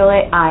entitle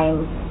it,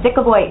 I'm Sick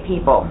of White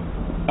People.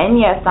 And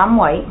yes, I'm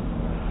white,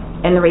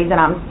 and the reason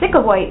I'm sick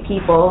of white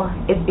people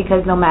is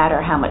because no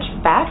matter how much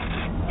facts,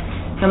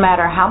 no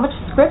matter how much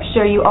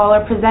scripture you all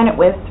are presented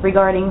with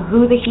regarding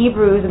who the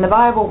Hebrews in the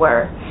Bible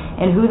were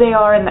and who they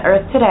are in the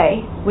earth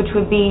today, which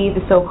would be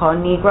the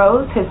so-called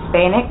Negroes,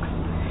 Hispanics,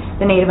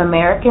 the Native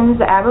Americans,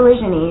 the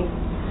Aborigines,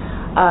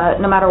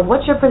 no matter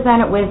what you're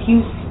presented with,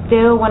 you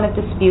still want to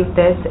dispute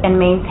this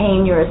and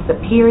maintain your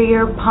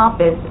superior,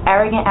 pompous,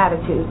 arrogant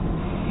attitude.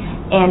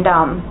 And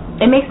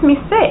it makes me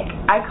sick.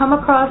 I come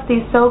across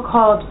these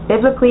so-called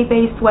biblically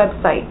based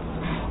websites,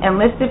 and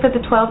listed for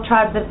the 12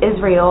 tribes of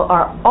Israel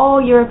are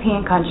all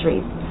European countries.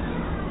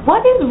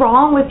 What is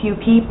wrong with you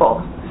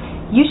people?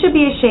 You should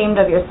be ashamed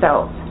of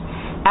yourselves.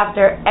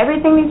 After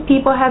everything these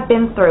people have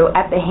been through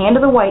at the hand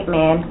of the white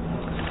man,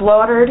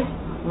 slaughtered,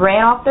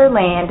 ran off their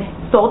land,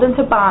 sold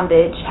into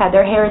bondage, had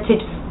their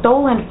heritage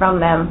stolen from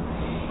them,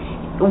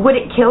 would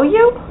it kill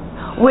you?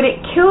 Would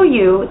it kill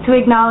you to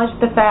acknowledge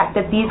the fact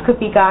that these could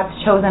be God's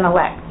chosen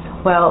elect?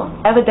 Well,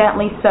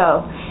 evidently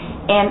so.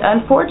 And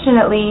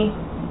unfortunately,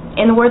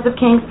 in the words of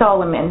King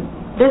Solomon,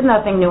 there's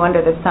nothing new under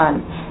the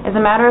sun. As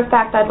a matter of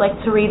fact, I'd like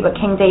to read what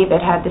King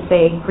David had to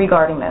say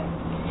regarding this.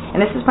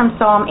 And this is from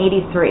Psalm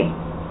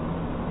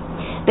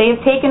 83. They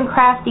have taken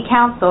crafty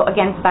counsel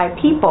against thy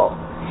people,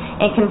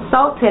 and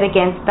consulted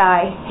against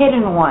thy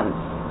hidden ones.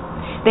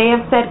 They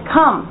have said,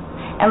 Come,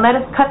 and let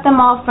us cut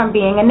them off from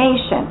being a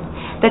nation,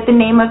 that the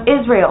name of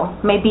Israel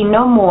may be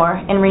no more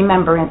in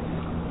remembrance.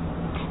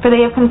 For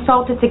they have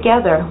consulted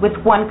together with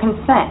one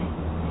consent.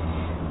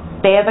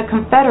 They have a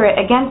confederate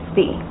against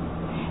thee,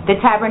 the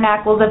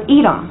tabernacles of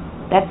Edom,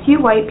 that's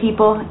you white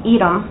people,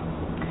 Edom,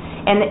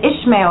 and the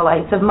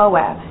Ishmaelites of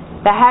Moab,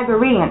 the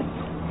Hagareans,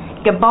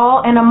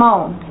 Gebal and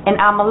Ammon, and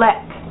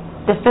Amalek,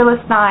 the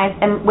Philistines,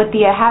 and with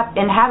the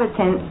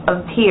inhabitants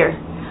of Tyre.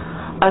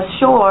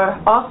 Ashur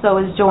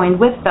also is joined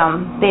with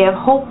them. They have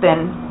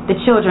holpen the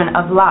children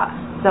of Zelah.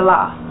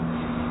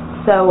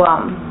 So,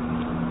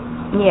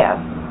 yeah.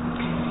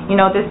 You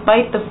know,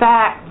 despite the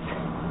fact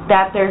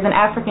that there's an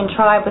African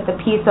tribe with a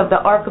piece of the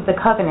Ark of the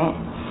Covenant,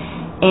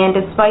 and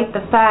despite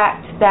the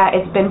fact that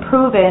it's been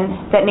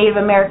proven that Native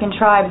American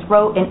tribes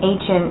wrote in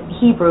ancient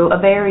Hebrew, a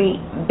very,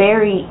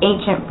 very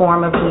ancient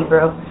form of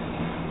Hebrew,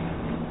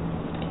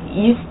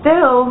 you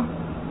still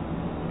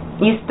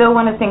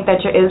want to think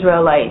that you're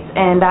Israelites.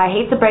 And I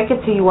hate to break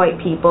it to you white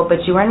people,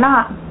 but you are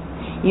not.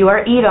 You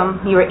are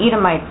Edom. You are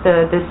Edomites,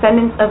 the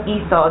descendants of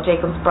Esau,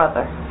 Jacob's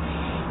brother.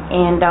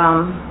 And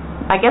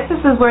I guess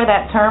this is where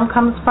that term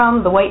comes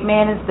from, the white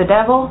man is the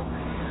devil.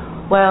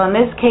 Well, in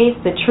this case,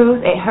 the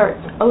truth, it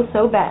hurts oh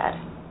so bad.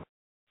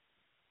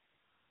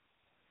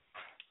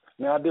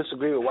 Now, I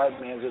disagree with white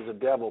man is the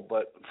devil,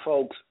 but,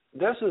 folks,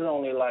 this is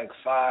only like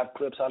 5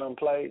 clips I done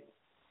played.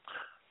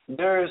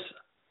 There's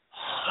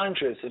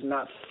hundreds, if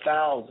not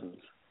thousands.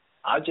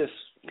 I just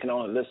can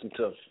only listen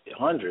to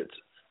hundreds,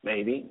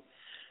 maybe.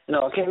 You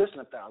know, I can't listen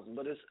to thousands,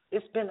 but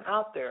it's been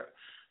out there.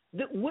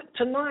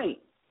 Tonight,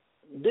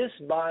 this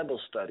Bible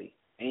study,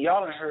 and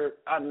y'all have heard,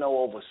 I know,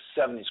 over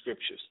 70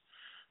 scriptures.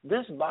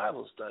 This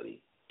Bible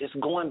study is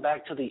going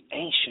back to the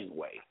ancient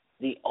way,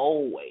 the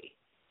old way.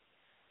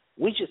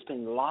 We just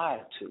been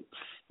lied to.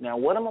 Now,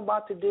 what I'm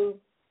about to do,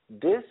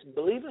 this,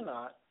 believe it or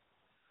not,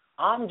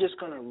 I'm just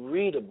going to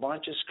read a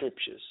bunch of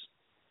scriptures,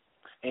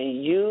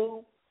 and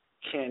you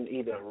can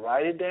either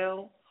write it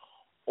down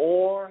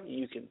or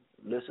you can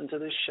listen to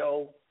this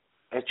show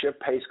at your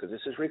pace because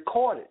this is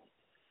recorded.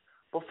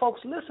 But, folks,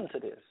 listen to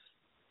this.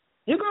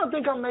 You're going to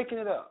think I'm making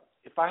it up.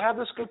 If I have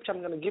the scripture, I'm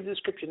going to give you the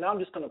scripture. Now I'm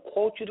just going to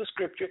quote you the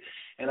scripture,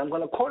 and I'm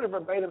going to quote it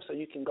verbatim so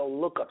you can go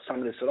look up some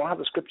of this. So I don't have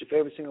the scripture for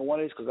every single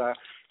one of these because I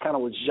kind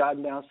of was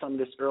jotting down some of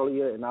this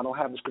earlier, and I don't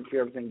have the scripture for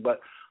everything.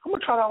 But I'm going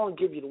to try to only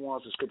give you the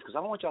ones with scripture because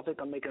I don't want y'all to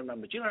think I'm making them up.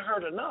 But you done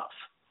heard enough.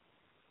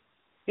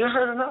 You done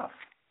heard enough.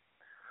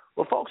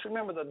 Well, folks,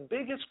 remember the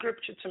biggest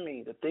scripture to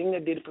me, the thing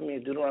that did it for me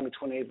is Deuteronomy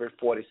 28, verse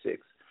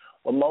 46,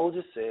 where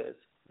Moses says,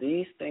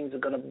 these things are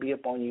going to be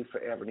upon you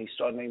forever. And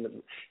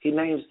he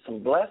names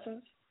some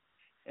blessings,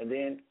 and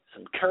then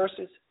some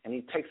curses, and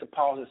he takes a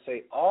pause and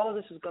say, all of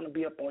this is going to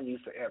be upon you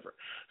forever.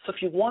 So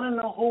if you want to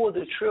know who are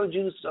the true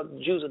Jews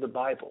of the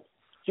Bible,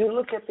 you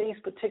look at these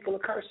particular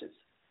curses,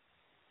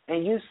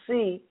 and you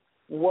see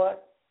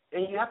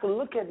and you have to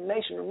look at the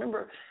nation.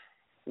 Remember,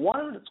 one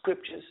of the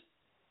scriptures,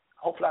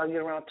 hopefully I'll get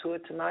around to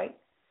it tonight,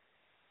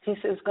 he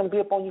says it's going to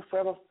be upon you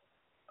forever,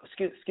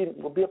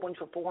 will be upon you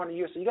for 400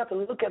 years. So you got to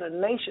look at a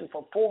nation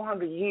for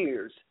 400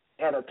 years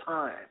at a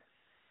time.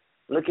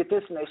 Look at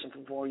this nation for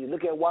 400 years.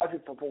 Look at white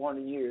people for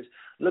 400 years.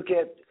 Look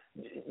at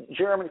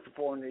Germany for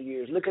 400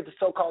 years. Look at the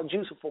so-called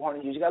Jews for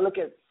 400 years. You got to look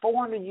at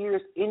 400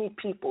 years, any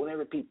people and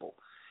every people.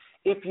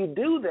 If you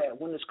do that,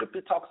 when the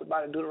scripture talks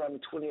about in Deuteronomy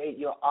 28,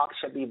 your ox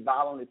shall be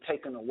violently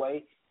taken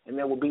away, and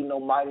there will be no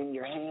might in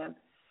your hand.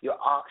 Your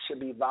ox shall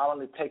be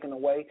violently taken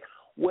away.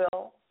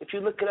 Well, if you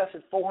look at us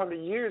at 400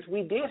 years,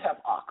 we did have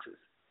oxes.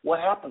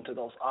 What happened to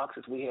those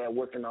oxes we had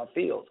working our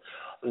fields?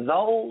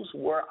 Those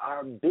were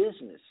our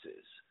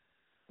businesses.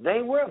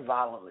 They were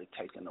violently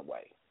taken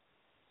away.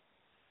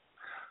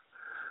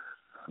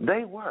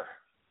 They were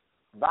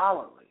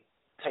violently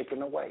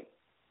taken away.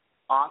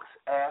 Ox,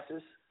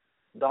 asses,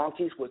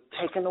 donkeys were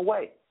taken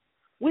away.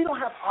 We don't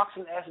have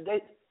oxen and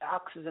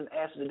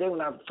asses today.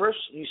 When I first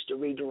used to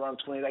read Deuteronomy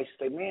 28, I used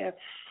to say, man,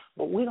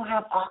 but we don't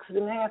have oxen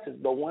and asses.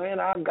 But when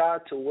I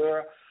got to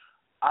where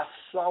I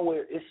saw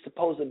where it's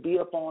supposed to be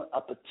upon a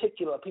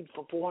particular people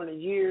for 400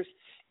 years,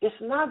 it's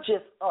not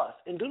just us.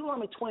 In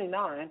Deuteronomy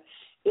 29,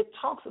 it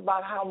talks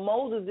about how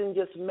Moses didn't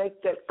just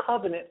make that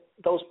covenant,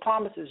 those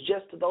promises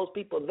just to those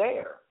people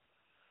there.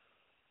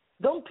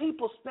 Those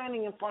people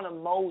standing in front of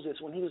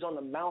Moses when he was on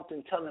the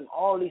mountain telling them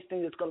all these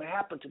things that's going to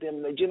happen to them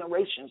in the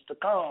generations to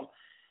come,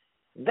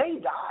 they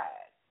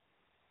died.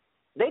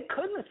 They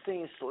couldn't have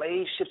seen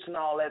slave ships and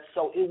all that,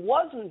 so it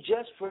wasn't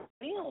just for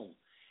them.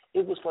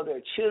 It was for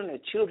their children, their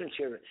children's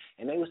children,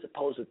 and they were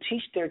supposed to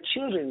teach their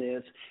children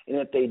this, and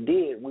if they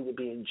did, we would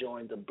be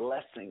enjoying the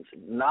blessings,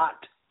 not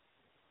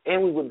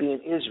And we would be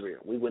in Israel.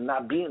 We would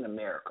not be in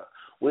America.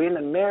 We're in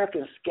America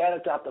and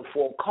scattered out the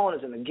four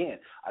corners. And again,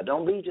 I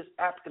don't believe just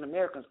African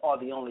Americans are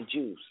the only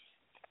Jews.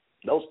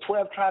 Those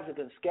 12 tribes have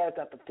been scattered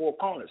out the four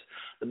corners.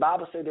 The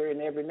Bible says they're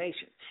in every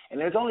nation. And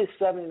there's only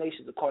 70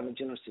 nations according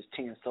to Genesis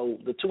 10. So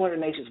the 200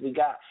 nations we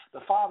got, the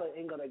Father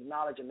ain't going to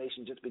acknowledge a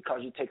nation just because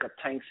you take up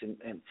tanks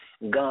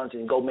and guns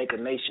and go make a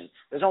nation.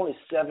 There's only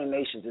 70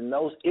 nations, and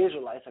those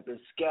Israelites have been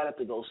scattered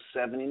to those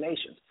 70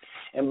 nations.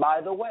 And by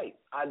the way,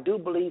 I do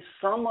believe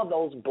some of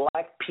those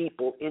black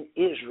people in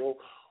Israel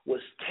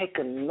was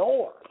taken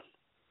north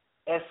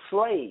as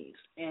slaves.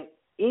 And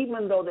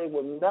even though they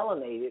were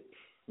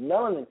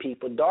melanin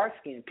people,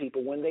 dark-skinned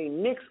people, when they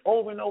mix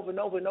over and over and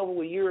over and over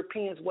with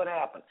Europeans, what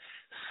happened?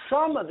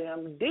 Some of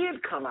them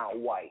did come out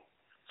white.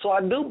 So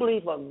I do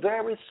believe a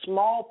very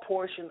small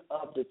portion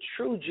of the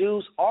true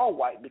Jews are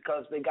white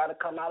because they got to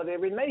come out of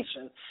every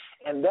nation.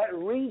 And that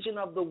region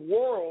of the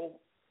world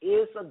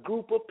is a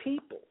group of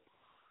people.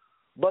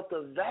 But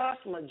the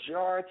vast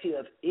majority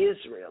of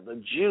Israel,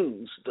 the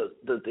Jews,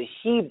 the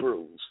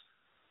Hebrews,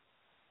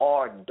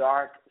 are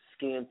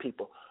dark-skinned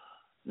people.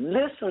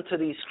 Listen to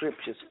these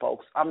scriptures,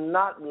 folks. I'm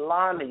not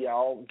lying to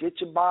y'all. Get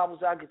your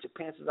Bibles out, get your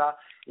pencils out.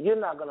 You're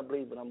not going to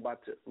believe what I'm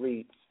about to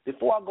read.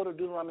 Before I go to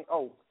Deuteronomy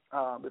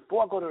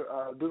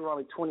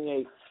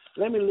 28,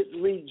 let me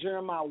read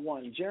Jeremiah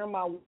 1.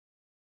 Jeremiah 1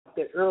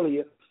 said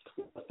earlier,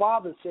 the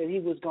Father said he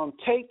was going to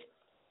take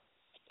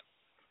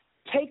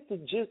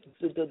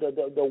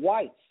the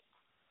whites,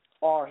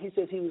 or he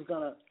says he was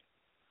going to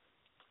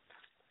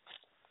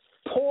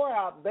pour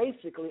out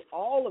basically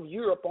all of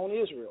Europe on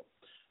Israel.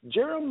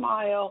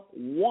 Jeremiah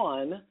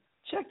 1,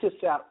 check this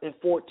out in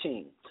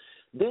 14.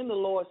 Then the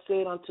Lord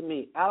said unto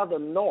me, out of the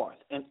north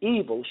an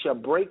evil shall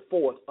break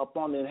forth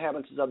upon the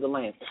inhabitants of the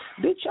land.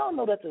 Did y'all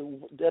know that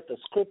the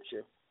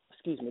scripture,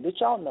 did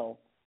y'all know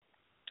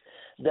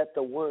that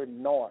the word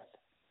north,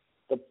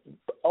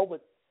 over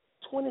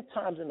 20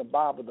 times in the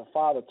Bible, the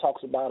Father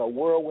talks about a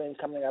whirlwind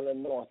coming out of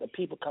the north, a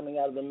people coming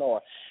out of the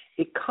north.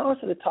 It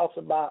constantly talks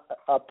about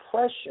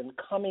oppression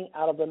coming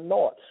out of the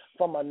north,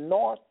 from a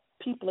north,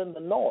 people in the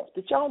north.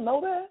 Did y'all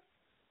know that?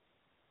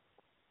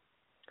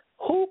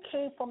 Who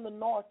came from the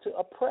north to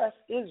oppress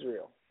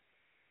Israel?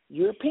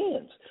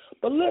 Europeans.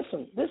 But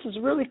listen, this is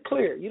really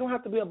clear. You don't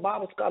have to be a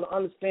Bible scholar to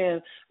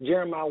understand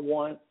Jeremiah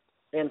 1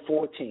 and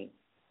 14.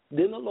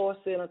 Then the Lord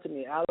said unto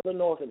me, out of the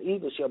north an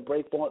evil shall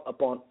break forth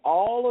upon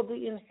all of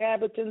the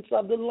inhabitants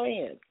of the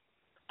land,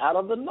 out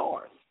of the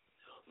north.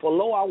 For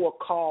lo, I will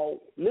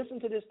call, listen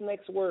to this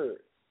next word,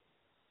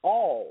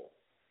 all.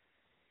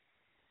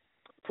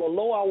 For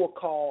lo, I will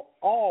call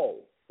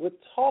all. We're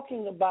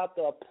talking about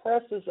the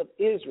oppressors of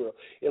Israel.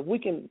 If we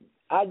can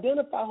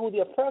identify who the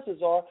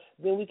oppressors are,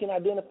 then we can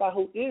identify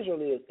who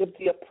Israel is. If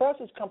the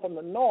oppressors come from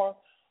the north,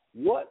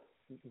 what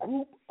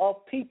group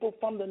of people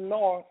from the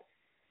north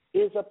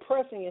is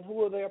oppressing, and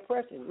who are they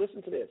oppressing?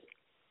 Listen to this.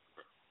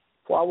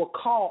 For I will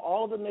call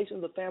all the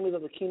nations, the families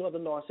of the kingdom of the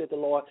north, saith the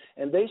Lord,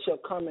 and they shall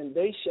come and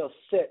they shall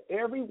set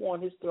every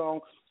one his throne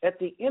at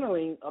the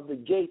entering of the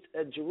gates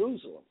at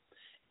Jerusalem,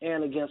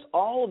 and against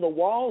all of the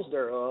walls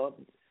thereof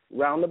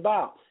round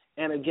about,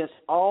 and against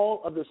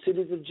all of the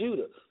cities of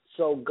Judah.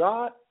 So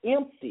God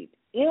emptied.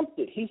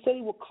 He said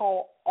he will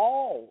call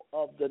all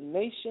of the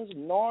nations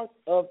north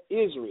of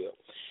Israel.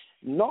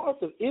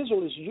 North of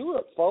Israel is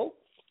Europe, folks.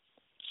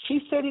 He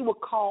said he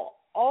would call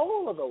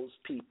all of those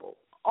people,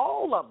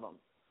 all of them.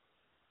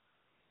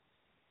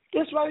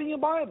 It's right in your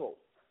Bible.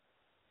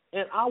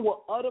 And I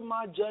will utter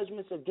my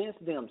judgments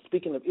against them,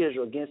 speaking of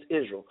Israel, against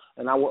Israel.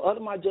 And I will utter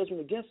my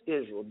judgment against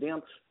Israel,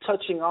 them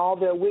touching all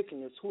their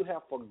wickedness, who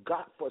have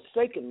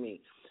forsaken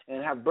me,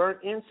 and have burnt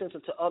incense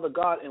unto other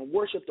gods, and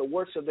worshiped the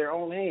works of their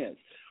own hands.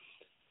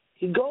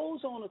 He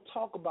goes on to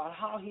talk about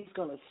how he's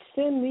going to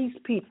send these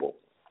people.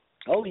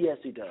 Oh, yes,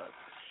 he does.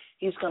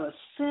 He's going to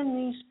send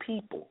these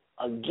people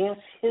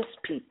against his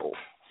people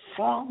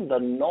from the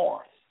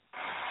north.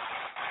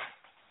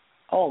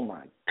 Oh,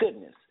 my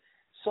goodness.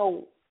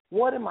 So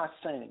what am I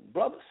saying?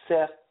 Brother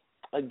Seth,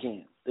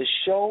 again, the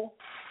show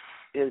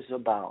is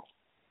about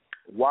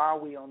why are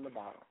we on the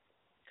bottom.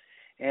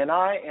 And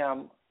I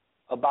am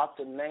about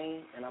to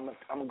name, and I'm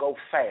going to go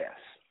fast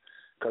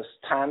because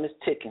time is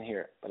ticking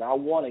here. But I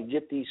want to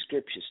get these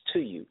scriptures to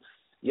you.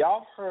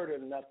 Y'all heard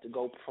enough to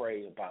go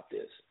pray about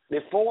this.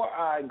 Before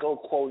I go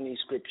quoting these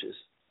scriptures,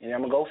 and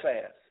I'm going to go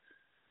fast,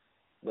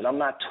 but I'm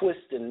not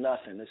twisting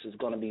nothing. This is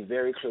going to be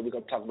very clear. We're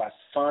going to talk about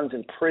sons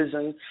in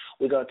prison.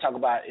 We're going to talk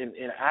about in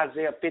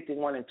Isaiah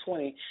 51 and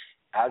 20.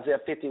 Isaiah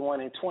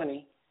 51 and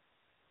 20,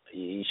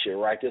 you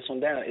should write this one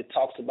down. It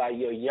talks about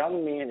your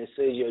young men. It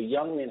says your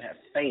young men have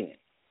fainted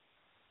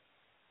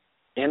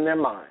in their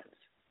minds.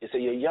 It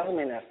says your young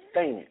men have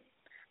fainted.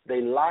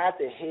 They lie at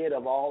the head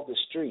of all the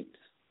streets.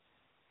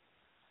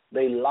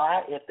 They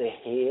lie at the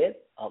head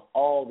of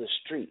all the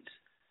streets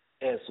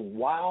as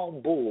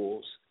wild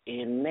bulls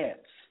in nets.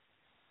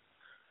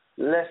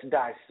 Let's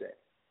dissect.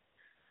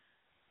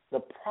 The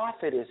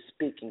prophet is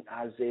speaking,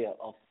 Isaiah,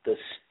 of the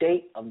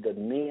state of the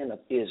men of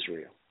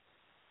Israel.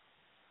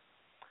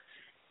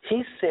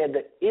 He said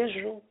that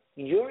Israel,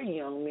 your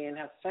young men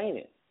have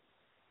fainted.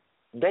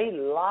 They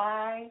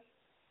lie,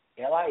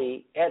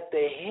 L-I-E, at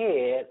the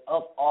head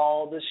of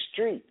all the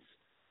streets.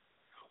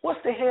 What's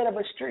the head of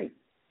a street?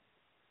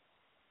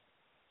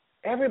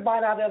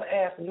 Everybody I've ever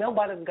asked,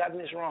 nobody's gotten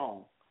this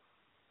wrong.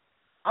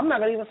 I'm not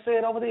going to even say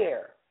it over the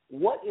air.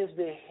 What is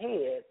the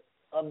head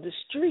of the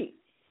street?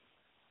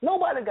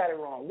 Nobody got it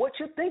wrong. What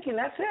you're thinking,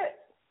 that's it.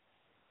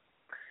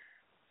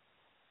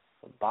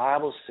 The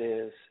Bible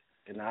says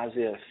in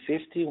Isaiah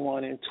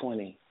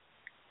 51:20,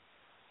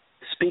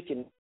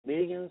 speaking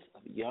millions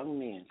of young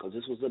men, because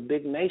this was a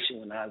big nation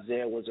when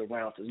Isaiah was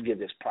around to give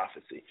this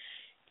prophecy.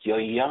 Your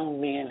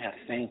young men have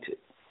fainted.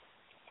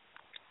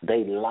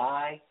 They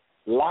lie.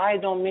 Lie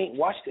don't mean,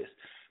 watch this,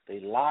 they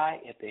lie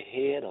at the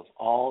head of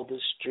all the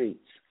streets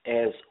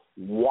as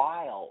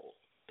wild,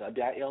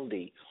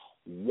 W-I-L-D,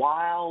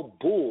 wild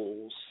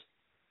bulls,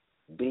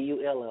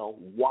 B-U-L-L,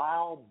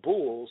 wild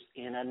bulls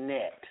in a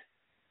net.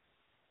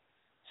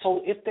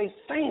 So if they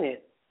fainted,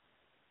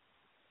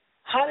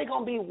 how are they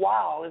going to be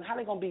wild and how are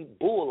they going to be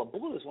bull? A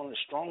bull is one of the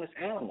strongest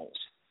animals.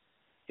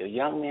 Your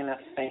young men have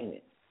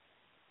fainted.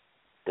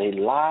 They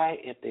lie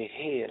at the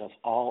head of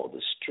all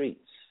the streets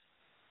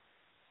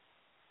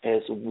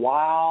as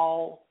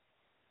wild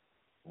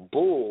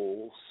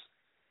bulls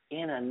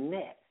in a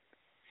net.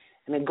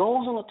 And it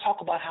goes on to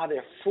talk about how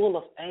they're full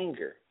of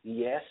anger.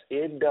 Yes,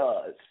 it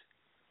does.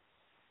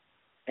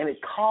 And it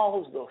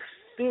calls the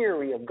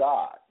fury of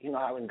God. You know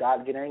how when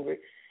God gets angry?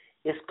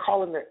 It's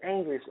calling their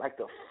anger, it's like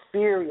the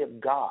fury of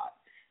God.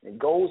 And it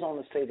goes on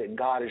to say that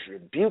God is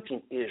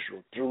rebuking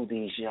Israel through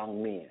these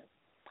young men.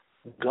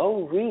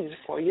 Go read it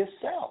for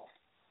yourself.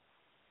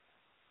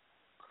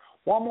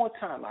 One more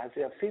time,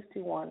 Isaiah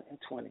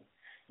 51:20.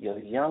 Your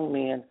young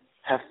men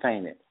have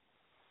fainted.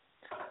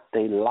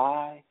 They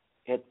lie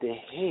at the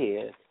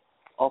head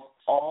of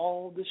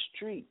all the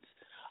streets.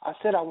 I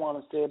said I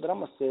want to say it, but I'm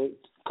going to say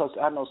it because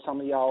I know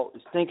some of y'all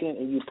is thinking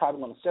and you're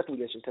probably going to second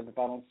guess yourself if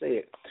I don't say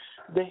it.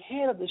 The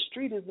head of the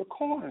street is the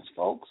corners,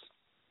 folks.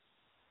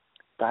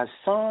 Thy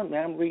son,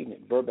 now I'm reading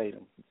it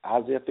verbatim,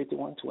 Isaiah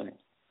 51:20.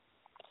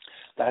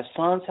 Thy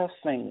sons have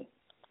fainted.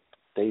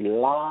 They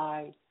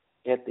lie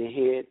at the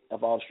head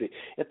of all the street.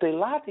 If they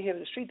lie at the head of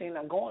the street, they're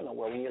not going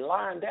nowhere. When you're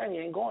lying down,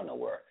 you ain't going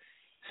nowhere.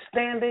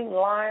 Standing,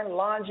 lying,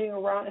 lounging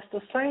around, it's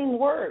the same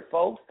word,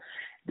 folks.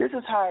 This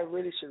is how I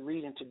really should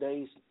read in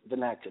today's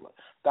vernacular.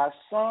 Thy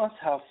sons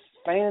have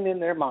fainted in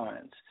their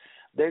minds.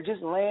 They're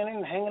just laying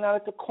and hanging out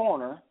at the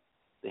corner,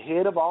 the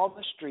head of all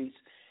the streets,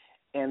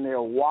 and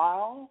they're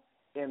wild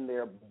and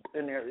they're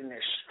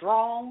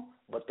strong,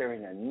 but they're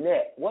in a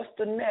net. What's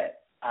the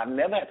net? I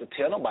never have to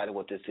tell nobody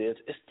what this is.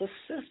 It's the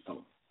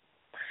system.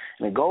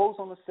 And it goes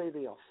on to say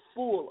they are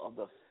full of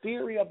the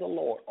fury of the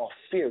Lord, or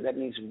fear. That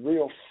means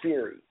real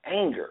fury,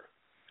 anger.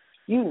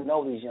 You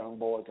know these young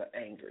boys are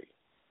angry.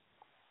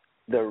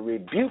 The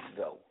rebuke,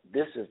 though,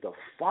 this is the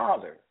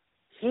Father.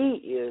 He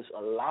is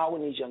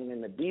allowing these young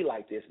men to be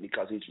like this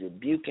because he's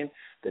rebuking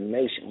the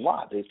nation.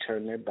 Why? They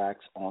turn their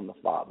backs on the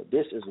Father.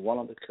 This is one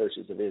of the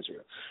curses of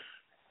Israel.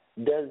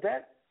 Does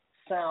that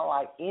sound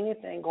like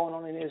anything going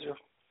on in Israel?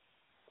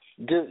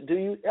 Do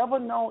you ever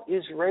know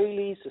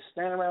Israelis to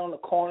stand around the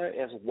corner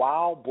as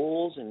wild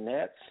bulls in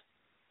nets?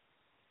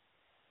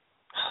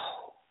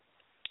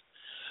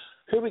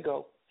 Here we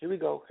go. Here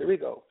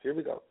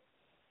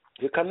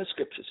come the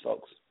scriptures,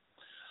 folks.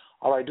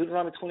 All right,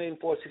 Deuteronomy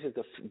 28:4 is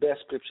the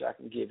best scripture I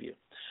can give you.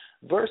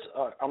 I'm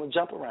going to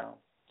jump around.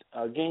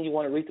 Again, you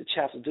want to read the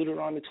chapter,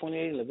 Deuteronomy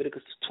 28 and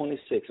Leviticus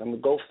 26. I'm going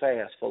to go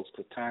fast, folks,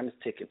 because time is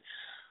ticking.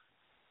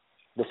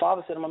 The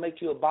Father said, I'm going to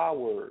make you a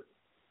byword.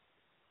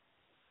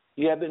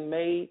 You have been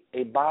made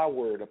a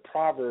byword, a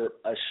proverb,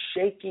 a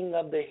shaking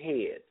of the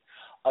head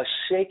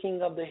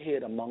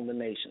among the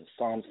nations.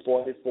 Psalms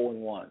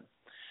 44:1.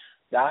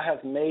 Thou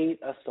hast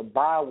made us a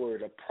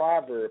byword, a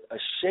proverb, a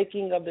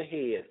shaking of the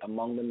head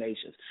among the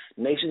nations.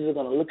 Nations are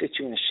going to look at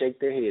you and shake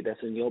their head.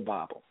 That's in your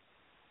Bible.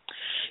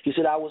 He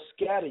said, I will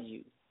scatter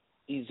you.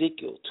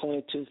 Ezekiel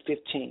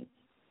 22:15.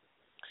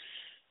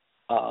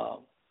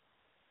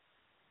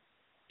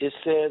 It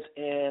says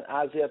in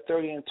Isaiah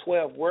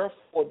 30:12,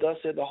 wherefore thus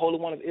said the Holy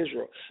One of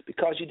Israel,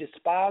 because you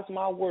despise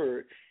my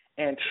word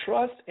and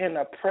trust in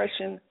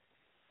oppression.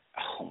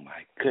 Oh,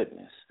 my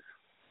goodness.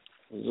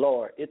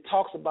 Lord, it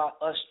talks about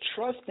us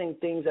trusting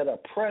things that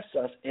oppress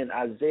us in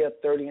Isaiah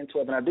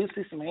 30:12. And I do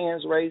see some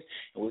hands raised,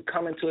 and we're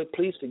coming to it.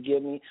 Please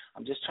forgive me.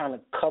 I'm just trying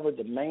to cover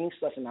the main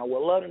stuff, and I would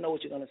love to know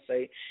what you're going to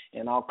say,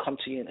 and I'll come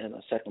to you in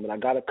a second. But I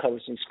got to cover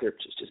some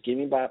scriptures. Just give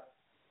me about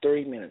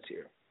 30 minutes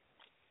here.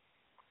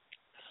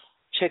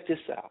 Check this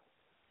out.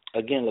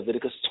 Again,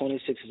 Leviticus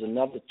 26 is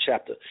another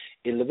chapter.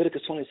 In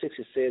Leviticus 26,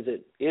 it says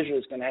that Israel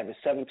is going to have it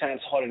 7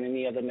 times harder than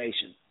any other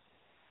nation.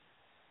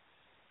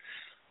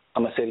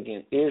 I'm going to say it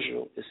again.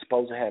 Israel is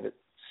supposed to have it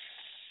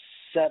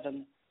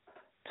 7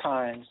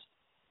 times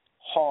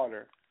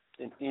harder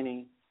than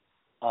any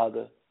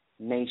other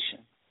nation.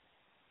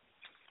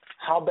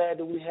 How bad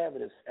do we have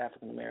it as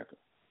African Americans?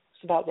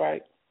 It's about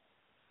right.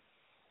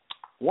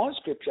 One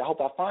scripture, I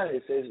hope I find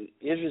it says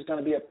Israel is going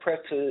to be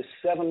oppressed to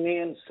 7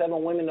 men,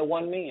 7 women to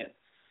 1 man.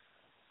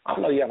 I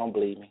know y'all don't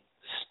believe me.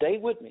 Stay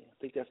with me. I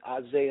think that's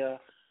Isaiah.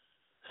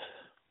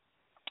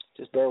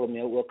 Just bear with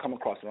me. We'll come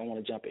across it. I don't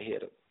want to jump ahead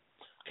of it.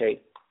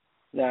 Okay.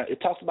 Now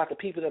it talks about the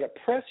people that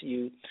oppress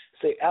you.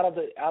 Say, out of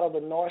the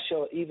north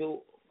shall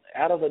evil,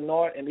 out of the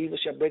north and evil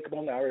shall break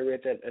upon them. I already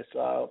read that. It's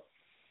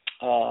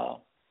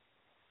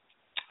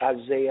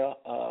Isaiah.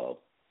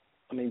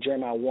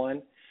 Jeremiah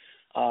 1.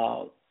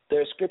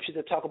 There are scriptures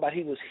that talk about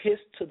he was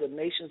hissed to the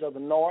nations of the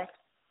north.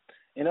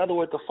 In other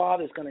words, the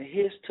Father is going to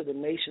hiss to the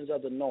nations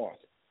of the north.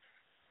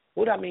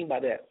 What do I mean by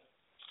that?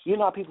 You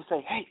know how people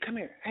say, hey, come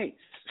here, hey.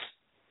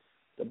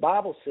 The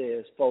Bible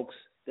says, folks,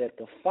 that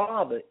the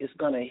Father is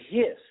going to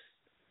hiss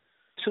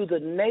to the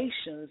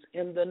nations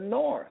in the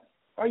north.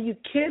 Are you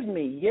kidding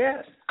me?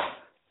 Yes.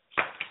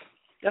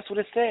 That's what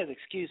it says,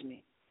 excuse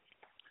me.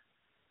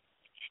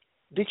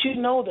 Did you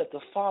know that the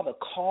Father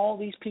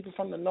called these people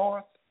from the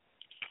north?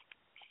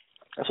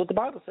 That's what the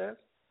Bible says.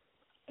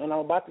 And I'm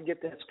about to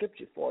get that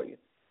scripture for you.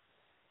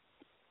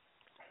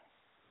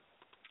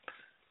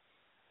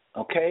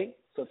 Okay?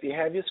 So if you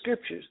have your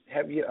scriptures,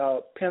 have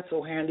your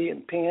pencil handy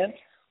and pen,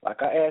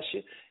 like I asked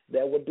you,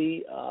 that would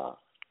be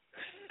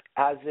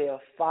Isaiah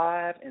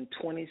 5 and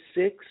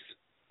 26.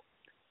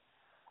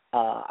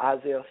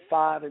 Isaiah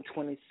 5 and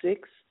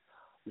 26.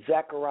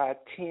 Zechariah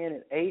 10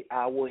 and 8.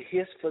 I will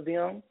hiss for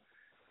them.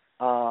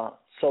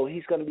 So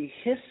he's going to be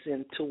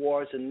hissing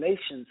towards the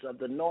nations of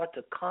the north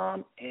to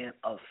come and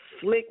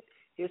afflict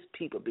his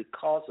people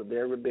because of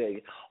their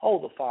rebellion. Oh,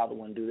 the Father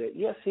wouldn't do that.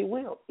 Yes, he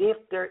will, if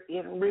they're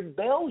in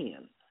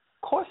rebellion.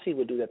 Of course he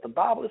would do that. The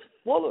Bible is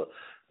full of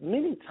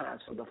many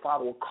times where the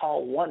Father will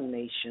call one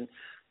nation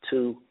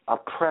to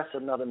oppress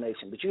another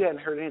nation. But you hadn't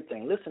heard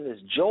anything. Listen to this,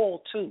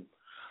 Joel 2.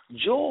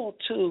 Joel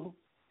 2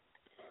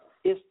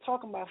 is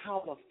talking about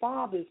how the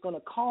Father is going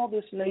to call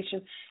this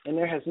nation, and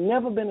there has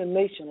never been a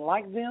nation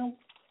like them,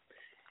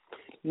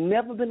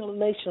 never been a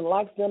nation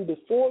like them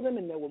before them,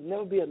 and there will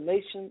never be a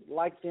nation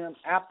like them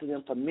after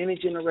them for many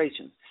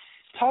generations.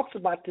 Talks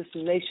about this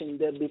nation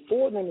that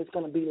before them is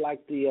going to be like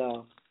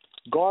the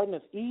Garden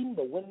of Eden,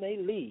 but when they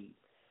leave,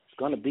 it's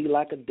going to be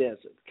like a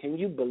desert. Can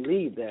you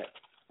believe that?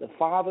 The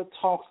Father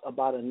talks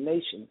about a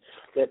nation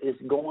that is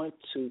going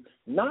to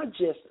not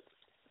just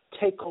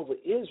take over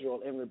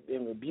Israel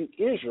and rebuke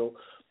Israel,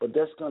 but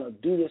that's going to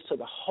do this to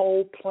the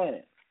whole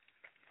planet.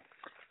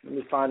 Let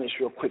me find this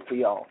real quick for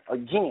y'all.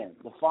 Again,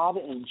 the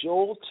Father in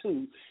Joel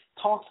 2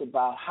 talks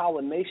about how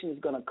a nation is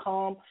going to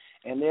come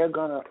and they're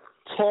going to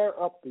tear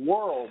up the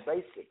world,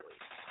 basically.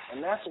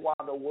 And that's why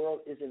the world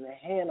is in the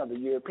hand of the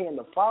European.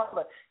 The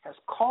Father has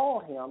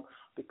called him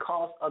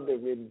because of the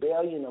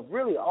rebellion of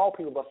really all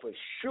people, but for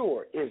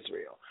sure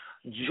Israel.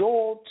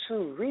 Joel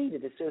 2, read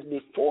it. It says,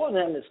 before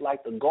them is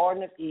like the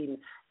Garden of Eden.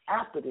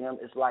 After them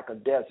is like a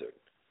desert.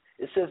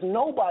 It says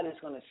nobody's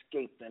going to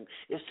escape them.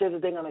 It says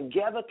that they're going to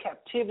gather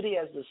captivity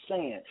as the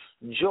sand.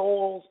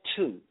 Joel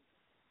 2.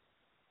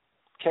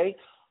 Okay?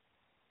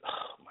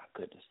 Oh, my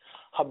goodness.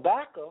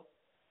 Habakkuk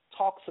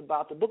talks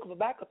about, the book of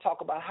Habakkuk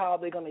talks about how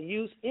they're going to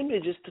use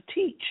images to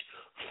teach.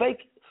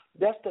 Fake,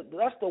 that's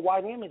the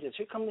white images.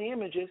 Here come the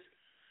images.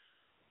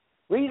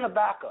 Read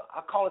Habakkuk.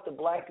 I call it the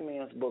black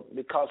man's book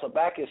because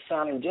Habakkuk is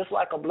sounding just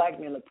like a black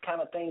man, the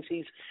kind of things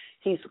he's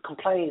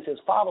complaining. He says,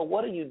 Father,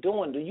 what are you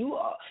doing? Do you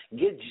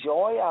get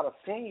joy out of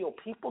seeing your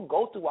people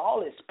go through all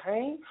this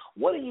pain?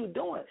 What are you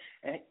doing?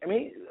 And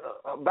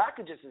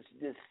Habakkuk just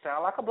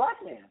sound like a black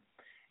man.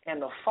 And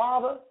the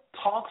Father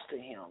talks to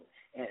him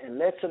and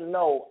lets him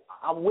know,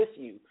 I'm with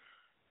you.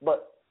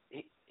 But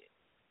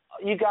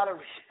you got to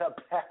read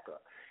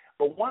Habakkuk.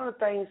 But one of the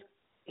things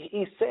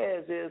he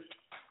says is,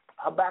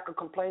 Habakkuk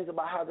complains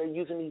about how they're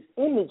using these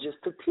images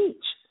to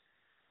teach.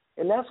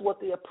 And that's what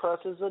the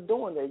oppressors are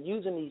doing. They're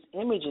using these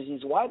images,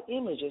 these white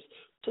images,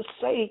 to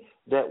say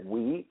that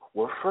we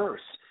were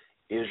first.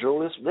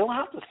 Israel is, they don't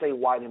have to say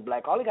white and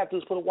black. All they got to do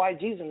is put a white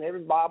Jesus in every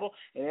Bible,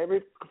 in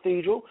every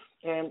cathedral,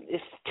 and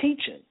it's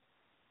teaching.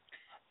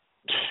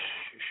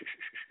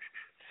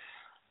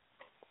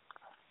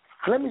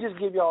 Let me just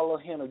give you all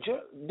a hint.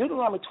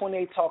 Deuteronomy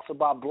 28 talks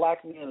about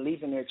black men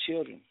leaving their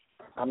children.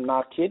 I'm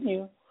not kidding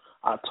you.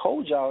 I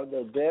told y'all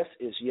the best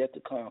is yet to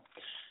come.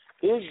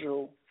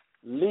 Israel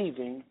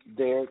leaving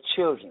their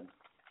children.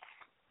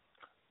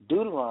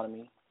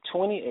 Deuteronomy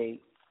 28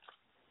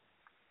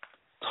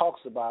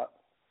 talks about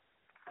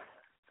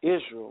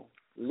Israel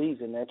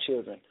leaving their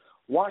children.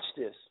 Watch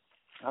this.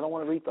 I don't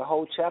want to read the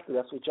whole chapter.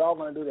 That's what y'all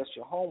going to do. That's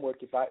your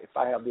homework if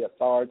I have the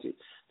authority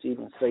to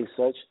even say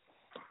such.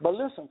 But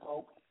listen,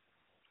 folks.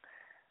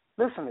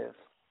 Listen to this.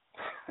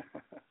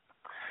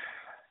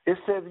 It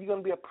says you're going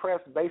to be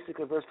oppressed,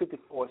 basically, verse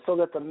 54, so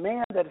that the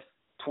man that is,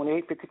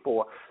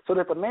 28:54, so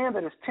that the man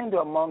that is tender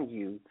among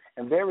you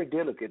and very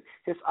delicate,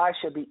 his eye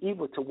shall be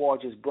evil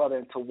towards his brother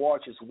and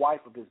towards his wife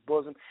of his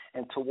bosom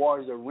and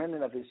towards the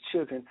remnant of his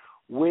children,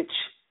 which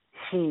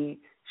he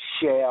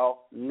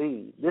shall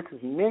lead. This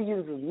is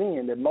millions of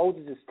men that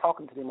Moses is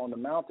talking to them on the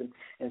mountain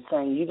and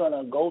saying, you're going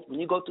to go, when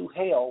you go through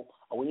hell,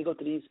 or when you go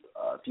through these,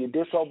 if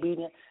you're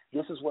disobedient,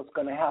 this is what's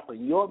going to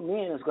happen. Your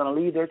men is going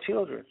to lead their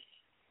children.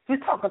 He's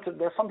talking to,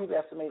 there's some people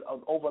estimate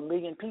of over 1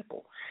 million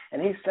people.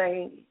 And he's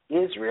saying,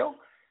 Israel,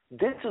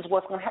 this is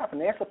what's going to happen.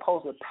 They're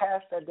supposed to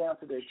pass that down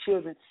to their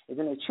children, and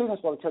then their children are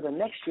supposed to tell their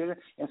next children,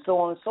 and so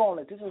on and so on.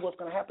 That this is what's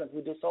going to happen if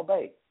we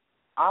disobey.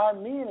 Our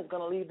men is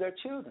going to leave their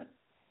children.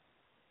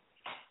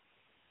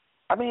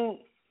 I mean,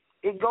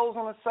 it goes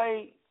on to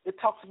say, it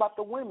talks about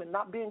the women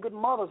not being good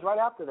mothers right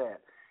after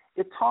that.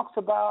 It talks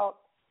about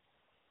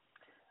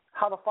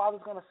how the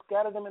Father's going to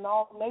scatter them in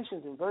all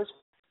nations. In verse